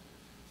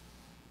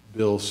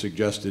 Bill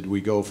suggested we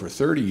go for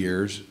 30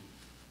 years,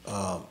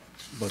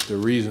 but the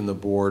reason the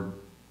board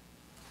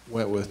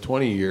went with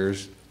 20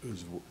 years,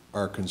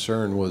 our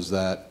concern was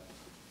that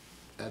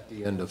at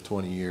the end of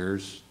 20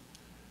 years,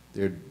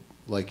 there'd,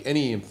 like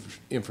any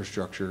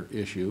infrastructure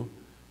issue,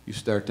 you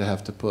start to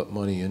have to put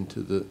money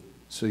into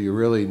so you're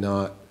really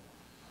not,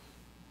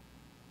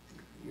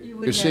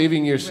 you're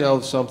saving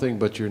yourself something,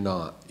 but you're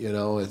not, you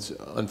know. It's,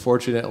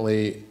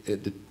 unfortunately,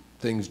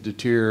 things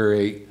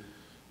deteriorate,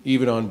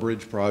 even on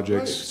bridge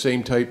projects. Right.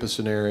 Same type of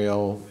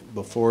scenario,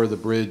 before the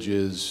bridge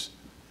is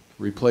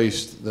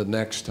replaced the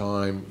next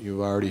time,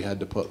 you've already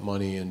had to put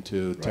money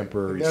into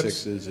temporary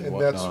fixes and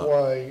whatnot. And that's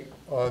why,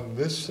 on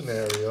this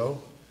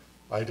scenario,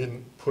 I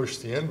didn't push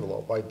the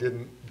envelope. I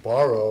didn't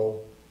borrow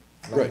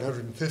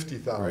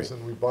 $950,000. Right.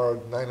 We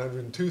borrowed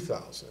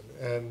 $902,000,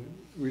 and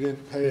we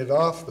didn't pay it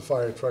off, the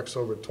fire trucks,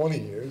 over 20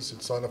 years.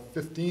 It's on a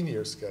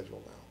 15-year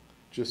schedule now,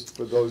 just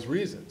for those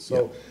reasons.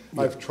 So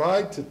I've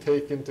tried to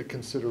take into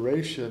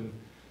consideration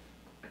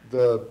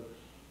the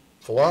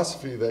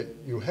philosophy that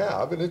you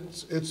have, and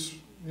it's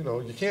you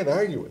know, you can't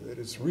argue with it.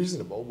 It's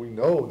reasonable. We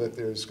know that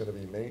there's going to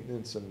be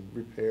maintenance and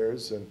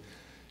repairs, and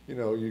you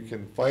know, you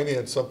can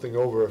finance something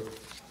over.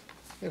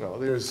 You know,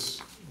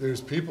 there's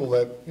people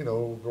that, you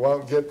know, go out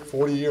and get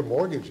 40-year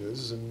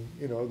mortgages, and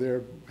you know,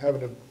 they're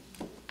having to,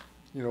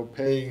 you know,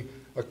 pay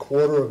a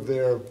quarter of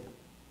their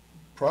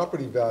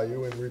property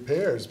value in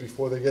repairs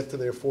before they get to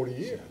their 40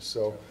 years.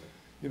 So,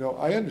 you know,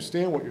 I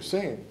understand what you're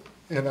saying,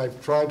 and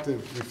I've tried to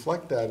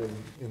reflect that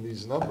in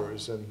these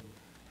numbers and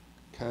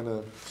kind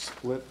of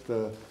split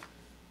the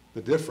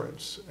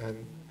difference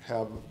and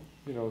have,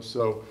 you know,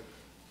 so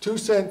 2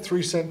 cent,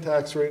 3 cent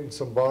tax rate and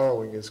some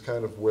borrowing is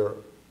kind of where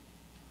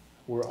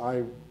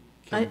I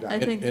came down. I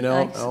think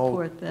I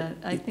support that.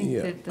 I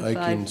think that the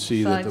 5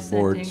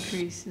 cent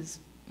increase is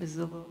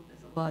a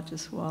lot to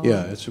swallow.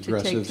 Yeah, it's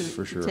aggressive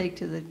for sure. To take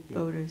to the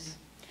voters.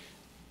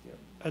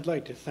 I'd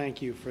like to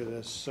thank you for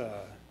this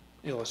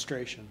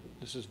illustration.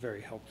 This is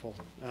very helpful.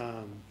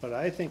 But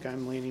I think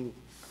I'm leaning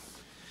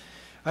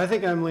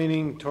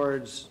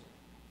towards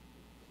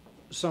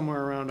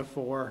somewhere around a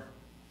 4.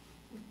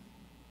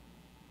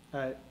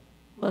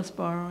 Less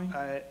borrowing?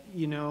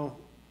 You know,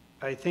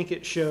 I think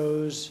it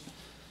shows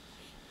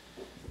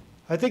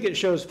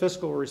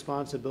fiscal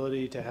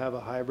responsibility to have a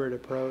hybrid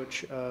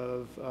approach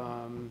of,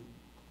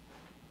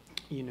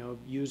 you know,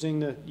 using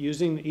the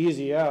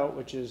easy out,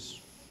 which is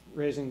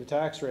raising the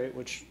tax rate,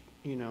 which,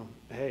 you know,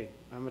 hey,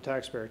 I'm a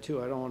taxpayer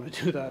too. I don't want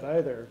to do that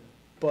either.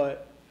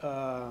 But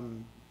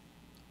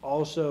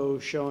also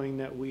showing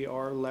that we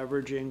are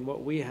leveraging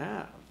what we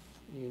have,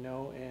 you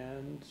know,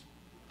 and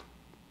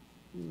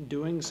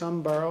doing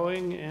some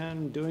borrowing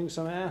and doing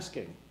some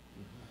asking.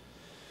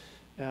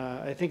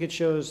 I think it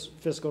shows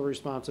fiscal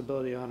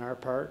responsibility on our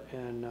part,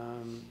 and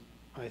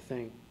I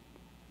think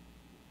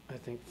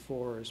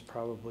 4 is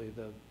probably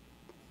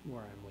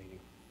where I'm leaning.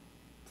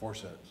 4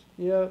 cents.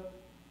 Yep.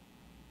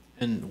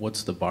 And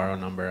what's the borrow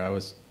number? I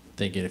was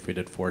thinking if we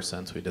did 4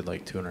 cents, we did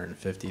like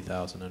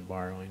 250,000 in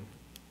borrowing,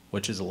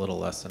 which is a little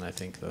less than I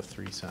think the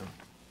 3 cent,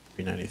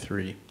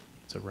 393.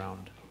 It's a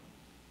round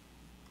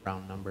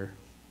number.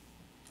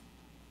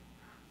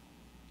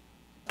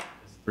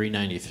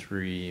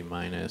 393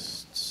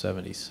 minus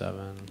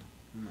 77.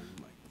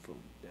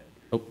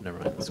 Oh, never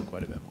mind. That's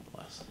quite a bit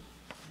less.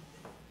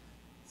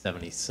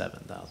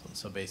 77,000.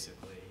 So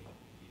basically,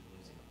 you'd be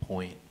losing a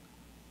point.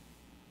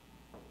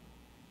 So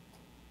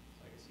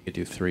I guess you could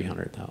do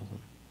 300,000.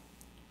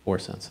 4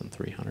 cents and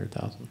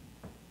 300,000.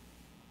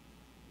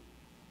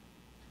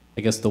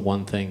 I guess the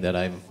one thing that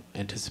I'm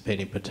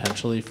anticipating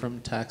potentially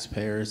from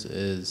taxpayers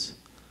is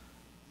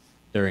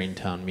during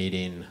town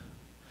meeting,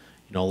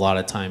 you know, a lot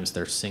of times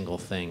they're single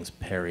things,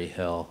 Perry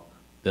Hill,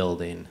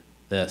 building,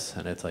 this,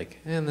 and it's like,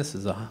 and this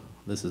is a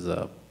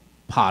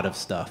pot of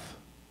stuff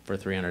for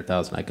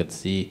 300,000. I could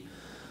see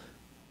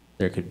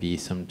there could be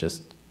some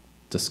just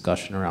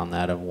discussion around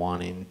that of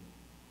wanting,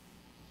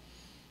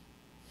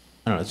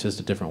 I don't know, it's just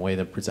a different way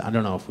to present. I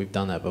don't know if we've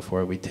done that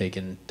before. We've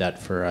taken debt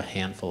for a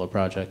handful of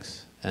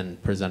projects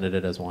and presented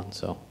it as one,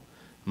 so it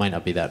might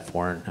not be that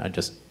foreign.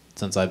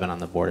 Since I've been on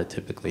the board, it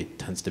typically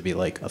tends to be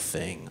like a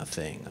thing, right. A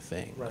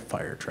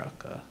fire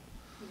truck.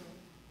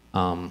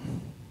 Yeah,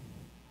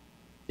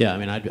 I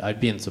mean, I'd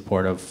be in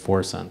support of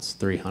 4 cents,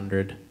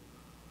 300.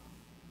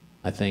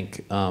 I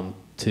think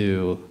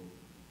to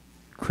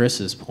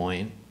Chris's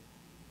point,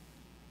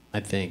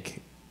 I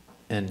think,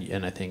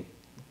 and I think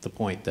the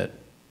point that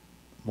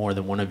more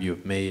than one of you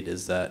have made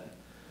is that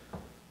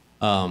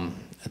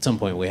at some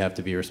point we have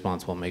to be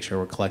responsible and make sure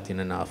we're collecting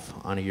enough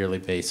on a yearly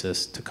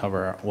basis to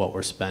cover what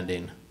we're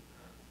spending.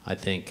 I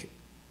think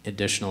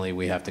additionally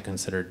we have to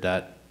consider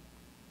debt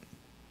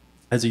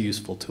as a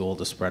useful tool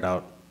to spread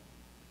out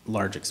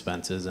large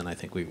expenses, and I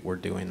think we're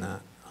doing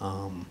that.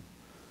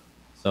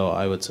 So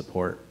I would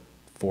support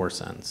 4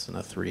 cents and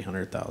a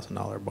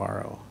 $300,000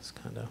 borrow is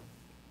kind of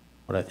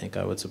what I think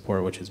I would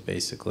support, which is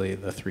basically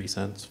the 3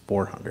 cents,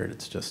 400.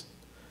 It's just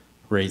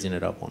raising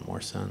it up 1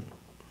 more cent,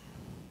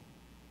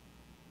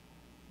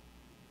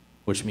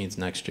 which means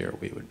next year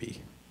we would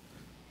be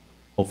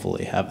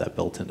hopefully have that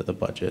built into the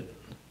budget.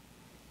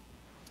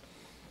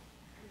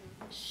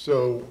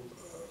 So,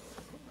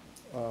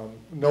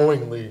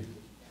 knowingly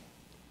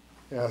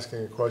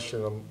asking a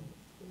question,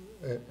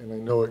 and I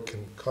know it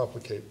can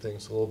complicate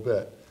things a little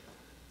bit.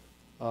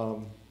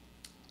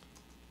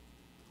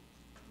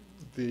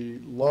 The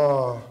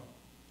law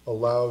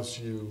allows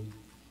you,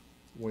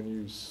 when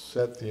you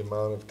set the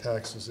amount of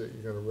taxes that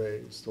you're going to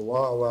raise, the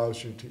law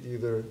allows you to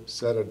either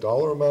set a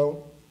dollar amount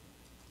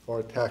or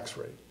a tax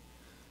rate.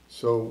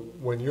 So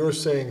when you're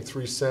saying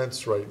 3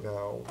 cents right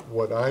now,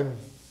 what I'm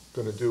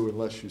going to do,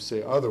 unless you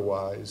say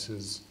otherwise,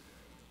 is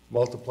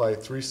multiply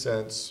 3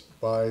 cents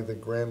by the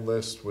grand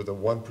list with a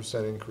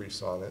 1%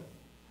 increase on it.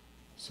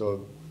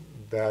 So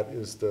that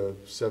is the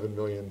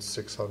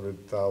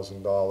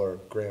 $7,600,000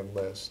 grand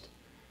list.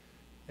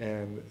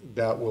 And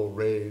that will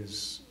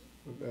raise,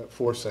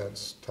 4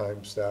 cents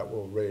times that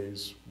will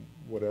raise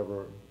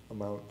whatever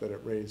amount that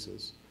it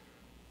raises.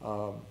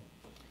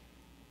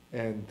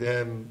 And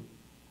then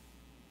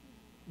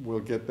we'll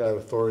get that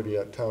authority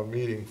at town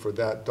meeting for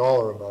that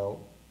dollar amount.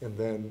 And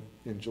then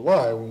in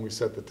July, when we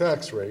set the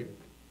tax rate,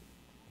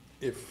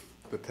 if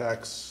the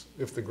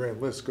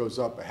grand list goes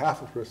up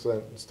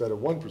 0.5% instead of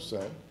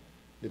 1%,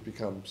 it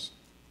becomes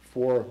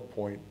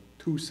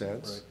 4.2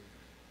 cents. Right.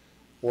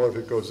 Or if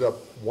it goes up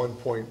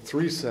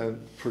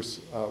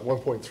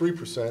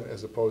 1.3%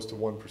 as opposed to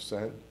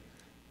 1%,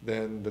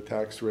 then the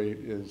tax rate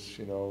is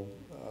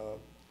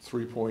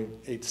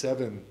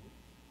 3.87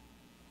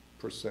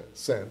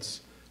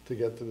 cents to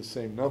get to the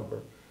same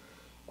number.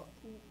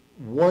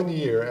 1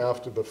 year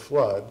after the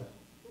flood,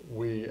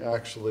 we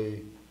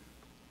actually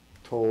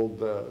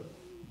told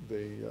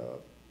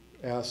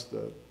asked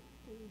the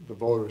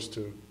voters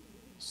to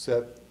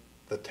set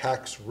the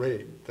tax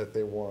rate that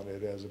they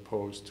wanted as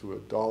opposed to a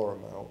dollar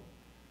amount.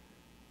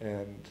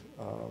 And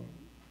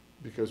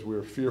because we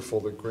were fearful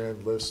the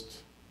grand list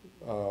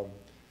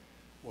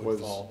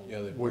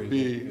would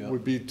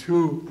be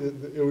too,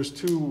 it was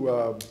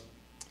too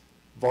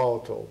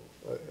volatile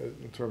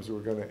in terms of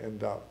where we're going to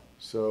end up.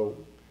 So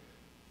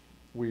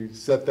we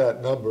set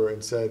that number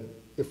and said,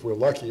 if we're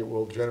lucky, it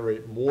will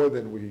generate more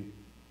than we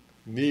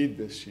need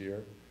this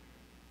year.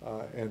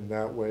 And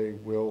that way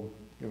we'll,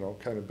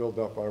 kind of build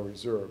up our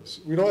reserves.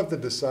 We don't have to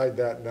decide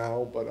that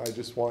now, but I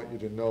just want you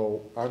to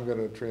know I'm going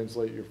to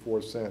translate your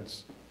 4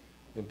 cents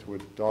into a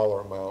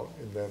dollar amount,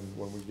 and then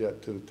when we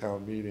get to the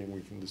town meeting,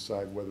 we can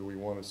decide whether we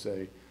want to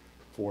say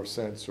 4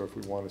 cents or if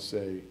we want to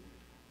say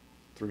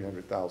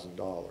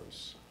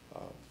 $300,000.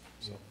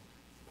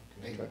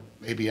 Okay.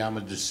 Maybe I'm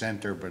a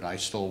dissenter, but I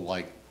still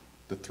like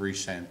the 3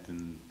 cent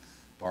and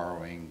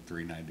borrowing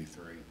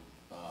 393.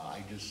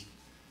 I just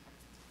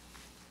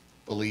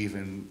believe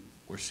in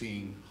we're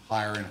seeing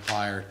higher and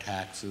higher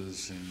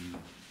taxes, and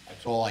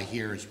that's all I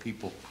hear is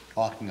people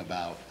talking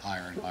about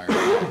higher and higher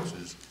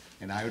taxes.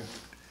 And I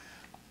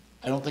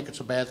don't think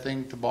it's a bad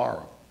thing to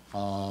borrow.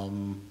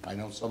 I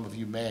know some of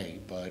you may,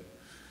 but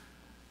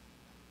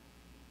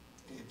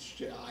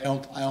I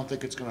don't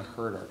think it's gonna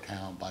hurt our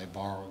town by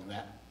borrowing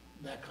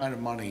that kind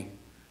of money.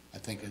 I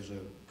think is a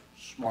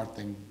smart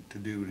thing to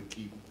do to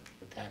keep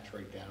the tax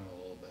rate down a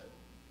little bit.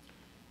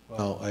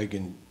 Well, I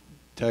can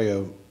tell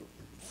you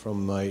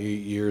from my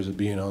 8 years of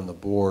being on the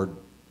board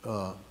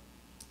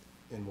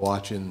and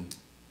watching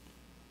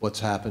what's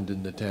happened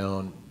in the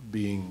town,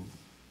 being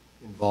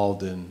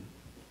involved in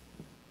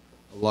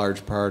a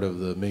large part of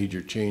the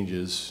major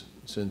changes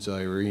since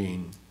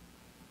Irene,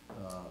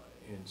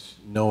 and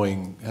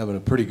knowing, having a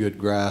pretty good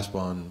grasp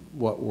on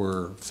what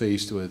we're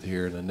faced with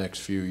here in the next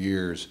few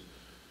years,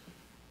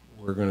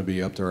 we're going to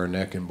be up to our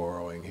neck in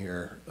borrowing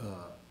here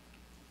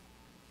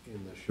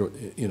in the short,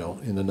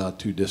 in the not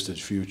too distant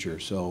future.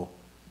 So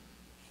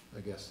I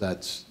guess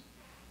that's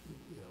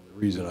the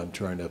reason I'm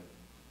trying to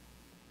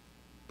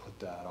put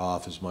that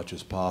off as much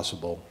as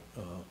possible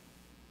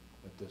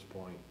at this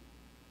point,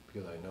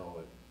 because I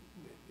know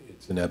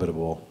it's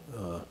inevitable.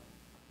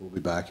 We'll be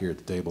back here at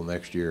the table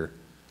next year,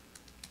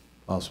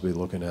 possibly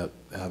looking at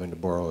having to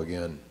borrow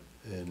again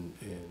in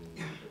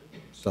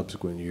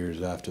subsequent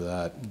years after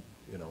that,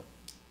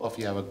 Well, if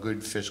you have a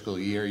good fiscal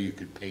year, you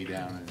could pay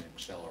down an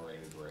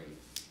accelerated rate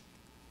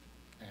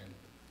and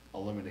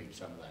eliminate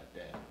some of that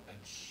debt.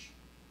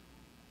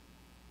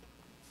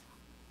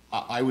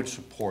 I would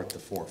support the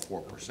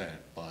 4%,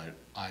 but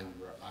I'd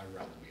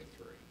rather be at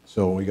 3.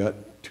 So we got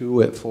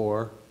 2 at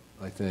 4,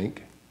 I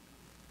think.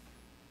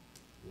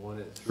 1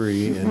 at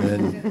 3, and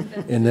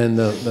then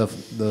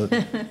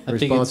the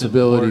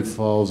responsibility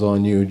falls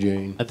on you,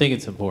 Jane. I think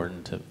it's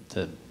important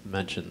to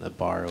mention the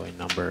borrowing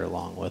number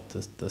along with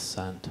the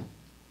cent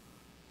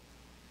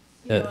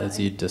as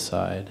you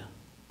decide.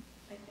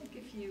 I think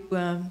if you,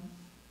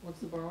 What's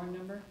the borrowing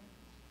number?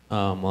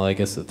 Well, I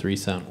guess the 3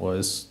 cent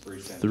was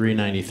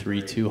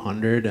 393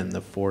 200, and the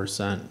 4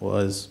 cent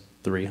was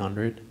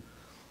 300.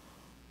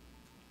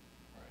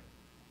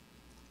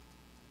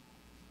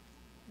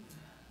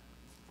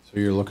 So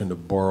you're looking to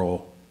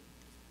borrow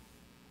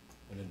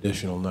an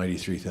additional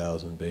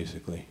 93,000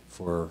 basically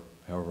for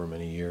however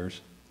many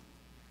years.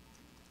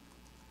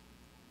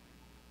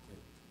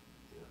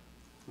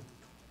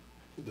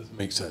 It doesn't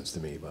make sense to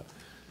me, but.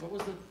 What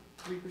was the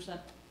 3%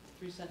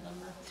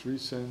 number? 3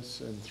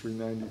 cents and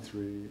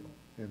 393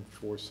 and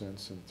 4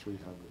 cents and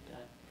 300.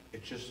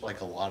 It's just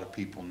like a lot of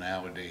people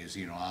nowadays,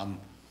 I'm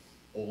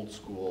old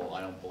school.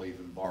 I don't believe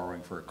in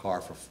borrowing for a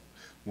car for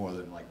more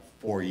than like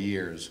 4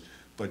 years,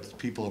 but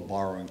people are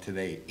borrowing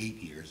today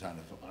 8 years on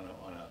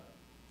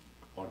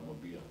a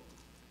automobile.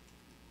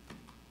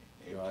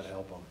 God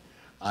help them.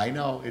 I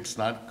know it's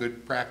not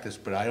good practice,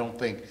 but I don't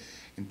think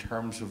in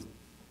terms of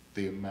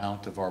the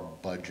amount of our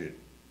budget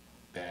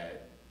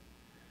that,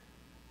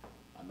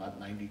 I'm not,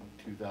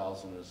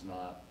 92,000 is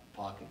not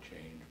pocket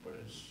change, but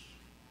it's.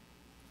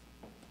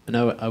 And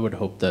I would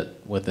hope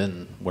that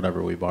within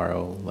whatever we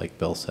borrow, like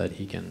Bill said,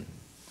 he can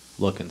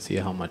look and see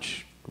how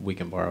much we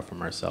can borrow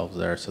from ourselves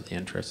there, so the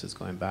interest is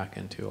going back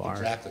into our.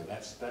 Exactly,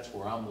 that's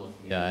where I'm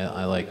looking. Yeah,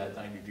 I like that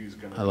 92 is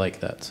gonna. I like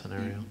that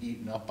scenario.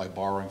 Eaten up by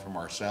borrowing from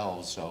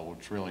ourselves, so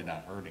it's really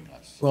not hurting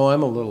us. Well,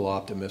 I'm a little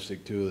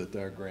optimistic too that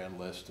our grand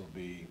list will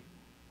be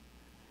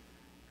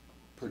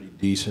pretty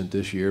decent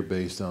this year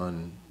based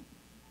on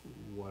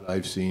what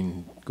I've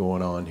seen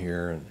going on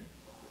here and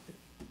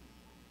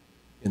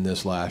in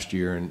this last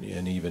year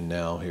and even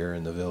now here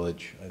in the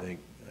village. I think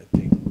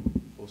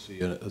we'll see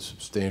a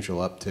substantial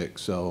uptick.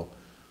 So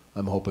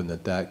I'm hoping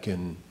that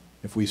can,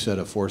 if we set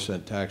a 4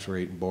 cent tax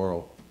rate and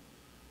borrow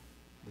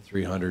the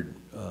 300,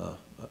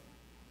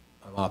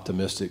 I'm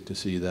optimistic to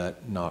see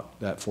that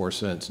 4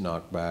 cents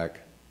knocked back.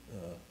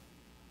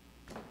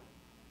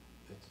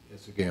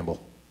 It's a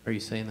gamble. Are you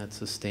saying that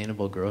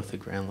sustainable growth of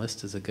grand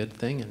list is a good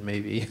thing, and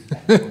maybe?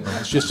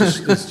 It's just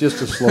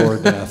a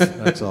slower death.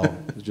 That's all.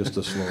 It's just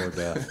a slower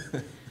death.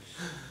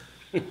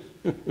 Gotta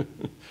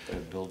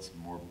build some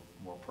more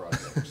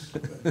projects.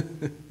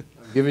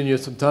 I'm giving you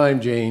some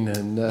time, Jane,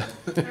 and. all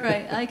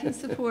right, I can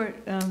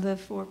support the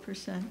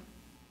 4%,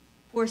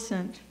 4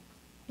 cent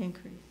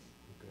increase.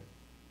 Okay.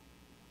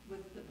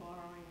 With the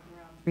borrowing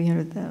around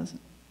 300,000.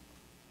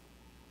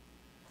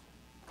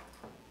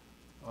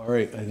 All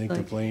right, I think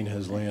the plane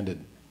has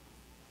landed.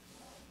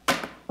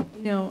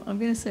 I'm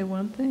going to say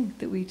one thing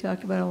that we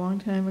talked about a long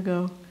time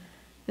ago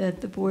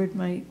that the board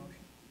might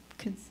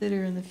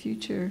consider in the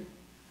future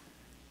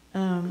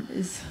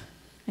is,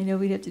 I know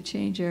we'd have to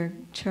change our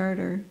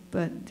charter,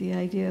 but the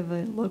idea of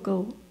a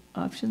local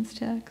options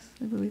tax,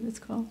 I believe it's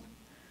called.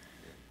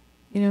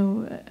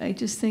 I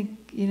just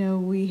think,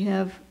 we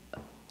have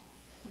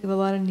a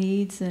lot of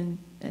needs, and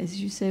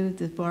as you say, with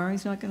the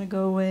borrowing's not going to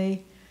go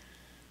away.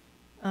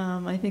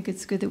 I think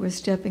it's good that we're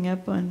stepping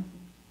up on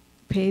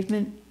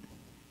pavement,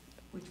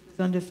 which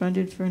was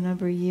underfunded for a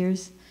number of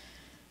years.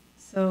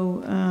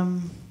 So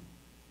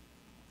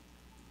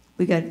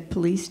We got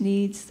police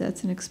needs,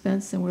 that's an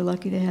expense, and we're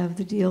lucky to have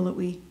the deal that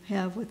we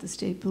have with the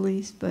state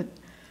police, but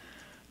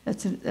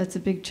that's a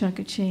big chunk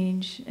of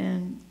change,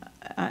 and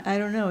I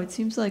don't know, it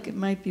seems like it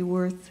might be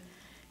worth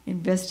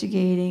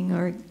investigating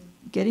or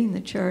getting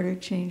the charter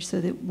changed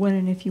so that when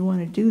and if you want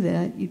to do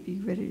that, you'd be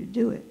ready to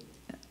do it.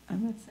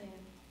 I'm not saying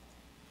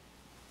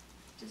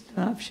just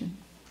an option.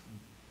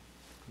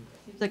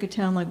 Seems like a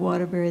town like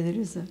Waterbury that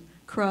is a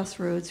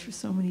crossroads for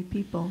so many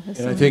people, has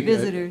so many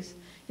visitors.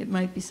 It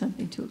might be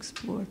something to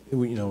explore.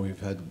 We've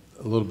had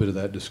a little bit of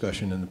that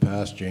discussion in the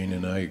past, Jane,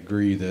 and I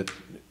agree that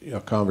a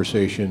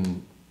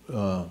conversation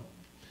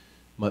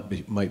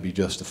might be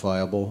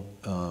justifiable.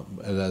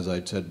 And as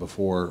I'd said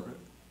before,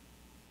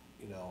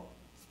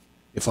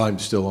 if I'm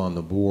still on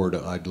the board,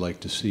 I'd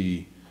like to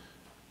see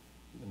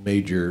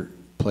major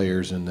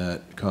players in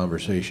that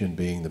conversation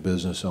being the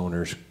business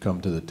owners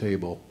come to the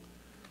table,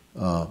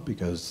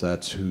 because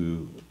that's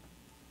who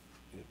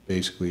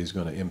basically is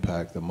going to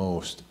impact the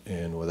most,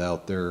 and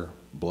without their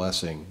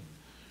blessing,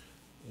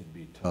 it'd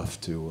be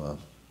tough to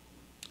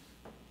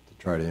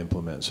try to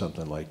implement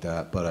something like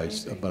that. But I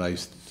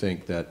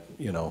think that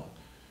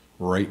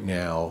right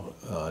now,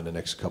 in the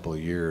next couple of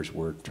years,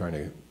 we're trying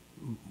to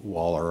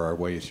waller our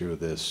way through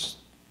this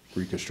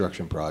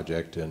reconstruction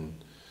project, and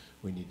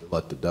we need to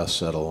let the dust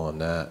settle on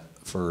that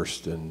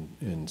first,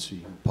 and see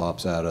who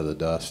pops out of the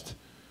dust.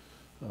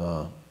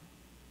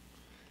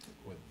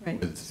 Right.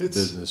 With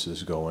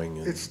businesses going.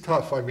 It's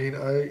tough. I mean,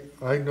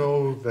 I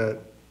know that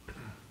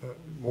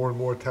more and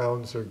more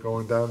towns are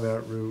going down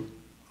that route.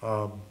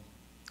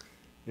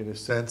 In a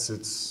sense,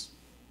 it's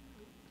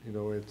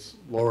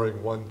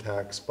lowering one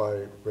tax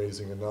by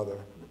raising another.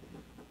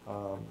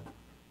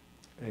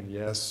 And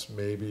yes,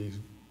 maybe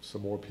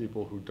some more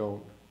people who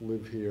don't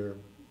live here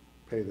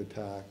pay the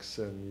tax,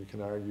 and you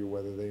can argue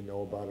whether they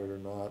know about it or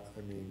not.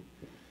 I mean,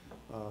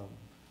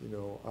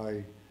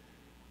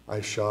 I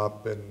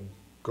shop and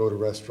go to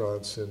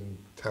restaurants in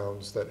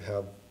towns that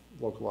have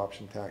local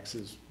option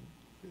taxes,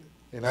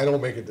 and I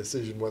don't make a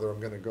decision whether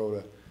I'm going to go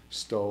to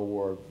Stowe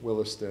or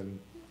Williston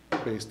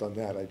based on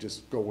that. I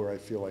just go where I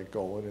feel like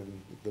going,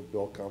 and the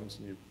bill comes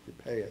and you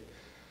pay it.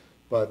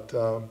 But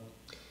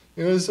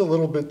it's a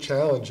little bit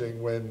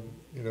challenging when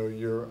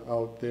you're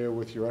out there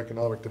with your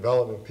economic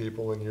development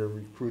people and you're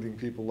recruiting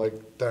people like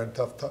Darn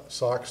Tough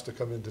Socks to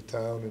come into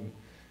town,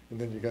 and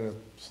then you're going to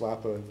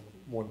slap a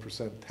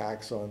 1%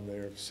 tax on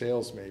their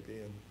sales maybe,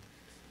 and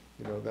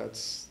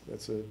that's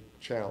a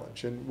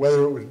challenge. And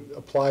whether it would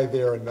apply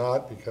there or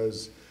not,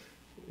 because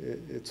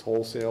it's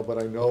wholesale,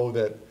 but I know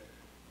that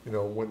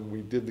when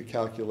we did the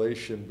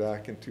calculation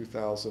back in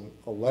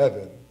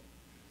 2011,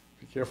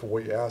 be careful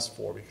what you ask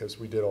for, because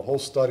we did a whole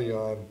study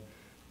on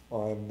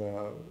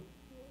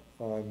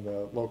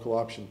local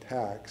option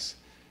tax,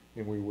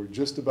 and we were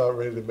just about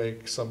ready to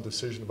make some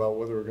decision about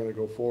whether we're going to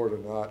go forward or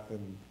not,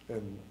 and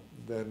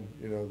then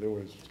there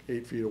was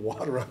 8 feet of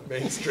water on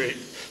Main Street,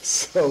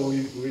 so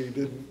we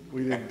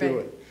didn't do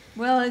it.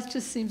 Well, it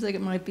just seems like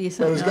it might be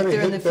something out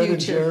there in the future. It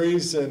was going to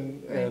hit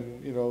Ben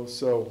and Jerry's, and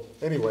so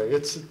anyway,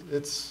 it's.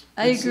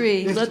 I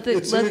agree.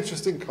 It's an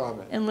interesting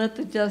comment. And let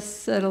the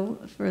dust settle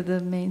for the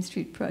Main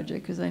Street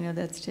project, because I know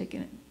that's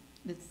taken it.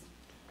 It's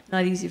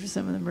not easy for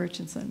some of the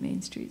merchants on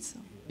Main Street, so.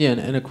 Yeah,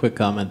 and a quick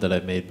comment that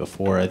I've made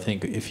before, I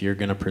think if you're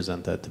going to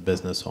present that to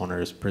business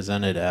owners,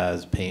 present it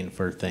as paying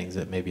for things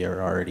that maybe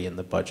are already in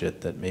the budget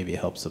that maybe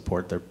help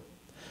support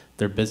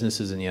their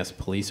businesses, and yes,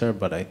 police are,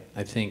 but I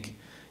think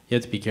you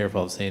have to be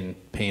careful of saying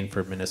paying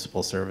for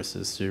municipal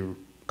services through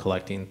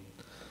collecting,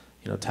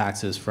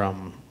 taxes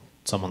from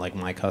someone like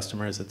my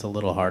customers. It's a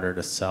little harder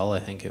to sell. I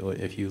think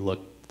if you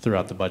look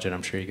throughout the budget,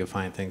 I'm sure you could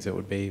find things that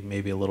would be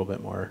maybe a little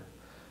bit more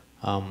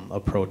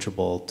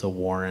approachable to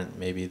warrant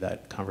maybe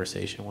that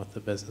conversation with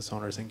the business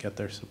owners and get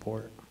their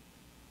support.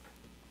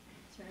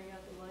 Turning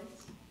out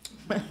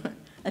the lights.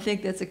 I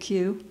think that's a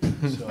cue.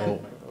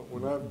 So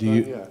we're not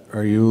done yet.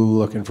 Are you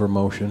looking for a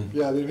motion?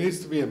 Yeah, there needs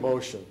to be a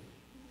motion.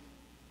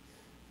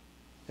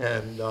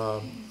 And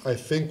I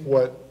think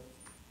what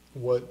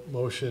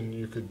motion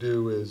you could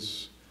do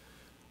is,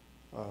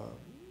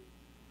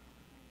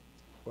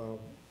 well,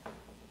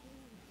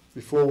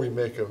 before we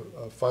make a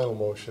final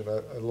motion,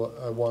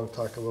 I want to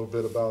talk a little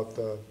bit about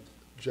the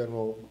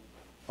general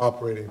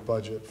operating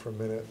budget for a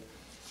minute.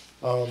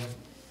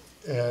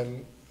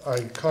 And I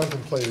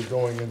contemplated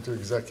going into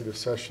executive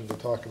session to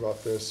talk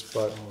about this,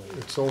 but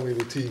it's only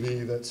the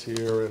TV that's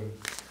here, and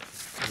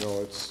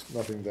it's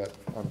nothing that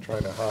I'm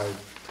trying to hide.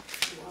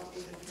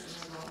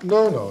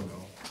 No.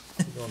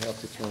 You don't have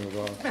to turn it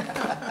off.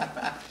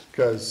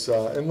 Because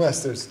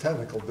unless there's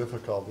technical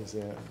difficulties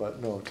in it,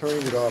 but no,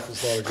 turning it off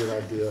is not a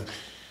good idea.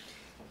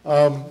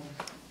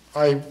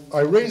 I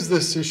raised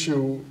this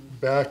issue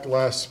back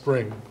last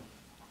spring,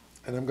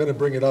 and I'm going to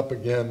bring it up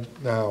again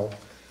now.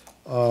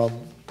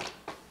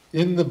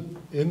 In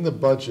the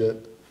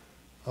budget,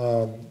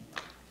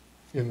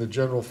 in the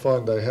general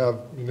fund, I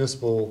have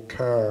municipal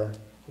car,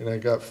 and I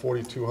got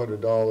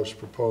 $4,200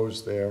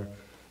 proposed there.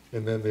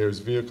 And then there's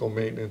vehicle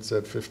maintenance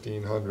at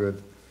 $1,500,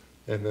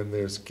 and then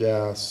there's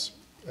gas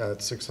at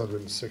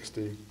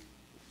 $660.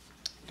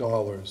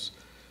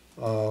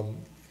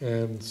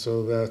 And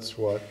so that's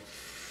what,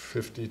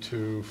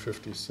 52,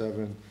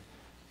 57,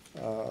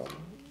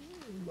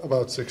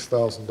 about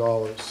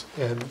 $6,000.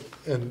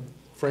 And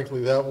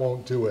frankly, that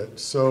won't do it.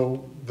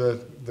 So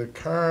the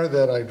car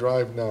that I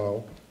drive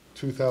now,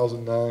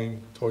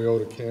 2009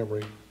 Toyota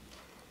Camry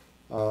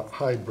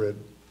hybrid,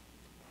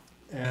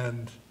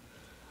 and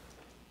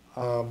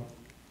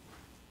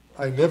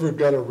I never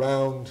got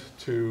around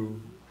to,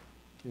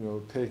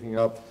 taking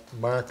up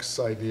Mark's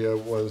idea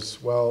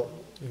was, well,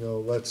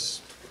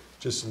 let's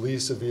just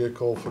lease a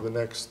vehicle for the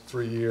next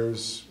 3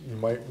 years. You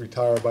might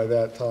retire by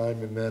that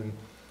time, and then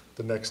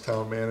the next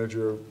town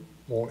manager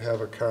won't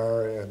have a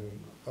car and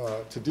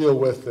to deal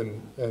with,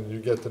 and you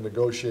get to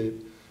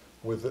negotiate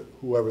with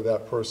whoever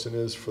that person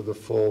is for the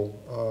full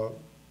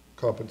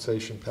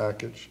compensation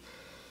package.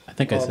 I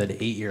think I said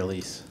 8-year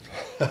lease.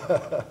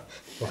 Okay.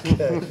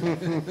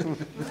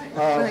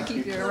 Want to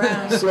keep you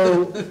around.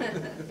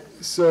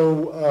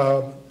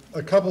 So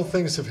a couple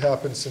things have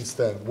happened since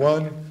then.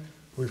 One,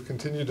 we've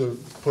continued to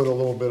put a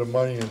little bit of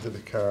money into the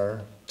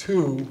car.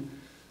 Two,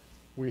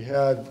 we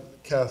had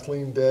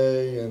Kathleen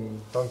Day and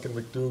Duncan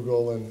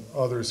McDougall and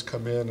others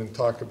come in and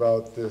talk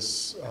about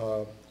this,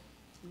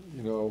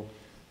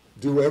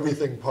 do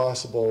everything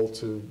possible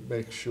to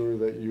make sure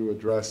that you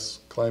address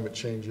climate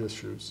change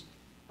issues.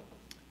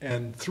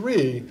 And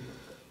three,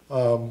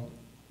 the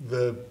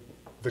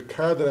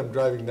car that I'm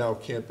driving now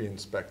can't be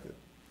inspected.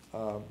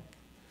 Our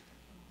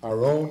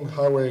own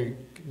highway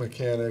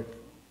mechanic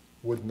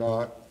would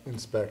not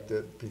inspect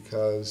it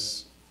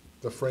because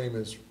the frame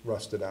is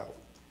rusted out.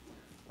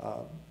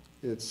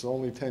 It's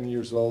only 10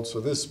 years old,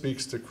 so this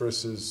speaks to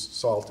Chris's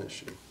salt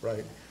issue,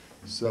 right?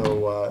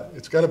 So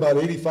it's got about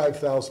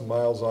 85,000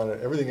 miles on it.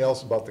 Everything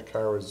else about the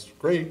car is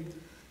great,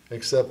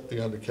 except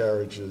the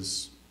undercarriage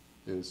is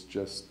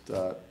just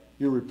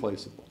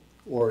irreplaceable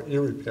or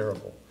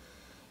irreparable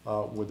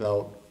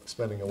without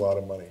spending a lot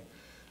of money.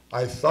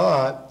 I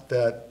thought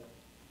that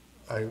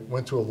I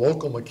went to a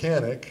local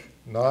mechanic,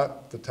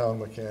 not the town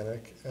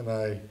mechanic, and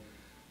I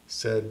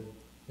said,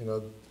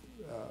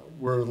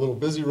 we're a little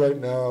busy right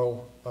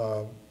now.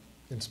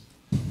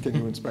 Can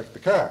you inspect the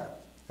car?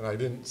 And I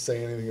didn't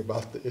say anything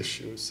about the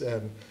issues.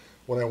 And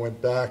when I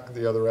went back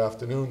the other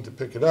afternoon to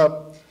pick it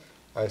up,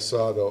 I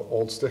saw the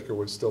old sticker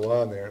was still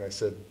on there, and I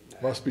said,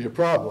 must be a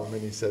problem.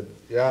 And he said,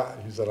 yeah.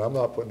 He said, I'm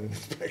not putting an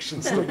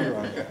inspection sticker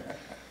on there.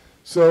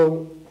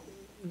 So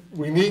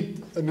we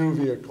need a new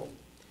vehicle.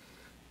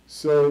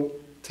 So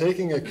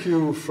taking a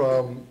cue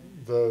from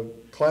the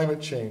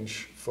climate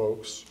change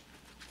folks,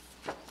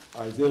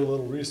 I did a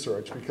little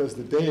research, because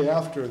the day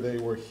after they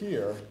were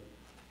here,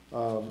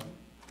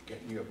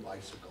 Get you a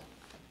bicycle.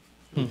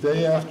 the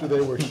day after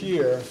they were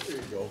here, There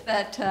you go.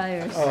 Fat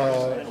tires.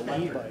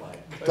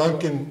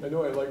 Duncan, I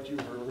know I liked you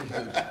for a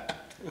reason.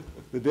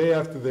 the day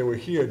after they were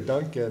here,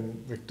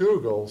 Duncan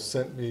McDougall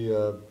sent me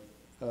a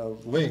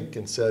link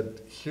and said,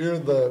 here are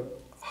the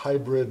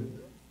hybrid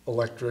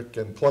electric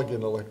and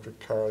plug-in electric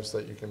cars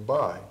that you can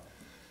buy.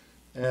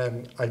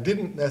 And I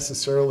didn't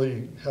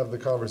necessarily have the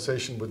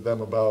conversation with them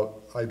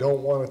about, I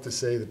don't want it to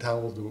say the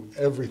town will do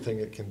everything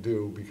it can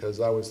do, because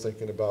I was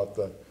thinking about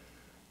the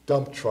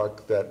dump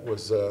truck that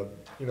was a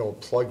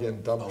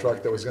plug-in dump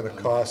truck that was gonna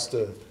cost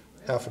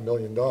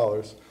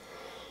 $500,000.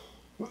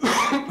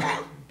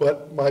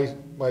 But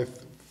my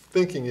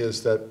thinking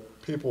is that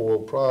people will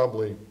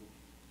probably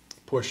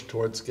push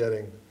towards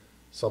getting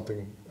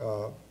something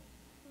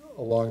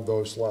along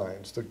those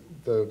lines.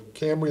 The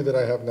Camry that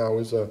I have now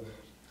is a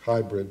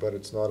hybrid, but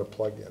it's not a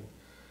plug-in.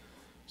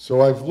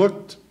 So I've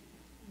looked,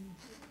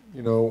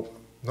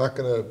 not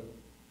gonna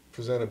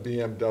present a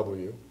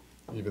BMW,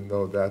 even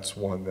though that's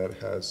one that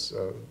has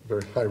a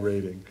very high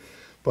rating.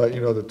 But,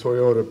 the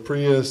Toyota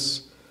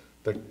Prius,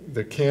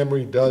 the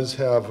Camry does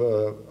have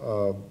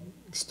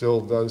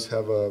still does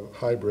have a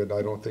hybrid.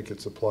 I don't think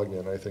it's a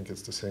plug-in. I think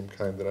it's the same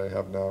kind that I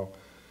have now,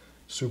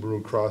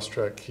 Subaru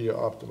Crosstrek, Kia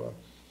Optima.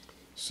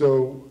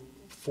 So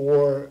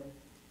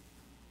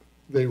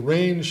they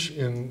range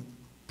in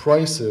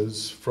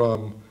prices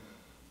from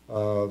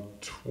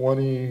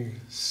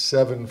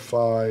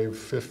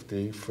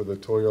 $27,550 for the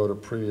Toyota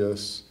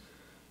Prius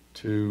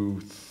to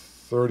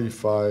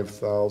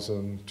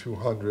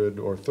 $35,200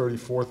 or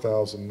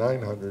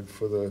 $34,900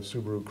 for the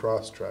Subaru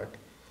Crosstrek.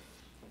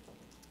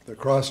 The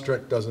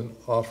Crosstrek doesn't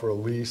offer a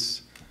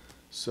lease,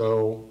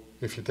 so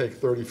if you take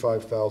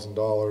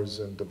 $35,000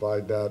 and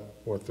divide that,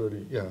 or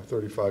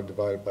 35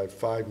 divided by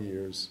 5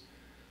 years,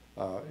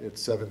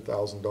 it's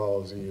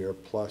 $7,000 a year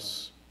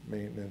plus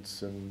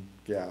maintenance and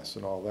gas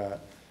and all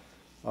that.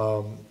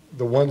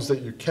 The ones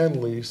that you can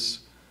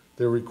lease,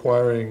 they're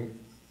requiring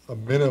a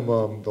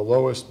minimum. The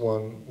lowest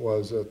one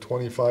was a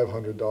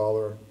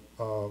 $2,500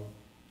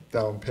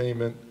 down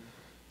payment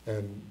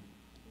and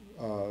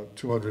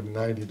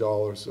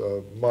 $290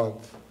 a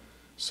month.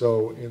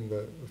 So in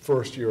the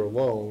first year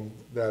alone,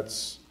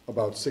 that's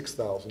about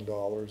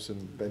 $6,000,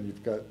 and then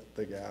you've got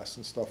the gas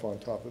and stuff on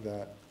top of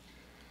that.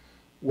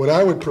 What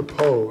I would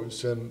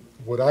propose, and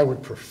what I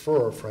would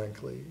prefer,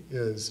 frankly,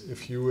 is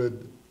if you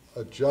would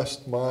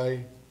adjust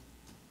my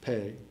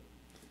pay.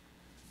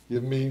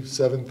 Give me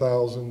 $7,000,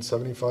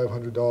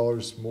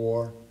 $7,500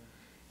 more,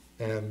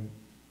 and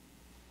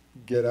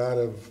get out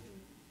of,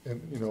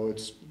 and, you know,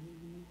 it's,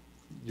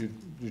 you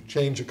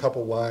change a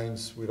couple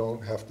lines, we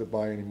don't have to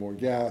buy any more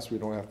gas, we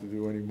don't have to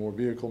do any more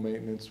vehicle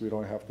maintenance, we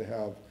don't have to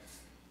have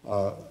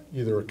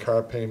either a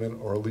car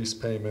payment or a lease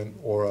payment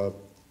or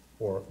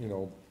you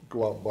know,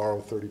 go out and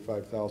borrow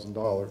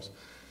 $35,000.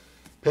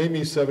 Pay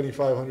me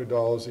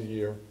 $7,500 a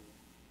year,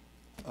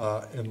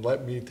 and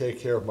let me take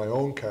care of my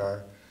own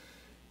car.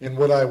 And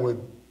what I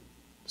would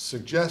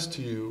suggest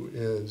to you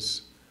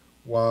is,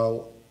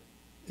 while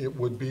it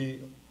would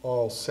be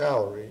all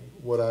salary,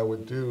 what I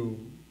would do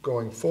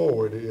going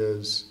forward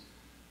is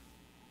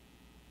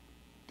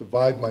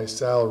divide my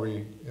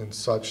salary in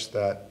such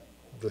that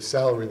the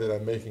salary that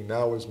I'm making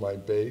now is my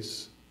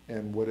base,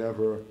 and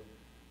whatever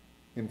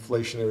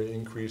inflationary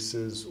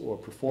increases or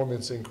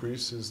performance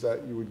increases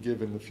that you would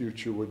give in the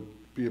future would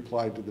be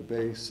applied to the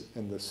base,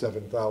 and the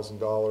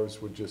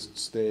 $7,000 would just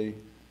stay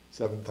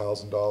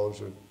 $7,000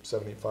 or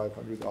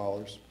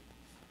 $7,500.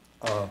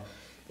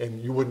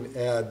 And you wouldn't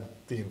add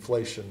the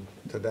inflation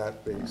to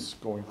that base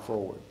going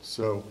forward.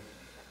 So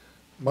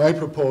my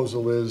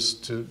proposal is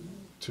to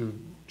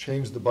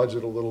change the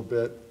budget a little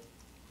bit.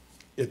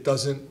 It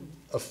doesn't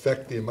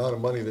affect the amount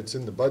of money that's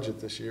in the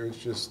budget this year. It's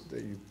just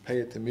that you pay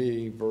it to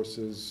me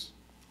versus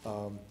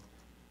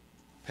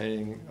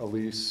paying a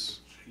lease.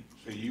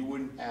 So you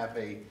wouldn't have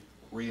a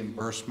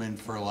reimbursement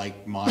for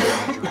like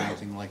mileage or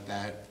anything like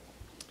that?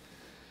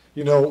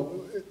 You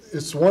know,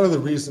 it's one of the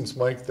reasons,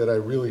 Mike, that I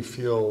really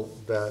feel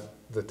that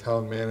the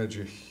town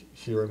manager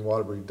here in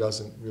Waterbury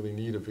doesn't really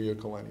need a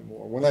vehicle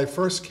anymore. When I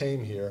first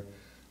came here,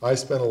 I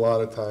spent a lot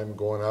of time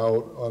going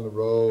out on the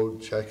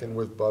road, checking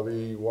with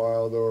Bubby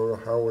Wilder,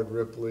 Howard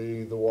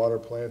Ripley, the water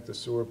plant, the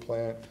sewer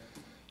plant.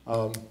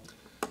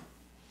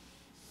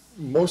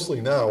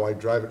 Mostly now, I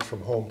drive it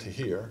from home to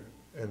here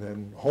and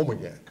then home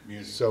again.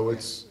 Commuting. So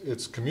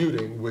it's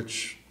commuting,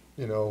 which,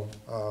 you know,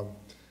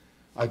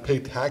 I pay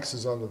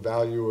taxes on the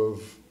value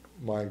of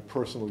my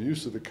personal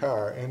use of the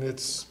car, and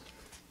it's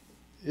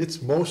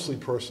mostly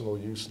personal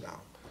use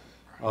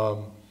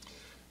now.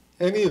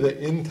 Any of the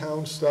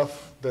in-town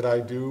stuff that I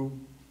do,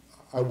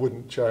 I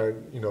wouldn't charge,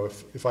 you know,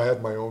 if I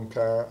had my own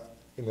car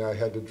and I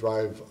had to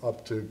drive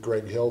up to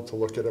Greg Hill to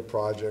look at a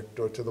project,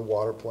 or to the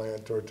water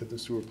plant, or to the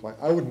sewer plant,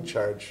 I wouldn't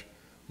charge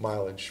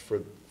mileage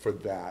for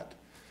that.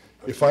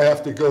 If I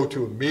have to go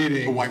to a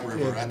meeting For White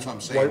River, that's what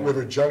I'm saying. White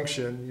River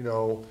Junction, you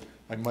know,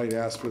 I might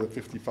ask for the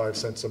 55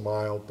 cents a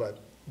mile, but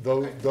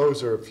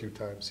those are a few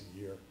times a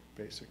year,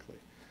 basically.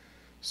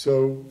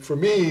 So for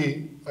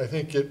me, I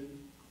think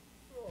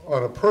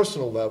on a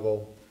personal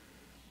level,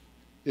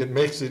 it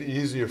makes it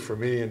easier for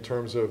me in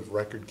terms of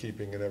record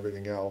keeping and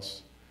everything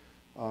else.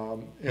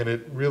 And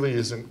it really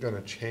isn't going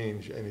to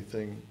change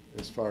anything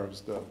as far as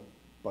the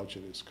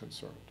budget is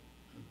concerned.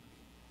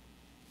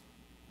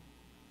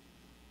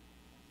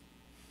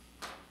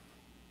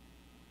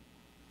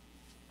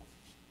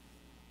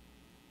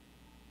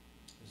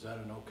 Is that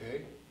an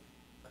okay?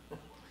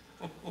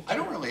 I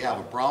don't really have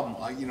a problem.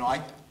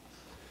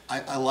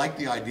 I like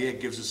the idea. It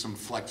gives us some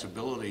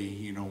flexibility,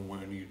 you know,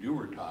 when you do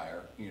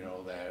retire, you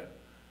know, that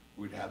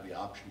we'd have the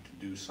option to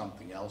do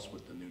something else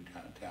with the new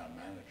town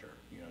manager,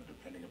 you know,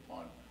 depending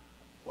upon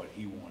what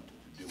he wanted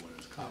to do in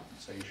his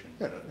compensation.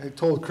 Yeah, I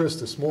told Chris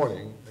this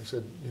morning, I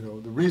said, you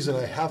know, the reason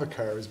I have a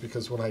car is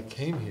because when I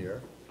came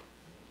here,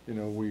 you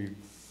know, we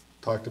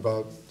talked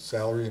about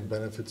salary and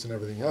benefits and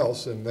everything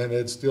else, and then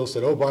Ed Steele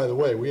said, oh, by the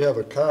way, we have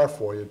a car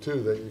for you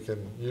too that you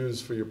can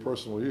use for your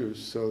personal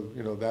use. So,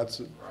 you know, that's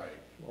Right.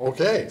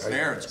 okay. It's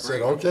there, it's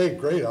great. I said, okay,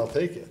 great, I'll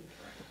take it.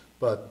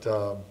 But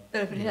But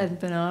if it hadn't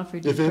been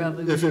offered, if you it,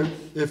 probably if would.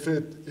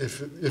 it,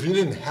 if you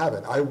didn't have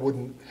it, I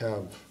wouldn't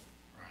have,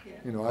 Yeah.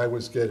 you know, I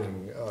was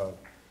getting,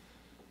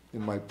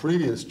 in my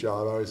previous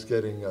job, I was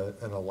getting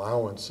an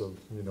allowance of,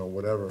 you know,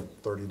 whatever,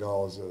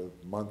 $30 a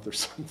month or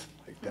something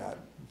like that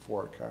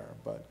for a car.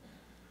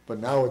 But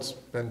now it's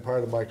been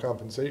part of my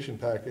compensation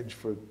package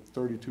for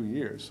 32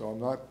 years, so I'm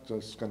not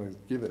just gonna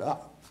give it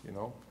up, you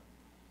know?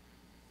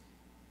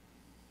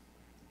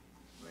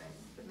 Right.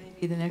 But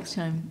maybe the next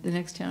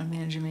town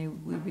manager, maybe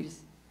we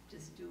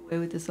just do away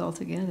with this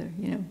altogether,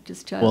 you know,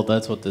 just try. Well,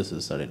 that's what this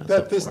is setting us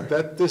up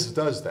for. This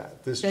does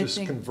that. This I just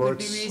think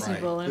converts. would be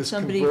reasonable, and if This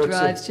somebody converts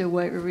drives to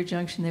White River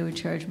Junction, they would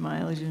charge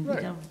mileage and be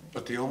Right. done.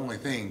 But the only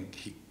thing,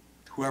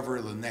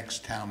 whoever the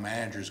next town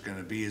manager is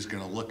gonna be is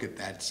gonna look at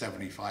that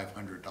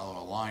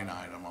 $7,500 line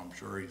item. I'm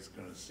sure he's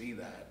gonna see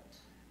that.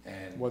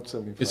 And What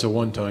 75? It's a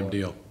one-time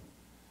deal.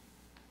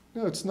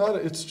 No, it's not,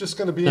 it's just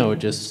gonna be. No, it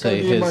would just it's gonna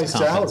say be in his my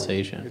salary.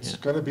 compensation, It's yeah.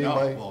 gonna be no,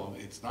 my, well,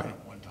 it's not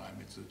at one time,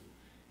 it's a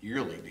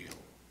yearly deal.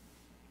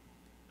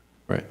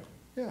 Right.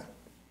 yeah,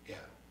 Yeah.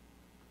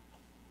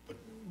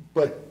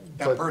 but,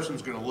 That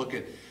person's gonna look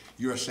at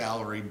your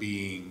salary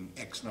being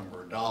X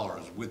number of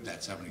dollars with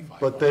that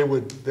 75. but they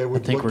would I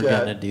think we're look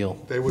getting a at, deal.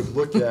 they would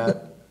look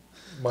at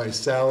my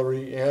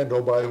salary and,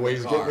 oh, by the way,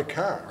 he's getting a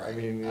car. I Right.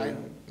 mean,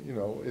 you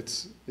know,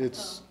 it's,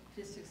 Just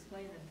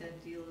explain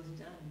that deal is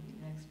done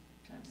next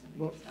time somebody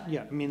Well, it's higher.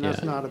 yeah, I mean, that's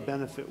Yeah. not a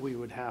benefit we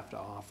would have to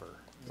offer.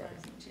 It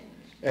hasn't changed.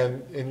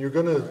 And you're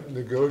gonna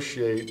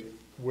negotiate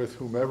with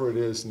whomever it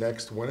is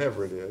next,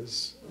 whenever it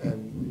is,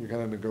 and you're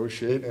gonna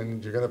negotiate,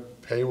 and you're gonna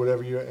pay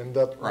whatever you end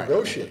up Right,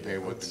 negotiating. pay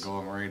what the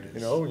going rate is. You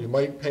know, you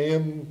might pay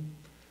him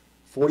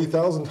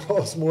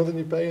 $40,000 more than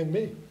you're paying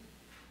me.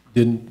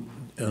 Didn't,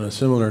 on a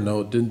similar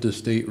note, didn't the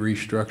state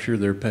restructure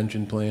their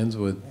pension plans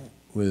with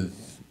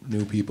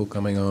new people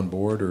coming on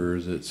board, or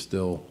is it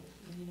still?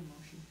 We need a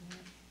motion for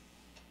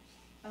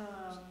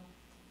that.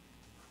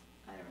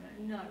 I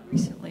don't know, not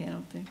recently, I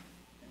don't think.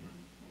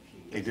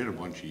 They did a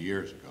bunch of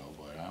years ago,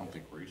 but I don't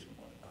think recently.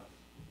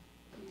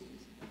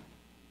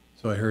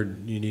 So I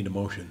heard you need a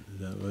motion, is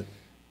that what?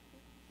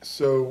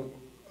 So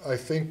I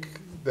think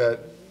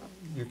that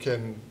you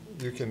can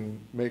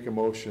make a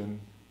motion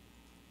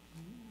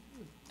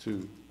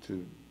to,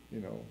 you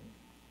know,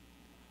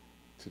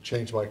 to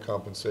change my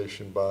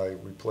compensation by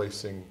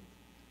replacing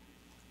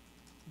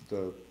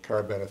the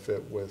car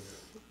benefit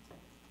with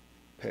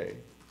pay.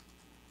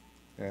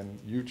 And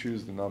you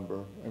choose the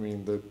number. I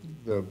mean,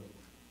 the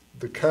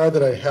car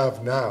that I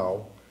have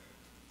now,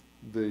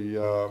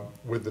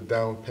 with the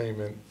down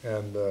payment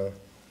and the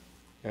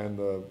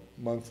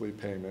monthly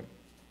payment,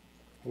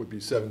 would be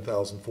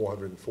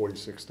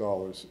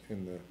 $7,446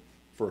 in the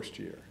first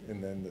year,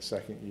 and then the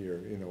second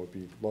year, you know, would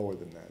be lower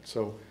than that.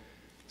 So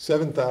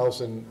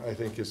 7,000, I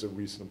think, is a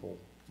reasonable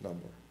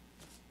number.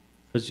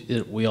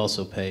 We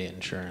also pay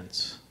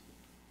insurance,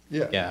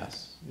 Yeah.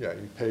 gas. Yeah,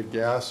 you pay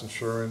gas,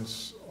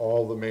 insurance,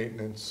 all the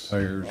maintenance.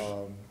 Tires,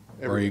 everything.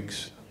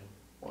 brakes?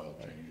 Oil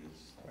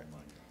changes,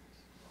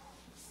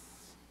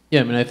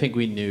 Yeah, I mean, I think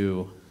we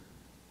knew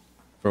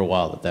for a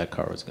while that that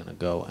car was gonna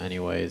go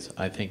anyways.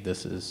 I think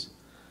this is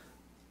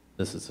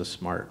a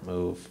smart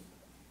move.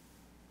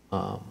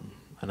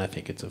 And I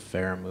think it's a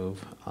fair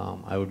move.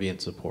 I would be in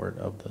support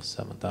of the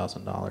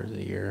 $7,000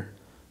 a year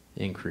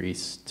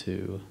increase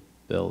to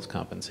Bill's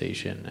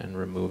compensation and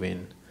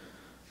removing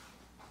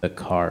the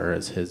car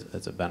as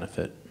a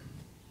benefit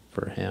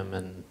for him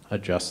and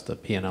adjust the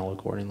P&L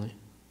accordingly.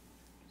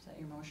 Is that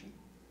your motion?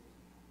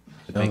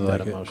 To make Sounds that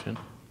like a it. motion.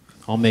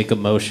 I'll make a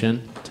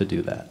motion to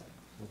do that.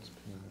 What's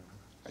P&L?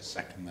 I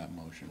second that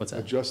motion. What's that?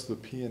 Adjust the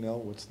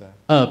P&L, what's that?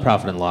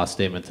 Profit and loss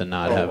statement to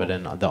not have it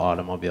in the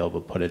automobile,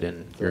 but put it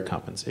in your Right.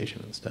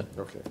 compensation instead.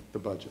 Okay, the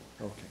budget,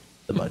 okay.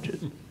 The budget.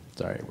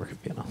 Sorry, we're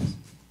P&L.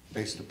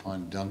 Based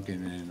upon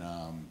Duncan and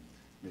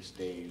Miss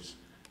Dave's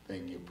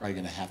thing, you're probably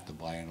gonna have to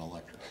buy an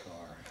electric car.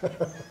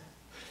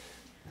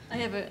 I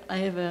have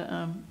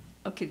a,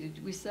 okay,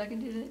 did we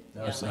seconded it?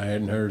 No, I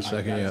hadn't heard a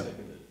second yet.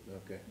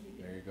 Okay,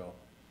 there you go.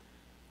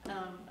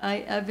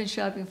 I've been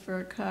shopping for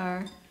a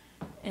car,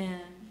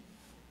 and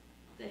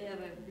they have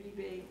a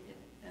rebate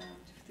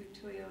through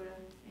Toyota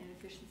and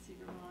Efficiency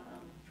Vermont on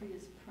the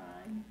Prius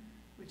Prime,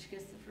 which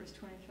gets the first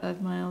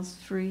 25 miles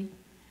free,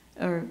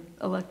 or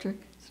electric,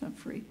 it's not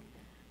free.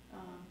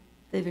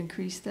 They've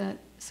increased that,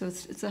 so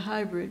it's a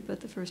hybrid, but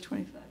the first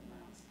 25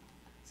 miles.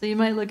 So you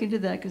might look into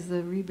that, because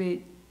the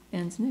rebate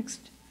ends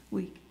next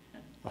week.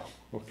 Oh,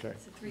 okay,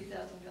 It's a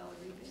 $3,000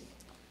 rebate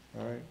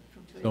all right.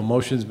 from Toyota. So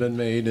motion's been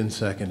made and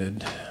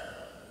seconded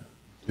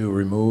to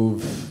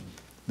remove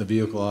the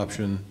vehicle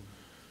option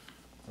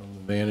from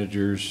the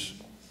manager's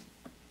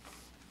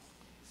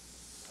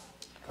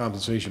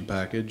compensation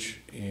package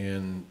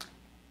and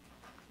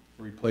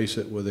replace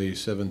it with a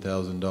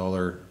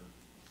 $7,000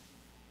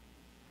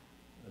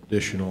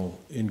 additional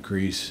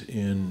increase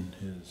in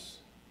his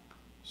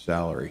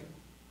salary.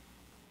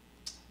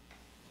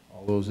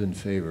 All those in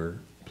favor,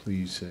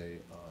 please say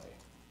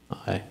aye.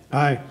 Aye.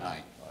 Aye.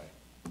 Aye.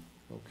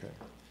 Okay.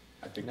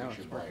 I think we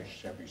should buy a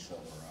Chevy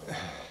Silverado.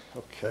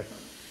 Okay,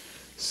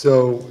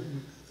 so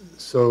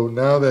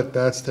now that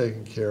that's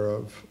taken care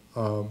of,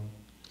 I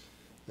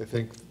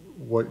think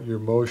what your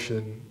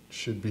motion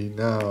should be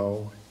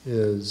now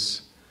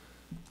is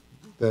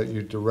that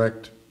you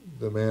direct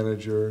the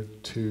manager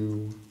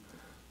to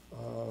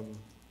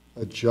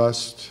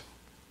adjust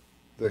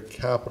the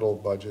capital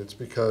budgets,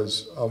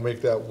 because I'll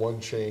make that one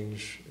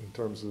change in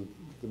terms of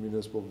the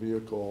municipal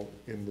vehicle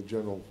in the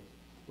general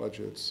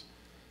budgets.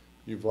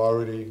 You've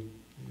already,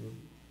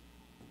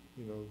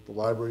 you know, the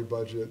library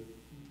budget,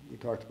 we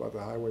talked about the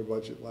highway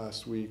budget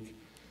last week.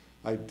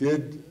 I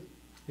did,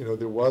 you know,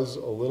 there was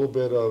a little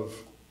bit of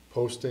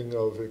posting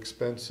of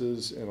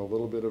expenses and a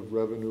little bit of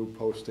revenue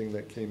posting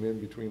that came in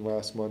between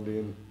last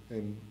Monday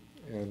and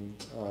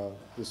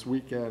this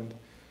weekend.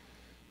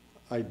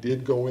 I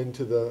did go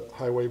into the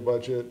highway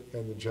budget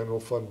and the general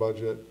fund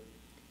budget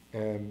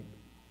and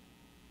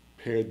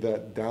pared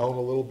that down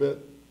a little bit,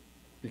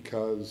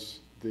 because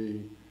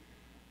the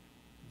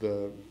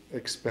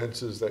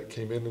expenses that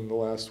came in the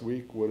last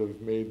week would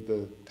have made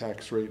the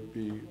tax rate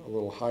be a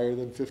little higher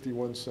than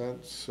 51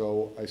 cents.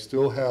 So I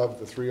still have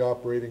the three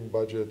operating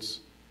budgets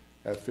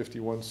at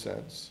 51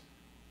 cents,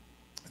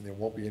 and there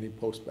won't be any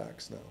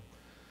postbacks now.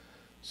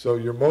 So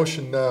your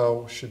motion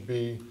now should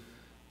be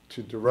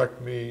to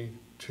direct me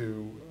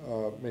to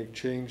make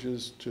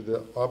changes to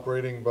the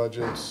operating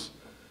budgets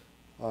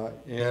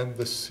and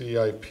the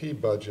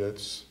CIP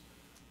budgets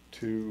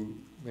to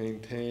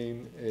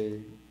maintain a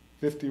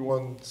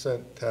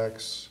 51-cent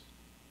tax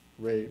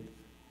rate,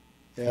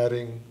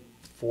 adding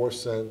 4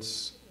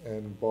 cents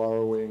and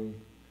borrowing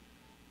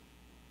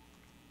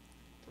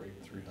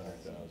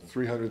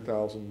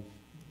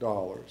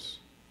 $300,000.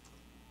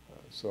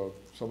 So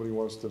if somebody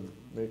wants to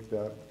make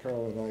that,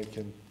 Carol and I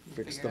can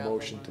fix the Figure out the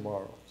motion money.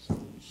 tomorrow.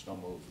 So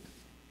moved.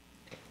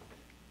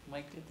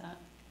 Mike did that?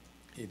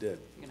 He did.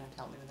 You're gonna have to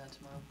help me with that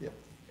tomorrow? Yep.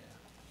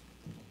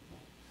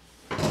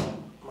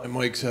 My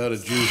mic's out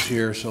of juice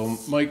here, so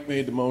Mike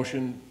made the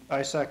motion,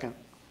 I second.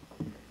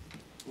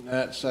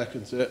 Nat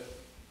seconds it.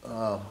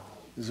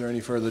 Is there any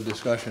further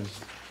discussion?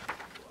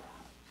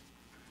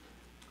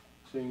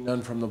 Seeing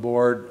none from the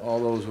board, all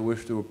those who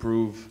wish to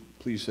approve,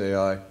 please say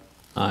aye.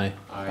 Aye.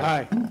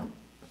 Aye.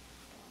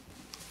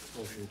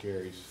 Motion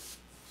carries.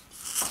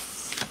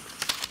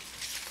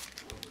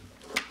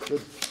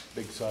 Good.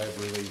 Big sigh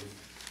of relief.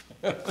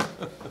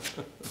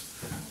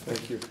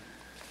 Thank you.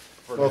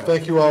 Well,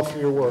 thank you all for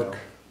your work.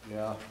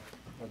 Yeah,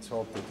 let's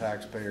hope the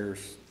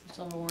taxpayers,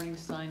 Still have a warning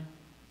sign.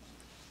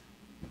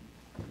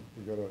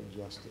 We gotta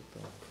adjust it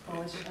though.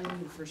 Oh, I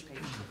need the first page.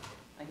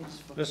 I can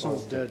just flip This it.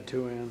 one's dead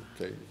too, Ann.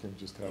 Okay, you can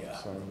just have it Yeah.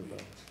 signed with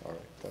that. All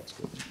right, that's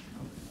good.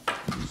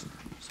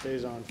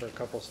 Stays on for a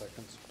couple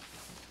seconds.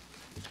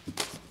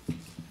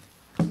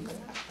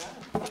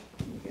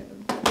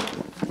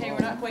 Okay, we're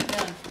not quite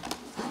done.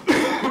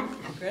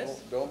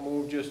 Chris? don't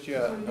move just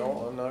yet.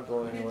 No, I'm not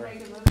going anywhere.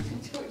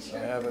 I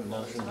haven't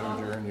motioned to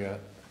adjourn yet.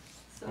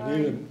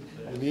 We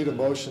need a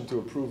motion to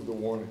approve the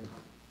warning.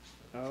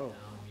 Oh.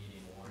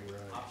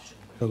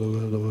 Hello,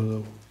 hello,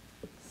 hello.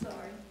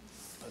 Sorry.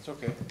 That's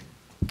okay.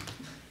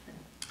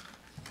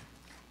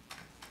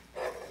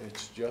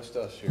 It's just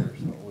us here,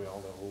 so we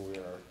all know who we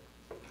are.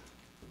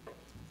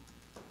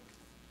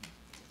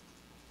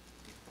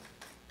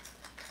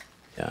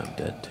 Yeah, I'm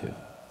dead too.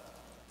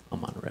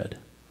 I'm on red.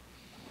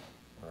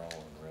 We're all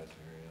in red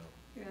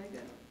here, Here, I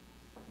got it.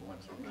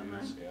 Once we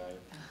use,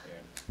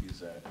 yeah, use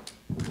that.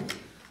 My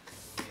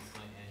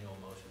annual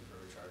motion for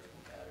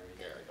rechargeable batteries.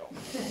 There you go.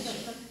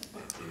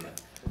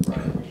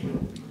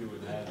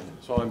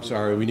 So I'm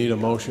sorry, we need a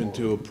motion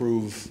to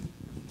approve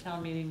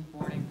Town meeting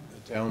warning the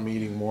town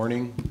meeting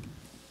warning.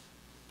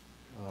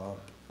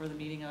 for the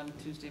meeting on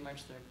Tuesday,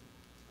 March 3rd.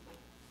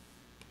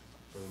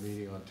 For the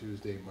meeting on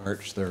Tuesday,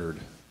 March 3rd,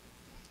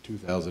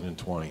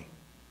 2020.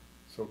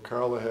 So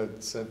Carla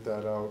had sent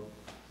that out,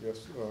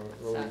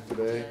 earlier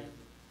today.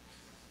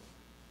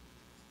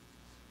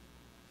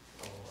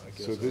 Oh, I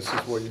guess So this is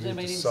what you Does need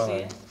anybody to need to see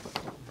sign.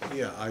 it?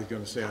 Yeah, I was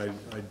gonna say, I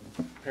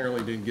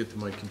apparently didn't get to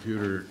my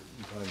computer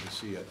in time to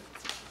see it.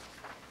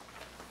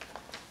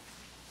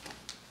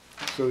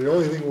 So the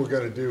only thing we're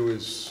gonna do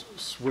is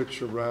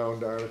switch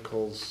around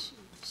Articles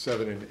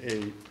 7 and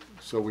 8.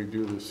 So we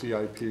do the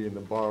CIP and the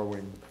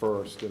borrowing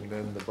first, and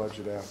then the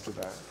budget after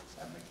that.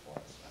 That makes more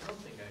sense. I don't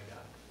think I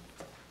got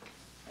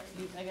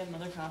it. I got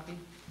another copy.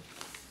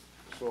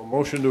 So a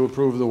motion to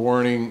approve the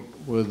warning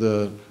with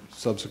the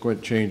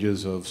subsequent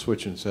changes of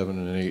switching 7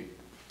 and 8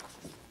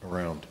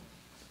 around.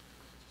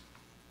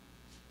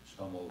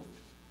 So moved.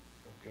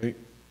 Okay?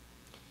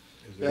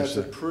 Is there Yeah, it's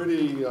a sec-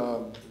 pretty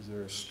is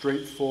there a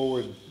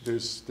straightforward,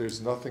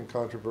 there's nothing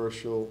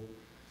controversial.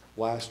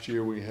 Last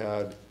year we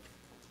had,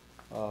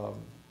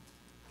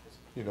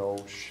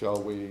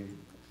 shall we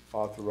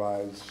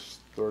authorize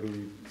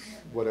 30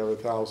 whatever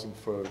thousand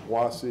for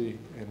WASI,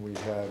 and we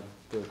had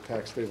the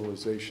tax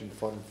stabilization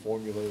fund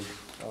formulas.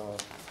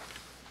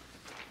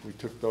 We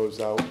took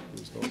those out,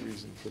 there's no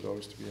reason for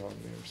those to be on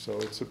there. So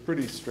it's a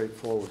pretty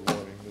straightforward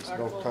warning, there's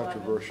no Article 11.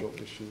 controversial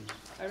issues.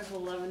 Article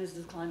 11 is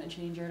the climate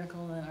change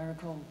article, and then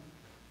Article,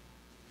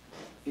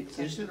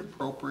 Is it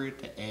appropriate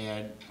to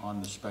add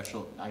on the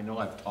special, I know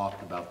I've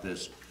talked about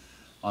this,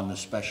 on the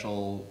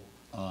special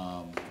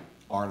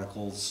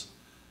articles,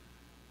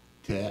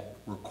 to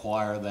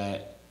require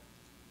that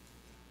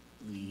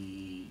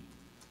the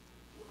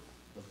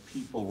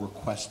people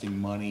requesting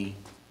money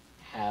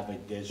have a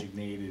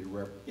designated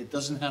it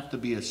doesn't have to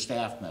be a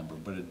staff member,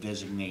 but a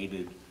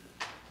designated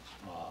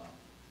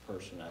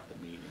person at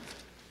the meeting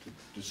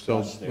to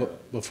So, discuss their.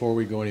 before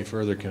we go any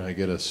further, can I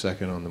get a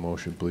second on the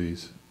motion,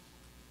 please?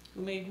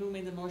 who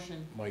made the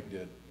motion? Mike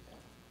did.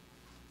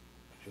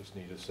 Just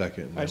need a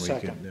second, and I then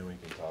second. then we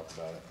can talk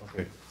about it.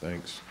 Okay,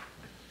 thanks.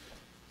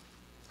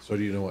 So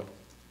do you know what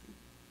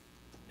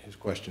his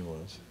question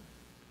was?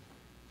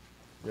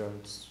 Yeah,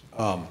 it's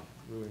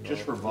really not.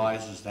 Just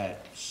revises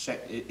that,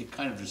 it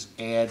kind of just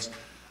adds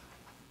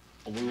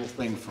a little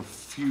thing for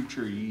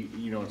future,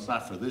 it's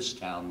not for this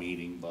town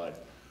meeting,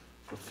 but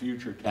for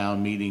future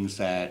town meetings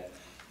that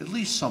at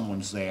least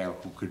someone's there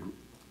who could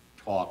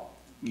talk,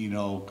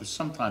 because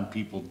sometimes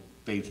people,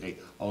 they say,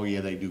 oh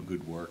yeah, they do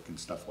good work and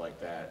stuff like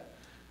that.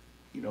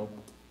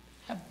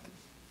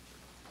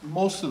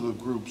 Most of the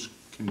groups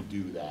can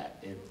do that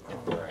if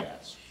they're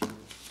asked.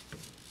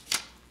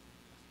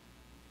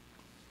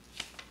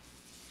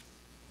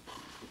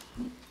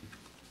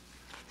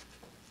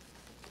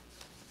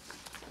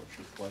 What's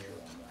your pleasure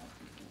on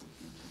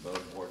that?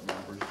 Both board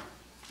members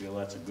feel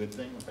that's a good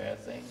thing, a bad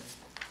thing?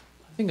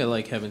 I think I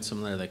like having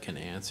someone there that can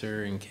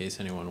answer in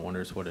case anyone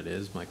wonders what it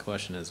is. My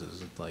question is it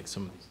like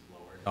some of these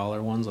lower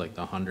dollar ones, like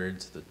the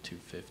hundreds, the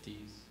 250s? You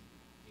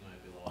know,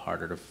 it'd be a little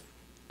harder to,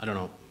 I don't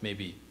know,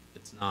 maybe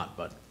it's not,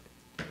 but.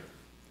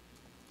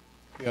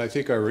 Yeah, I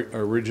think our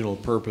original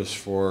purpose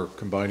for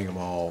combining them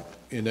all,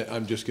 and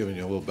I'm just giving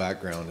you a little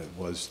background, it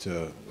was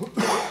to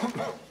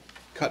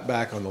cut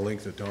back on the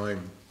length of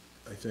time.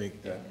 I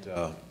think that, Did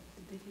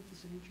they take the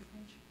signature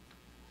page?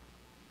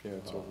 Yeah,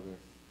 it's over there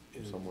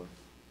somewhere.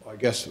 I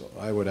guess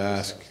I would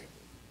ask,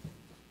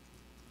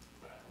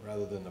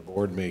 rather than the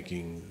board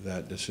making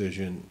that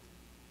decision,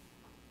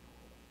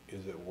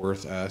 is it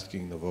worth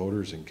asking the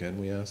voters, and can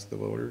we ask the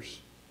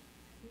voters?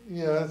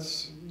 Yeah,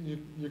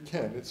 you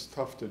can, it's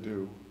tough to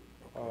do.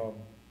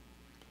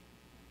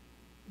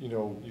 You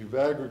know, you've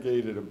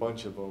aggregated a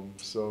bunch of them,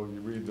 so you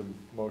read the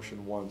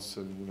motion once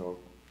and, you know,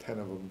 10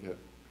 of them get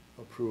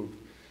approved.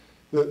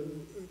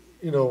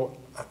 You know,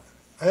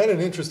 I had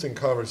an interesting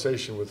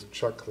conversation with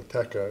Chuck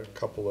Lateka a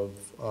couple of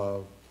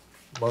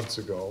months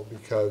ago,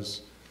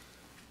 because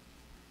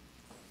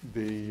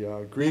the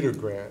greeter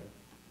grant,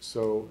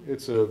 so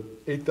it's a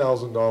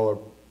 $8,000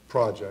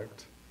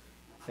 project,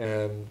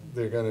 and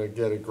they're gonna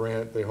get a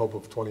grant, they hope,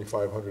 of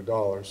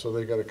 $2,500, so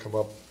they gotta come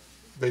up,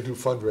 they do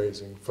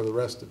fundraising for the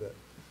rest of it.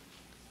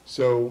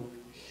 So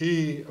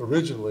he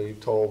originally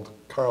told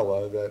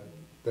Carla that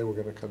they were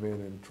gonna come in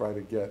and try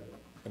to get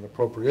an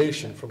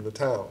appropriation from the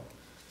town.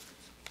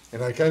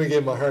 And I kinda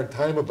gave him a hard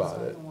time about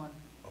That's it. not the one.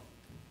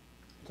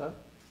 What's that?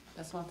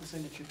 That's not the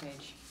signature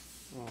page.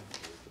 Oh,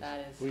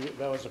 That is.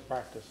 that was a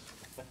practice.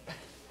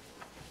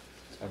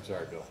 I'm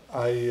sorry, Bill.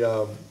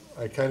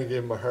 I kinda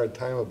gave him a hard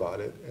time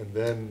about it, and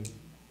then,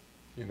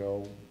 you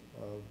know,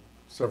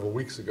 several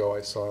weeks ago,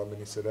 I saw him and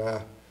he said,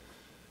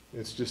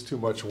 it's just too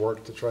much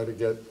work to try to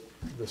get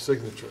the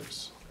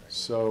signatures.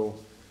 So,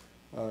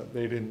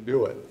 they didn't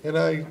do it. And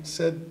I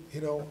said, you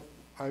know,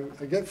 I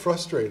get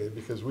frustrated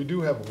because we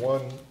do have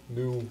one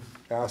new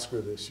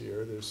asker this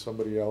year. There's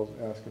somebody else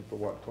asking for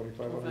what,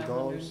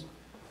 $2,500?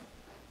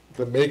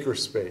 The maker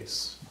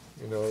space,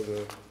 you know,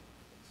 the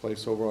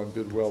place over on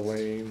Bidwell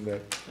Lane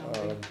that,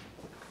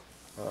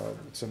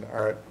 it's an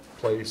art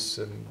place,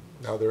 and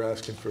now they're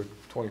asking for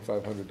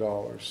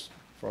 $2,500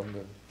 from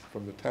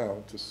the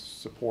town to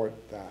support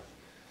that.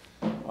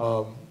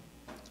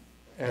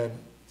 And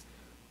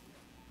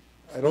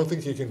I don't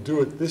think you can do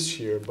it this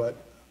year, but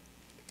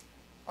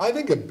I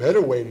think a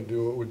better way to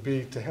do it would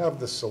be to have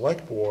the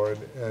select board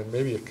and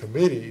maybe a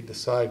committee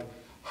decide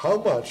how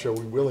much are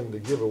we willing to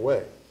give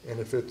away. And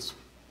if it's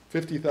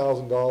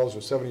 $50,000 or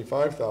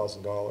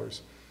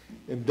 $75,000,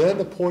 and then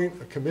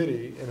appoint a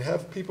committee and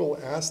have people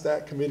ask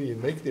that committee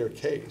and make their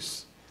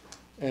case.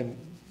 And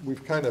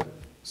we've kind of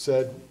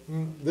said,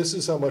 this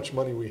is how much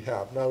money we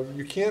have. Now,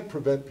 you can't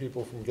prevent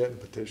people from getting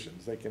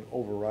petitions. They can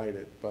override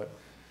it, but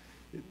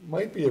it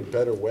might be a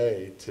better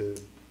way to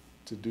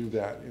do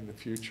that in the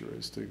future,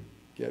 is to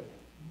get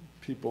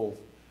people,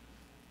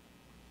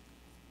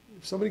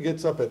 if somebody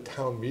gets up at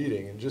town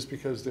meeting and just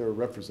because they're a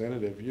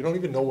representative, you don't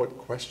even know what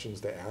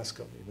questions to ask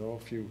them, you know?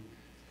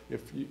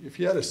 If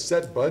you had a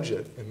set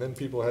budget and then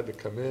people had to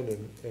come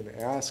in and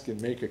ask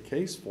and make a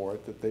case for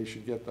it, that they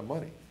should get the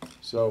money.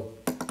 So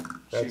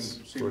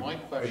that's See, for my a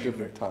question,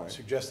 different time,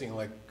 Suggesting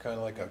kind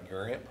of like a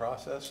grant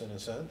process in a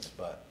sense,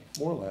 but.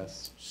 more or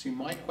less. see,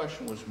 my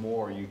question was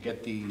more, you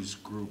get these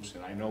groups,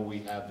 and I know we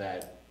have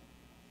that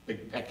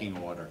big pecking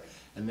order,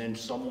 and then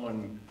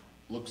someone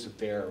looks at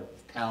their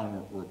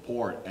town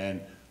report,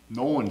 and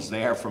no one's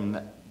there from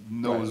that,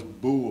 knows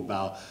boo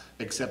about,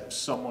 except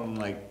someone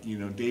like, you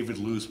know, David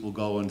Luce will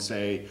go and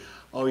say,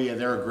 oh yeah,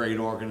 they're a great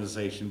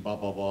organization, blah,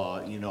 blah,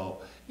 blah, you know.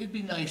 It'd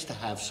be nice to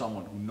have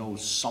someone who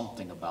knows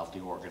something about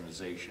the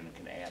organization and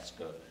can ask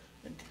an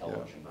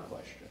intelligent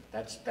question.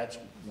 That's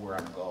where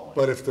I'm going.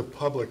 But if the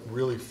public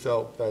really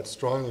felt that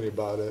strongly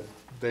about it,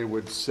 they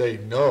would say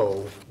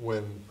no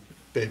when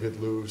David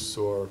Luce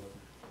or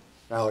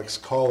Alex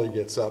Cawley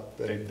gets up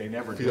and They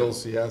never do.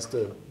 feels he has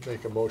to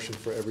make a motion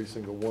for every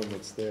single one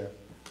that's there.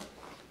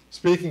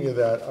 Speaking of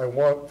that, I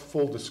want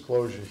full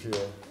disclosure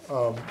here.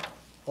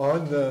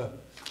 On the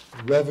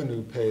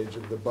revenue page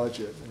of the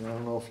budget, and I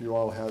don't know if you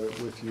all have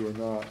it with you or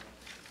not,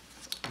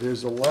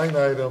 there's a line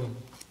item,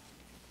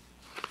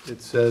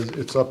 it says,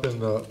 it's up in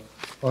the,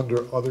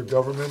 under other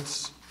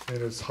governments,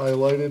 and it's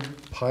highlighted,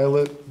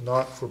 pilot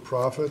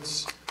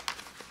not-for-profits,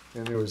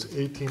 and there was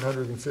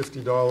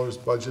 $1,850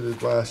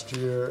 budgeted last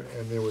year,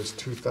 and there was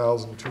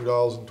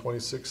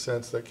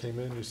 $2,002.26 that came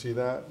in. You see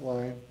that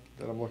line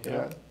that I'm looking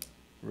at?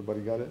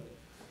 Everybody got it?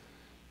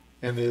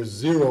 And there's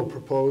 0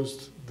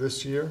 proposed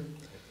this year.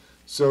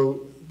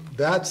 So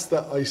that's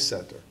the ice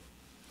center.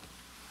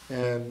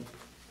 And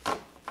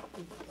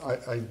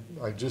I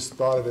just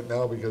thought of it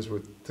now because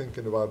we're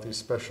thinking about these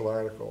special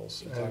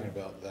articles. You're talking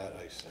about that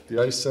ice center. The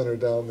ice center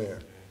down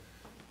there.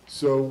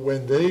 So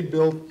when they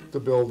built the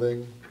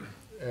building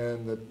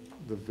and the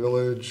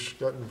village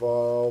got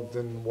involved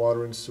in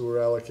water and sewer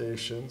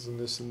allocations and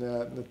this and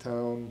that, and the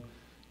town,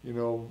 you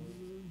know,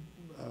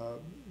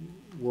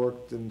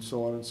 worked and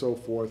so on and so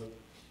forth,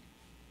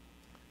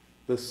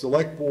 the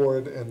select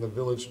board and the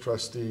village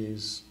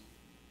trustees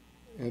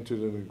entered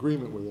an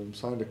agreement with them,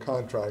 signed a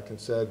contract and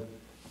said,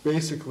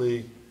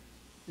 basically,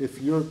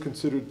 if you're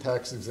considered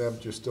tax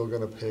exempt, you're still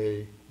gonna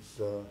pay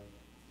the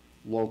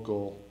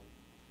local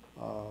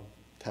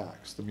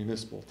tax, the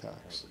municipal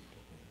tax.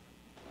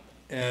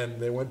 And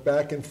they went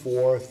back and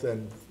forth,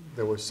 and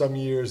there were some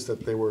years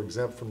that they were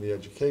exempt from the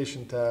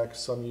education tax,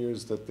 some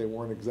years that they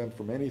weren't exempt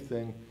from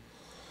anything.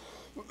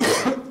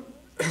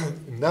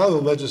 Now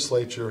the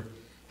legislature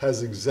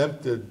has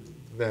exempted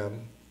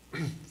them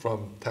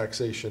from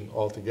taxation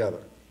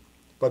altogether.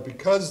 But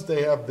because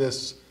they have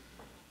this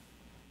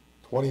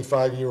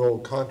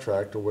 25-year-old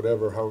contract or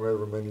whatever,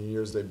 however many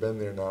years they've been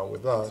there now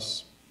with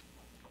us,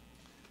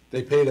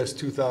 they paid us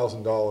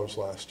 $2,000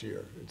 last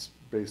year. It's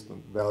based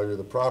on the value of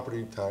the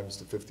property times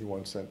the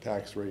 51-cent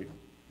tax rate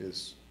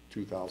is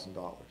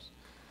 $2,000.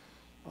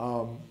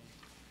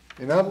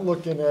 And I'm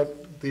looking at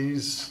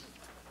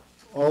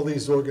all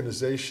these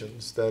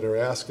organizations that are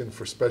asking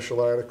for special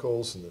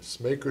articles, and this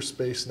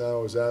Makerspace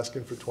now is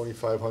asking for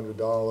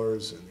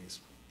 $2,500, and these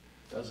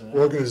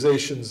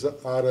organizations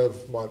out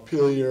of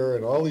Montpelier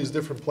and all these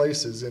different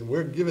places, and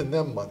we're giving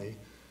them money.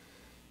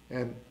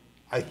 And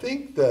I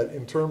think that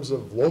in terms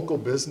of local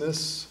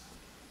business,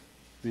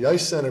 the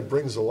Ice Center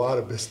brings a lot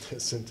of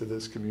business into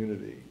this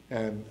community.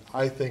 And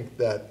I think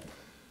that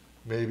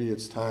maybe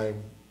it's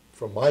time,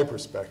 from my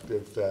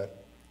perspective, that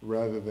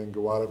rather than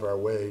go out of our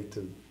way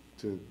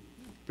to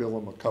bill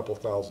them a couple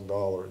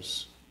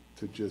 $1,000s,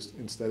 to just,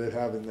 instead of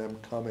having them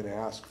come and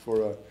ask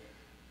for a,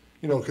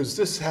 you know, because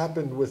this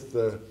happened with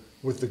the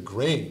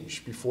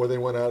Grange before they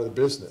went out of the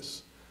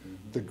business.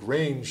 The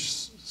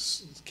Grange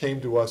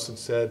came to us and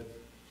said,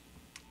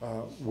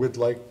 we'd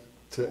like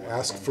to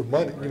ask for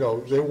money. You know,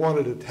 they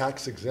wanted a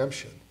tax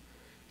exemption.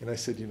 And I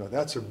said, you know,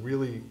 that's a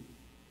really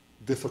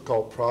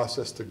difficult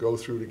process to go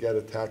through to get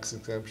a tax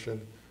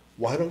exemption.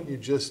 Why don't you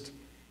just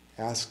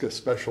ask a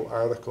special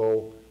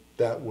article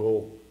that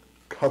will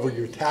cover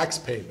your tax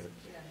payment?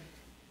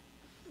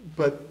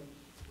 But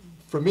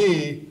for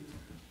me,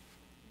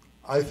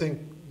 I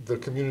think the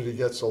community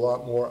gets a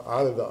lot more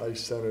out of the Ice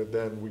Center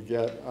than we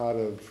get out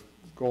of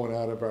going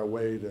out of our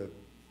way to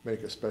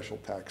make a special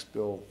tax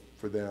bill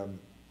for them,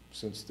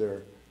 since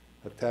they're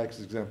a tax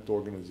exempt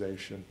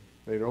organization.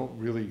 They don't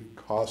really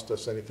cost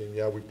us anything.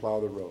 Yeah, we plow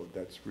the road.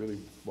 That's really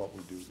what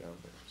we do down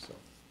there. So,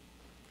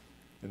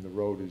 and the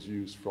road is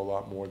used for a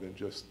lot more than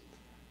just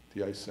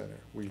the Ice Center.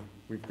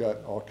 We've got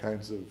all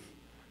kinds of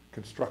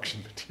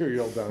construction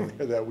material down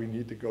there that we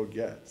need to go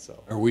get.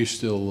 So, Are we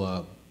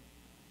still,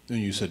 when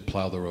you said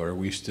plow the road, are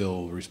we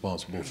still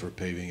responsible for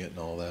paving it and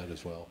all that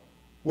as well?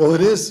 well,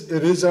 it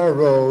is our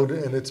road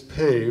and it's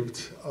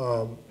paved.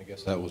 I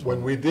guess that was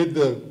When we did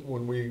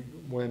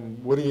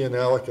when Woody and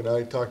Alec and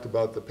I talked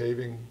about the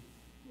paving,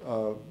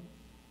 you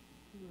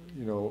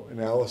know,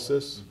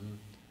 analysis,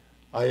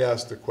 I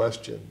asked the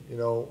question, you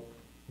know,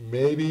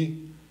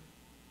 maybe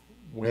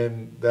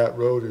when that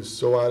road is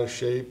so out of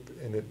shape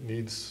and it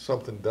needs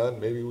something done,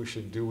 maybe we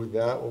should do with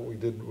that what we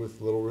did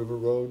with Little River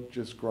Road,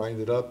 just grind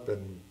it up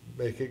and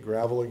make it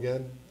gravel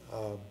again.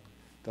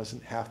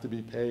 Doesn't have to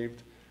be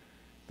paved.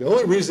 The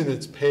only reason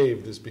it's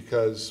paved is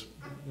because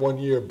one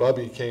year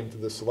Bubby came to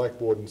the select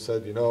board and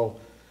said, you know,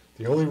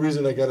 the only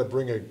reason I gotta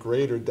bring a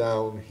grader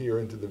down here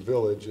into the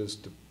village is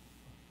to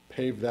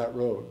pave that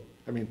road.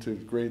 I mean, to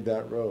grade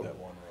that road. that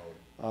one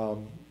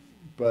road.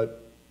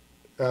 But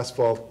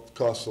asphalt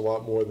costs a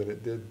lot more than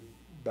it did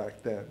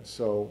back then.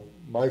 So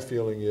my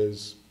feeling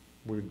is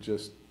we'd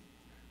just,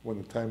 when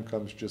the time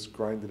comes, just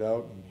grind it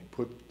out and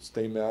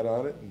stay mat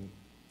on it and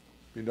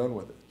be done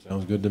with it.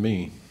 Sounds good to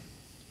me.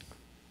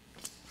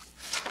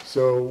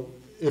 So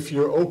if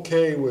you're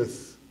okay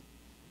with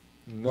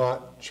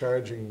not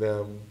charging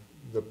them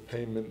the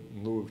payment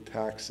in lieu of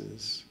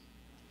taxes,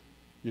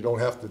 you don't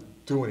have to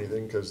do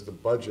anything because the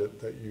budget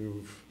that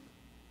you've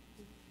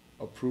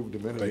approved a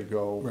minute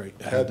ago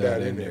had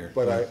that in there.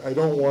 But I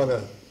don't want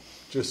to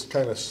just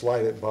kind of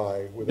slide it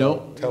by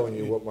without telling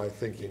you what my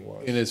thinking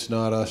was. And it's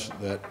not us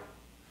that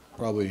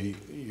probably,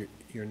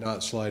 you're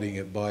not sliding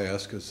it by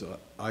us, because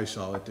I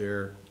saw it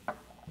there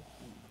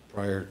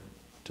prior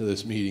to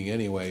this meeting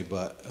anyway,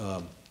 but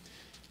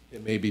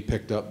it may be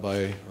picked up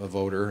by a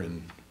voter,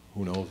 and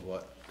who knows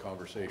what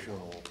conversation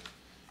will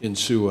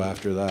ensue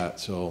after that.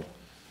 So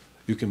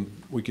we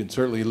can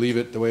certainly leave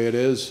it the way it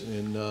is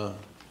and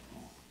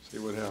See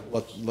what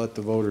happens. let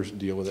the voters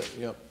deal with it.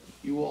 Yep.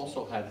 You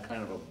also had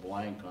kind of a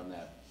blank on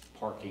that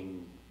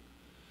parking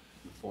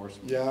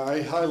enforcement. Yeah,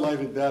 I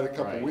highlighted that a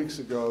couple Right. weeks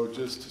ago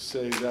just to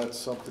say that's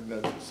something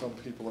that some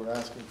people are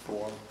asking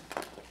for.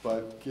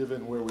 But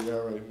given where we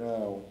are right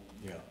now,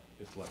 Yeah,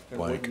 it's left and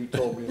what you blank.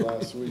 told me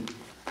last week.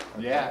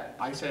 Yeah,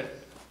 I said,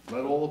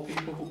 let all the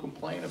people who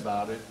complain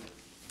about it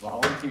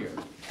volunteer.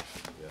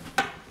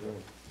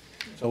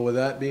 So with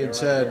that being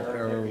said,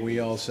 are we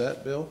all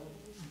set, Bill?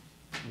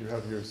 You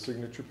have your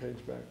signature page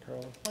back,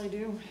 Carla? I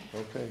do.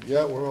 Okay,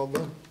 yeah, we're all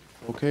done.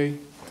 Okay.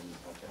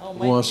 Oh, Who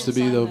Mike wants to can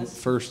be sign the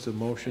this. first to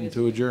motion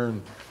to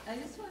adjourn? I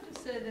just wanted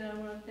to say that I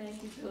want to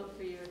thank you, Bill,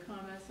 for your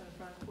comments on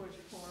Front Porch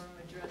Forum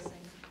addressing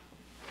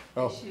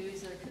Oh.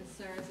 issues or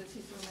concerns that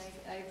people make.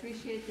 I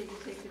appreciate that you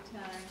take the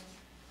time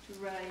to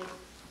write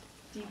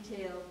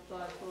detailed,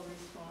 thoughtful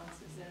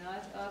responses. And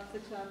off the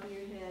top of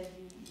your head,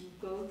 you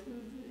go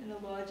through in a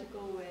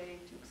logical way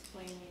to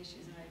explain the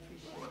issues, and I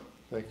appreciate it.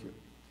 Thank you.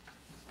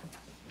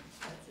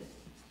 That's it.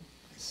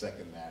 I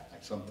second that.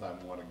 I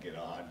sometimes want to get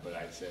on, but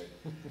I said,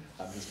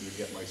 I'm just gonna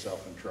get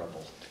myself in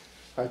trouble.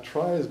 I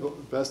try as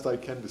best I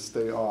can to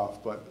stay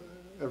off, but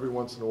every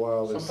once in a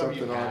while, there's Sometimes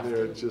you something on have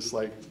there, to. it's just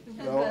like,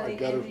 Sometimes no, by I the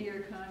gotta. end of your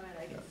comment,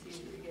 I can see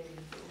that you're getting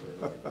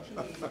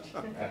a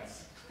little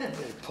That's,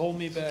 Pull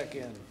me back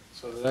in.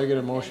 So did I get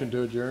a motion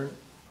to adjourn?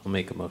 I'll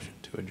make a motion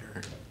to adjourn.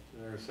 Is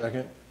there a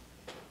second?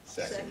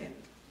 second.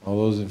 All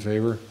those in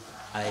favor?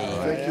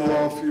 Thank you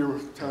all for your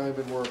time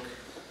and work.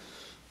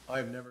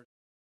 I've never.